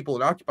talking about people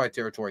in occupied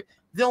territory,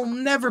 they'll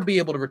never be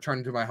able to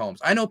return to my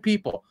homes. I know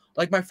people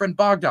like my friend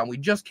Bogdan. We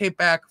just came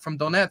back from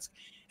Donetsk,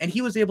 and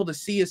he was able to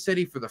see his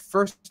city for the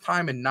first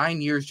time in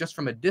 9 years just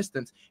from a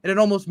distance, and it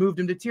almost moved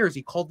him to tears.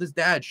 He called his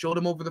dad, showed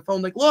him over the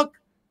phone, like, look,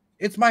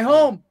 it's my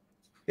home.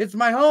 It's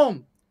my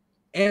home.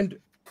 And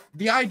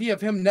the idea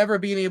of him never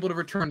being able to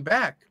return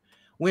back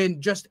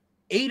when just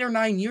 8 or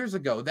 9 years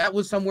ago, that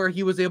was somewhere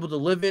he was able to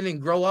live in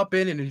and grow up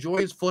in and enjoy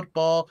his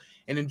football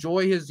and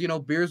enjoy his,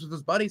 beers with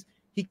his buddies.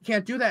 He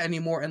can't do that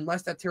anymore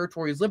unless that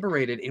territory is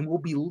liberated, and will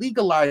be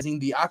legalizing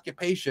the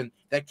occupation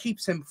that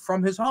keeps him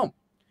from his home.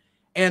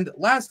 And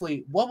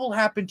lastly, what will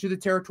happen to the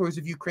territories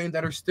of Ukraine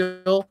that are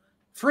still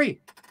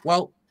free?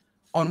 Well,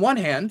 on one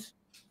hand,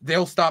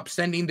 they'll stop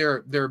sending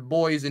their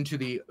boys into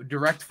the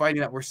direct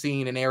fighting that we're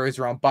seeing in areas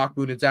around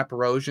Bakhmut and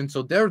Zaporozhye,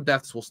 so their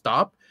deaths will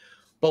stop.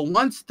 But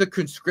once the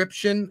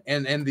conscription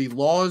and the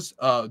laws,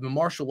 the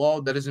martial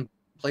law that is in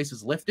place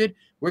is lifted,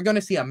 we're going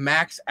to see a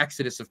max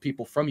exodus of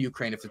people from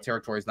Ukraine if the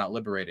territory is not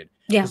liberated.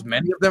 Yeah. Because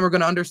many of them are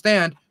going to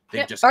understand.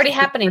 Already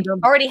happening.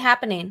 Already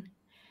happening.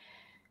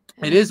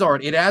 It is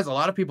already. It has. A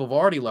lot of people have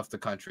already left the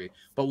country.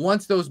 But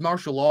once those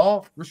martial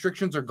law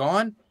restrictions are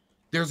gone,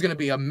 there's going to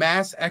be a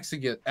mass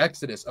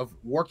exodus of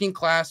working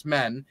class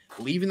men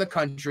leaving the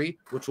country,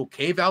 which will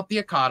cave out the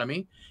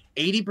economy.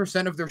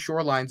 80% of their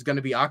shoreline is going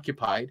to be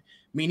occupied,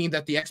 meaning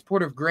that the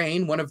export of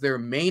grain, one of their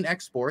main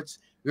exports,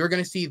 we're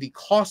going to see the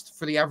cost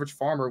for the average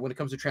farmer when it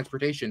comes to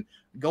transportation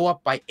go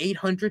up by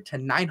 800 to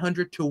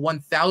 900 to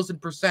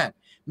 1,000%,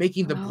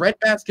 making the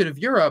breadbasket of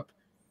Europe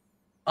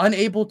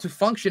unable to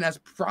function as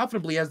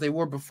profitably as they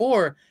were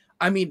before.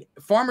 I mean,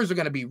 farmers are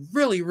going to be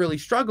really, really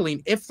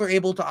struggling if they're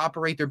able to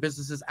operate their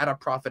businesses at a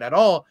profit at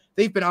all.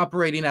 They've been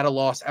operating at a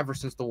loss ever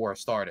since the war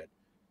started.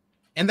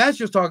 And that's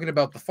just talking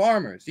about the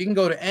farmers. You can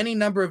go to any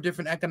number of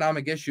different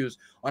economic issues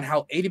on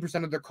how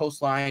 80% of their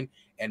coastline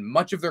and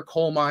much of their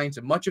coal mines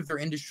and much of their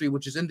industry,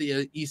 which is in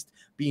the east,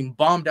 being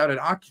bombed out and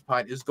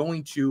occupied, is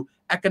going to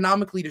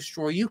economically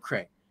destroy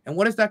Ukraine. And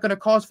what is that going to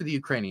cause for the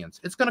Ukrainians?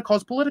 It's going to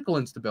cause political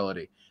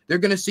instability. They're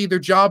going to see their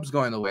jobs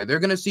going away. They're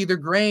going to see their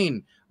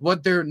grain,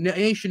 what their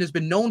nation has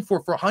been known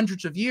for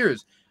hundreds of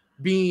years,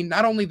 being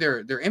not only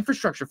their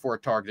infrastructure for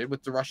it targeted,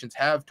 which the Russians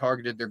have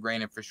targeted their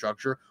grain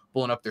infrastructure,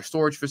 pulling up their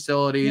storage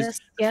facilities,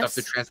 stuff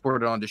to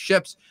transport it onto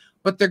ships,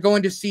 but they're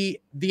going to see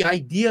the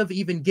idea of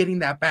even getting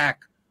that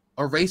back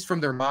erased from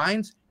their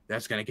minds.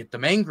 That's going to get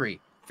them angry.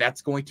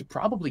 That's going to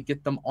probably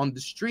get them on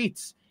the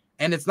streets.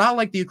 And it's not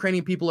like the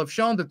Ukrainian people have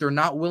shown that they're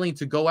not willing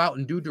to go out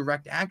and do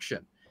direct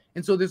action.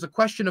 And so there's a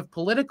question of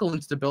political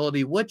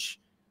instability, which,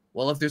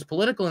 well, if there's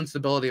political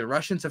instability, the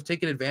Russians have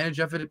taken advantage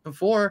of it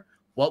before.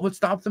 What would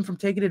stop them from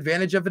taking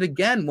advantage of it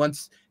again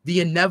once the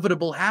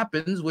inevitable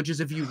happens, which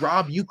is if you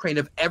rob Ukraine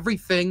of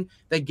everything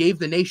that gave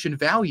the nation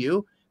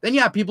value, then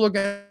yeah, people are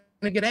going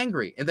to get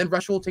angry. And then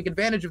Russia will take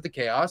advantage of the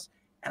chaos.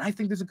 And I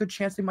think there's a good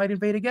chance they might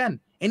invade again.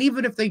 And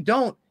even if they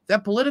don't,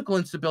 that political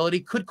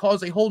instability could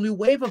cause a whole new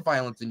wave of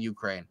violence in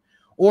Ukraine,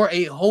 or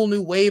a whole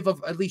new wave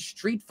of at least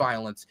street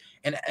violence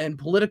and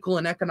political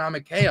and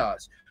economic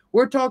chaos.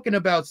 We're talking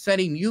about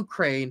setting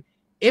Ukraine,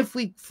 if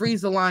we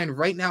freeze the line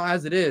right now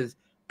as it is,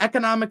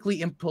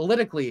 economically and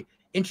politically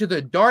into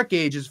the dark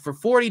ages for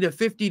 40 to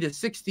 50 to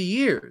 60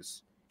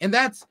 years. And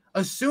that's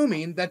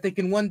assuming that they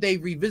can one day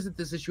revisit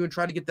this issue and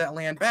try to get that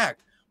land back.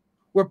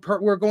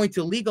 we're going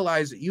to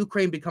legalize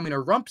Ukraine becoming a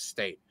rump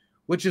state,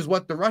 which is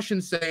what the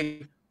Russians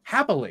say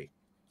happily,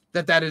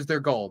 that is their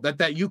goal,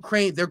 that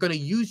Ukraine, they're going to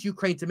use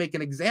Ukraine to make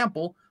an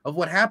example of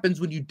what happens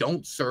when you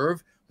don't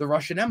serve the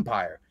Russian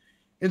Empire.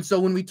 And so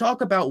when we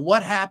talk about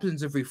what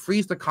happens if we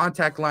freeze the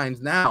contact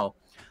lines now,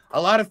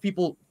 a lot of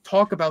people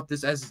talk about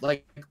this as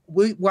like,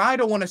 I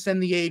don't want to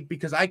send the aid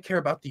because I care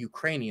about the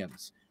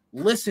Ukrainians.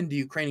 Listen to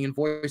Ukrainian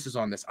voices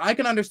on this. I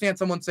can understand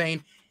someone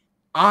saying,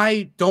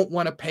 I don't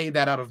want to pay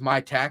that out of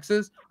my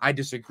taxes. I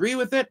disagree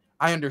with it.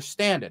 I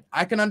understand it.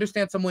 I can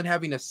understand someone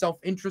having a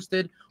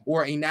self-interested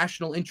or a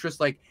national interest,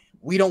 like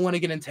we don't want to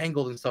get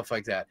entangled and stuff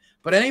like that.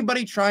 But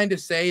anybody trying to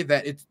say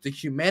that it's the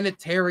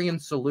humanitarian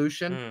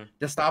solution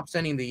to stop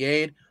sending the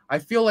aid, I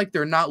feel like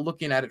they're not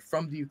looking at it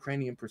from the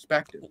Ukrainian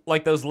perspective.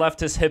 Like those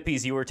leftist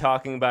hippies you were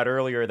talking about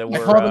earlier that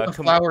were I call them the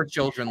flower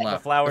children left.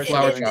 The flower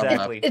children,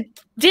 exactly.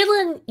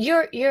 Dylan,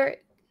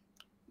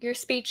 your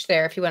speech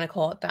there, if you want to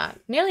call it that,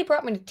 nearly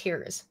brought me to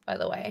tears, by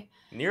the way.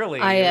 Nearly.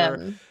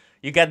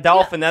 You got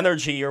dolphin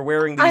energy. You're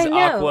wearing these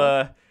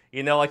aqua,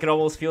 like it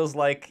almost feels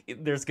like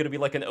there's going to be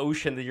like an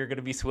ocean that you're going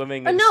to be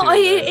swimming in. No,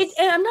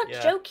 I'm not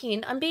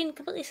joking. I'm being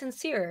completely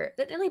sincere.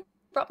 That nearly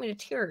brought me to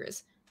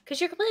tears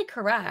because you're completely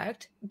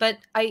correct. But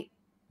I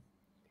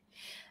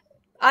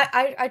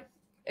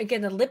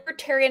again, the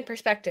libertarian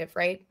perspective,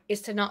 right,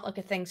 is to not look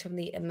at things from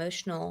the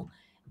emotional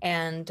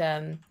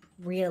and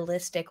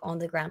realistic on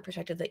the ground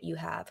perspective that you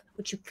have,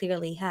 which you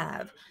clearly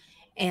have.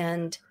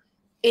 And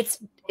it's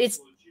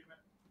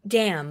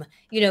damn,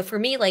 for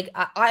me, like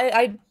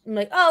I'm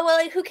like, oh well,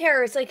 like who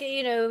cares, like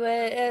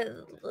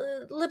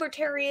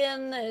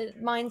libertarian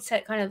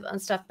mindset kind of on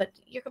stuff. But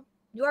you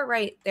are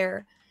right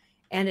there,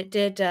 and it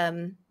did.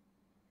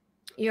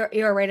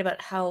 You're right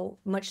about how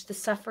much the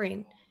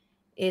suffering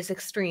is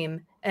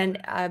extreme,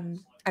 and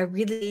I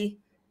really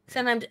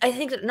sometimes I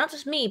think that not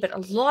just me, but a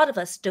lot of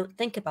us don't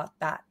think about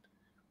that.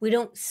 We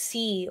don't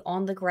see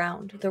on the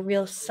ground the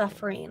real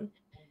suffering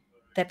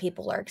that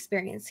people are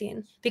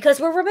experiencing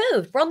because we're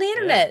removed. We're on the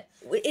internet.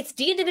 Yeah. It's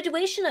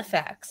de-individuation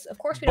effects. Of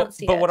course, we don't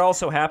see it. But what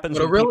also happens?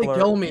 What really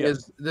killed me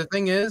is the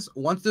thing is,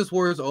 once this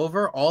war is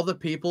over, all the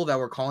people that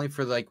were calling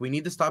for we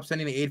need to stop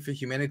sending the aid for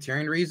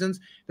humanitarian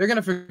reasons, they're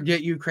gonna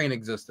forget Ukraine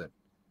existed.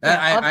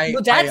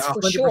 That's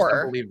for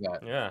sure. Believe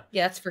that. Yeah,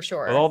 that's for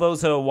sure. With all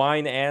those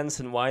wine aunts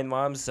and wine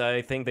moms,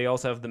 I think they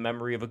also have the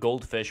memory of a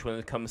goldfish when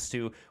it comes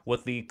to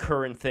what the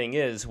current thing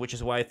is, which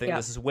is why I think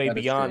this is way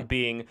beyond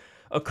being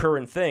a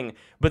current thing.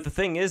 But the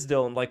thing is,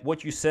 Dylan, like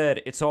what you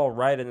said, it's all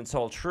right and it's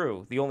all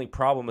true. The only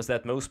problem is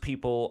that most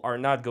people are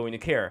not going to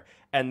care.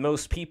 And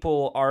most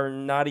people are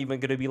not even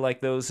going to be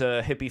like those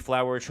hippie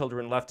flower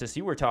children leftists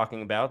you were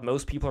talking about.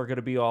 Most people are going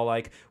to be all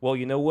like, well,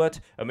 you know what?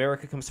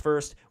 America comes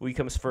first. We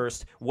comes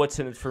first. What's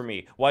in it for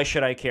me? Why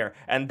should I care?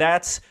 And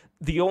that's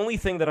the only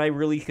thing that I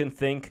really can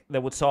think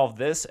that would solve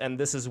this, and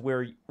this is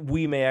where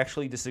we may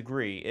actually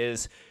disagree,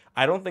 is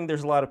I don't think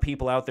there's a lot of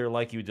people out there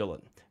like you,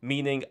 Dylan.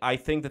 Meaning, I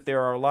think that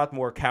there are a lot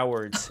more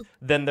cowards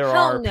than there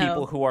are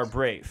people who are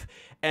brave.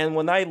 And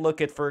when I look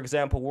at, for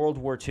example, World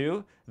War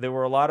II, there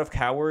were a lot of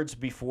cowards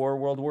before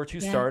World War II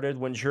started,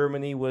 when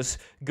Germany was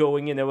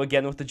going,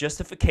 again, with the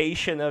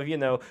justification of,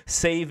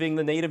 saving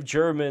the native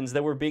Germans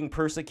that were being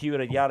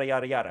persecuted, yada,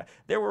 yada, yada.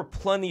 There were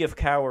plenty of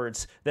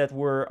cowards that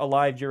were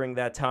alive during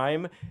that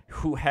time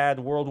who had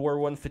World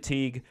War I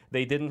fatigue.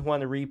 They didn't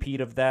want a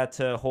repeat of that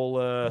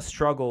whole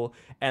struggle,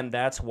 and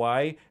that's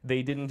why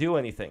they didn't do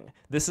anything.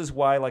 This is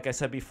why, like I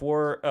said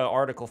before,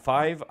 Article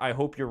 5, I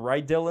hope you're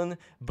right, Dylan,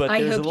 but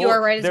there's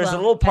a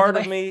little part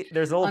of me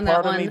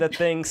that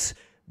thinks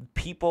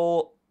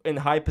people in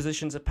high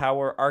positions of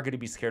power are going to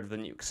be scared of the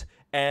nukes.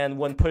 And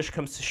when push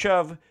comes to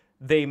shove,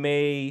 they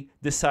may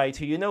decide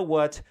to, you know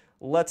what,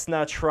 let's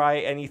not try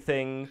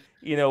anything,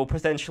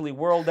 potentially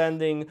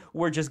world-ending.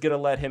 We're just going to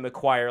let him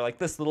acquire like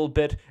this little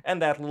bit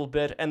and that little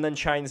bit, and then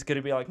China's going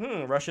to be like,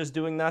 Russia's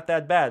doing not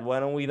that bad. Why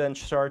don't we then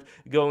start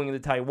going into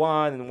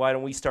Taiwan, and why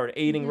don't we start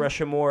aiding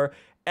Russia more?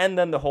 And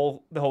then the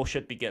whole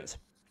shit begins.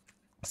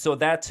 So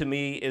that, to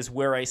me, is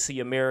where I see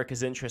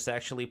America's interest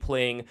actually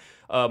playing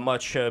a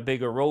much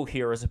bigger role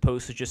here, as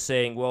opposed to just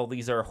saying, well,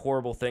 these are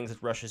horrible things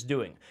that Russia's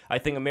doing. I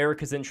think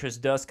America's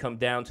interest does come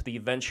down to the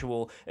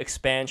eventual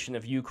expansion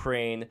of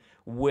Ukraine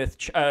with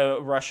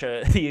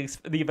Russia.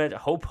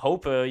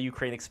 Hope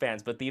Ukraine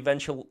expands, but the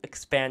eventual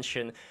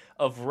expansion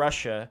of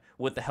Russia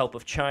with the help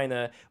of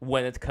China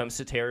when it comes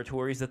to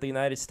territories that the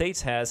United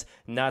States has,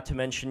 not to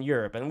mention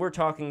Europe. And we're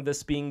talking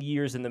this being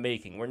years in the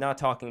making. We're not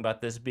talking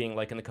about this being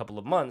like in a couple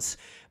of months,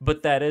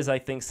 but that is, I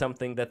think,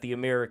 something that the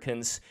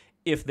Americans,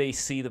 if they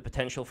see the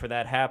potential for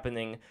that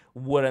happening,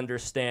 would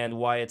understand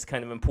why it's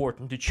kind of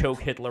important to choke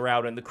Hitler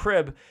out in the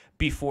crib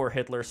before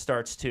Hitler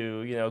starts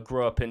to,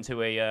 grow up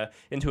into a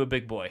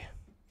big boy.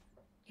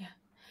 Yeah.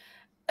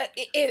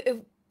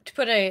 To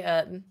put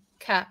a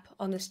cap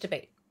on this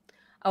debate,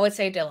 I would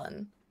say,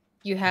 Dylan,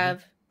 you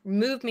have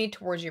moved me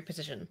towards your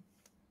position.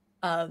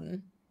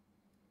 Happy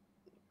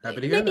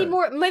to hear maybe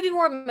that. maybe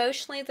more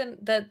emotionally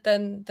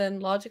than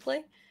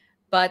logically,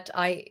 but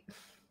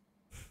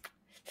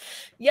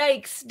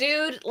Yikes,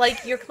 dude.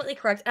 Like, you're completely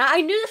correct. And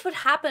I knew this would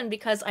happen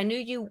because I knew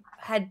you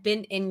had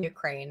been in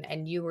Ukraine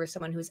and you were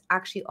someone who's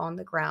actually on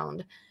the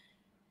ground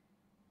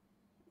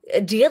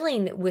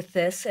dealing with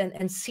this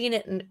and seeing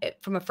it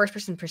from a first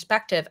person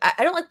perspective.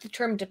 I don't like the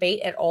term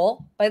debate at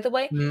all, by the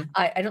way.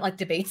 I don't like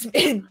debates.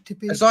 I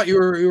thought you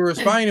were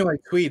responding to my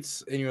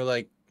tweets and you were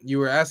like, you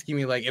were asking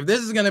me like if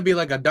this is gonna be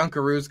like a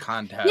Dunkaroos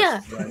contest.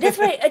 Yeah, like, that's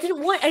right. I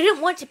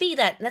didn't want to be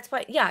that. And that's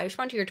why, yeah, I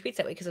respond to your tweets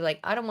that way because like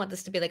I don't want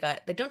this to be like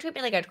they don't treat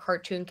me like a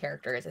cartoon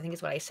character. I think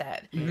is what I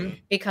said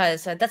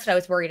because that's what I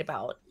was worried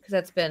about because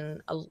that's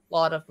been a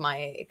lot of my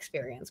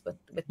experience with.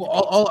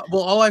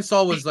 All I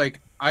saw was like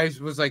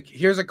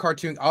here's a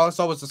cartoon. All I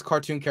saw was this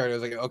cartoon character. I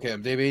was like, okay,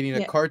 I'm debating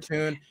a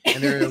cartoon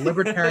and they're a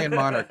libertarian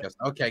monarchist.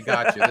 Okay,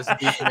 got you. This is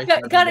the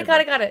information.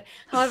 Got it.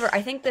 However,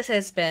 I think this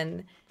has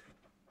been.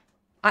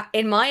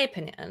 In my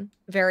opinion,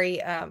 very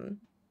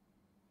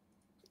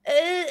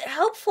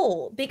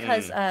helpful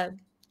because, and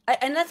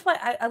that's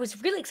why I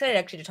was really excited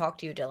actually to talk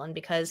to you, Dylan,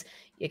 because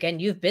again,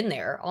 you've been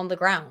there on the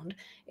ground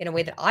in a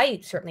way that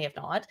I certainly have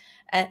not,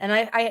 and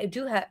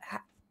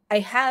I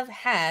have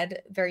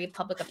had very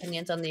public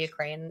opinions on the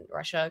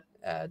Ukraine-Russia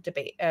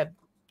debate,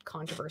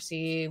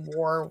 controversy,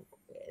 war,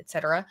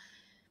 etc.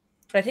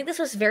 But I think this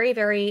was very,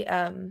 very,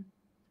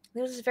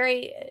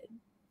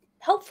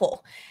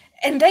 helpful.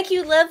 And thank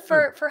you, Lev,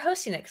 for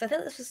hosting it because I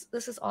think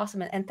this is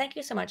awesome. And thank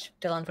you so much,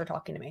 Dylan, for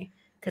talking to me.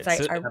 Because I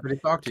happy to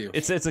talk to you.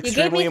 It's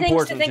extremely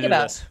important to think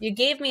about. This. You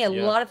gave me a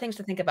lot of things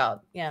to think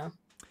about. Yeah.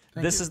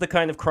 This is the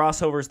kind of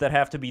crossovers that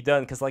have to be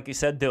done because, like you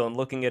said, Dylan,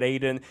 looking at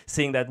Aydin,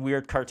 seeing that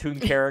weird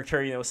cartoon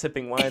character,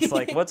 sipping wine, it's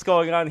like, what's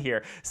going on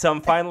here? So I'm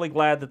finally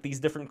glad that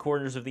these different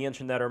corners of the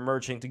internet are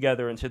merging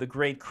together into the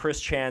great Chris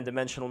Chan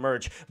dimensional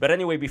merge. But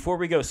anyway, before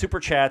we go, super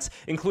chats,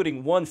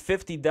 including one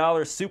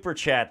 $50 super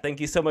chat. Thank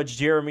you so much,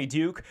 Jeremy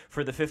Duke,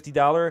 for the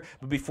 $50.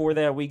 But before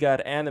that, we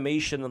got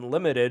Animation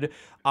Unlimited,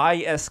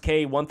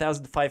 ISK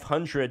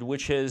 1500,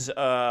 which is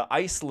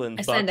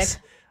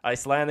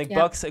Icelandic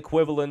bucks,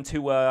 equivalent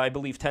to I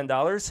believe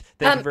 $10.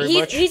 Thank you very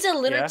much. He's a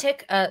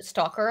lunatic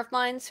stalker of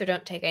mine, so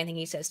don't take anything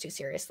he says too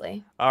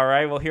seriously. All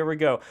right, well here we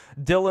go.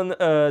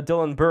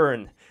 Dylan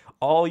Byrne,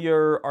 all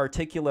your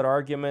articulate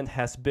argument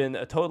has been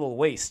a total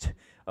waste.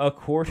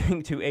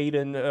 According to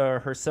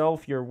Aydin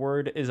herself, your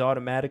word is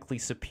automatically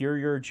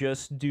superior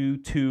just due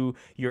to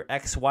your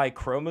XY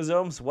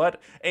chromosomes.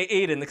 What?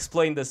 Aydin,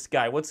 explain this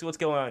guy. What's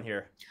going on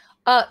here?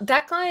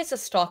 That guy is a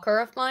stalker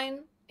of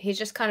mine. He's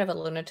just kind of a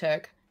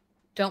lunatic.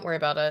 Don't worry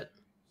about it.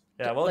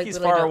 Yeah, well, he's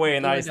far away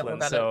in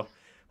Iceland, so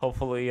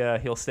hopefully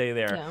he'll stay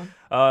there.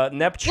 Yeah.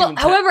 Neptune. Well,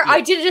 however, I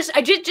did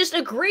just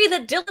agree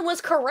that Dylan was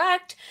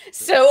correct.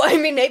 So I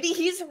mean, maybe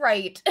he's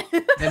right.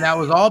 And that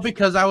was all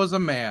because I was a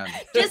man.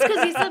 Just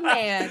because he's a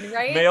man,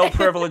 right? Male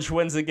privilege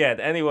wins again.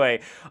 Anyway,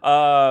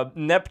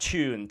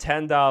 Neptune,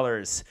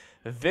 $10.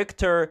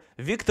 Viktor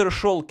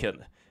Sholkin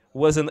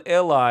was an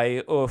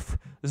ally of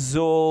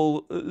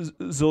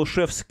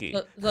Zolshevsky,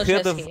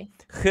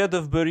 head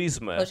of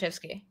Burisma.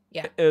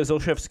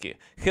 Zolshevsky,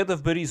 head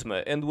of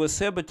Burisma, and was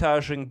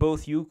sabotaging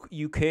both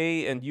UK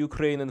and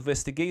Ukraine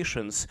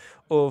investigations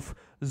of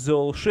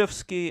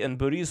Zolshevsky and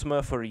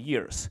Burisma for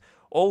years,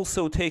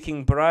 also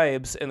taking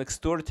bribes and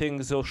extorting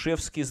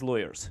Zolshevsky's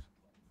lawyers.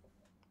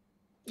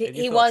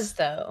 He was,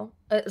 though.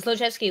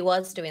 Zolshevsky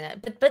was doing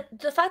that. But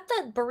the fact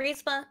that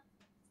Burisma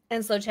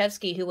and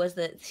Zolshevsky, who was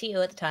the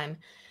CEO at the time,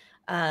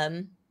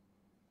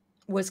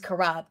 was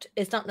corrupt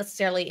is not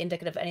necessarily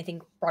indicative of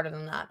anything broader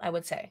than that, I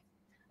would say.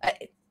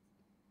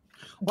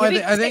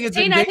 I think it's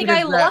indicative. I think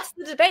I lost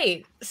the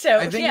debate. So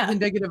I think it's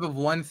indicative of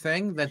one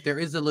thing, that there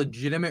is a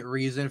legitimate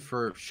reason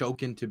for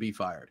Shokin to be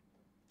fired.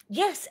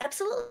 Yes,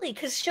 absolutely,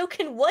 because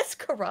Shokin was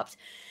corrupt,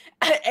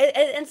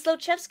 and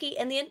Zlochevsky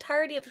and the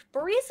entirety of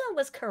Burisma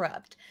was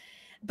corrupt.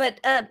 But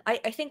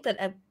I think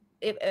that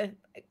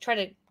try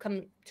to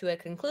come to a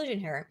conclusion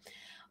here.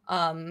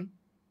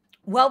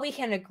 While we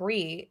can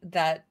agree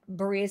that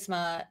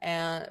Burisma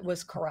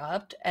was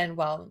corrupt, and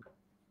while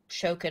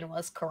Shokin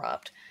was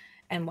corrupt,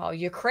 and while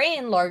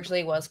Ukraine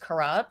largely was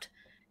corrupt,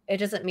 it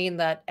doesn't mean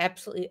that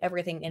absolutely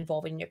everything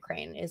involving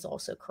Ukraine is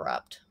also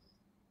corrupt.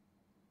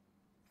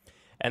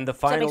 And the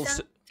final... Does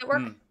it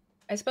work?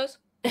 I suppose.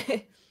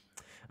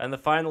 And the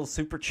final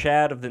super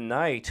chat of the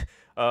night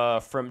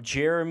from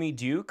Jeremy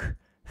Duke,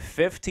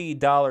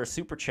 $50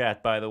 super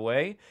chat, by the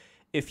way.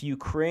 If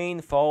Ukraine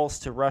falls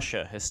to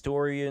Russia,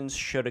 historians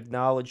should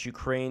acknowledge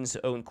Ukraine's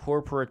own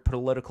corporate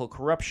political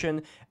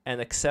corruption and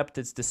accept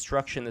its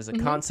destruction as a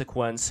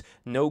consequence.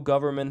 No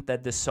government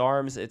that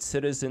disarms its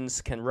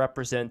citizens can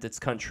represent its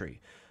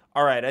country.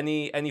 All right,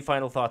 any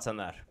final thoughts on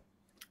that?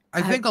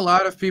 I think a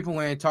lot of people,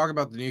 when they talk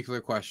about the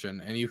nuclear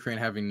question and Ukraine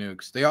having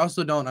nukes, they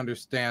also don't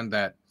understand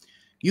that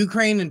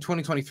Ukraine in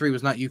 2023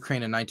 was not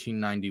Ukraine in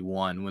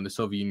 1991 when the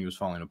Soviet Union was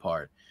falling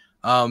apart.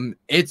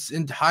 Its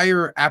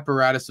entire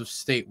apparatus of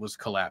state was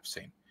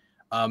collapsing.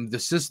 The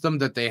system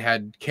that they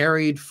had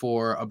carried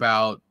for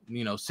about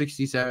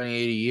 60, 70,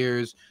 80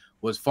 years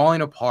was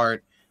falling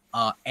apart,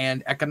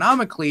 and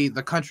economically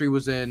the country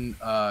was in,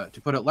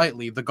 to put it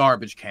lightly, the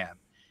garbage can.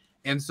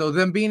 And so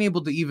them being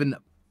able to even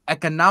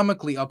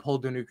economically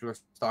uphold their nuclear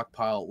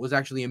stockpile was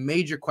actually a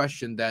major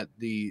question that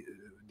the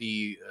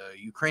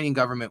Ukrainian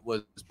government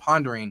was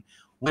pondering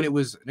when it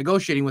was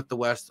negotiating with the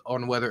West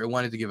on whether it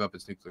wanted to give up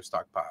its nuclear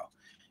stockpile.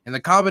 And the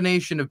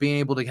combination of being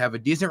able to have a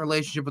decent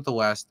relationship with the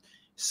West,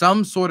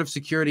 some sort of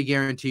security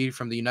guarantee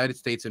from the United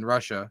States and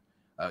Russia,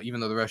 even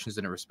though the Russians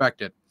didn't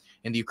respect it,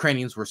 and the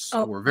Ukrainians were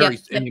very,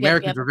 and the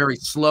Americans were very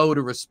slow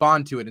to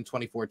respond to it in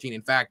 2014.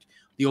 In fact,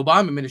 the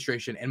Obama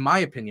administration, in my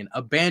opinion,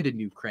 abandoned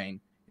Ukraine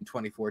in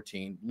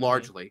 2014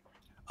 largely,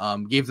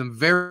 gave them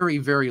very,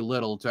 very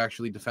little to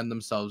actually defend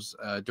themselves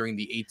during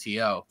the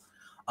ATO.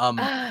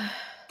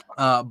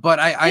 But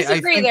I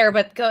disagree there.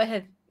 But go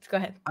ahead. Go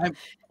ahead.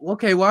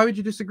 Okay. Why would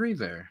you disagree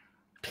there?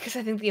 Because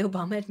I think the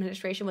Obama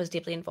administration was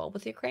deeply involved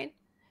with Ukraine.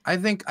 I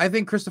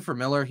think Christopher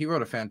Miller, he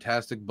wrote a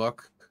fantastic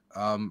book.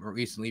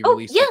 Recently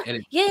released.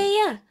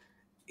 Yeah.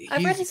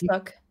 I've read his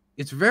book.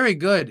 It's very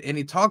good, and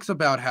he talks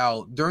about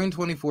how during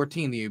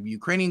 2014 the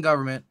Ukrainian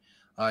government,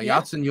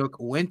 Yatsenyuk,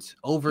 went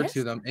over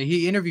to them, and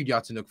he interviewed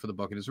Yatsenyuk for the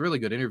book, and it's a really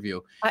good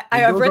interview.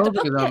 I've read the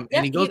book,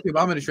 and he goes to the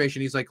Obama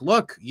administration. He's like,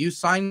 "Look, you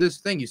signed this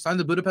thing. You signed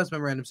the Budapest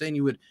Memorandum saying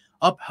you would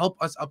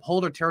help us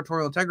uphold our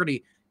territorial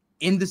integrity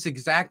in this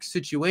exact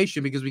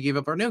situation because we gave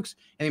up our nukes."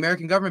 And the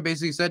American government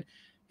basically said,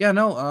 "Yeah,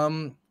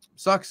 no,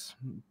 sucks."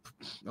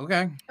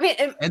 Okay. I mean,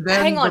 and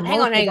then hang on.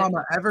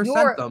 Obama ever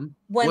sent them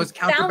was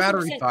counter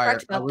battery fire.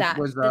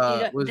 Was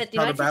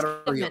counter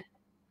battery.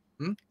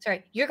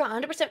 Sorry, you're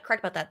 100%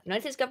 correct about that. The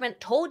United States government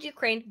told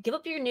Ukraine, give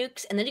up your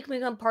nukes, and then you can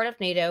become part of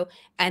NATO.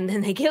 And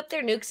then they gave up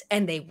their nukes,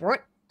 and they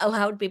weren't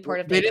allowed to be part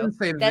of NATO.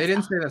 They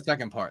didn't say the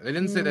second part. They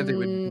didn't say that they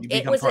would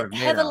become part of NATO. It was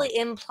heavily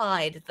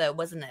implied, though,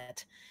 wasn't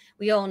it?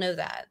 We all know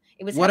that.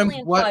 It was heavily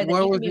implied.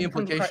 What was the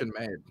implication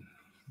made?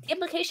 The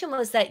implication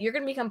was that you're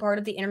going to become part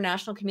of the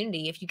international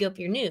community if you give up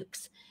your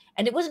nukes.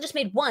 And it wasn't just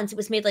made once, it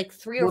was made like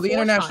 3 or 4 times. Well, the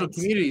international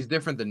community is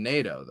different than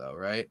NATO, though,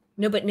 right?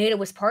 No, but NATO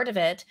was part of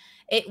it.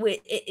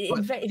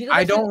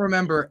 I don't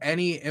remember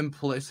any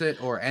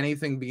implicit or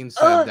anything being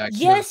said that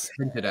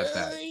hinted at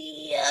that.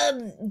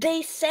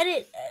 They said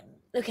it.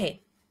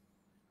 Okay.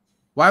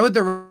 Why would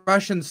the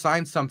Russians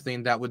sign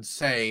something that would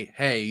say,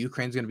 hey,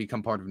 Ukraine's going to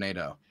become part of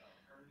NATO?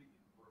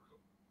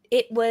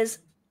 It was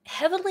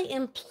heavily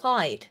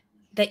implied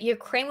that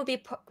Ukraine would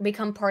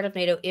become part of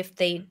NATO if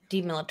they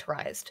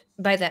demilitarized.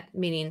 By that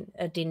meaning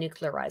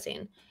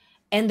denuclearizing.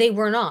 And they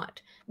were not,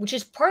 which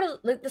is part of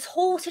this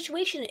whole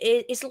situation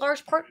is a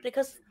large part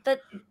because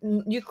that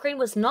Ukraine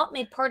was not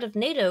made part of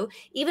NATO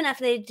even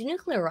after they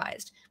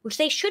denuclearized, which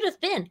they should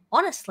have been,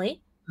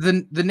 honestly.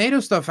 The NATO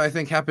stuff, I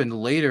think, happened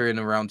later in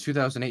around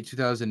 2008,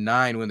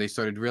 2009, when they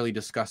started really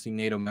discussing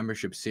NATO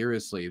membership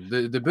seriously.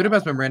 The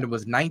Budapest Memorandum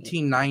was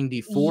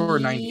 1994 or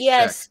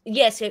 96.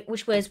 Yes,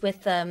 which was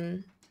with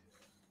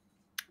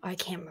I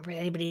can't remember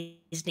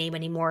anybody's name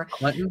anymore.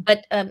 Clinton?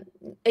 But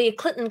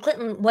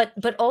Clinton.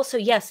 But also,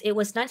 yes, it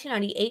was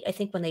 1998. I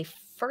think when they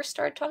first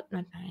started talking.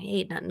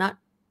 1998, not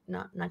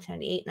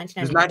 1998.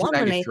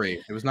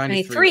 1991. It was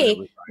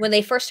 93 when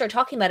they first started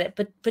talking about it.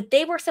 But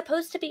they were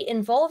supposed to be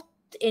involved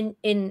in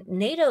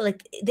NATO.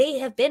 Like they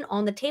have been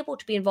on the table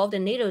to be involved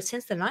in NATO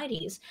since the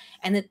 90s,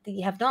 and that they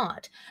have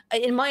not.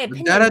 In my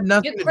opinion, that had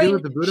nothing to do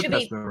with the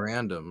Budapest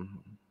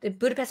Memorandum. The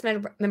Budapest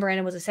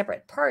Memorandum was a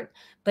separate part,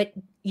 but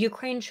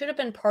Ukraine should have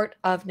been part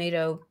of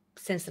NATO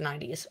since the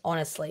 90s,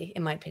 honestly,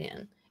 in my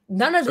opinion.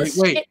 None of this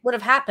shit would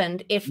have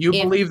happened if... You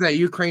believe that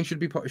Ukraine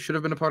should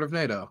have been a part of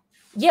NATO?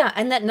 Yeah,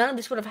 and that none of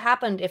this would have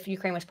happened if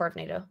Ukraine was part of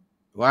NATO.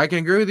 Well, I can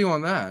agree with you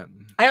on that.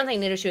 I don't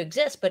think NATO should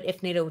exist, but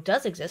if NATO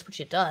does exist, which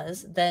it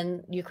does,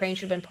 then Ukraine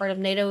should have been part of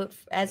NATO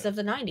as of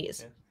the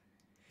 90s.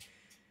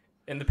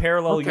 In the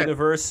parallel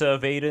universe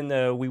of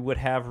Aydin, we would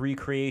have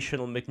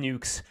recreational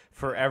McNukes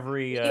for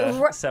every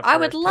separate... I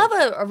would love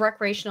a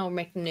recreational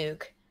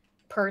McNuke,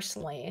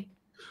 personally.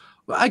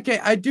 Well,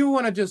 I do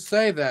want to just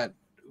say that,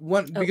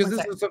 because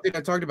this is something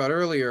I talked about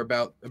earlier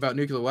about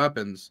nuclear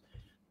weapons.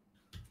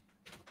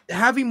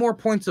 Having more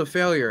points of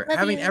failure,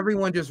 having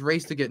everyone just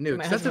race to get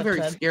nukes, that's a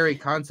very scary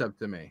concept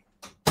to me.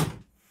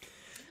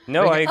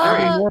 No, I agree.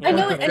 I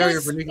know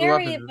it's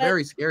scary, but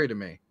very scary to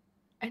me.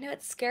 I know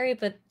it's scary,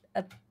 but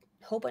a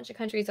whole bunch of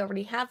countries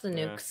already have the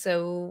nukes,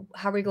 so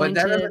how are we going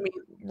to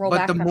roll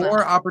back from that? But the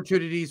more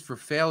opportunities for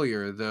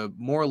failure, the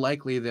more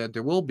likely that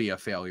there will be a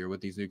failure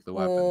with these nuclear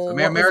weapons. I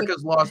mean,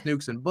 America's lost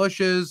nukes and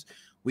bushes.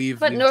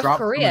 We've North dropped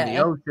Korea them in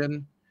the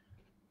ocean.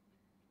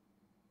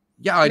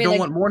 Yeah, I don't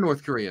want more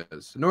North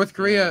Koreas. North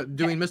Korea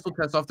doing missile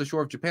tests off the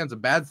shore of Japan is a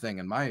bad thing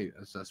in my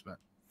assessment.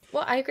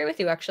 Well, I agree with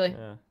you, actually.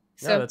 Yeah.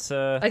 So no, that's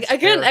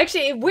again,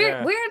 actually,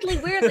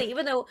 weirdly,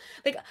 even though,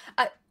 like,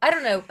 I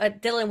don't know,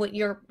 Dylan, what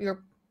your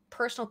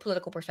personal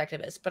political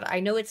perspective is, but I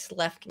know it's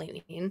left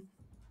leaning.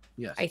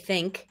 Yes, I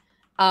think.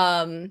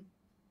 But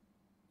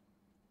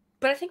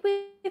I think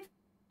we've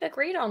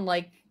agreed on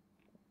like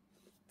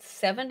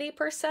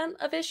 70%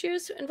 of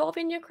issues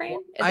involving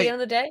Ukraine at the end of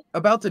the day.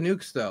 About the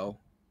nukes, though,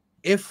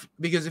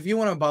 because if you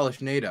want to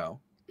abolish NATO,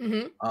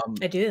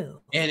 I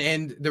do,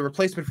 and the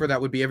replacement for that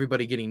would be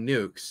everybody getting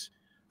nukes.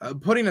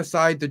 Putting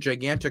aside the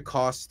gigantic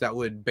costs that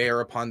would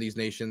bear upon these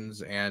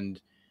nations and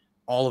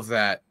all of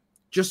that,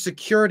 just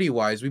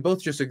security-wise, we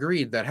both just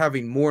agreed that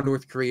having more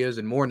North Koreas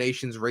and more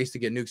nations race to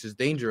get nukes is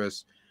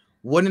dangerous.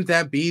 Wouldn't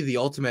that be the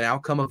ultimate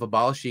outcome of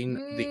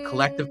abolishing the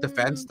collective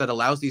defense that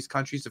allows these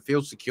countries to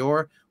feel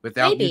secure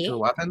without nuclear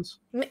weapons?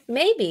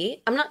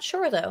 Maybe. I'm not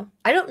sure, though.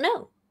 I don't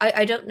know.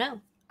 I don't know.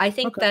 I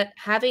think that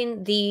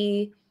having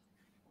the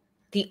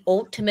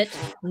ultimate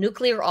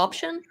nuclear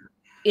option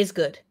is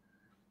good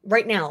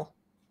right now.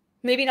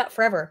 Maybe not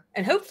forever,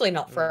 and hopefully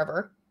not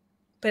forever.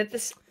 But at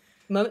this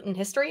moment in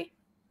history,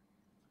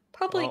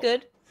 probably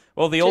good.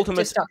 Well, the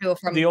ultimate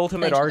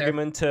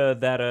argument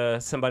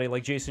that somebody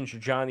like Jason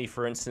Trajani,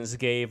 for instance,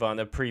 gave on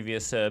a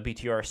previous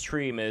BTR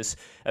stream is,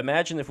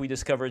 imagine if we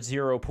discovered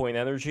 0-point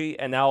energy,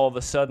 and now all of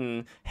a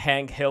sudden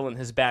Hank Hill in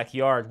his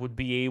backyard would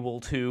be able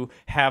to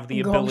have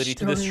the ability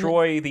to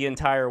destroy the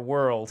entire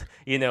world,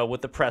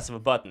 with the press of a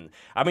button.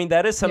 I mean,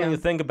 that is something to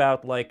think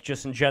about, like,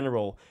 just in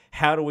general.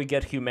 How do we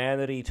get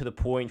humanity to the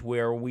point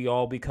where we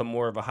all become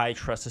more of a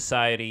high-trust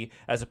society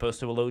as opposed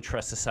to a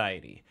low-trust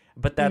society?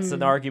 But that's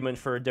an argument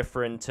for a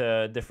different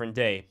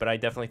day. But I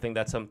definitely think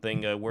that's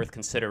something worth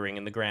considering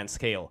in the grand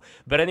scale.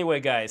 But anyway,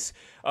 guys,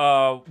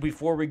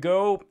 before we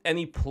go,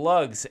 any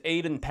plugs?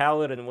 Adyin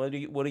Paladin, what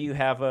do you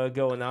have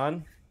going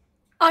on?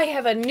 I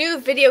have a new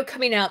video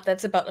coming out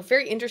that's about a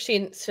very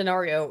interesting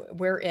scenario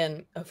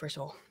wherein. Oh, first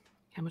of all,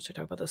 how much should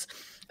I talk about this?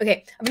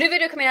 Okay, I have a new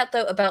video coming out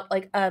though about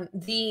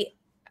the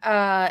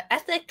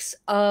ethics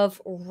of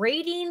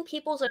rating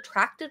people's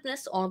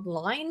attractiveness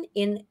online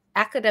in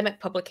academic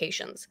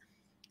publications.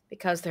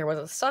 Because there was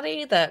a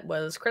study that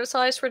was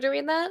criticized for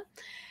doing that.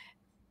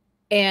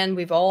 And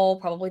we've all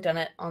probably done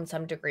it on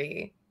some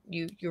degree.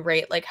 You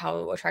rate like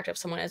how attractive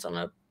someone is on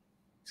a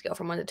scale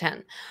from 1 to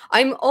 10.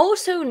 I'm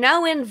also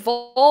now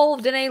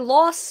involved in a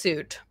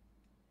lawsuit.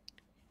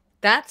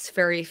 That's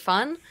very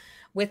fun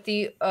with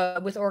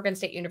with Oregon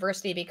State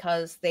University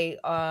because they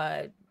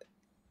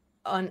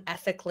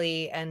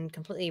unethically and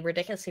completely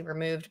ridiculously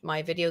removed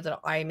my video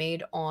that I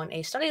made on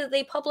a study that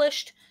they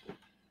published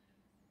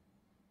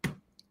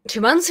 2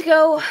 months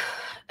ago,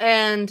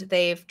 and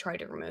they've tried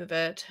to remove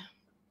it,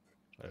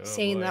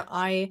 saying that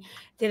I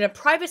did a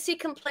privacy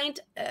complaint,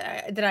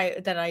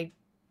 that I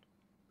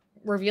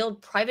revealed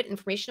private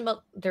information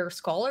about their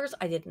scholars.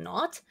 I did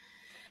not.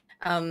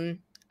 I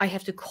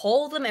have to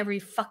call them every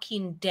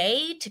fucking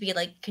day to be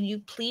like, can you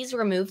please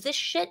remove this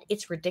shit?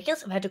 It's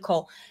ridiculous. I've had to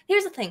call.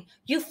 Here's the thing.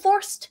 You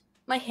forced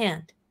my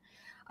hand.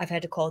 I've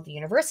had to call the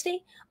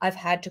university. I've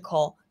had to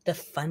call the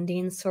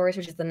funding source,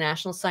 which is the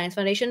National Science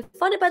Foundation,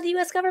 funded by the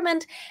U.S.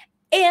 government,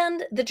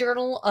 and the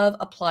Journal of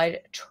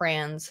Applied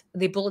Trans,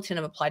 the Bulletin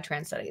of Applied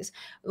Trans Studies.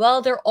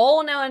 Well, they're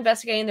all now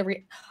investigating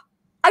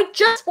I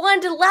just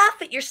wanted to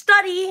laugh at your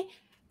study,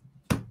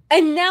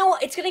 and now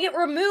it's going to get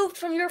removed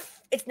from your...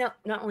 It's not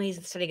only is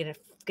the study going to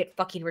get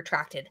fucking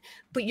retracted,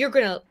 but you're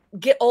going to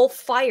get all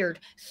fired.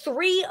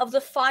 3 of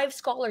the 5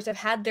 scholars have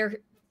had their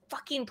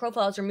fucking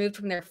profiles removed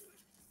from their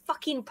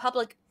fucking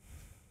public...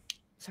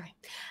 Sorry,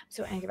 I'm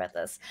so angry about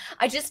this.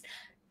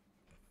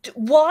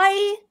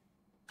 Why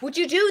would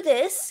you do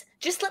this?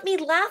 Just let me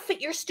laugh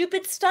at your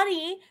stupid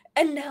study.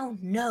 And now,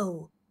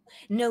 no,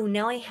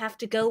 now I have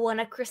to go on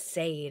a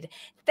crusade.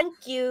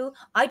 Thank you.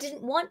 I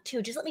didn't want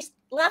to. Just let me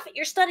laugh at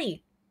your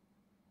study.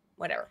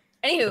 Whatever.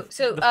 Anywho,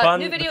 so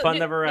new video, the fun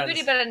never ends.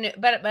 New video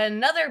but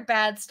another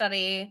bad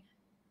study,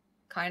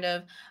 kind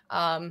of.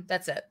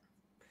 That's it.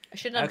 I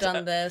shouldn't have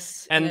done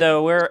this. And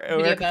where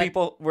could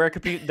people?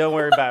 Don't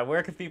worry about it.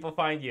 Where could people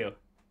find you?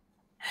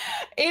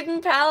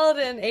 Adyin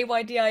Paladin,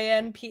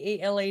 Aydin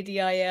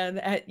Paladin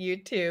at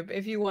YouTube.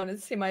 If you want to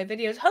see my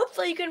videos,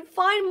 hopefully you can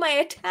find my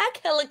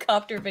attack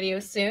helicopter video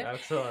soon.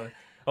 Excellent.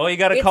 Oh, you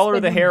got to color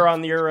the hair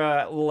on your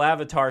little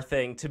avatar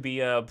thing to be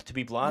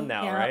blonde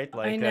now, right?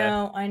 Like I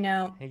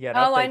know. You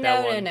gotta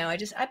No.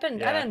 I've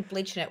been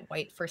bleaching it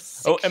white for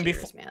 6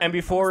 years, man. And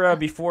before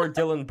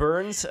Dylan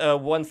burns,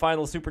 one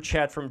final super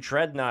chat from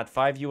Dreadnought,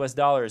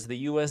 $5. The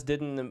U.S.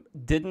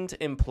 didn't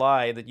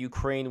imply that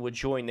Ukraine would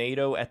join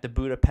NATO at the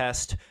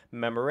Budapest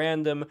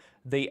Memorandum.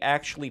 They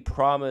actually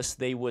promised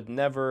they would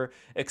never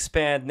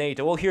expand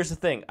NATO. Well, here's the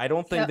thing. I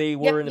don't think they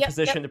were in a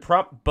position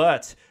to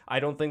but I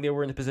don't think they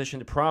were in a position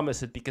to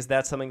promise it because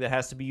that's something that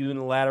has to be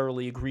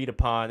unilaterally agreed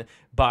upon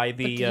by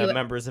the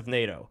members of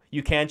NATO.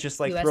 You can't just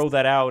throw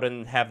that out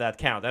and have that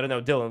count. I don't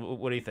know, Dylan,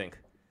 what do you think?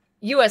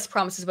 U.S.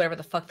 promises whatever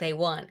the fuck they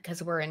want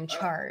because we're in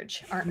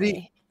charge, aren't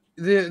we?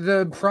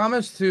 The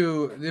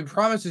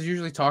promise is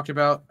usually talked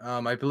about.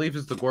 I believe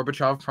it's the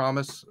Gorbachev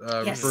promise,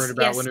 referring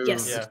about when it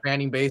was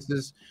expanding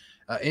bases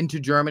into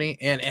Germany,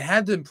 and it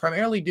had to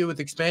primarily do with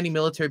expanding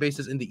military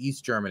bases into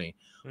East Germany.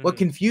 What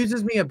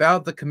confuses me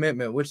about the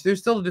commitment, which there's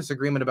still a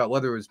disagreement about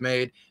whether it was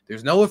made,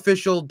 there's no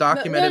official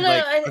documented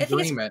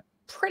agreement.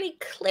 Pretty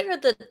clear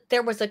that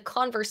there was a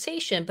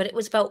conversation, but it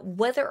was about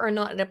whether or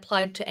not it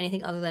applied to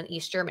anything other than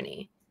East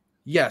Germany.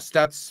 Yes,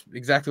 that's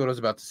exactly what I was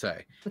about to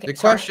say. Okay, The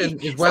sorry. question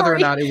is whether or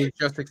Sorry. not it was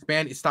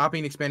just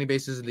stopping expanding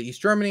bases into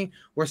East Germany,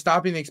 or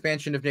stopping the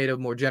expansion of NATO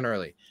more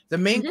generally. The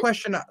main Mhm.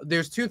 question,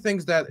 there's two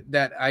things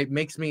that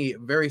makes me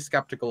very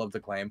skeptical of the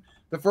claim.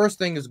 The first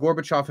thing is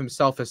Gorbachev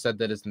himself has said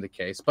that isn't the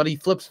case, but he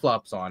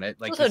flips-flops on it.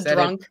 Like he Also said it.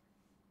 drunk.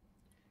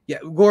 Yeah,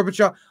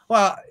 Gorbachev.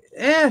 Well,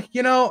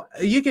 you know,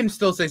 you can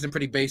still say some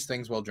pretty base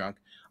things while drunk.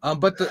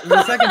 But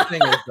the second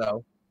thing is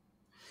though.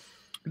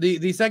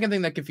 The second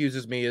thing that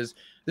confuses me is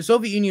the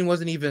Soviet Union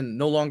wasn't even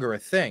no longer a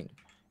thing.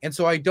 And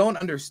so I don't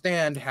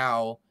understand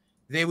how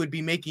they would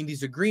be making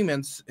these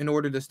agreements in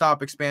order to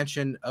stop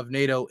expansion of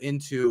NATO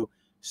into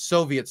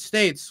Soviet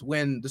states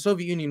when the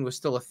Soviet Union was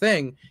still a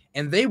thing,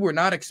 and they were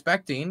not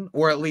expecting,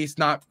 or at least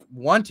not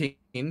wanting,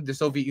 the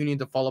Soviet Union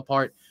to fall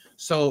apart.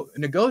 So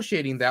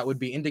negotiating that would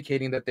be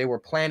indicating that they were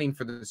planning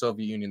for the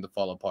Soviet Union to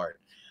fall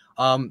apart.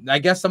 I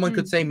guess someone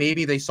could say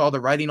maybe they saw the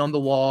writing on the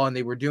wall and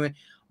they were doing,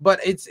 but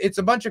it's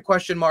a bunch of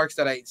question marks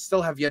that I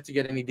still have yet to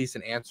get any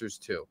decent answers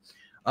to.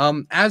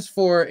 As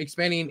for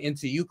expanding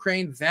into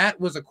Ukraine, that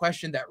was a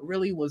question that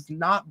really was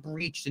not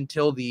breached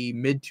until the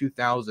mid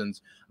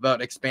 2000s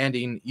about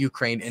expanding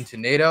Ukraine into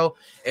NATO.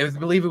 I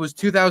believe it was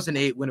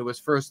 2008 when it was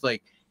first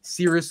like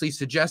seriously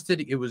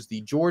suggested. It was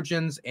the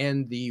Georgians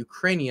and the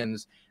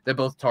Ukrainians that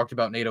both talked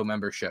about NATO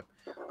membership,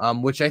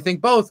 which I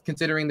think both,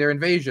 considering their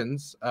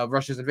invasions,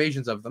 Russia's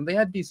invasions of them, they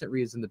had decent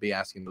reason to be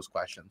asking those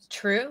questions.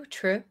 True,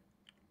 true.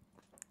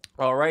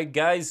 All right,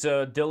 guys.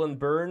 Dylan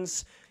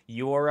Burns,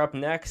 you're up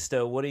next.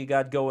 What do you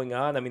got going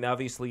on? I mean,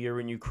 obviously you're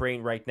in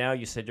Ukraine right now.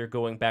 You said you're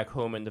going back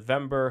home in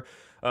November.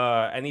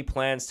 Any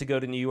plans to go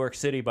to New York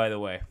City, by the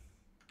way?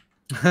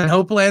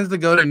 No plans to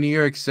go to New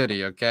York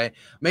City, okay?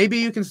 Maybe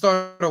you can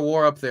start a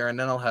war up there and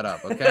then I'll head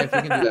up, okay? If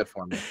you can do that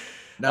for me.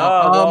 No,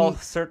 Well,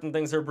 certain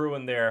things are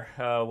brewing there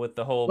with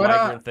the whole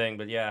migrant thing,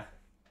 but yeah.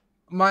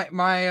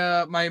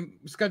 My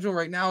schedule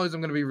right now is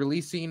I'm going to be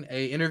releasing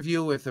a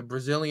interview with a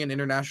Brazilian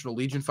International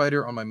Legion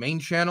fighter on my main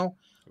channel.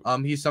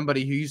 He's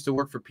somebody who used to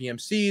work for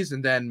PMCs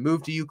and then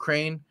moved to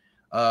Ukraine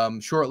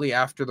shortly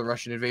after the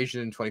Russian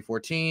invasion in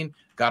 2014,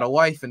 got a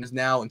wife, and is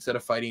now, instead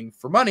of fighting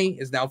for money,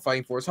 is now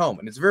fighting for his home.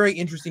 And it's a very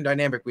interesting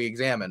dynamic we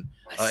examine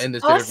in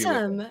this interview.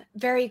 Awesome.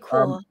 Very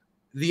cool.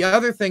 The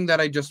other thing that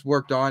I just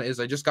worked on is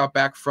I just got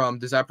back from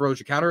the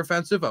Zaporozhye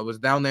counteroffensive. I was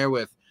down there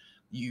with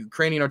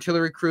Ukrainian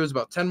artillery crews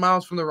about 10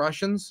 miles from the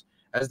Russians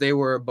as they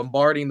were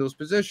bombarding those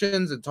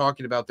positions and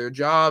talking about their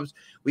jobs.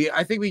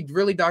 I think we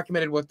really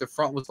documented what the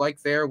front was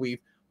like there. We've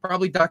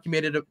probably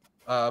documented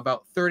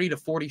about 30 to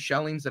 40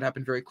 shellings that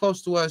happened very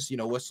close to us,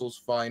 whistles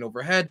flying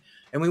overhead.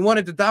 And we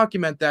wanted to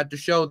document that to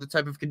show the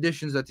type of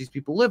conditions that these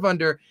people live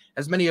under,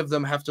 as many of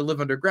them have to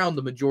live underground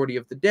the majority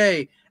of the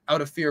day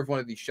out of fear of one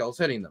of these shells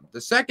hitting them. The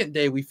second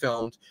day we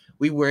filmed,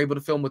 we were able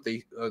to film with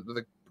the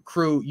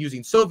crew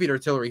using Soviet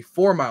artillery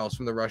 4 miles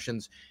from the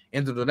Russians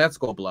into Donetsk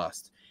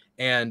Oblast.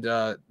 And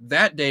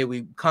that day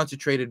we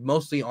concentrated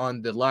mostly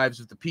on the lives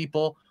of the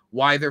people,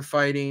 why they're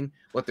fighting,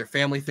 what their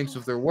family thinks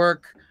of their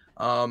work,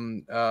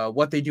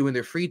 what they do in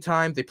their free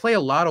time. They play a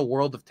lot of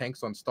World of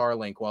Tanks on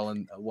Starlink while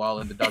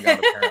in the dugout,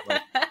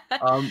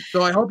 apparently.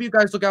 So I hope you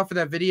guys look out for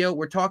that video.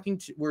 We're trying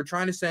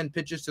to send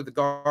pitches to the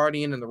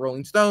Guardian and the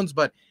Rolling Stones,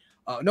 but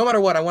no matter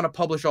what, I want to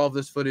publish all of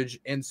this footage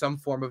in some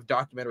form of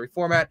documentary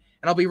format,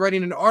 and I'll be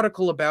writing an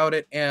article about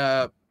it.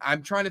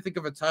 I'm trying to think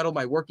of a title.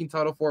 My working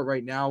title for it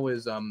right now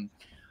is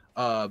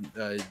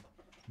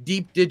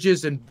Deep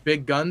Ditches and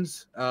Big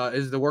Guns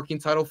is the working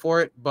title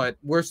for it, but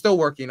we're still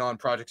working on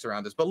projects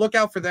around this. But look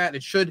out for that.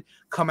 It should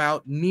come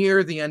out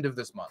near the end of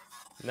this month.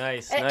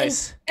 Nice.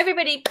 And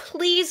everybody,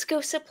 please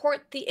go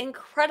support the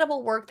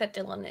incredible work that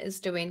Dylan is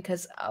doing,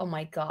 because, oh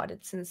my God,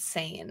 it's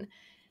insane.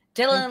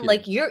 Dylan,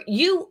 like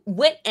you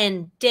went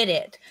and did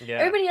it. Yeah.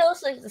 Everybody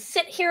else likes to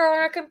sit here on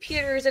our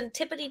computers and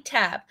tippity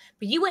tap,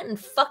 but you went and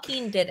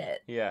fucking did it.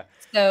 Yeah.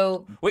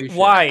 So wait,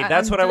 why?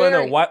 That's what I want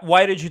to know.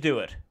 Why did you do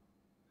it?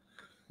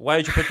 Why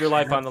did you put your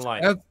life on the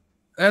line?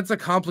 That's a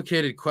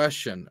complicated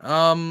question.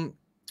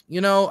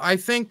 I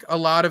think a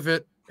lot of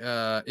it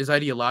is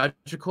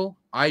ideological.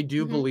 I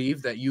do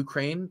believe that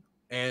Ukraine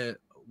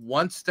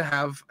wants to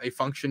have a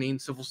functioning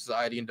civil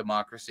society and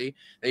democracy.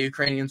 The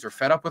Ukrainians are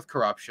fed up with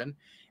corruption,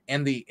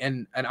 and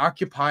an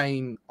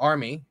occupying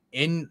army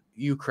in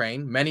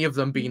Ukraine, many of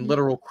them being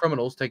literal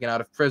criminals taken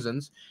out of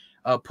prisons,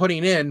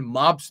 putting in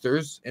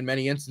mobsters in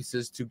many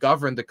instances to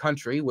govern the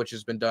country, which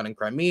has been done in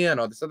Crimea and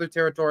all this other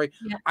territory.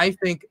 Yeah. I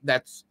think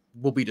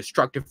will be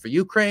destructive for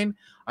Ukraine.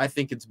 I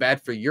think it's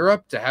bad for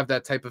Europe to have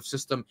that type of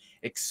system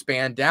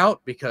expand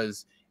out,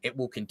 because it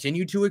will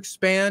continue to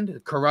expand.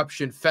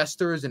 Corruption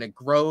festers and it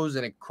grows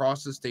and it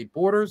crosses state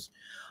borders.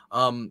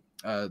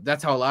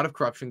 That's how a lot of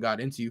corruption got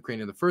into Ukraine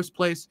in the first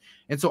place.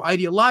 And so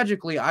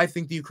ideologically, I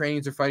think the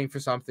Ukrainians are fighting for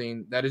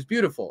something that is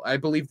beautiful. I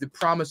believe the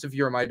promise of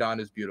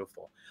Euromaidan is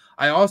beautiful.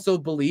 I also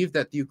believe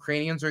that the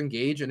Ukrainians are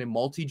engaged in a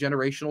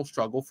multi-generational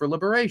struggle for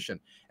liberation,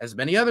 as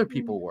many other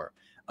people were.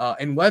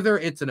 And whether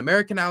it's an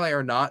American ally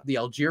or not, the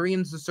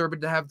Algerians deserve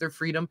to have their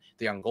freedom.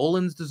 The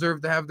Angolans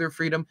deserve to have their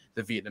freedom.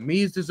 The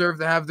Vietnamese deserve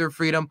to have their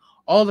freedom.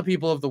 All the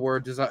people of the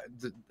world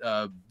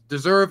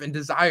deserve and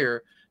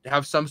desire to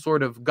have some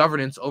sort of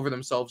governance over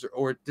themselves,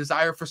 or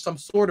desire for some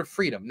sort of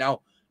freedom.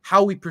 Now,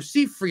 how we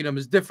perceive freedom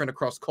is different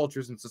across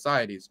cultures and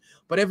societies,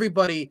 but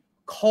everybody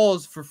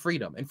calls for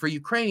freedom. And for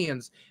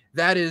Ukrainians,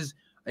 that is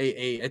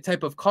a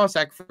type of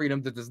Cossack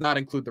freedom that does not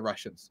include the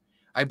Russians.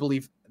 I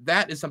believe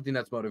that is something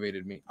that's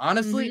motivated me.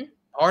 Honestly,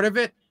 part of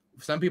it,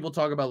 some people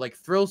talk about like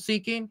thrill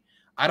seeking.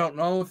 I don't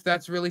know if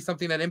that's really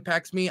something that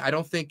impacts me. I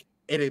don't think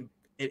I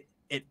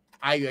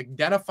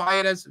identify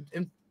it as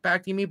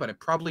impacting me, but it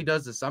probably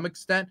does to some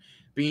extent.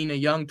 Being a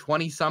young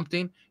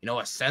 20-something,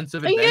 a sense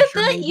of adventure.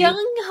 Are you that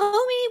young,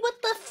 homie?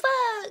 What the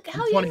fuck?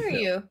 How young are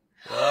you?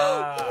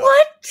 Wow.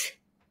 What?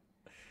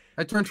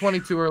 I turned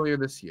 22 earlier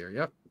this year.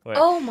 Yep. Wait.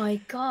 Oh my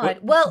god.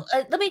 Well,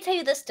 let me tell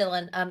you this,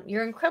 Dylan.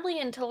 You're incredibly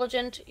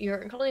intelligent. You're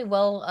incredibly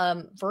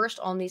well versed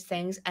on these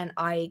things, and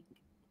I'm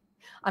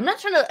not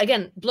trying to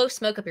again blow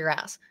smoke up your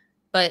ass,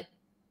 but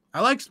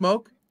I like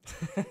smoke.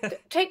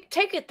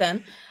 take it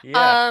then.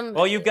 Yeah.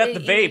 Well, you've got the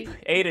vape,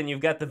 Aydin.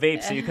 You've got the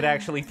vape, so you could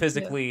actually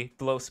physically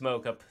blow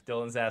smoke up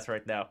Dylan's ass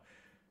right now.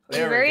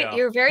 You're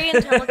very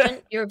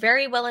intelligent. You're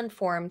very well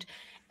informed,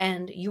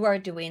 and you are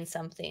doing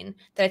something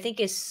that I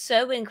think is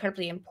so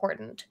incredibly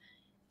important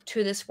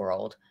to this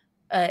world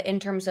in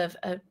terms of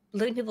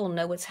letting people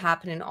know what's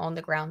happening on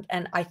the ground.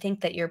 And I think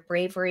that your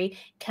bravery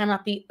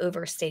cannot be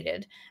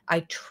overstated.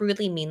 I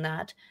truly mean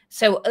that.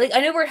 So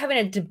I know we're having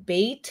a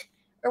debate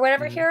or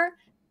whatever here,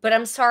 but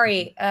I'm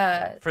sorry.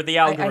 For the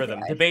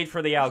algorithm. Debate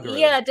for the algorithm.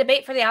 Yeah,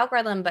 debate for the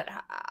algorithm, but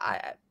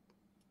I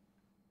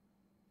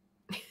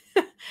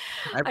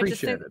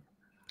appreciate it.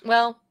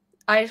 Well,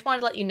 I just wanted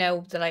to let you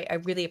know that I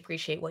really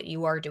appreciate what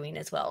you are doing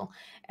as well.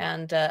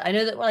 And I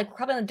know that we're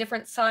probably on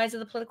different sides of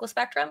the political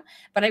spectrum,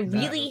 but I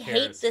really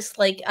hate this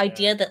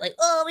idea that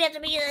we have to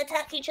be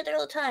attacking each other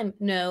all the time.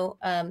 No,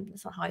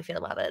 that's not how I feel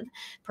about it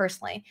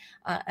personally.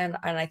 And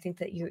I think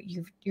that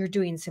you're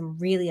doing some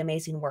really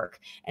amazing work.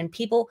 And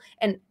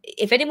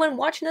if anyone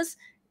watching this,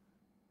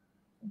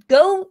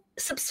 go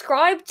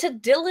subscribe to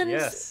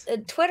Dylan's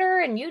Twitter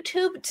and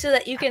YouTube so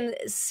that you can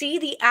see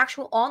the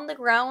actual on the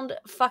ground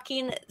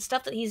fucking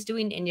stuff that he's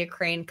doing in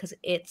Ukraine, because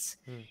it's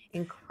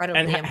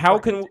incredibly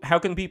important. How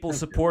can people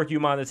support you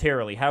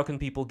monetarily? How can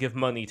people give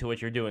money to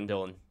what you're doing,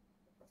 Dylan?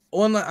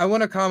 Well, I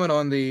want to comment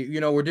on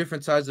we're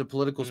different sides of the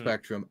political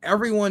spectrum.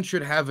 Everyone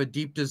should have a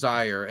deep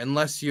desire,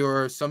 unless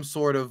you're some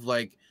sort of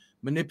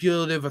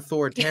manipulative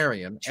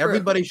authoritarian.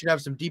 Everybody should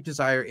have some deep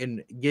desire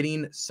in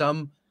getting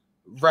some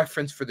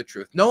reference for the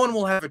truth. No one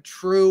will have a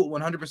true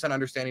 100%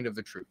 understanding of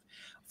the truth.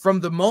 From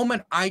the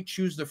moment I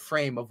choose the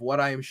frame of what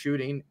I am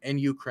shooting in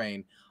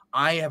Ukraine,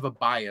 I have a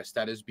bias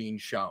that is being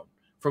shown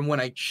from when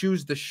I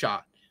choose the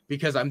shot,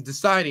 because I'm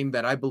deciding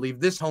that I believe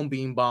this home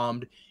being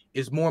bombed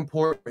is more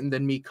important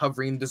than me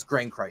covering this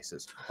grain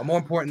crisis, or more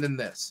important than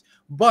this.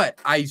 But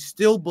I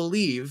still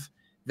believe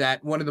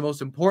that one of the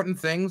most important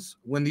things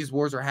when these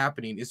wars are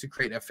happening is to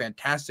create a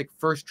fantastic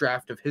first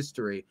draft of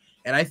history.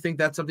 And I think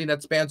that's something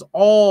that spans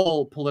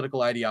all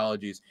political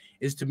ideologies,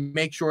 is to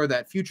make sure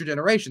that future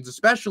generations,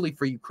 especially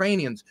for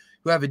Ukrainians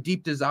who have a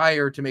deep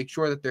desire to make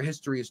sure that their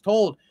history is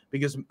told,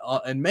 because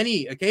on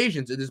many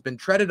occasions it has been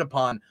treaded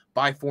upon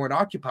by foreign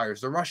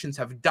occupiers. The Russians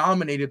have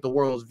dominated the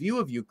world's view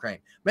of Ukraine.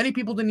 Many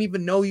people didn't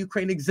even know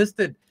Ukraine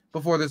existed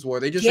before this war.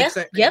 They just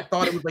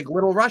thought it was like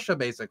little Russia,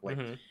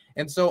 basically.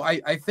 And so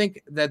I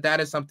think that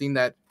is something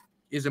that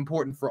is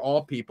important for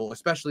all people,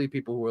 especially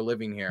people who are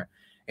living here.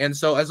 And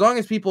so as long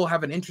as people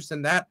have an interest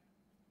in that,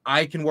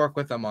 I can work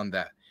with them on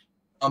that.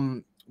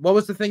 What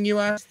was the thing you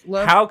asked,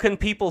 Lev? How can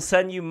people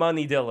send you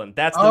money, Dylan?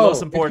 That's the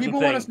most important thing. If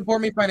people want to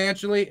support me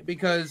financially,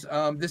 because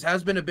this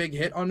has been a big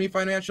hit on me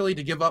financially,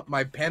 to give up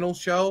my panel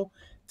show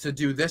to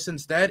do this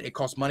instead. It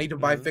costs money to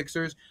buy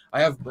fixers.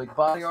 I have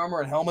body armor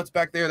and helmets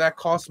back there. That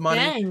costs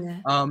money.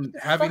 Dang.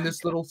 Having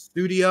this little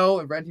studio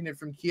and renting it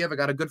from Kiev, I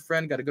got a good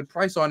friend, got a good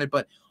price on it,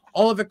 but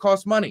all of it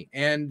costs money.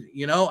 And,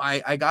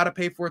 I got to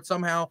pay for it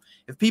somehow.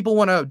 If people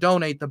want to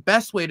donate, the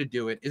best way to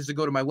do it is to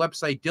go to my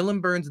website,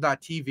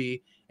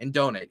 dylanburns.tv, and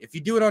donate. If you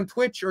do it on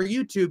Twitch or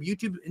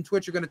YouTube and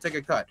Twitch are going to take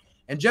a cut.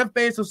 And Jeff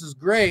Bezos is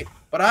great,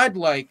 but I'd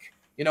like,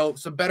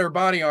 some better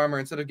body armor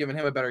instead of giving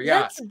him a better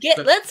yacht.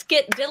 Let's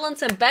get Dylan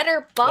some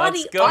better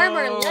body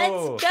armor.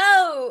 Let's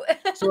go.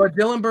 So at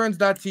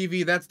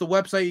dylanburns.tv, that's the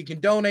website. You can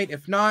donate.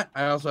 If not,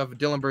 I also have a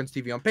Dylan Burns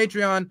TV on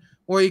Patreon,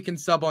 or you can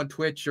sub on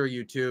Twitch or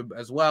YouTube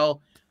as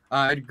well.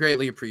 I'd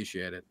greatly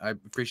appreciate it.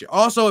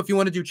 Also, if you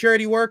want to do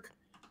charity work,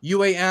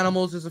 UA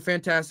Animals is a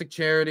fantastic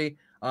charity.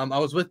 I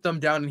was with them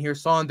down in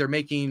Kherson. They're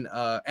making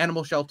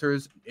animal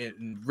shelters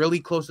really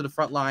close to the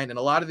front line, and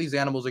a lot of these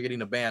animals are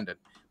getting abandoned.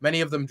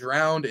 Many of them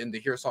drowned in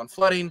the Kherson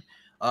flooding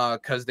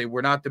because they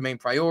were not the main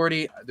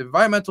priority. The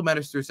environmental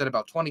minister said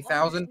about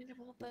 20,000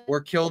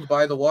 were killed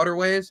by the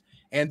waterways.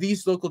 And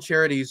these local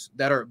charities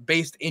that are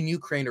based in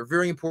Ukraine are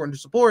very important to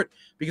support,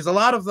 because a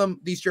lot of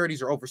these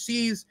charities are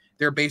overseas.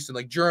 They're based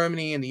in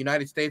Germany and the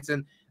United States,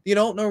 and you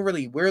don't know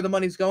really where the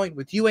money's going.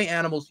 With UA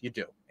Animals, you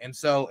do. And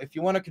so if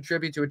you want to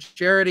contribute to a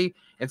charity,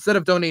 instead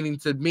of donating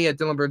to me at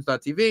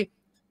dylanburns.tv,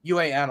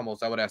 UA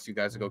Animals, I would ask you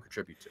guys to go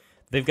contribute to.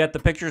 They've got the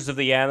pictures of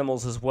the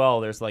animals as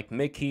well. There's like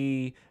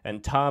Mickey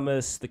and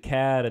Thomas the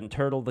cat and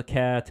Turtle the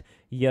cat,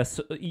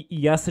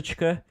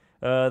 Yasichka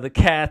the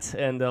cat,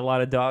 and a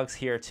lot of dogs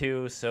here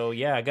too. So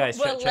yeah, guys,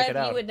 check it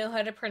out. You would know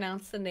how to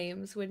pronounce the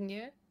names, wouldn't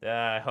you?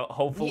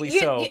 Hopefully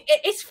so.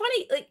 It's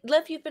funny, like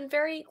Lev, you've been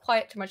very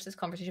quiet too much this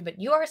conversation, but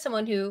you are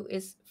someone who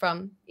is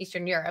from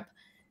Eastern Europe.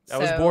 I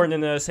was born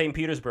in St.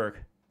 Petersburg.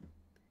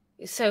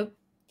 So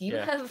you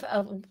have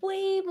a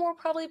way more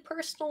probably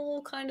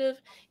personal kind of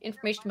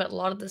information about a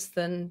lot of this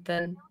than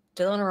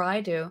Dylan or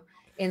I do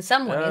in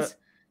some ways.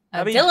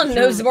 I mean, Dylan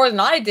knows more than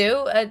I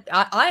do.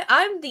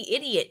 I'm the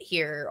idiot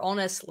here,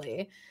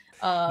 honestly.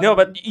 No,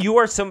 but you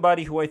are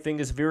somebody who I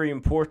think is very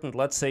important,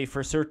 let's say,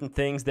 for certain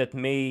things that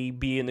may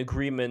be in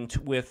agreement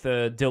with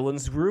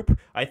Dylan's group.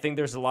 I think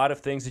there's a lot of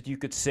things that you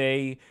could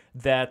say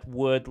that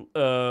would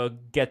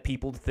get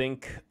people to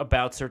think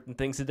about certain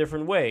things a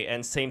different way,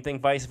 and same thing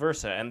vice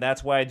versa. And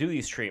that's why I do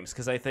these streams,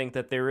 because I think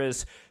that there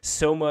is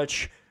so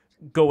much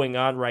going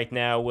on right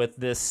now with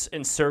this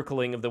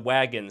encircling of the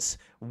wagons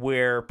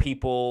where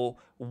people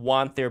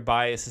want their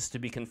biases to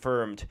be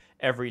confirmed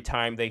every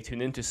time they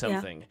tune into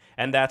something.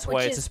 And that's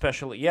why it's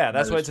especially,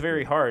 that's why it's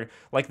very hard.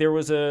 Like there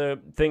was a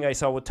thing I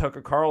saw with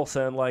Tucker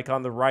Carlson, like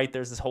on the right,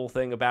 there's this whole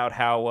thing about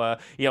how,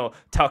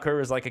 Tucker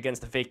is like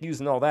against the fake news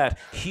and all that.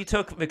 He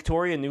took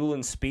Victoria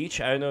Nuland's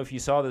speech. I don't know if you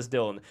saw this,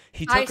 Dylan.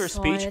 He took her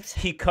speech,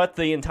 he cut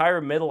the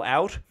entire middle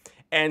out,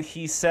 and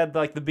he said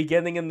like the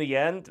beginning and the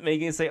end,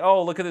 making it say,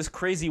 oh, look at this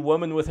crazy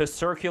woman with a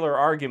circular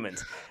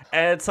argument.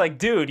 And it's like,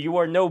 dude, you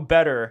are no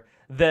better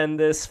than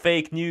this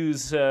fake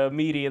news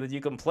media that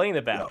you complain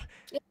about.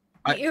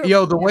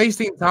 The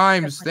wasting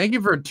times. Thank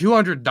you for a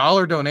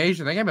 $200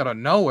 donation. That came out of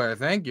nowhere.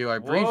 Thank you. I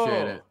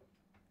appreciate it.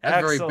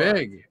 That's very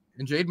big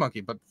in Jade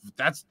Monkey, but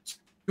that's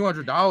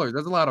 $200.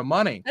 That's a lot of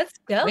money. Let's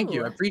go. Thank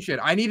you. I appreciate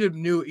it. I needed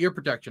new ear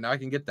protection. Now I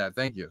can get that.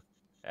 Thank you.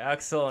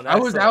 Excellent. I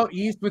was out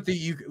east with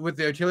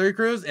the artillery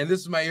crews, and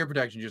this is my ear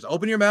protection. Just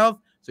open your mouth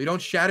so you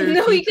don't shatter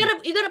your teeth.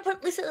 You gotta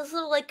put those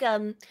little like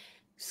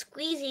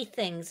squeezy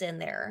things in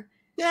there.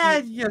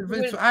 Yeah.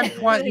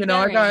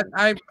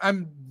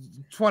 I'm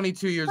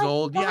 22 years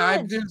old.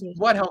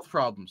 What health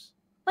problems?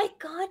 My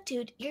God,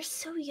 dude, you're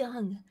so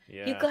young.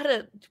 Yeah. You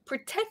gotta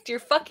protect your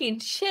fucking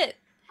shit.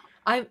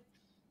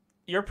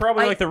 You're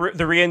probably like the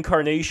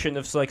reincarnation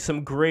of like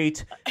some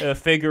great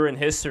figure in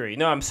history.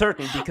 No, I'm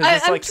certain, because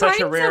it's like such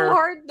a rare. I'm trying so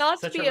hard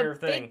not to be a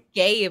big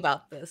gay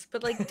about this,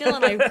 but like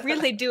Dylan, I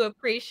really do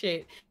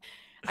appreciate.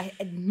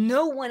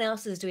 No one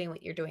else is doing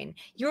what you're doing.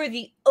 You're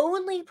the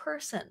only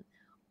person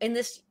in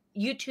this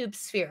YouTube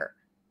sphere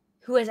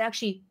who has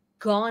actually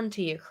gone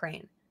to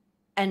Ukraine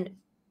and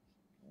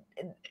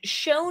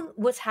shown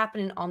what's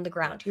happening on the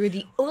ground. You're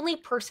the only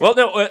person. Well,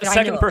 no,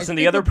 second person.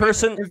 The other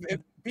person.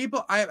 If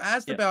people, I've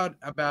asked about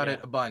it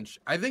a bunch.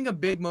 I think a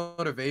big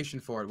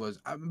motivation for it was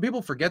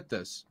people forget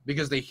this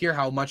because they hear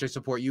how much I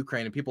support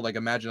Ukraine, and people like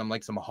imagine I'm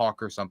like some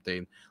hawk or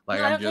something. Like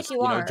no, I'm just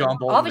John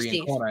Bolton.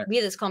 Obviously,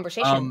 via this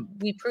conversation,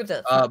 we proved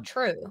that it's not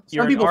true.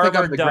 Some people think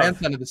I'm the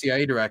grandson of the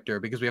CIA director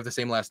because we have the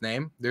same last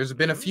name. There's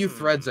been a few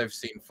threads I've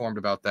seen formed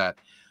about that.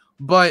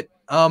 But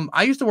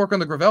I used to work on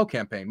the Gravel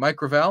campaign. Mike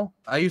Gravel.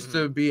 I used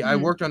to be. I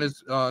worked on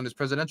his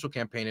presidential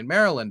campaign in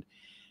Maryland,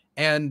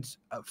 and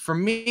for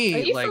me, are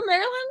you from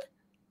Maryland?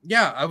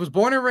 Yeah, I was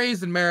born and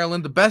raised in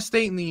Maryland, the best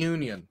state in the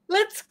union.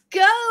 Let's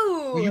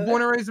go. Were you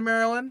born and raised in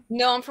Maryland?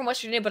 No, I'm from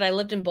West Virginia, but I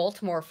lived in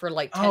Baltimore for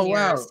like 10 years.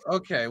 Oh, wow.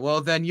 Okay,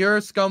 well, then you're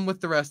scum with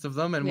the rest of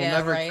them, and we'll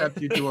never accept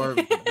you to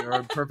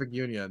our perfect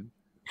union.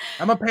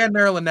 I'm a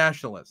pan-Maryland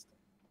nationalist.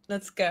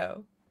 Let's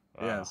go.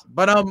 Yes.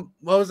 But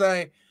what was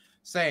I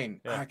saying?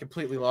 I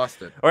completely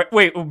lost it. All right,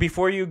 wait,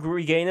 before you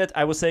regain it,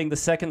 I was saying the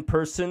second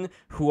person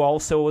who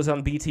also was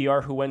on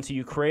BTR who went to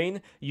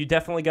Ukraine, you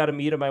definitely got to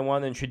meet him. I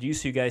want to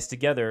introduce you guys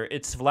together.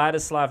 It's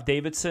Vladislav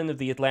Davidson of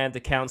the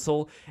Atlantic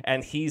Council,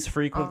 and he's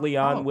frequently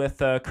on with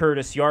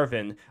Curtis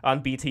Yarvin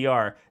on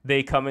BTR.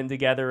 They come in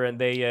together and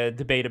they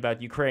debate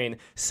about Ukraine.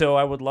 So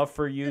I would love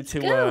for you to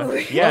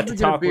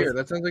talk with...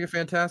 That sounds like a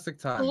fantastic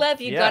time. Lev,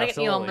 you got to get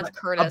me on with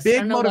Curtis. A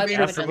big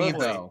motivator for me,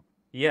 though.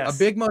 Yes. A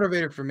big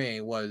motivator for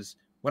me was...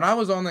 When I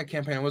was on that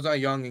campaign, I was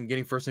young and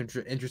getting first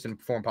interest in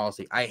foreign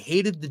policy. I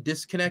hated the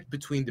disconnect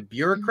between the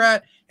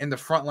bureaucrat and the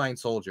frontline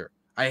soldier.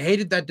 I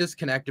hated that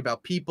disconnect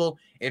about people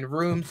in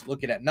rooms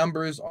looking at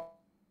numbers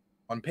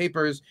on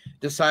papers,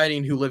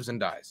 deciding who lives and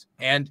dies.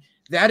 And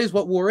that is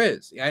what war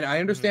is. And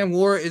I understand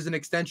war is an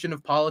extension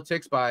of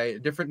politics by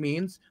different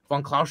means.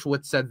 Von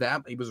Clausewitz said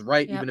that. He was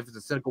right, even if it's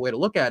a cynical way to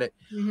look at it.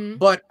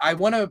 But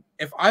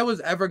if I was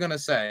ever going to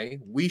say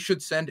we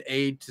should send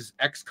aid to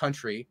X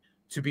country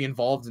to be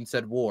involved in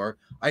said war,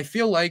 I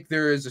feel like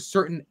there is a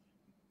certain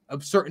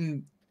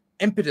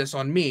impetus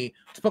on me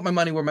to put my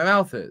money where my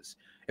mouth is.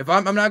 If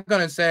I'm not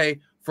going to say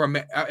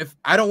if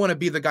I don't want to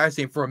be the guy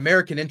saying for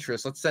American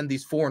interests, let's send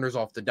these foreigners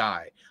off to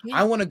die. Yeah.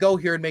 I want to go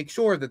here and make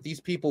sure that these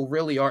people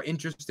really are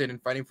interested in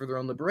fighting for their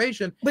own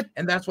liberation.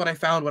 And that's what I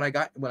found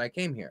when I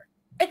came here.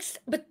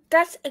 But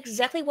that's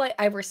exactly why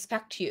I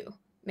respect you,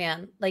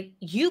 man. Like,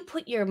 you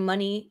put your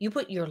money, you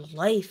put your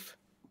life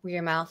where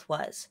your mouth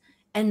was,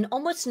 and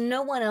almost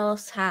no one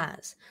else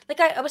has. Like,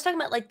 I was talking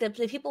about, like, the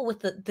people with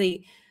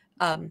the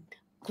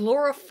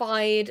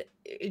glorified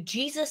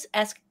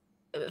Jesus-esque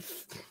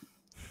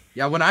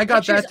yeah, when I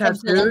got that pictures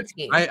of tattooed,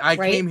 Zelensky, I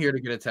right? came here to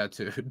get it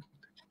tattooed.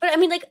 But I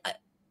mean, like,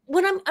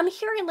 when I'm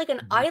hearing like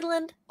an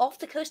island off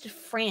the coast of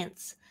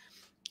France,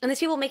 and there's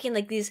people making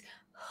like these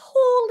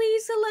holy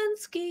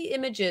Zelensky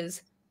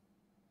images.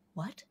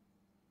 What?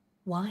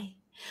 Why?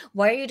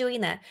 Why are you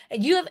doing that?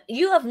 And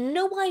you have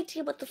no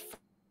idea what the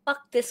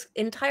fuck this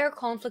entire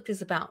conflict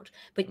is about.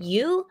 But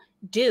you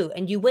do,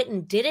 and you went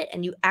and did it,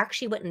 and you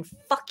actually went and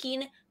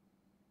fucking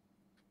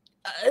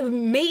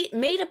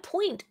made a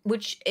point,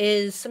 which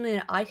is something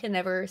that I can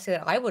never say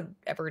that I would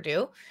ever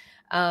do.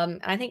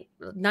 And I think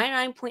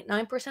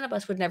 99.9% of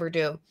us would never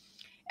do.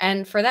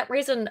 And for that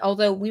reason,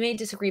 although we may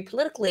disagree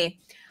politically,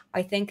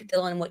 I think,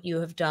 Dylan, what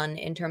you have done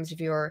in terms of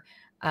your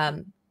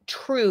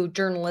true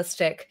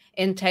journalistic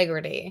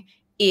integrity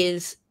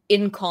is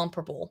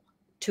incomparable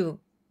to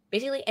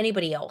basically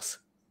anybody else.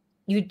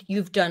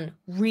 You've done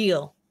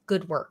real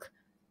good work.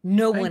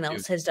 No one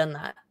else has done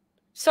that.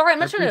 Sorry, I'm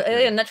not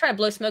trying to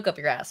blow smoke up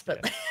your ass,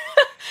 but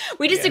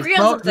we disagree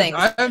on some things.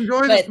 I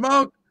enjoy the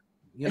smoke.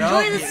 You know,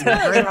 enjoy the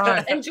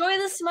smoke. Enjoy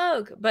the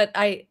smoke. But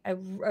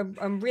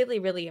I'm really,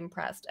 really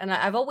impressed, and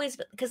I've always,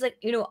 because, like,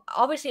 you know,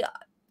 obviously,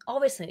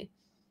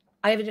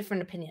 I have a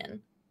different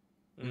opinion,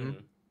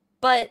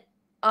 but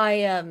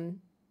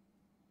I'm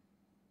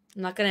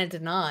not going to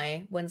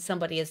deny when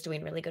somebody is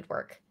doing really good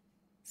work.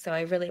 So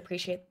I really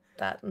appreciate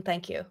that, and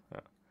thank you.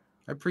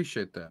 I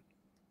appreciate that.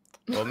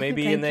 Well,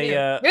 maybe in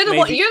the you're the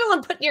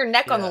one putting your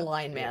neck on the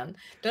line, man.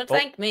 Don't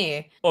thank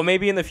me. Well,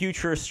 maybe in the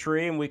future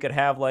stream we could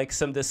have like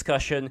some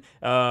discussion.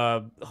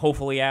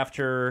 Hopefully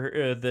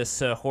after this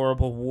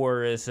horrible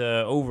war is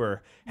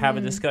over, have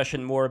a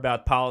discussion more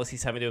about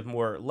policies having to do with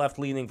more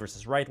left-leaning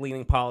versus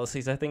right-leaning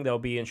policies. I think that'll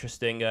be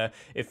interesting.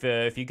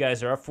 If you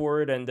guys are up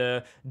for it, and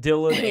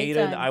Dylan,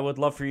 Aydin, I would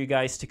love for you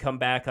guys to come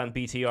back on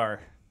BTR.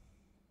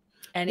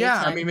 Anytime.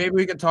 Yeah, I mean, maybe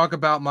we could talk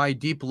about my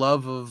deep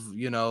love of,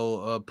 you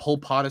know, Pol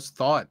Potist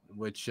thought,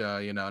 which,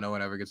 you know, no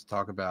one ever gets to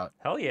talk about.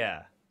 Hell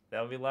yeah.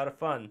 That would be a lot of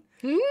fun.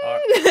 We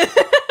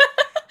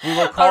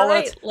will call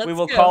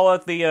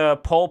it the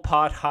Pol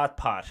Pot Hot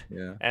Pot.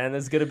 Yeah. And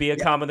it's going to be a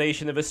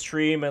combination of a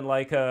stream and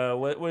like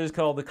what is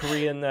called the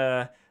Korean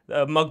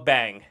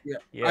mukbang.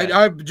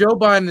 Yeah. Joe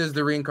Biden is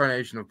the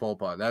reincarnation of Pol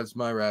Pot. That's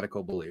my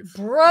radical belief.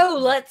 Bro,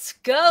 let's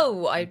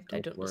go. I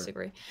don't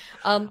disagree.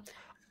 And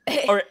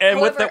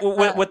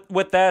however,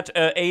 with that,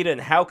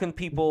 Aydin, how can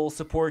people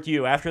support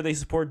you after they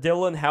support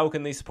Dylan? How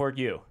can they support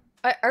you?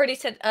 I already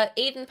said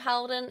Adyin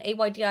Paladin,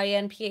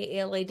 Aydin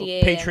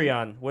Paladin.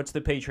 Patreon. What's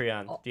the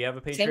Patreon? Do you have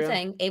a Patreon? Same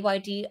thing.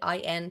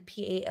 Aydin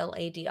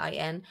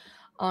Paladin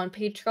on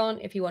Patreon.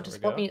 If you want to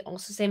support me,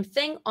 also same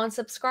thing on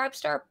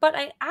Subscribestar. But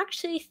I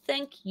actually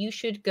think you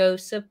should go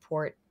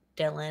support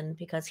Dylan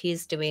because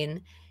he's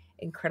doing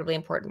incredibly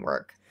important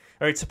work.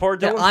 All right,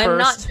 support Dylan first. I'm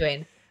not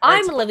doing.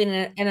 I'm living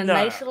in a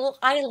nice little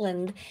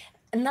island,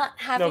 and not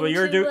having. No, but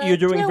you're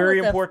doing very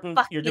important.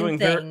 You're doing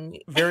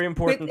very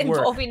important work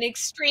involving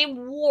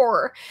extreme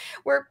war,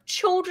 where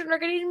children are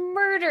getting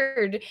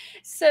murdered.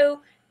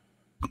 So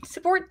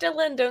support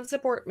Dylan, don't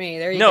support me.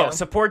 There you go. No,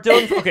 support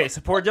Dylan. Okay,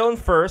 support Dylan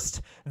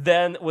first,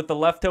 then with the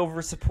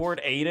leftover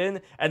support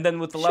Aydin, and then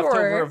with the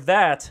leftover of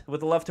that,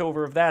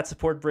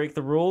 support Break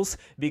the Rules,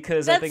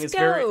 because I think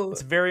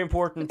it's very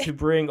important to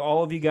bring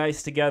all of you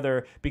guys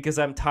together, because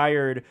I'm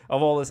tired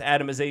of all this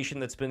atomization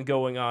that's been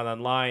going on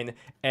online,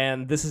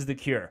 and this is the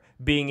cure.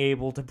 Being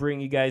able to bring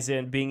you guys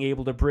in, being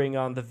able to bring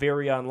on the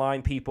very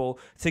online people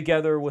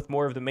together with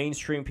more of the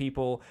mainstream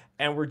people,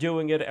 and we're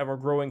doing it, and we're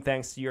growing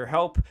thanks to your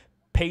help.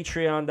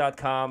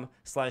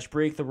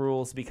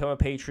 Patreon.com/breaktherules. Become a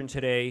patron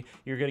today.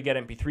 You're going to get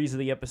MP3s of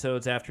the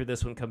episodes after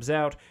this one comes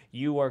out.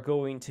 You are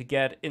going to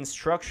get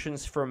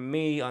instructions from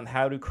me on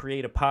how to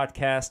create a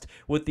podcast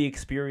with the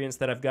experience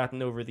that I've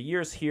gotten over the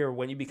years here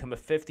when you become a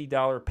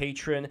 $50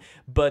 patron.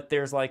 But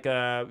there's like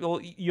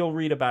you'll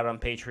read about it on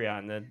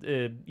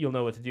Patreon. You'll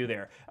know what to do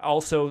there.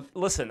 Also,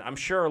 listen, I'm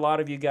sure a lot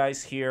of you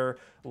guys here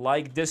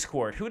like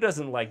Discord. Who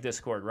doesn't like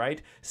Discord,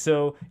 right?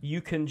 So you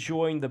can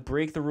join the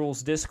Break the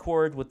Rules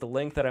Discord with the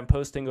link that I'm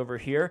posting over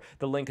here.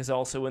 The link is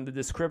also in the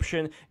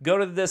description. Go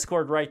to the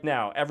Discord right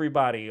now,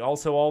 everybody.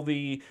 Also, all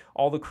the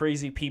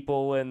crazy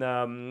people and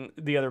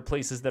the other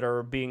places that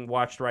are being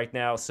watched right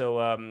now.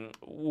 So,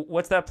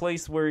 what's that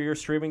place where you're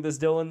streaming this,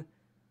 Dylan?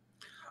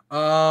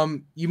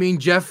 You mean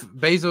Jeff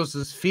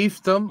Bezos's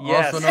fiefdom,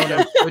 yes. also known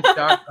as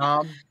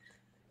Twitch.com.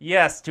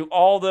 Yes, to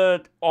all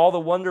the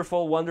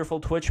wonderful,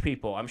 wonderful Twitch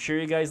people. I'm sure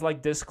you guys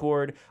like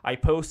Discord. I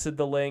posted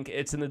the link.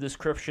 It's in the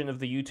description of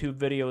the YouTube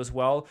video as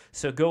well.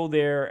 So go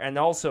there. And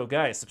also,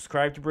 guys,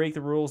 subscribe to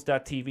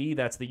breaktherules.tv.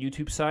 That's the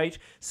YouTube site.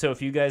 So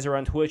if you guys are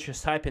on Twitch,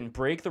 just type in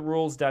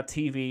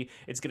breaktherules.tv.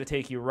 It's going to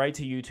take you right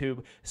to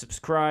YouTube.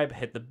 Subscribe,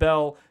 hit the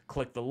bell,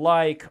 click the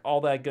like,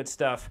 all that good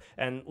stuff,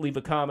 and leave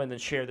a comment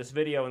and share this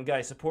video. And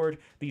guys, support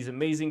these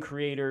amazing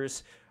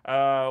creators.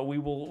 We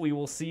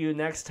will see you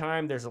next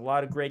time. There's a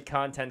lot of great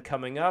content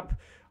coming up.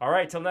 All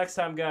right, till next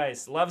time,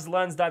 guys.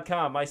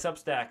 LevsLens.com, my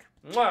Substack.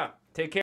 Mwah! Take care.